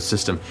rushing through his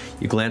system,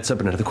 you glance up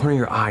and out of the corner of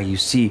your eye, you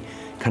see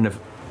kind of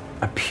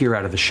appear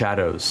out of the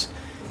shadows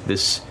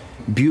this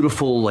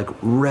beautiful, like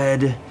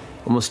red,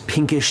 almost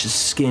pinkish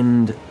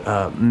skinned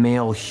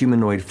male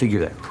humanoid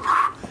figure that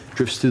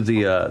drifts through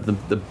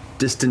the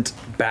distant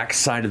back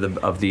side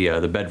of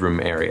the bedroom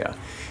area.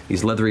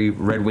 These leathery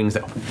red wings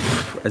that,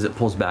 as it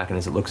pulls back and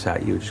as it looks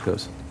at you, it just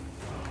goes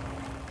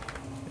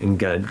and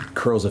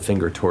curls a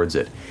finger towards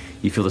it.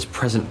 You feel this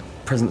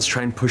presence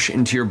try and push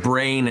into your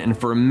brain, and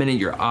for a minute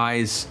your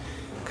eyes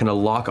kind of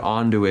lock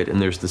onto it, and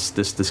there's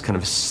this kind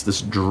of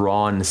this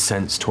drawn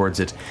sense towards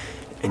it,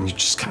 and you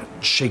just kind of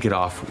shake it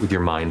off with your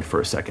mind for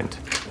a second.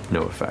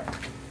 No effect.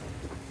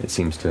 It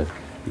seems to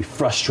be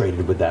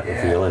frustrated with that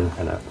reveal and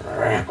kind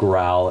of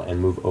growl and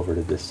move over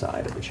to this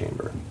side of the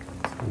chamber.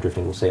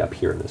 Drifting, we'll say, up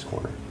here in this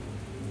corner.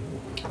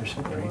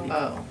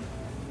 Oh.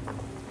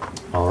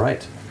 All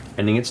right.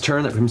 Ending its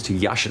turn, that comes to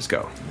Yasha's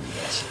go.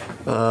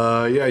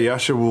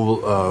 Yasha will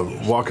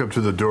walk up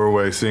to the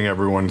doorway, seeing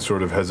everyone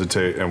sort of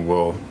hesitate, and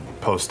will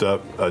post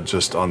up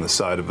just on the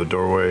side of the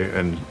doorway,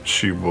 and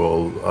she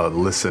will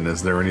listen.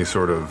 Is there any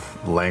sort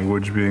of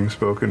language being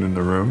spoken in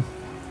the room?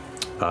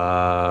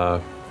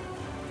 I'll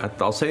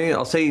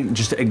say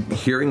just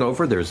hearing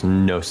over, there's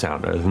no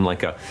sound other than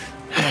like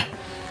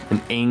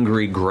an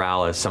angry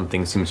growl as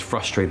something seems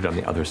frustrated on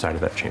the other side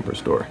of that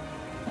chamber's door.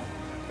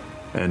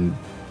 And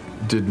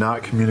did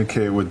not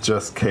communicate with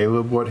just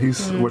Caleb what he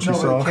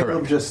saw?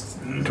 Caleb just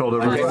told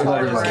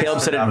everyone.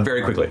 Caleb said it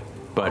very quickly,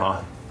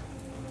 but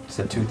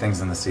said two things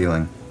in the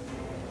ceiling.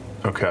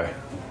 Okay.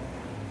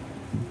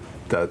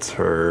 That's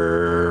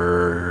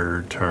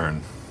her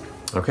turn.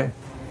 Okay.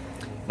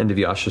 End of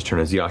Yasha's turn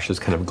as Yasha's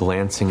kind of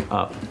glancing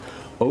up.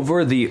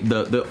 Over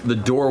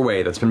the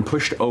doorway that's been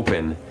pushed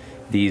open,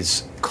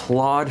 these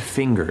clawed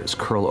fingers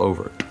curl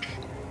over.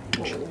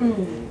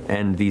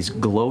 And these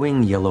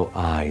glowing yellow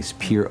eyes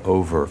peer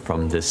over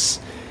from this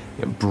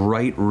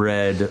bright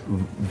red,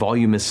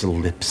 voluminous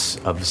lips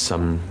of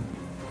some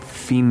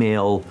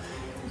female,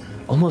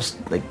 almost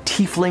like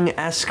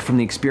tiefling-esque from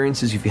the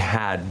experiences you've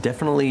had.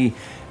 Definitely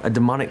a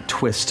demonic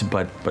twist,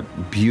 but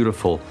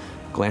beautiful.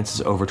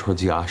 Glances over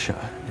towards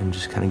Yasha and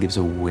just kind of gives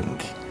a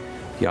wink.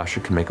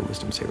 Yasha can make a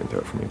wisdom saving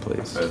throw for me,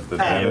 please.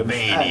 At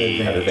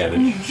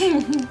advantage.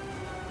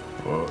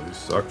 Whoa, you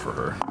suck for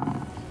her.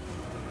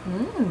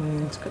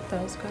 That's good.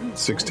 That was good.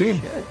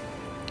 16.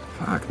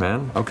 Fuck,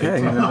 man. Okay.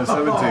 18 and a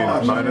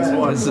 17, minus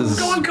 1. This is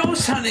Going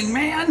ghost hunting,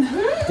 man.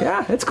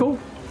 Yeah, it's cool.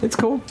 It's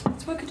cool.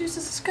 That's what Caduceus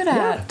is good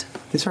at.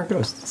 These aren't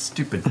ghosts.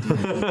 Stupid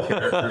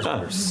characters with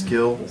their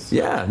skills.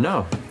 Yeah,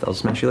 no. They'll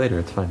smash you later.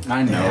 It's fine.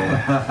 I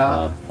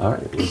know. All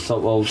right. So,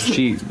 well,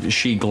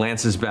 she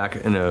glances back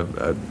in a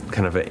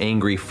kind of an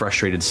angry,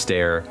 frustrated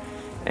stare,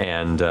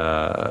 and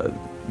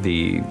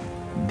the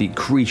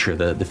creature,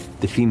 the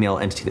female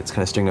entity that's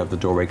kind of staring out the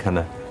doorway, kind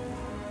of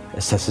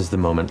assesses the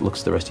moment, looks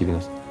at the rest of you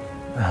and goes,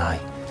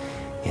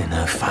 you're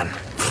no fun.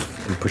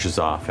 And pushes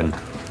off and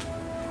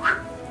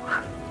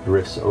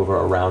drifts over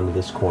around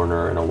this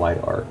corner in a wide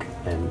arc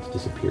and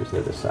disappears to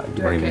the other side.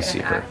 You don't even see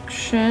her.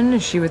 Action?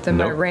 Is she within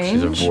my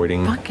range? She's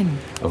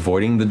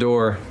avoiding the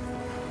door.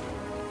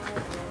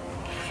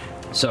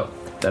 So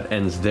that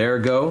ends their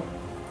go.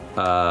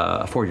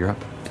 Ford, you're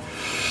up.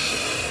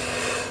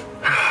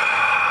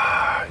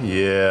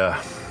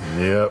 Yeah.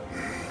 Yep.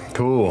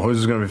 Cool.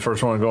 Who's going to be the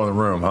first one to go in the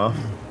room, huh?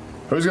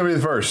 Who's going to be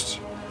the first?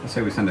 I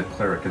say we send a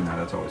cleric in there.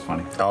 That's always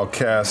funny. I'll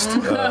cast.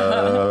 Is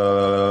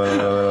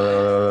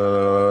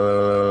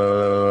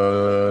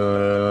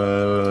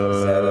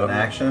that an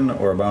action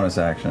or a bonus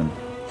action?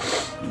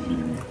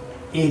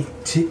 It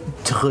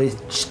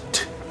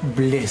touched,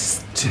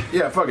 blessed.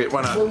 Yeah, fuck it.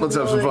 Why not? Let's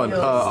have some fun.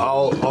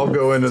 I'll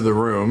go into the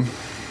room.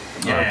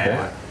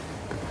 Yeah.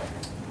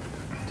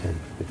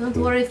 Don't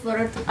worry,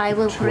 Flirt. I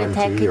will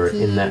protect you. You're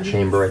in that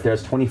chamber right there.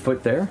 It's 20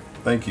 foot there.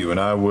 Thank you, and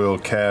I will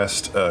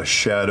cast a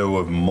Shadow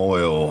of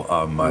Moil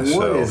on myself.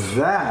 What is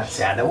that?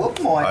 Shadow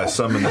of Moil. I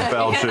summon the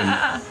falchion,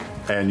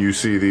 and you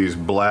see these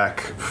black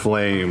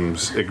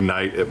flames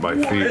ignite at my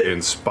feet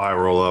and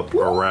spiral up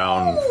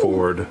around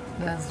Ford.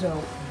 That's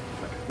dope.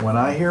 When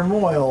I hear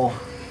moil,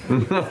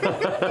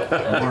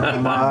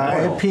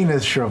 my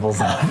penis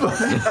shrivels up.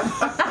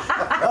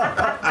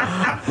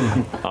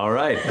 All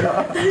right.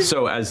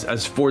 So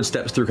as Ford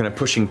steps through, kind of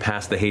pushing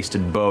past the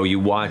hasted bow, you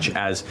watch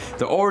as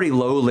the already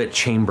low-lit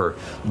chamber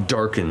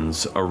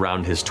darkens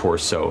around his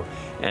torso,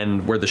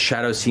 and where the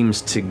shadow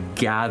seems to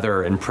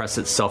gather and press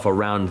itself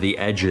around the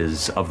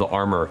edges of the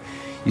armor,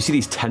 you see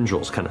these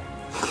tendrils kind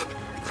of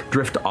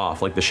drift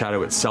off, like the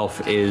shadow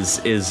itself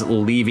is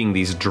leaving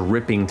these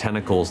dripping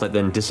tentacles that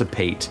then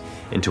dissipate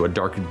into a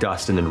dark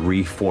dust and then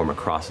reform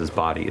across his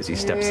body as he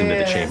steps into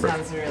the chamber.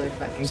 That sounds really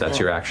fucking So that's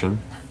cool. your action.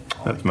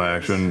 That's my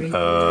action.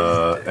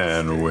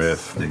 And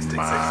with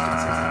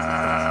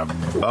my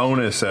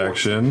bonus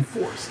action,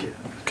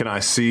 can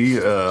I see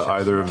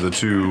either of the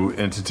two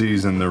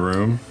entities in the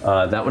room?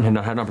 That one had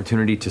not had an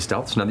opportunity to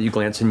stealth, so now that you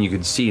glance in, you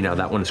can see now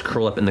that one is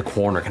curled up in the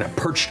corner, kind of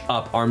perched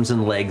up, arms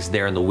and legs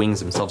there, and the wings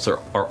themselves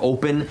are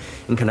open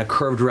and kind of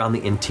curved around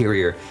the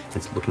interior.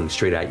 It's looking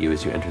straight at you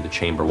as you enter the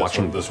chamber,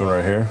 watching... This one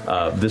right here?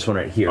 This one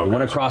right here. Okay. The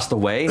one across the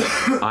way,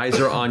 eyes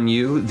are on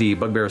you. The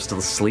bugbear is still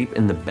asleep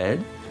in the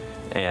bed.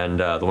 And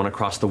the one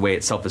across the way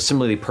itself is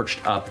similarly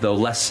perched up, though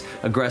less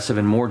aggressive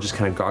and more just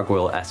kind of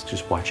gargoyle-esque,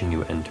 just watching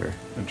you enter.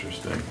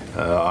 Interesting.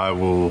 I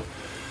will...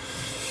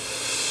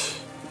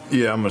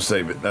 Yeah, I'm going to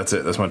save it. That's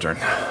it. That's my turn.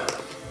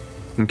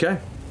 Okay.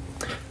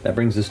 That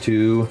brings us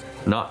to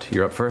Nott.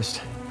 You're up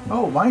first.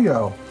 Oh, my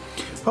go.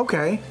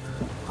 Okay.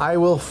 I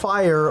will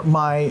fire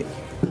my...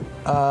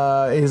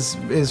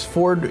 Is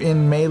Ford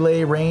in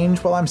melee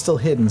range? Well, I'm still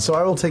hidden, so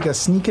I will take a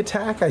sneak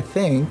attack, I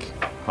think.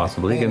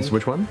 Possibly. Against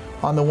which one?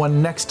 On the one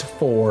next to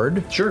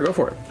Ford. Sure, go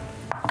for it.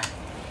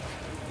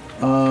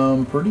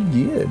 Pretty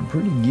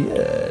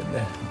good.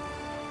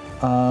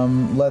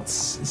 Let's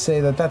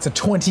say that's a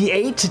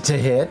 28 to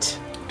hit.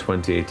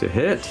 28 to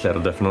hit.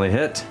 That'll definitely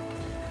hit.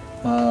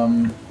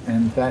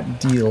 And that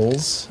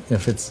deals,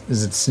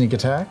 is it sneak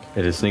attack?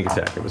 It is sneak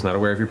attack. It was not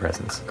aware of your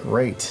presence.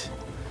 Great.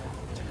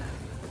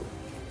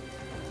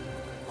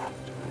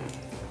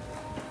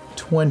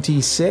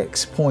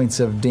 26 points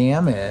of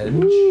damage.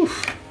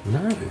 Oof,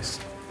 nice.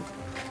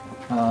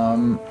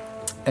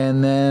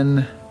 And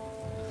then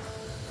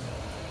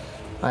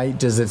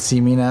does it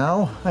see me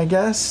now, I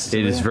guess?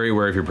 It is very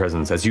aware of your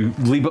presence. As you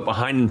leap up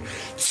behind and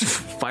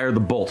fire the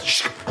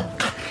bolt.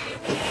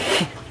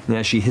 And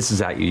as she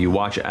hisses at you, you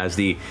watch as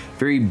the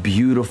very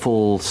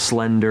beautiful,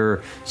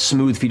 slender,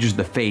 smooth features of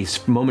the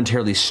face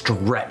momentarily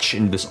stretch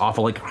into this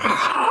awful,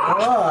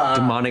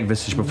 demonic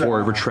visage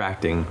before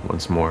retracting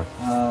once more.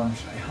 Should I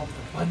help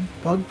the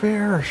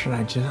bugbear, or should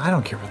I just... I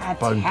don't care about the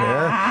bugbear.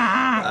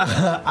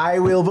 I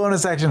will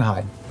bonus action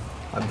hide.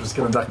 I'm just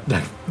going to duck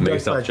back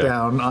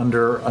down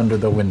under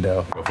the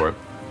window. Go for it.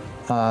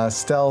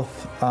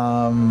 Stealth,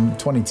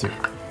 22.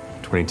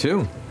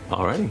 22.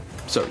 Alrighty.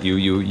 So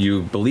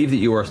you believe that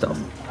you are stealth.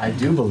 I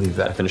do believe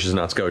that. That finishes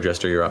Nott's go.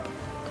 Jester, you're up.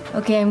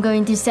 Okay, I'm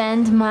going to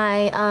send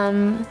my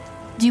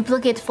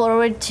duplicate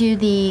forward to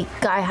the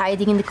guy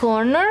hiding in the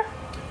corner.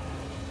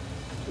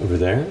 Over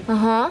there?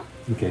 Uh-huh.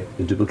 Okay.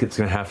 The duplicate's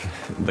gonna have,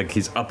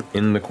 he's up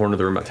in the corner of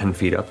the room, about 10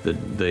 feet up.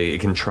 It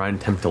can try and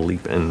attempt to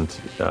leap and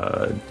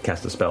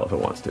cast a spell if it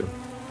wants to.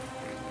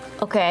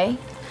 Okay.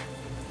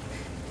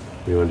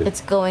 What do you want to do?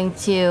 It's going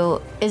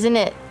to, isn't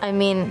it? I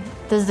mean,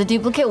 does the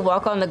duplicate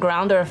walk on the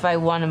ground, or if I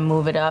want to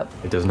move it up?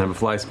 It doesn't have a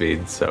fly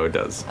speed, so it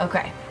does.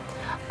 Okay.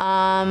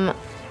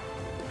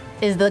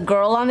 Is the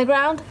girl on the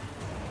ground?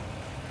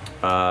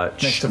 No,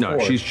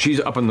 she's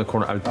up in the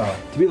corner.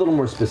 To be a little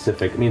more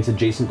specific, I mean, it's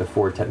adjacent to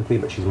Ford technically,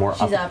 but she's more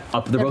She's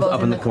up. They're both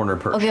up in the corner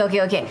perched.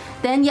 Okay.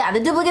 Then yeah, the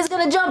duplicate's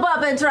gonna jump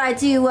up and try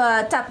to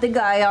tap the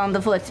guy on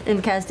the foot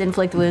and cast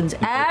inflict wounds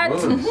at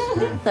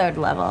third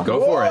level.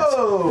 Go for it.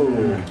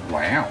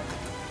 Wow.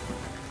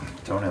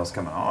 Toenails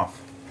coming off.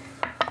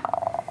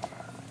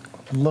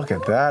 Look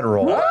at that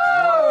roll.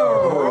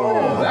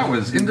 Whoa! That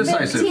was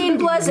indecisive. 15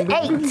 plus 8.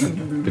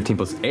 15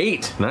 plus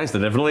 8. Nice, that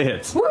definitely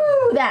hits. Woo!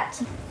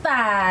 That's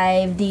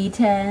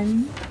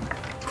 5d10.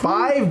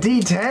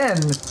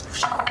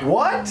 5d10?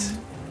 What?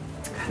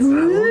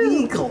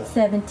 Illegal.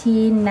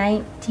 17,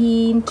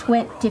 19,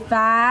 25.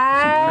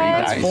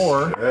 That's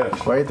 4.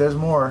 Wait, there's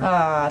more.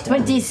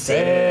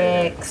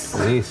 26.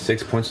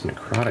 26 points of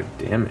necrotic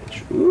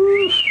damage.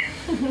 Ooh.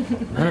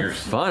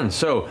 Fun.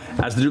 So,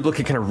 as the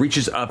duplicate kind of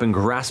reaches up and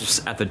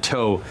grasps at the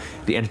toe,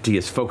 the entity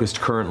is focused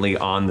currently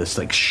on this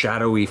like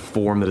shadowy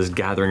form that is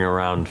gathering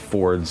around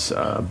Ford's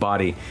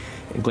body.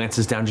 It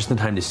glances down just in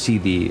time to see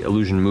the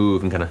illusion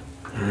move and kind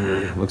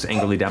of looks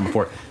angrily down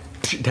before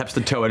it taps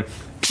the toe and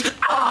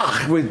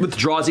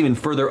withdraws even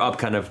further up,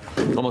 kind of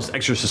almost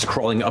exorcist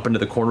crawling up into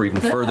the corner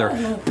even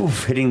further,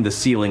 poof, hitting the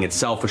ceiling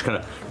itself, which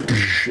kind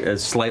of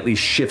slightly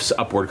shifts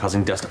upward,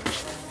 causing dust to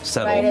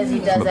settle. Right as he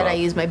does from that, I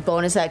above. use my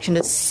bonus action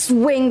to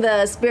swing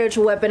the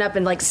spiritual weapon up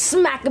and like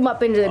smack him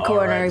up into the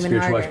corner even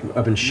Spiritual harder. weapon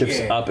up and shifts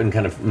up and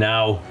kind of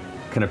now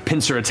kind of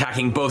pincer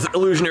attacking both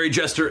illusionary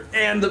jester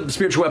and the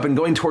spiritual weapon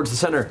going towards the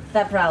center.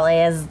 That probably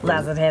is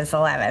less than his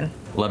 11.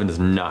 11 does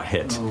not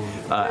hit.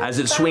 As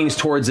it swings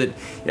towards it,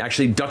 it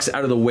actually ducks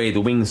out of the way, the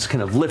wings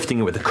kind of lifting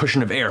it with a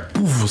cushion of air,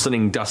 poof,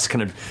 sending dust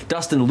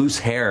and loose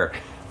hair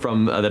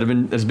from that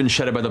has been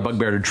shedded by the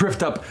bugbear to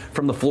drift up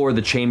from the floor of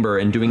the chamber.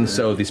 In doing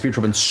so, the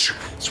spiritual weapon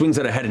swings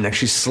out ahead and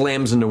actually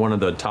slams into one of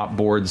the top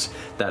boards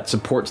that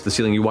supports the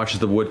ceiling. You watch as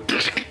the wood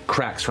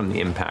cracks from the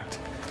impact.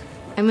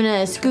 I'm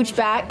gonna scooch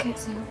back.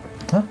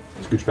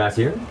 Scooch back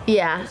here?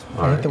 Yeah.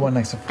 I hit the one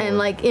next to Ford. And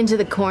like into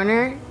the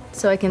corner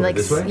so I can like,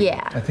 This way? yeah.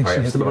 I think All she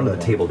right, hit step the up onto other the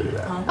one. table to do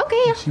that.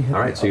 Okay. All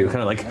right, so you kind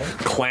of like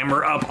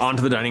clamber up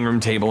onto the dining room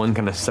table and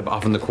kind of step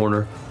off in the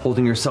corner,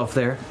 holding yourself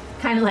there.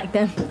 Kind of like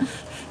them.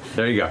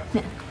 There you go.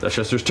 That's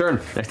Chester's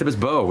turn. Next up is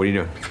Bo. What are you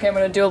doing? Okay, I'm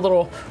gonna do a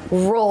little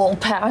roll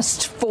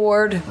past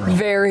Ford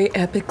very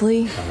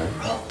epically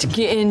to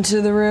get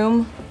into the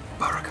room.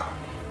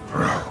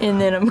 And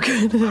then I'm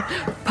gonna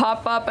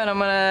pop up and I'm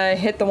gonna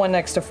hit the one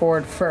next to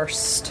Ford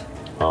first.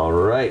 All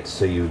right,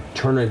 so you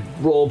turn a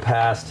roll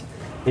past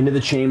into the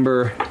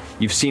chamber.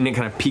 You've seen it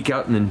kind of peek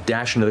out and then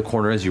dash into the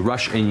corner as you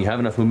rush in. You have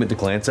enough movement to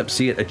glance up,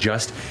 see it,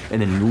 adjust, and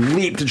then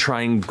leap to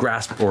try and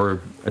grasp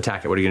or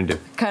attack it. What are you gonna do?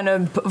 Kind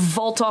of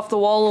vault off the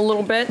wall a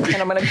little bit, and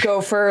I'm gonna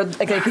go for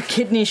like a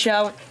kidney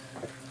shout.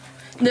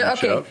 No,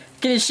 okay, shout.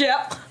 kidney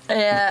shout.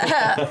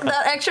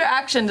 That extra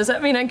action, does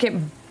that mean I get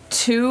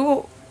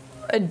 2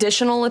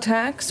 additional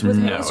attacks with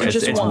No, haste, or it's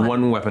just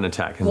one weapon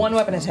attack. One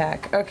weapon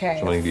attack, okay. So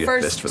I'm gonna give you a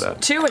First fist for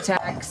that. 2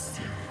 attacks.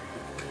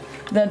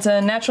 That's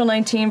a natural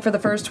 19 for the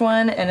first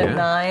one and a Yeah.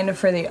 9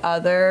 for the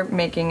other,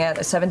 making it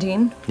a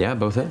 17. Yeah,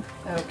 both hit.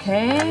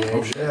 Okay.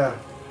 Oh, yeah.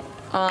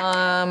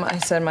 I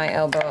said my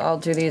elbow. I'll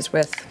do these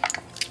with,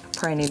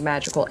 probably need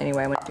magical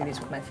anyway. I'm gonna do these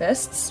with my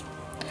fists.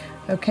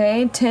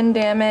 Okay, 10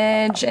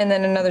 damage and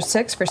then another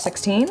 6 for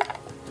 16.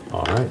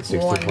 All right, 16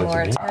 One points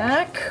more of damage.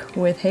 attack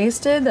with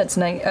hasted. That's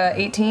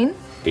 18.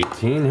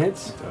 18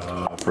 hits.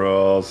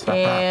 Pros.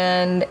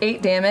 And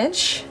 8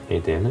 damage.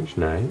 8 damage,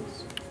 nice.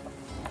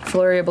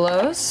 Flurry of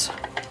blows.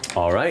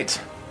 All right.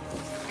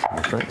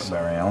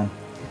 Barry Allen.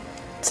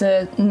 It's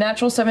a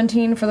natural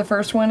 17 for the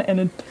first one and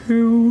a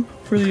 2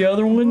 for the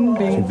other one.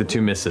 Being The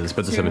 2 misses,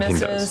 but the 2 17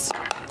 misses.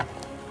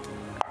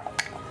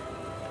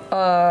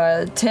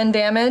 does. 10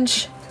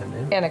 damage.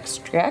 And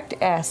extract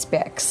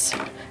aspects.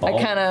 I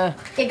kind of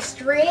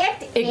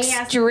extract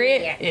aspects.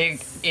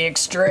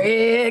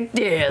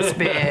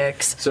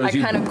 So I as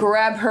you- kind of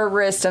grab her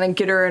wrist and I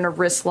get her in a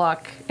wrist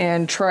lock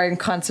and try and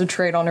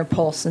concentrate on her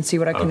pulse and see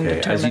what I can Okay,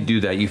 determine. as you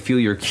do that, you feel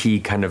your key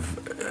kind of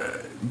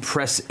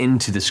press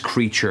into this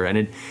creature,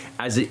 and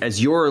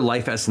as your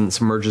life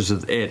essence merges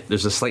with it,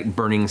 there's a slight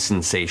burning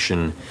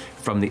sensation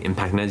from the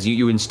impact. And as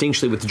you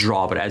instinctually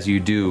withdraw, but as you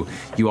do,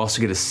 you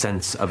also get a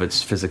sense of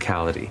its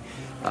physicality.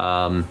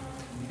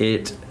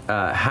 It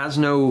has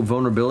no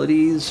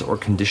vulnerabilities or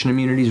condition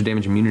immunities or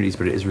damage immunities,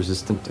 but it is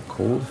resistant to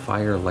cold,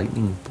 fire,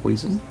 lightning,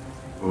 poison.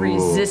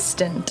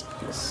 Resistant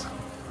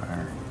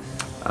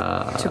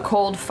to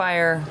cold,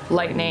 fire,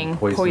 lightning,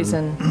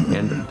 poison.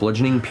 and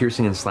bludgeoning,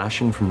 piercing, and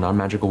slashing from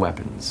non-magical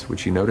weapons,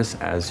 which you notice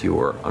as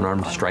your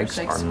unarmed strikes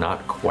are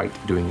not quite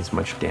doing as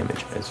much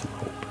damage as you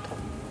hoped.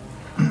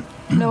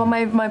 No,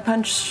 my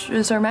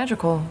punches are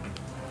magical.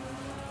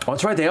 Oh,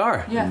 that's right, they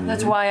are. Yeah,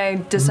 that's why I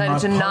decided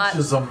to not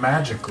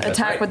magical.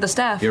 attack with the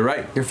staff. You're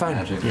right. You're fine.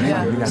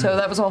 Yeah, so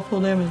that was all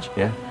full damage.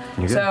 Yeah,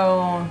 you're good.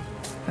 So,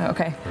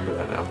 okay. Remember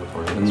that now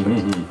before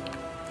it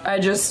I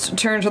just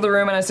turn to the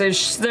room and I say,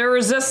 they're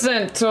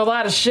resistant to a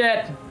lot of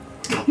shit.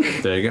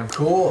 There you go.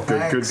 Cool.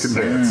 Good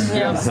conveyance.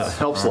 Yes.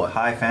 Helps a lot.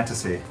 High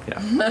fantasy.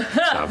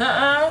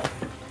 Yeah,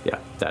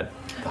 that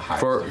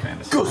for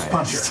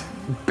Ghostbusters.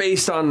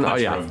 based on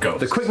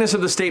the quickness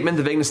of the statement,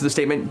 the vagueness of the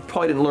statement,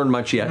 probably didn't learn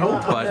much yet,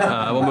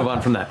 but we'll move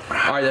on from that.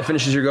 All right, that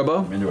finishes your go,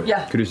 Bo?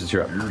 Yeah. Caduceus,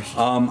 you're up.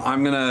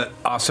 I'm gonna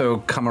also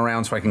come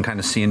around so I can kind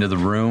of see into the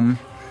room.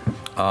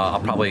 I'll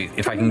probably,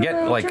 if I can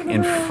get like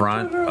in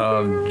front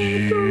of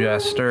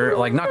Jester,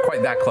 like not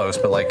quite that close,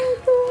 but like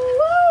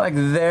like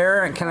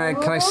there. Can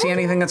I see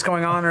anything that's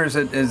going on, or is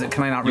it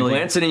can I not You really?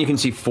 glance in and you can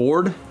see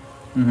Ford.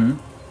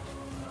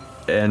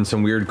 And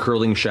some weird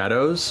curling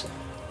shadows,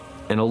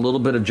 and a little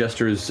bit of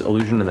Jester's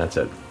illusion, and that's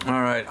it.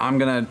 All right, I'm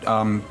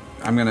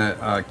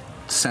gonna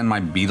send my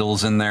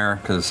beetles in there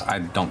because I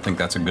don't think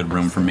that's a good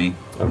room for me.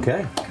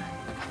 Okay.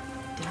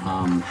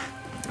 I'm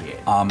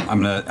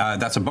gonna.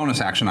 That's a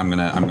bonus action. I'm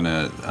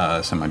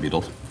gonna send my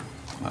beetles.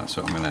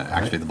 So I'm gonna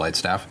activate the blight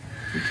staff.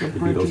 The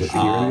beetles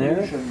appear in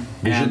there.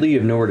 Visually, you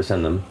have nowhere to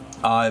send them.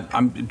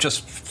 I'm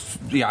just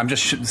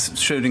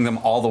shooting them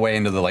all the way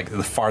into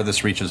the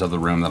farthest reaches of the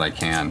room that I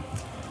can.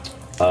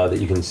 That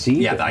you can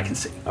see? Yeah, that I can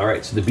see. All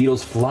right, so the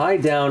beetles fly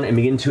down and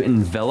begin to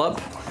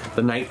envelop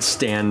the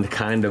nightstand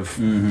kind of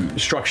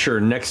structure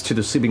next to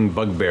the sleeping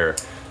bugbear.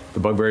 The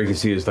bugbear you can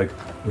see is like...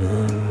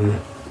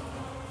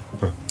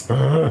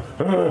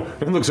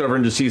 and looks over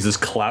and just sees this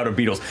cloud of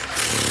beetles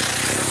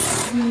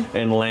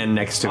and land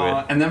next to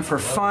it. And then for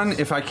fun,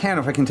 if I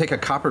can take a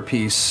copper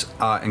piece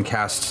and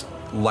cast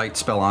light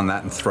spell on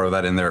that and throw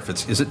that in there.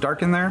 Is it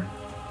dark in there?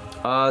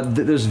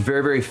 There's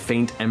very, very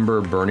faint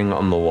ember burning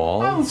on the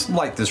wall. Well, let's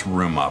light this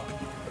room up.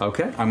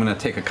 Okay. I'm going to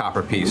take a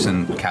copper piece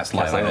and cast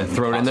light on it and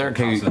throw it in there.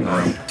 Okay. In the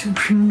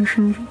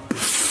room.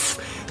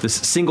 This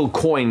single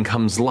coin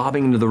comes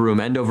lobbing into the room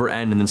end over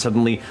end and then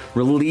suddenly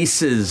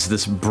releases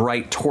this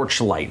bright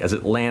torchlight as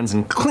it lands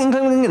and cling,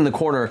 cling, cling in the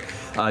corner.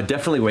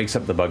 Definitely wakes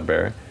up the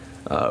bugbear,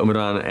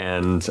 Umadan,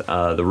 and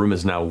the room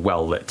is now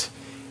well lit.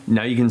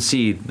 Now you can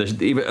see,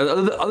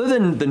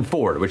 other than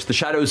Ford, which the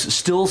shadows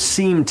still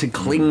seem to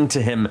cling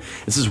to him.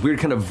 It's this weird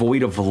kind of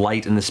void of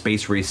light in the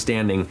space where he's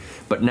standing.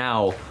 But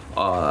now,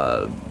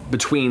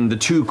 between the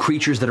two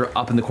creatures that are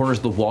up in the corners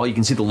of the wall, you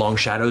can see the long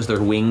shadows, their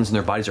wings and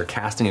their bodies are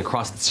casting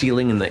across the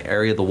ceiling and the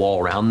area of the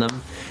wall around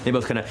them. They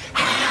both kind of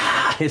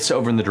hiss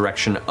over in the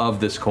direction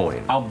of this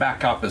coin. I'll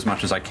back up as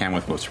much as I can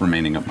with what's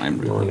remaining of my...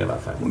 You only got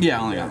about 5 feet.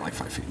 Yeah, I only got like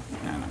 5 feet.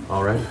 Yeah,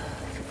 all right.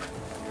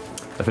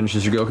 That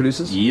finishes your go,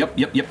 Caduceus?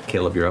 Yep.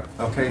 Caleb, you're up.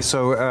 Okay,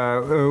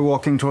 so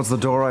walking towards the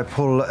door, I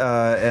pull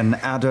an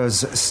adder's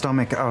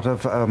stomach out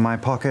of my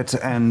pocket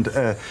and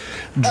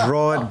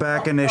draw it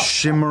back, and a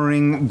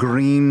shimmering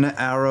green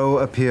arrow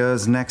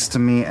appears next to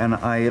me, and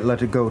I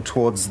let it go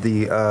towards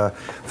the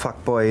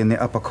fuckboy in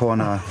the upper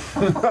corner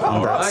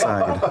on that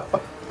side.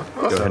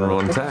 Go ahead and roll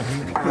an attack.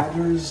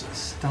 Adder's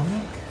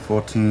stomach?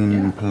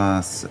 14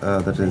 plus,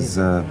 that is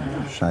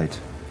shite.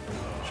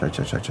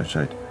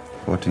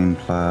 14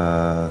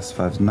 plus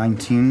 5 is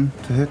 19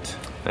 to hit.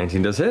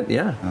 19 does hit,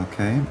 yeah.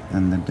 Okay,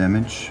 and the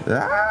damage.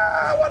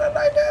 What did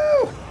I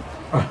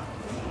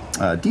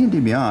do?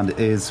 D&D Beyond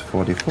is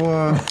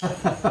 44.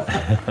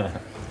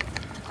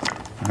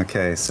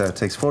 Okay, so it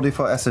takes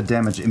 44 acid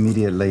damage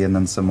immediately and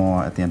then some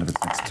more at the end of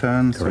its next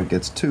turn. So it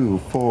gets 2,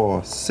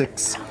 4,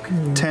 6,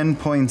 10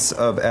 points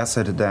of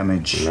acid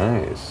damage.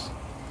 Nice.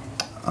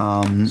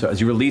 So as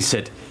you release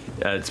it,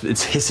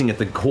 it's hissing at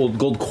the cold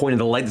gold coin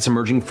and the light that's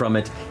emerging from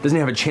it. It doesn't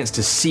have a chance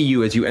to see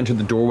you as you enter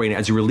the doorway, and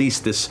as you release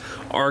this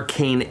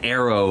arcane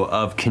arrow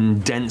of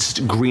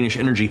condensed greenish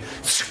energy,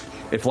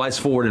 it flies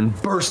forward and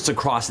bursts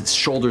across its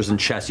shoulders and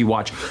chest. You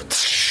watch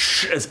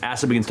as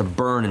acid begins to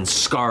burn and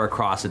scar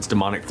across its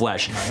demonic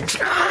flesh.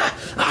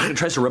 It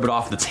tries to rub it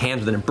off with its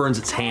hands, but then it burns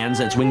its hands,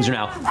 and its wings are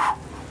now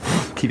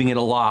keeping it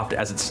aloft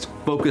as it's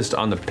focused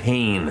on the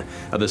pain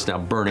of this now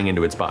burning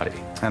into its body.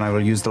 And I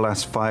will use the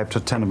last 5 to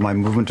 10 of my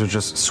movement to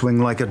just swing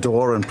like a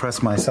door and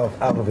press myself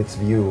out of its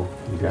view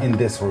in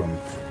this room.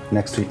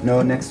 Next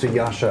to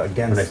Yasha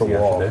against the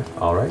wall.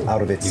 All right.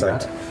 Out of its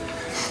sight.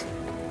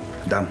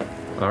 Done.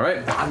 All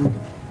right.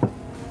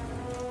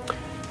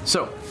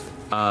 So,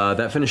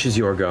 that finishes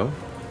your go.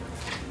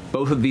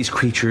 Both of these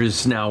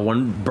creatures now,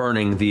 one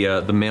burning,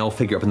 the male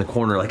figure up in the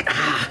corner, like,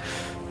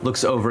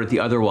 looks over at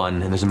the other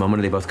one, and there's a moment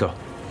where they both go,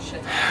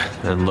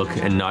 and look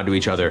and nod to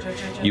each other.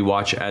 You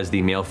watch as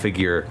the male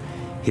figure,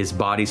 his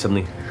body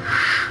suddenly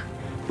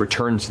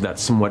returns to that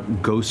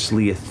somewhat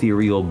ghostly,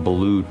 ethereal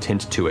blue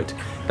tint to it.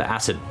 The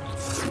acid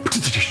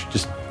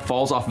just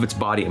falls off of its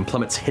body and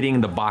plummets,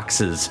 hitting the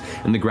boxes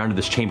in the ground of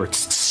this chamber.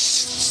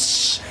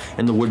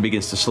 And the wood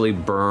begins to slowly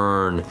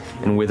burn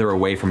and wither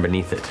away from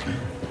beneath it.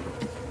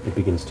 It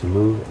begins to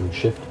move and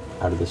shift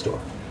out of this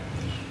door.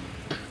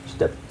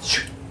 Step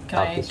Do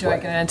I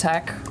get an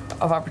attack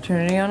of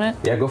opportunity on it?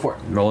 Yeah, go for it.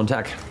 Roll an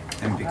attack.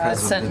 And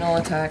Sentinel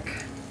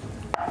attack.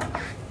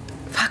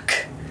 Fuck.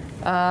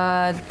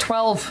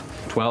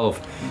 12.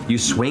 12. You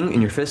swing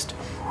and your fist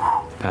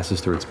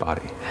passes through its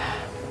body.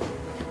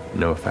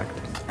 No effect.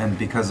 And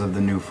because of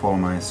the new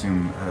form, I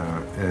assume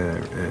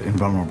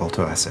invulnerable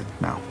to acid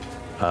now.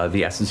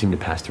 The acid seemed to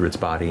pass through its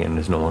body and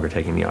is no longer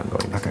taking the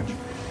ongoing damage.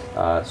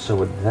 Okay. So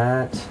with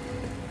that,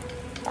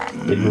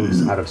 it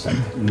moves out of sight.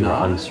 You're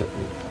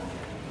uncertain.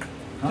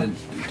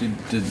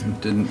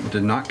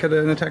 Did not get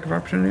an attack of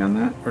opportunity on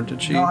that, or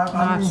did she? No,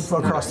 I moved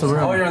across the room.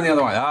 Oh, you're on the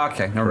other one.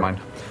 Okay, never mind.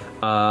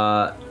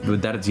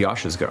 With that, it's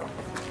Yasha's go.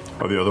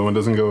 Oh, the other one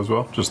doesn't go as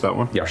well? Just that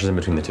one? Yasha's in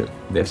between the two.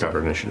 They have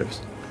separate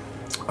initiatives.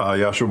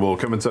 Yasha will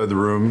come inside the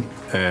room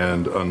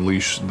and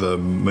unleash the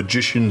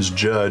Magician's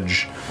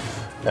Judge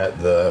at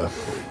the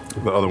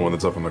other one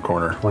that's up in the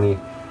corner. 20.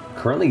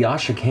 Currently,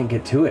 Yasha can't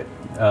get to it.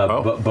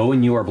 But Bo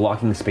and you are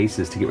blocking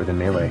spaces to get within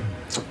melee.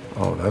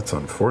 Oh, that's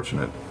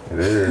unfortunate. It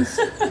is.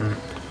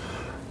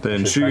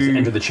 Then she tries to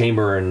enter the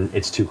chamber and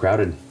it's too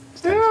crowded.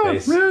 Yeah,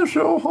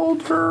 she'll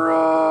hold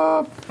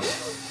her.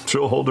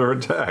 She'll hold her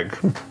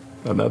attack,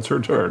 and that's her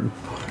turn.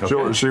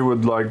 Okay. She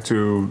would like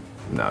to.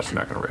 No, she's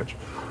not going to rage.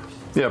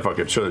 Yeah, fuck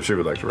it. She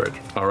would like to rage.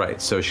 All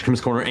right, so she comes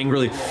to the corner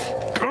angrily,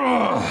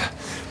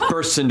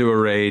 bursts into a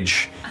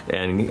rage,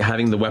 and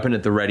having the weapon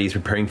at the ready, is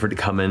preparing for it to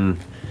come in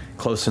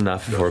close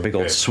enough for a big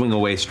old swing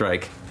away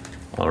strike.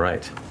 All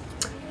right,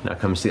 now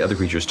comes the other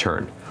creature's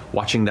turn.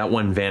 Watching that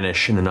one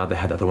vanish and the nod of the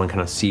head, the other one kind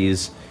of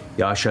sees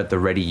Yasha at the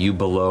ready, you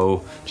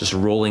below, just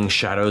rolling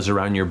shadows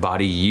around your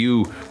body,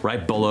 you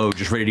right below,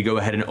 just ready to go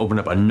ahead and open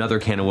up another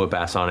can of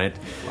whip-ass on it.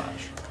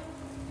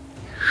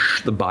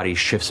 The body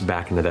shifts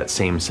back into that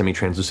same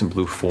semi-translucent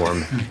blue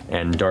form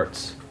and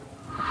darts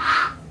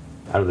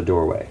out of the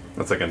doorway.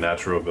 That's like a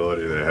natural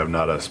ability they have,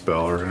 not a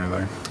spell or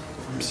anything.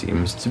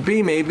 Seems to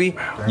be, maybe.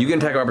 You can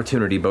attack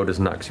opportunity, Bo does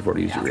not, because you've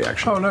already used your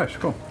reaction. Oh, nice,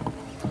 cool.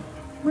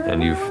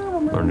 And you've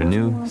learned a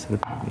new set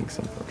of techniques.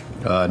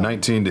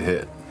 19 to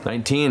hit.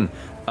 19.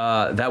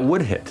 That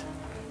would hit.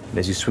 And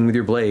as you swing with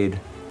your blade,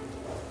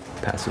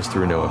 passes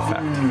through no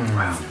effect.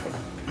 Wow.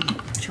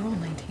 Did you roll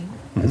 19?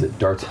 As it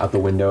darts out the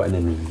window and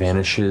then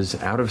vanishes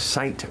out of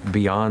sight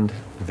beyond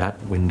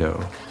that window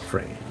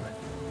frame.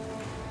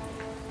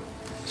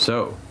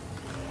 So,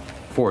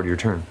 Ford, your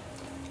turn.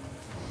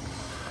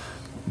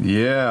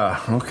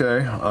 Yeah,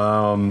 okay.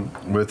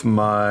 With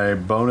my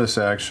bonus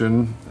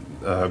action,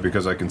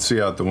 because I can see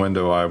out the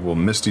window, I will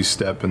Misty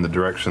Step in the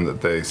direction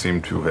that they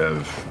seem to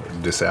have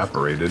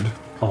disapparated.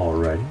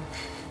 Alrighty.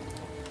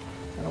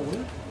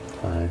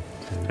 5,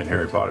 10, in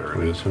Harry Potter,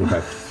 20,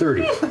 25,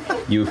 30.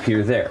 You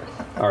appear there.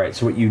 All right,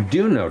 so what you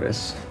do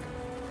notice...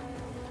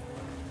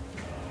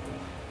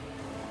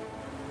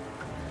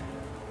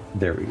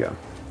 There we go.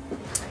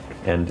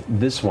 And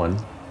this one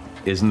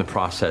is in the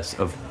process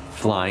of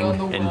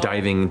flying and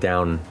diving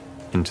down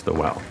into the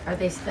well. Are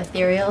they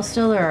ethereal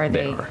still, or are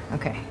they?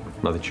 Okay.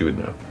 Not that you would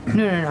know.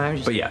 No, I'm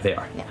just. But yeah, they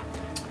are. Yeah.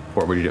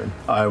 What are you doing?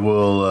 I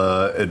will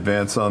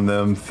advance on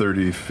them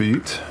 30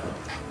 feet.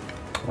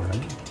 All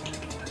right.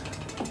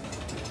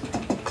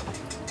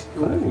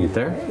 You get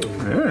there?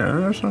 Yeah,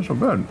 that's not so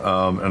bad.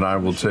 And I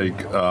will take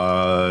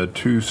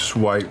 2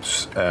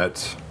 swipes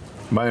at...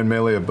 Am I in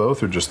melee of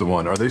both or just the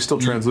one? Are they still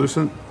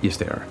translucent? Yes,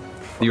 they are.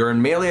 You're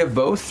in melee of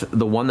both.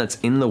 The one that's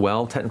in the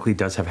well technically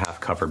does have half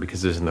cover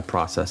because it's in the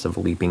process of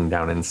leaping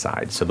down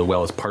inside, so the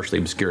well is partially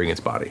obscuring its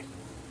body.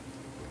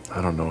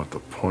 I don't know what the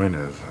point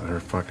is.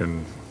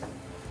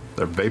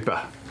 They're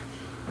vapor.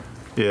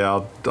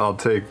 Yeah, I'll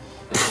take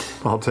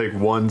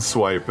 1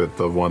 swipe at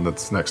the one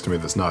that's next to me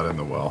that's not in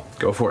the well.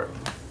 Go for it.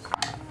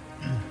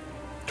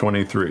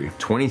 23.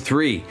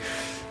 23.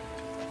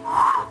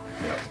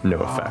 No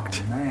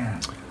effect. Oh,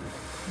 man.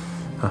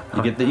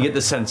 You get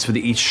the sense with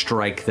each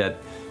strike that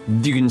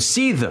you can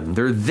see them.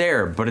 They're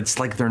there, but it's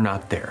like they're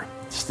not there.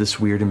 It's this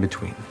weird in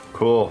between.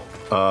 Cool.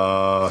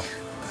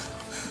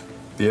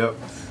 Yep.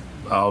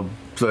 I'll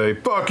say,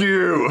 fuck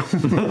you!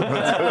 All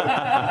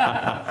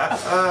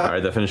right,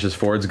 that finishes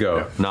Ford's go.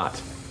 Yep.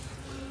 Not.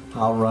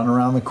 I'll run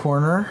around the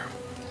corner.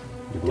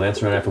 You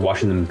glance around after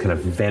watching them kind of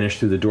vanish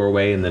through the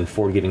doorway and then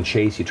Ford giving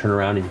chase. You turn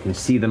around and you can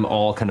see them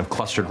all kind of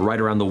clustered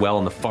right around the well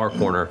in the far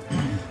corner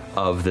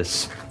of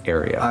this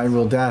area. I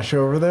will dash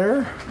over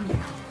there.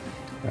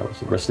 So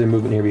the rest of the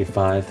movement here will be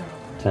 5,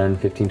 10,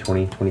 15,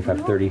 20,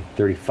 25, 30,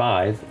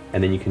 35,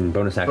 and then you can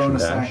bonus action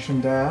bonus dash.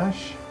 Action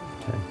dash.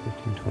 10,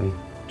 15, 20,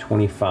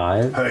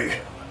 25. Hey.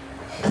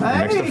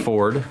 Next to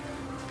Ford.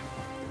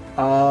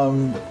 I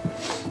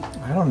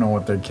don't know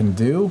what they can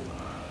do.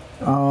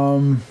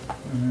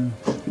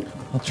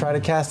 I'll try to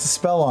cast a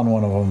spell on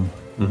one of them.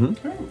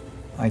 Mm-hmm.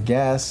 I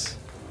guess.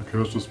 I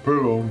cast a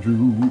spell on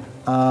you.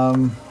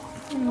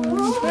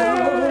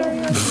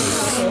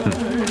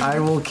 I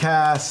will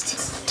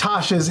cast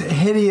Tasha's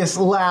hideous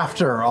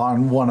laughter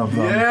on one of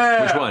them.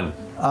 Yeah. Which one?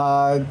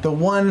 The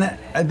one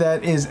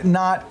that is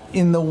not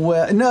in the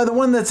well. No, the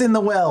one that's in the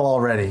well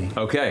already.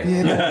 Okay.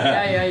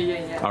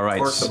 Yeah. All right.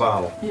 Cork the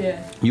bottle. Yeah.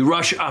 You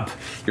rush up,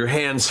 your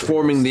hands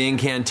forming the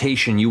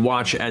incantation. You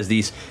watch as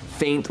these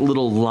faint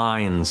little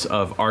lines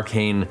of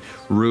arcane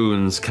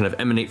runes kind of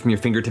emanate from your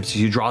fingertips as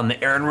you draw in the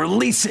air and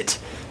release it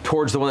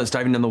towards the one that's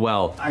diving down the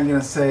well. I'm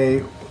gonna say,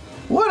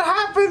 what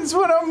happens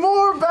when a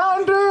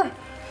moorbounder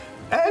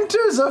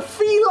enters a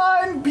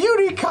feline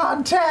beauty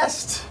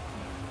contest?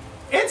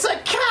 It's a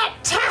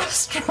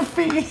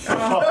catastrophe!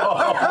 Oh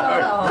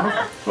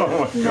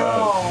my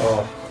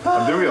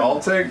god. Do we all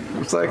take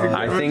psychic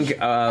damage? I think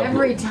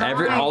Every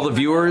time. all the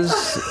viewers,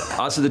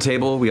 us at the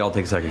table, we all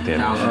take psychic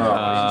damage.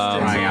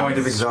 Point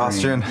of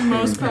exhaustion.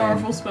 Most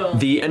powerful spell.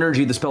 The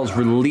energy of the spell is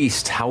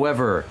released.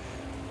 However,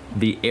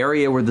 the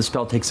area where the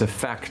spell takes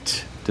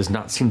effect does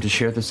not seem to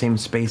share the same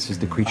space as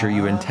the creature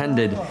you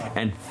intended,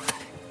 and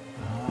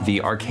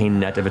the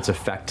arcane net of its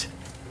effect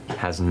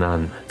has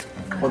none.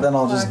 Well, then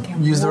I'll just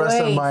use the rest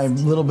of my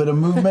little bit of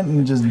movement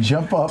and just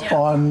jump up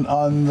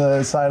on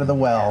the side of the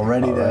well,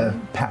 ready to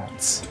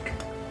pounce.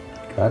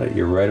 Got it.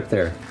 You're right up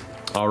there.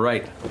 All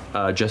right,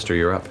 Jester,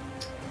 you're up.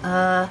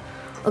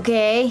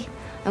 Okay.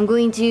 I'm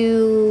going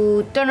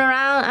to turn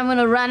around. I'm going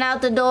to run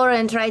out the door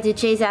and try to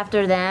chase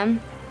after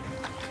them.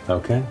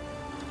 Okay.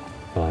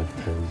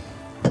 5, 10,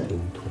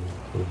 15, 20,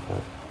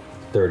 25,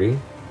 30.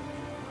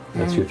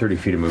 That's your 30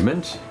 feet of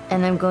movement.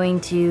 And I'm going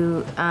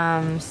to,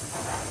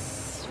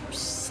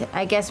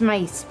 I guess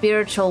my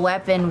spiritual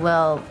weapon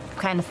will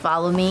kind of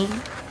follow me.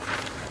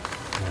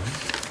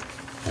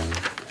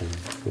 5, 10,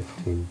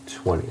 15,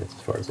 20. That's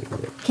as far as I can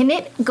get. Can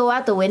it go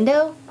out the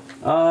window?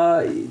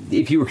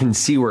 If you can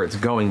see where it's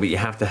going, but you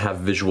have to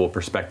have visual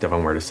perspective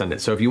on where to send it.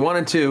 So if you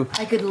wanted to...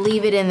 I could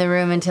leave it in the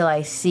room until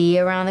I see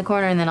around the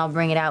corner and then I'll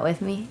bring it out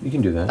with me. You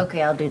can do that.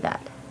 Okay, I'll do that.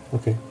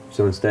 Okay.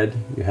 So instead,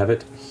 you have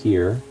it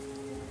here.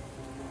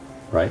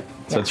 Right?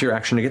 So that's your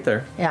action to get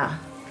there. Yeah.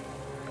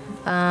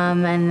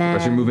 And then...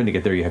 That's your movement to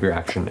get there. You have your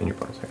action and your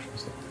bonus action.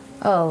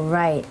 Oh,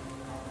 right.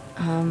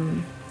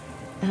 I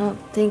don't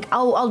think...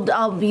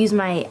 I'll use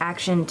my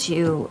action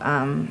to,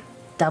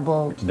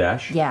 double... To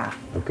dash? Yeah.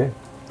 Okay.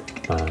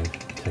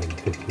 5, 10,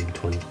 15,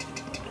 20,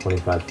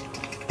 25,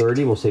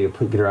 30. We'll say you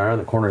get her around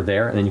the corner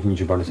there, and then you can use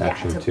your bonus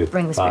action to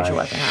bring the spiritual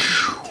weapon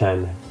out.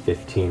 10,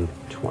 15,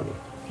 20.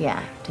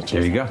 Yeah, to chase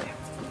There you go.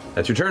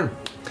 That's your turn.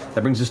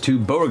 That brings us to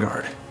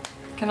Beauregard.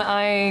 Can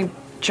I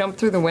jump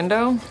through the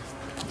window?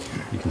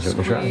 You can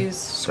certainly try.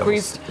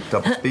 Squeeze.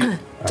 Double speed.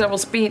 Double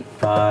speed.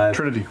 5.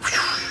 Trinity.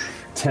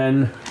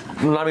 10.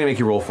 I'm not gonna make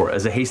you roll for it.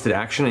 As a hasted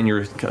action, and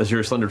as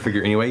you're a slender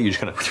figure anyway, you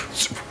just kind of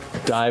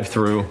dive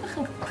through,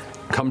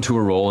 come to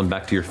a roll, and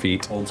back to your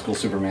feet. Old school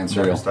Superman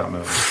cereal.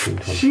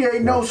 She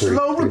ain't no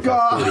slow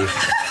regard.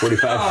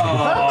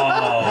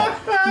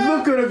 45.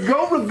 Look at her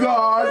go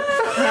regard.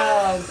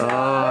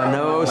 Oh,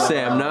 no,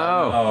 Sam,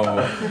 no.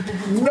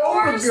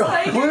 No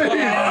regard.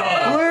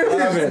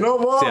 Please. No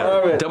more.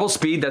 So yeah, double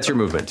speed, that's your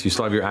movement. You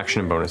still have your action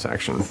and bonus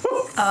action.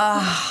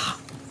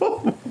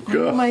 What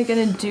am I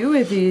gonna do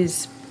with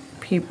these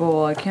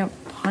people? I can't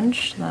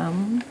punch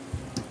them.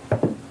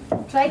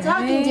 Try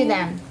talking to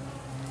them.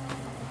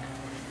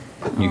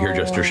 You hear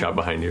Jester shout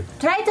behind you.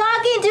 Try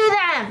talking to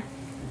them.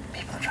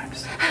 People are trying to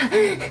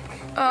say.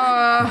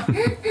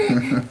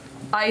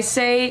 I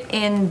say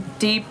in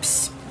deep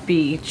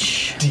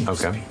speech.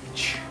 Okay.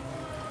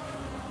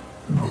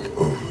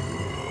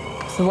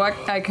 So what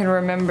I can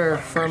remember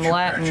from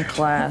Latin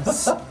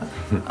class.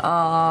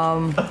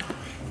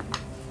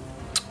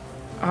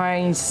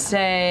 I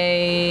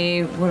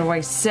say, what do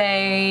I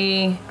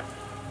say?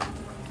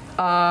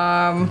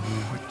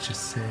 What you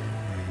say?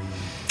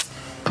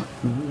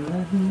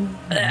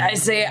 I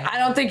say, I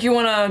don't think you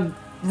want to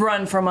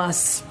run from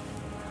us.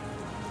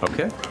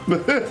 Okay.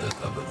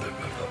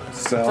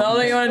 So I don't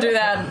think you want to do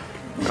that.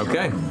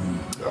 Okay.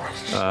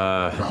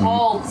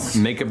 Halt.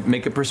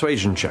 Make a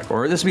persuasion check,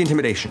 or this would be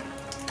intimidation.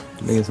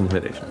 Make it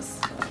intimidation.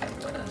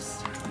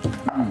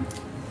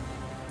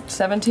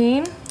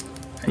 17.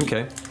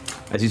 Okay.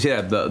 As you see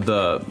that,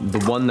 the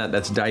one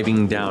that's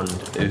diving down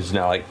is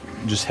now like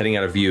just heading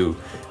out of view.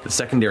 The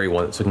secondary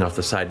one that's looking off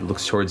the side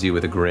looks towards you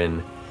with a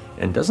grin,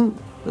 and doesn't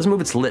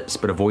move its lips,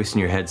 but a voice in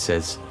your head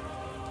says,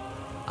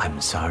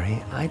 "I'm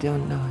sorry, I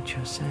don't know what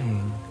you're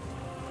saying.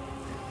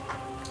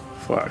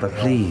 But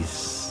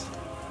please,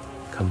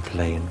 come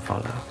play and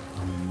follow."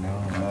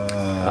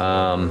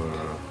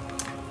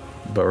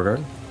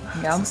 Beauregard?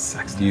 Yeah.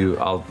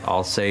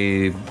 I'll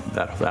say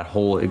that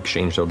whole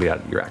exchange will be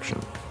at your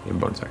action, your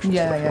bonus action.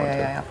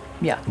 Yeah.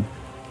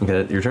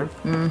 Okay, your turn?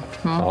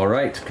 Mm-hmm. All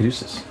right,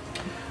 Caduceus.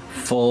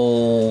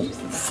 Full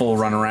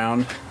run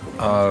around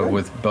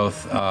with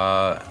both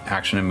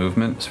action and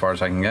movement as far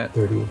as I can get.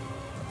 30.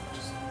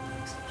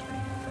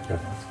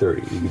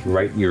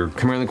 30. You're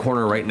coming around the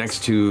corner right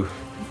next to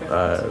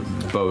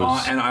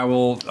Bo's. And I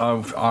will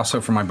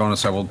also, for my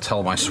bonus, I will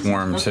tell my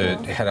swarm to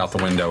head out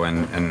the window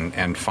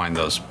and find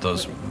those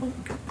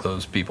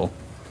people.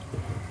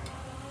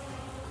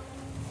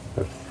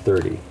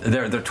 30.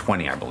 They're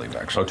 20, I believe,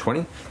 actually. Oh,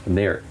 20? And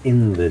they're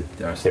in the...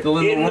 They're still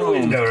in the room.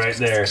 window right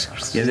there.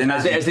 Yeah,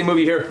 as they move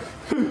you here,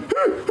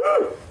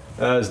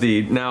 as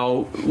the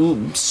now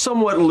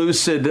somewhat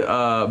lucid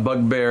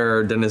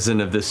bugbear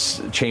denizen of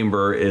this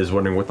chamber is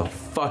wondering what the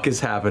fuck is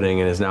happening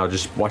and is now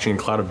just watching a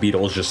cloud of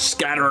beetles just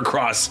scatter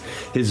across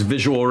his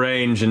visual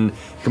range and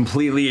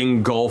completely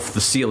engulf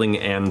the ceiling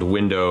and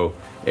window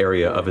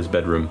area of his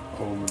bedroom.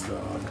 Oh my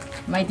god.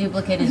 My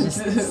duplicate is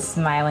just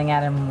smiling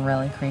at him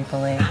really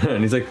creepily.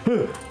 And he's like,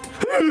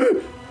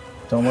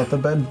 Don't let the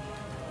bed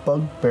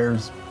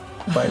bugbears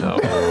bite.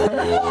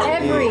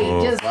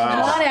 Just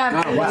one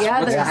after the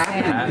other.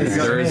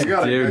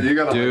 You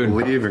gotta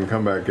leave and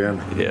come back in.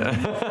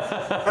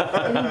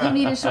 Yeah. You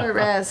need a short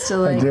rest to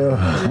like.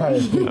 I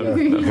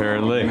do.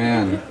 Apparently.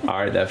 Man. All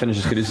right, that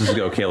finishes Caduceus'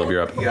 go. Caleb,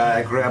 you're up. Yeah,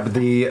 I grab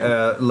the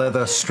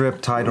leather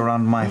strip tied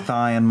around my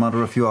thigh and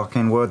mutter a few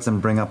arcane words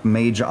and bring up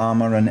mage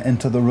armor and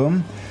enter the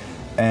room.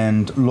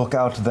 and look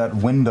out that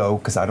window,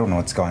 because I don't know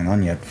what's going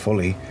on yet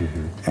fully,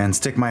 and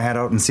stick my head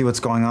out and see what's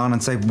going on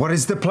and say, what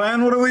is the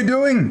plan? What are we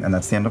doing? And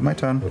that's the end of my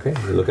turn. Okay,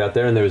 you look out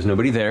there and there's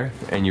nobody there,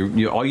 and you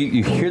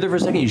hear there for a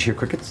second, you just hear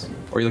crickets?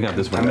 Or are you looking out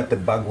this window? I'm at the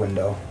bug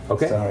window.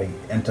 Okay. Sorry,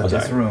 enter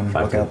this room,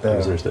 look out there.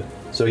 Misunderstood.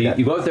 So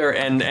you go out there,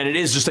 and it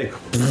is just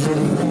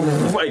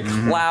like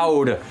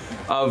cloud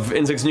of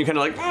insects, and you kind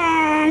of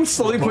like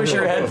slowly push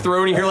your head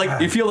through, and you hear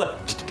you feel the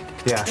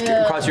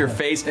across your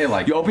face.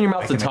 You open your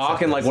mouth to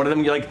talk, and like one of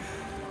them, you're like,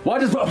 "Why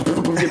does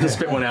get to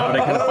spit one out?" It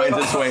kind of finds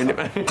its way.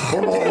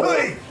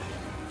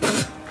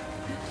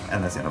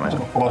 And that's the end of my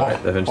turn. All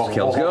right, the Vengeance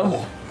Kills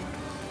go.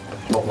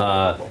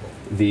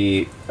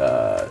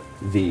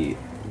 The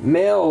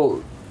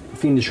male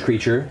fiendish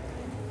creature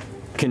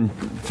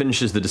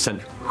finishes the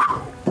descent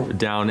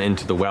down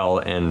into the well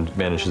and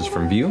vanishes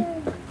from view.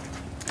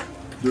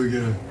 Do we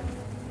get an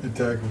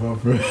attack of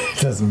opportunity? It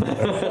doesn't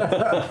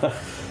matter.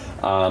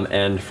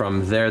 And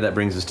from there, that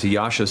brings us to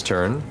Yasha's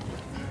turn.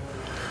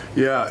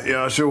 Yeah,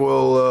 Yasha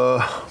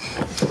will.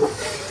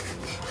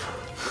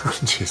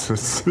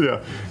 Jesus.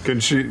 Yeah.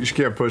 She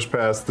can't push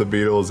past the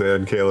beetles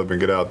and Caleb and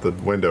get out the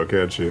window,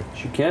 can she?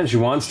 She can. She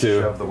wants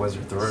to. Shove the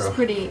wizard through. It's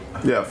pretty.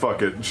 Yeah,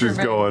 fuck it. She's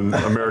going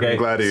American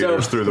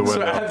Gladiators through the window.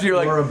 So after you're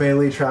like, Laura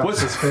Bailey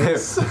traps his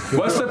face.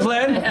 What's the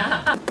plan?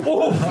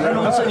 Oh, and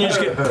all of a sudden you just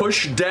get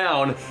pushed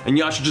down, and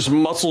Yasha just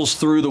muscles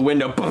through the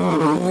window.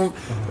 Some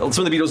of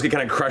the beetles get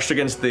kind of crushed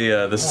against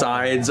the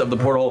sides of the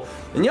portal,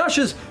 and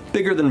Yasha's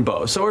bigger than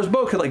Bo. So whereas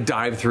Bo could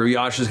dive through,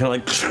 Yasha's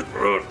kind of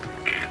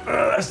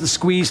has to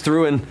squeeze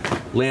through and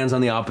lands on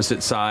the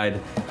opposite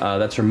side.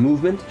 That's her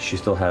movement. She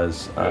still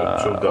has.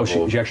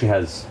 She actually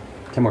has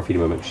 10 more feet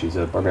of movement. She's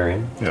a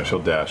barbarian. Yeah, she'll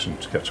dash and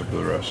catch up to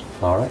the rest.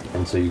 All right,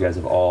 and so you guys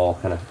have all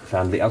kind of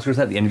found the outskirts.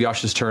 At the end of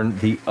Yasha's turn,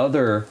 the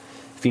other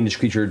fiendish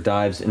creature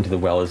dives into the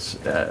well,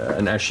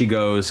 and as she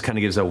goes, kind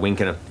of gives a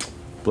wink and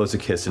blows a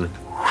kiss and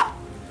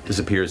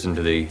disappears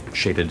into the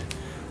shaded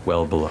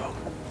well below.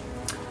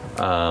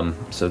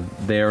 So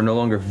they are no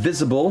longer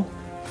visible.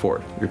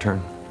 Ford, your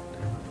turn.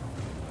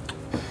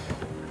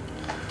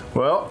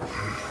 Well,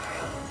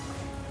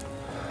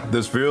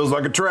 this feels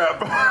like a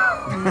trap.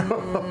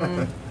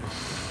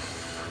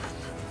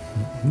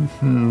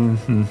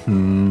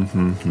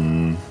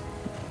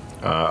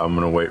 I'm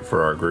gonna wait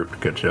for our group to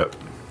catch up.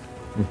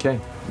 Okay.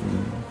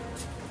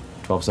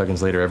 12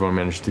 seconds later, everyone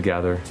managed to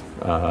gather.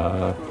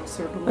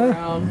 Circle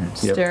around,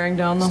 staring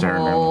down the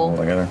hole.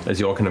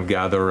 As you all kind of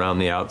gather around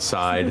the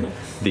outside,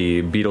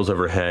 the beetles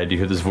overhead, you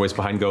hear this voice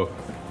behind go,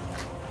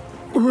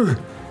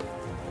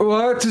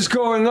 "What is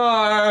going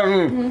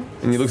on?"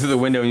 And you look through the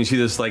window and you see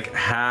this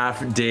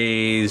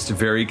half-dazed,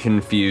 very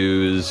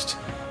confused,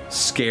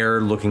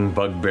 scared-looking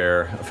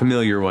bugbear, a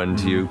familiar one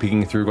to you,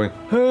 peeking through, going,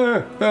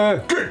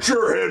 "Get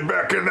your head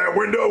back in that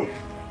window!"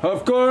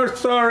 "Of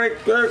course, sorry,"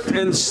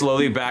 and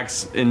slowly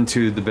backs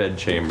into the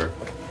bedchamber.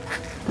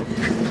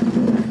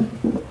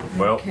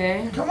 Well,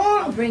 okay. Come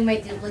on! I'll bring my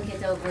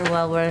duplicate over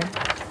while we're.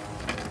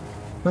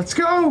 Let's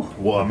go!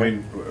 Well, I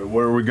mean,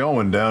 where are we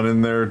going? Down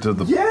in there to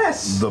the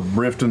the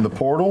rift in the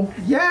portal?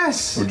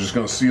 Yes! We're just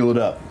gonna seal it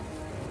up.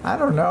 I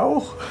don't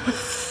know.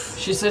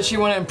 She said she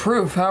wanted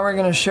proof. How are we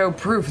going to show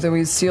proof that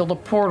we sealed a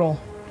portal?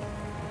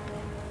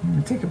 Let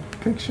me take a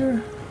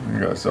picture. You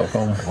got a cell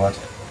phone? What?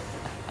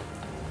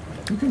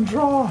 You can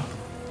draw.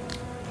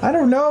 I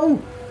don't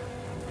know.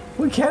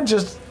 We can't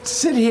just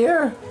sit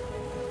here.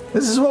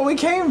 This is what we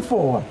came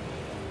for.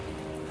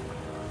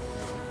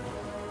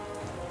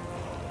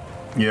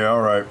 Yeah,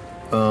 all right.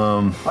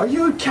 Are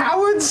you a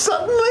coward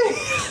suddenly?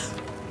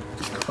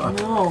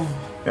 No.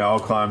 Yeah, I'll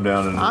climb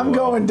down and. I'm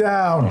going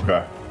down.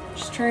 Okay.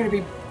 Just trying to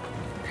be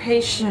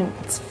patient.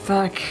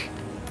 Fuck.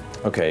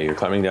 Okay, you're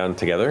climbing down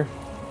together?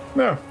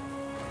 Yeah.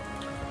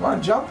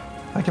 Want to jump?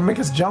 I can make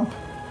us jump.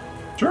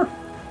 Sure.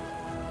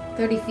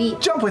 30 feet.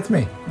 Jump with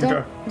me.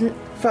 Don't.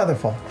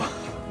 Featherfall.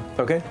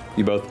 Okay,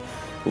 you both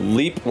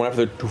leap one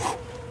after the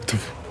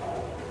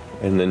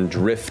and then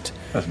drift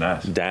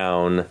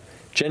down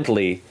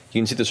gently.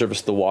 You can see the surface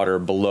of the water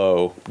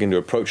below begin to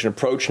approach,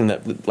 and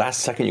that last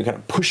second you kind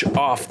of push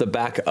off the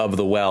back of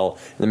the well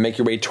and then make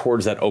your way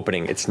towards that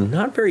opening. It's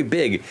not very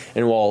big,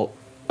 and while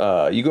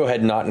you go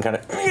ahead and nod and kind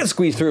of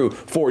squeeze through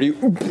forward, you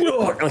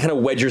kind of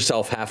wedge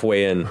yourself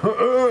halfway in.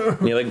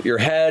 Your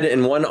head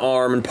and one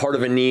arm and part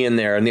of a knee in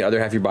there, and the other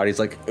half of your body's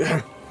like...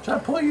 Trying to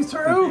pull you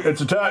through?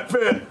 It's a tight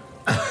fit.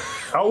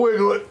 I'll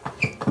wiggle it.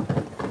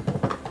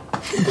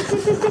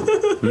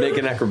 Make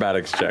an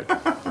acrobatics check.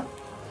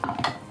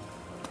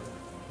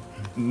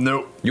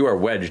 Nope. You are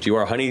wedged. You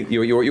are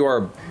You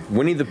are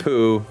Winnie the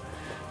Pooh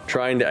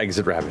trying to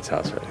exit Rabbit's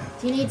house right now.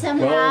 Do you need some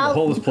Well, help? the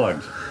hole is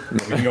plugged. We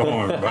can go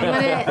home, everybody.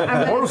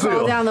 I'm gonna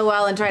crawl down the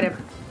well and try to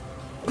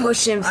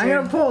push him through. I'm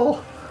gonna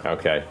pull.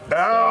 Okay.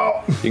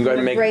 Ow! You can go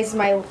ahead and brace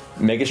my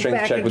make a strength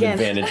back check with again.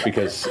 advantage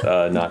because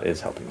Not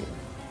is helping you.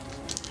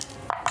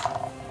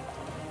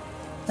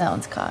 That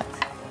one's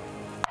cocked.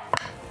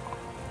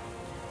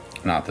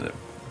 Not that it.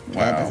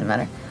 Yeah, it doesn't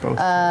matter. Both.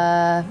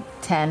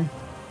 10.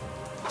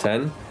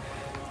 10?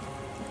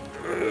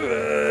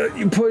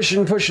 You push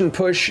and push and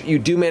push. You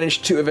do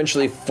manage to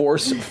eventually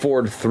force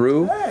Ford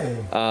through.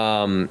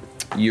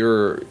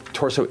 Your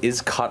torso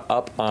is caught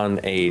up on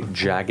a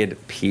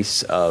jagged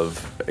piece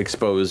of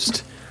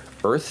exposed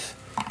earth,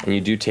 and you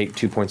do take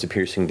 2 points of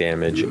piercing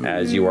damage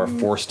as you are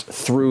forced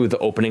through the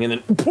opening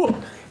and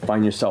then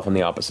find yourself on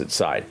the opposite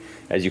side.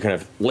 As you kind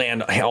of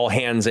land all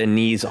hands and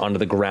knees onto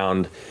the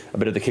ground, a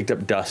bit of the kicked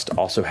up dust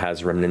also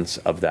has remnants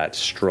of that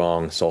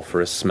strong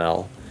sulfurous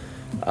smell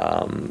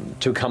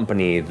to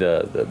accompany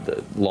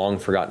the long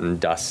forgotten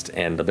dust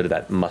and a bit of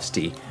that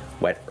musty,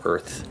 wet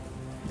earth.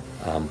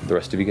 The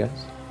rest of you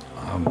guys?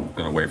 I'm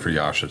going to wait for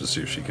Yasha to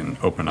see if she can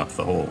open up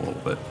the hole a little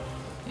bit.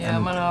 Yeah,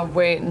 I'm gonna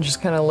wait and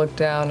just kind of look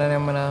down, and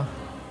I'm gonna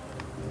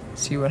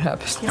see what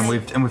happens. And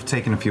we've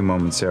taken a few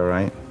moments here,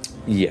 right?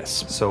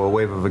 Yes. So a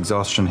wave of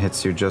exhaustion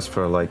hits you just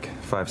for like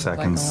 5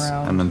 seconds,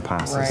 and then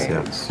passes. Right.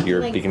 Yeah.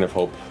 Your beacon of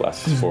hope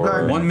lasts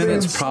for 1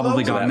 minute's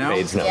probably gone now.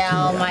 Fades now. Yeah,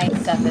 all my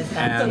stuff is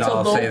done. And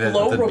I'll say that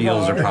the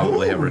beals are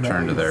probably have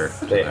returned to their.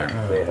 They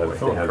have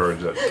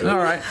encouraged that too. All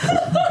right.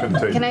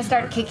 Can I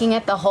start kicking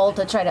at the hole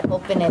to try to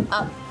open it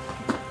up?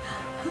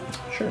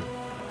 Sure.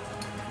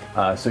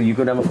 So you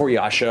go down before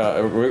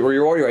Yasha, or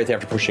you're already right there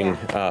after pushing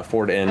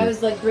Ford in. I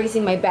was like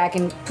bracing my back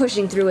and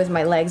pushing through with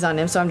my legs on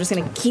him, so I'm just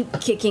gonna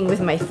keep kicking with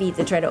my feet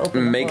to try to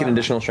open the Make an hole.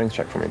 additional strength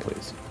check for me,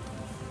 please.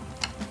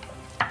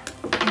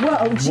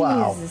 Whoa,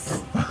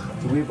 Jesus.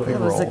 Do we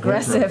That was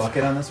aggressive. Is there a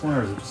bucket on this one,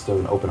 or is it just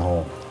an open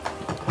hole?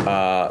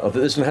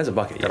 This one has a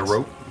bucket. Got yes. a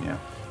rope? Yeah.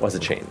 What's a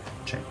chain?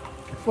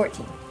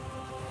 14.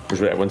 Which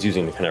is what everyone's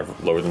using to kind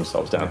of lower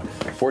themselves down.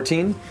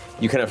 14,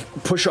 you kind of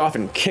push off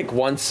and kick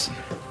once,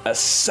 a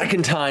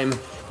second time,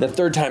 the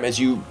third time as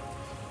you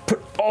put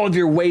all of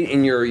your weight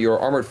and your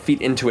armored feet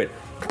into it,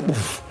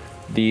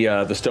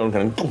 the stone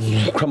kind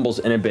of crumbles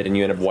in a bit and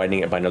you end up widening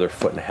it by another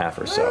 1.5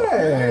 feet or so.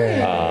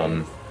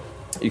 Hey.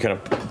 You kind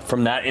of,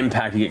 from that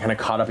impact, you get kind of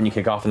caught up and you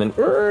kick off and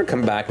then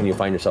come back and you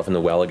find yourself in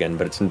the well again,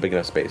 but it's in big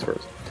enough space where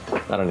it's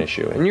not an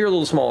issue. And you're a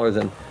little smaller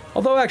than,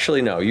 although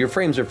actually no, your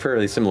frames are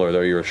fairly similar,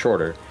 though you're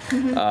shorter.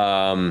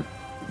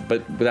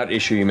 But without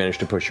issue, you managed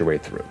to push your way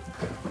through.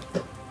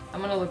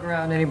 I'm gonna look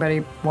around.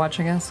 Anybody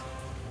watching us?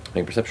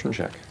 Make a perception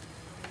check.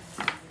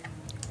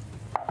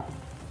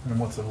 And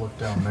what's it look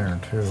down there,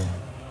 too?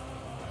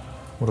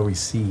 What do we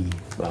see?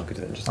 Well, I'll get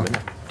to that in just a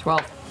minute.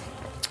 12.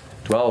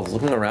 12.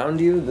 Looking around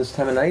you this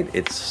time of night,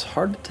 it's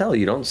hard to tell.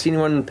 You don't see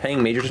anyone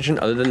paying major attention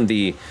other than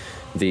the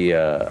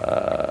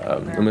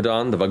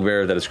Umadon, the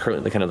bugbear that is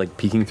currently kind of like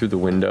peeking through the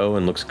window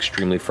and looks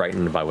extremely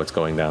frightened by what's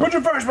going down. Put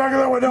your face back in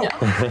that window.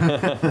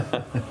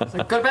 It's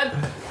like, go to bed.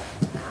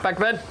 Back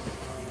to bed.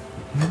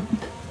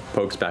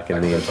 Pokes back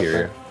into the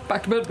interior.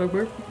 Back to bed,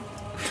 bugbear.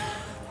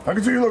 I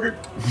can see you looking.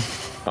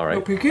 All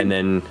right, and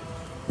then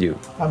you.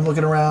 I'm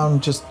looking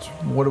around, just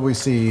what do we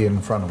see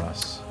in front of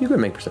us? You can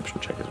make a perception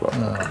check as well,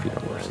 if you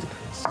don't mind.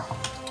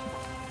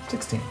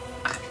 16.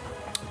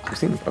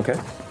 16, okay.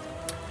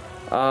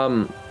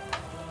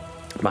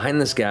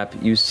 Behind this gap,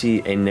 you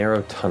see a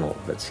narrow tunnel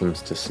that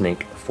seems to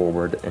snake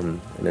forward in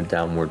a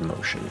downward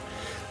motion.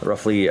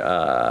 Roughly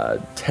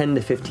 10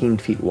 to 15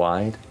 feet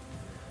wide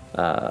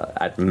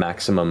at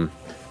maximum,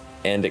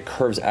 and it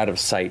curves out of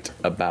sight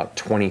about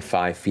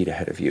 25 feet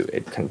ahead of you.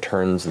 It kind of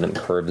turns and then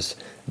curves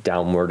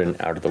downward and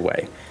out of the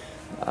way.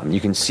 You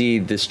can see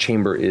this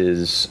chamber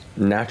is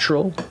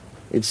natural,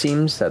 it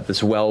seems, that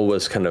this well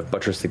was kind of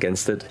buttressed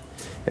against it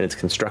in its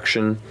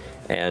construction,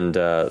 and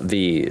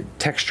the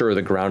texture of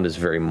the ground is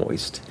very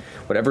moist.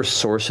 Whatever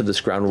source of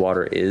this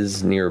groundwater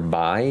is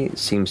nearby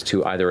seems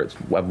to either at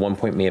one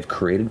point may have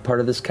created part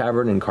of this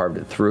cavern and carved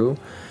it through,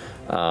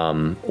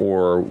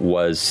 or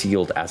was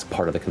sealed as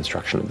part of the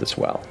construction of this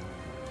well.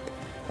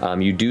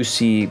 You do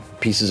see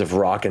pieces of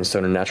rock and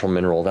stone and natural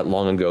mineral that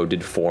long ago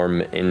did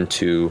form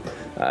into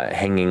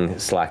hanging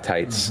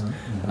stalactites.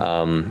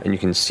 And you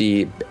can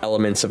see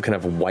elements of kind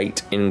of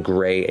white and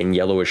gray and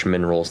yellowish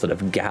minerals that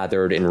have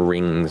gathered in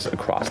rings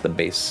across the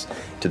base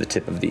to the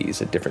tip of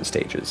these at different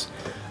stages.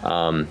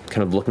 Kind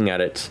of looking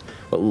at it,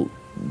 well,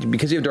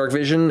 because you have dark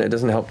vision, it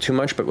doesn't help too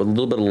much, but with a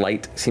little bit of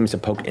light seems to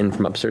poke in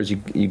from upstairs, you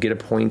get a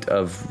point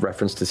of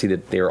reference to see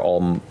that they are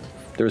all...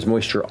 There's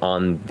moisture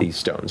on these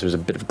stones. There's a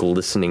bit of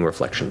glistening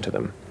reflection to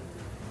them.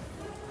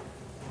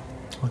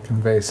 I'll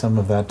convey some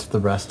of that to the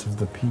rest of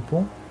the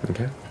people.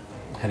 Okay.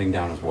 Heading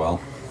down as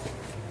well.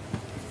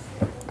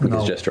 With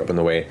his gesture up in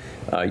the way.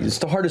 It's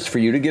the hardest for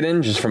you to get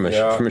in, just from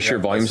a sheer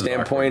volume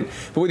standpoint.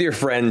 But with your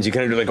friends, you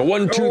kind of do like a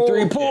 1, 2,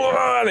 3, pull,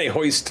 and they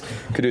hoist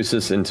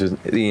Caduceus into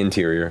the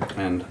interior.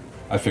 And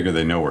I figure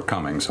they know we're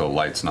coming, so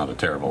light's not a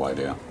terrible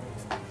idea.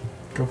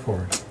 Go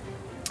for it.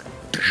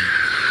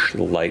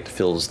 The light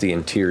fills the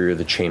interior of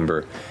the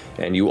chamber,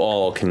 and you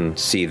all can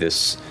see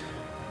this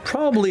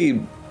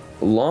probably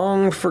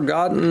long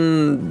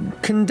forgotten,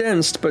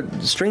 condensed,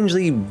 but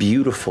strangely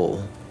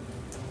beautiful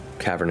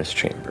cavernous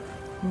chamber.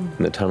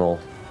 And the tunnel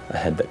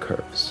ahead that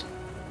curves.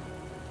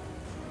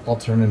 I'll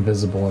turn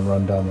invisible and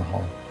run down the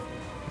hall.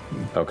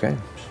 Okay.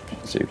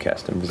 So you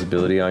cast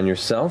invisibility on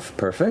yourself.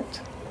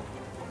 Perfect.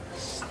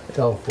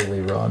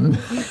 Stealthily run.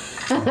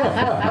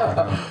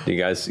 You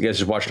guys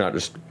just watch, not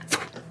just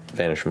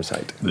vanish from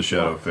sight. The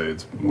shadow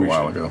fades a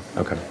while ago.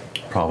 Okay.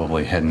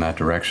 Probably head in that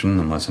direction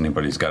unless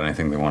anybody's got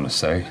anything they want to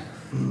say.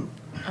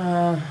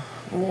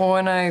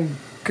 When I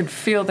could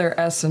feel their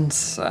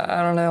essence,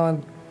 I don't know,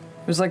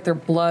 it was like their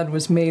blood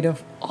was made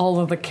of all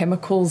of the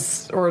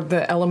chemicals or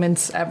the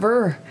elements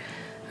ever.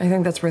 I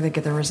think that's where they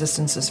get their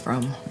resistances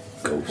from.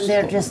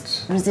 They're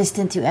just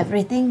resistant to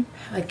everything?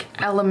 Like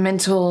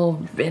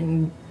elemental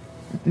and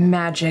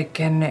magic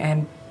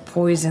and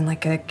poison.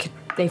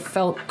 They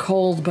felt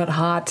cold but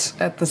hot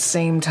at the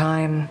same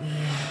time.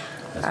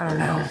 I don't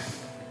know.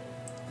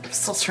 I'm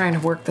still trying to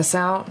work this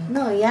out.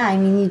 No, yeah, I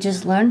mean, you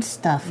just learned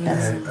stuff.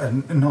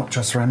 Not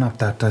just ran up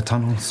that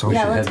tunnel, so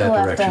Yeah, we should let's head go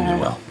that after direction her.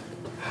 as well.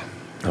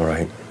 All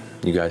right.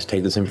 You guys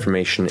take this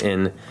information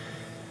in,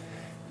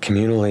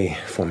 communally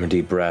form a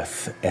deep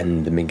breath,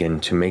 and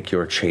begin to make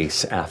your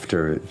chase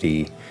after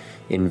the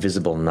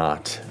invisible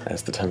knot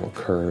as the tunnel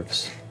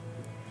curves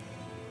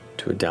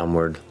to a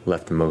downward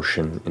left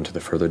motion into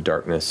the further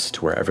darkness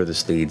to wherever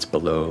this leads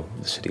below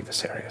the city of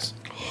Asarius.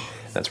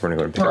 That's where we're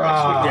going to pick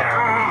up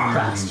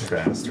next week.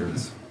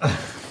 Bastards.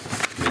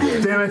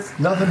 Damn it,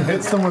 nothing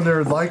hits them when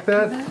they're like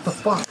that? What the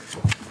fuck?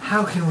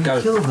 How can we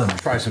kill them?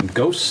 Try some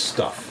ghost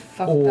stuff.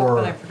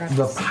 Or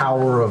the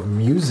power of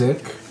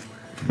music.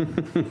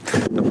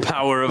 The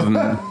power of...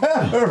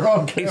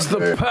 It's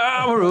the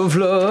power of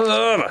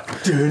love.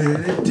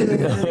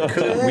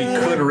 We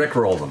could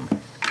rickroll them.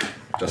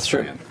 Just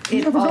saying.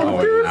 It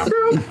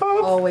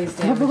always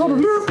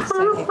damages.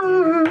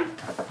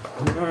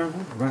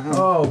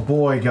 Oh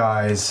boy,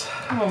 guys.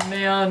 Oh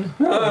man.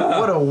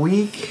 What a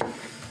week.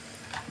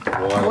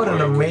 What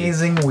an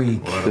amazing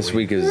week. This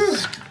week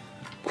is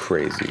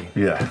crazy.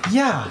 Yeah.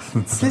 Yeah.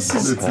 This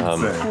is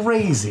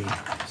crazy.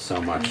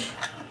 So much.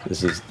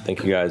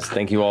 Thank you guys.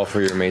 Thank you all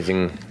for your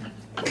amazing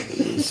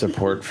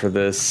support for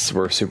this.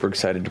 We're super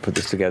excited to put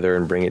this together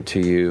and bring it to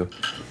you.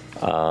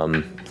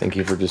 Thank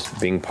you for just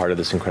being part of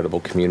this incredible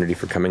community,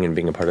 for coming and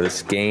being a part of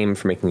this game,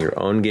 for making your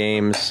own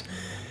games.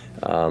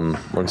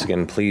 Once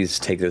again, please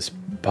take this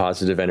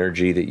positive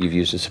energy that you've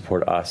used to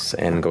support us,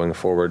 and going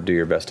forward, do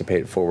your best to pay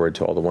it forward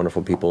to all the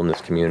wonderful people in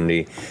this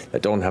community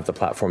that don't have the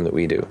platform that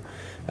we do.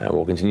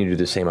 We'll continue to do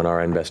the same on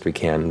our end best we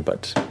can,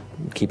 but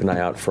keep an eye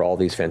out for all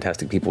these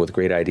fantastic people with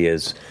great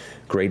ideas,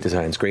 great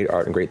designs, great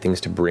art, and great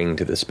things to bring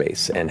to this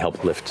space and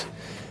help lift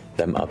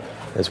them up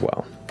as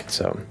well.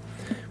 So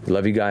we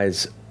love you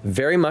guys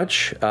very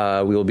much.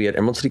 We will be at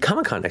Emerald City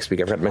Comic Con next week.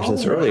 I forgot to mention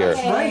this earlier.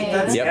 That's right.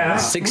 That's Yep,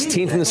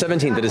 16th and the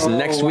 17th. That is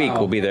next week.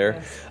 We'll be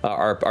there.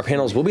 Our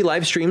panels will be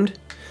live streamed.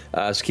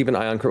 So keep an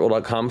eye on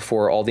critroll.com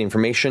for all the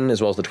information,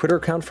 as well as the Twitter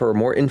account for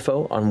more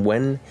info on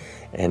when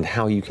and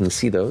how you can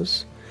see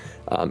those.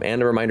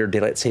 And a reminder,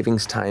 daylight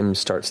savings time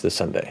starts this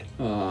Sunday.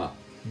 For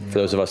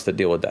those of us that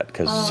deal with that,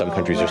 because some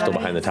countries are still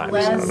behind the times.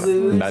 I don't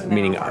know. Not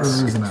meaning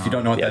us. If you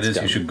don't know what that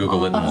is, you should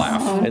Google it and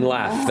laugh. And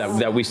laugh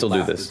that we still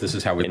do this. This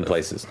is how we in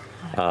places.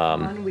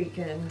 One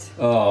weekend.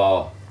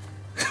 Oh.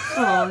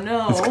 Oh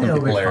no. It's going to be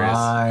hilarious.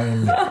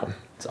 Fine.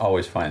 It's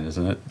always fine,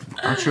 isn't it?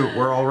 Aren't you?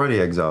 We're already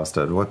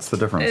exhausted. What's the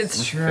difference?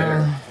 It's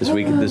true. This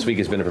week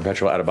has been a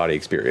perpetual out-of-body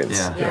experience.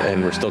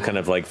 And we're still kind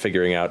of like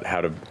figuring out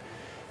how to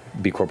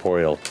be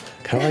corporeal.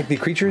 Kind of like the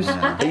creatures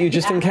that you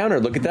just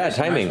encountered. Look at that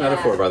timing. Nice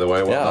metaphor, by the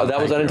way. Well,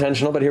 that was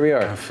unintentional, but here we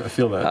are. I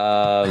feel that.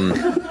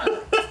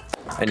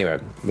 Anyway,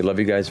 we love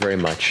you guys very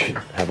much.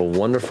 Have a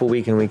wonderful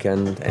week and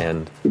weekend,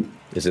 and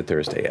is it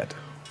Thursday yet?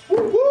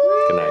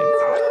 Good night.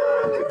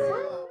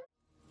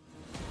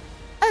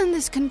 And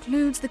this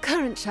concludes the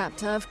current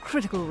chapter of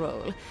Critical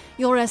Role.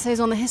 Your essays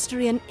on the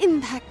history and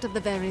impact of the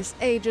various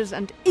ages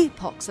and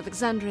epochs of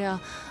Exandria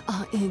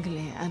are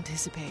eagerly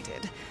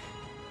anticipated.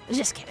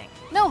 Just kidding.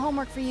 No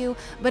homework for you,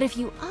 but if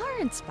you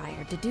are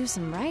inspired to do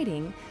some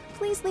writing,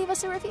 please leave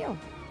us a review.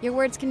 Your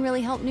words can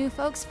really help new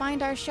folks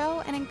find our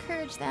show and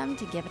encourage them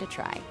to give it a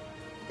try.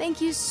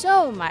 Thank you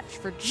so much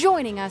for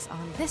joining us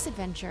on this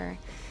adventure.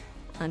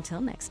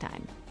 Until next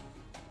time.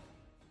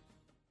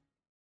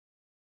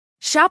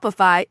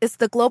 Shopify is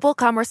the global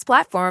commerce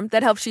platform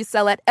that helps you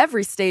sell at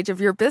every stage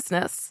of your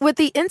business. With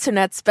the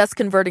internet's best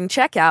converting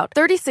checkout,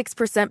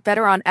 36%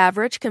 better on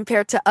average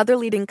compared to other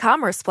leading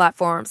commerce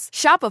platforms,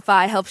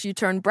 Shopify helps you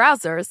turn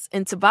browsers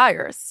into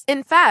buyers.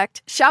 In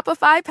fact,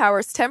 Shopify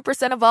powers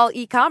 10% of all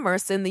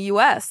e-commerce in the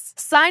U.S.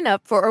 Sign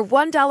up for a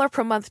 $1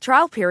 per month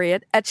trial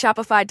period at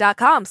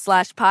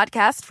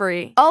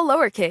shopify.com/podcastfree. All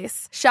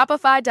lowercase,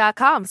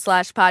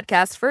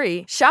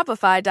 shopify.com/podcastfree,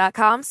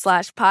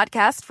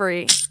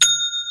 shopify.com/podcastfree.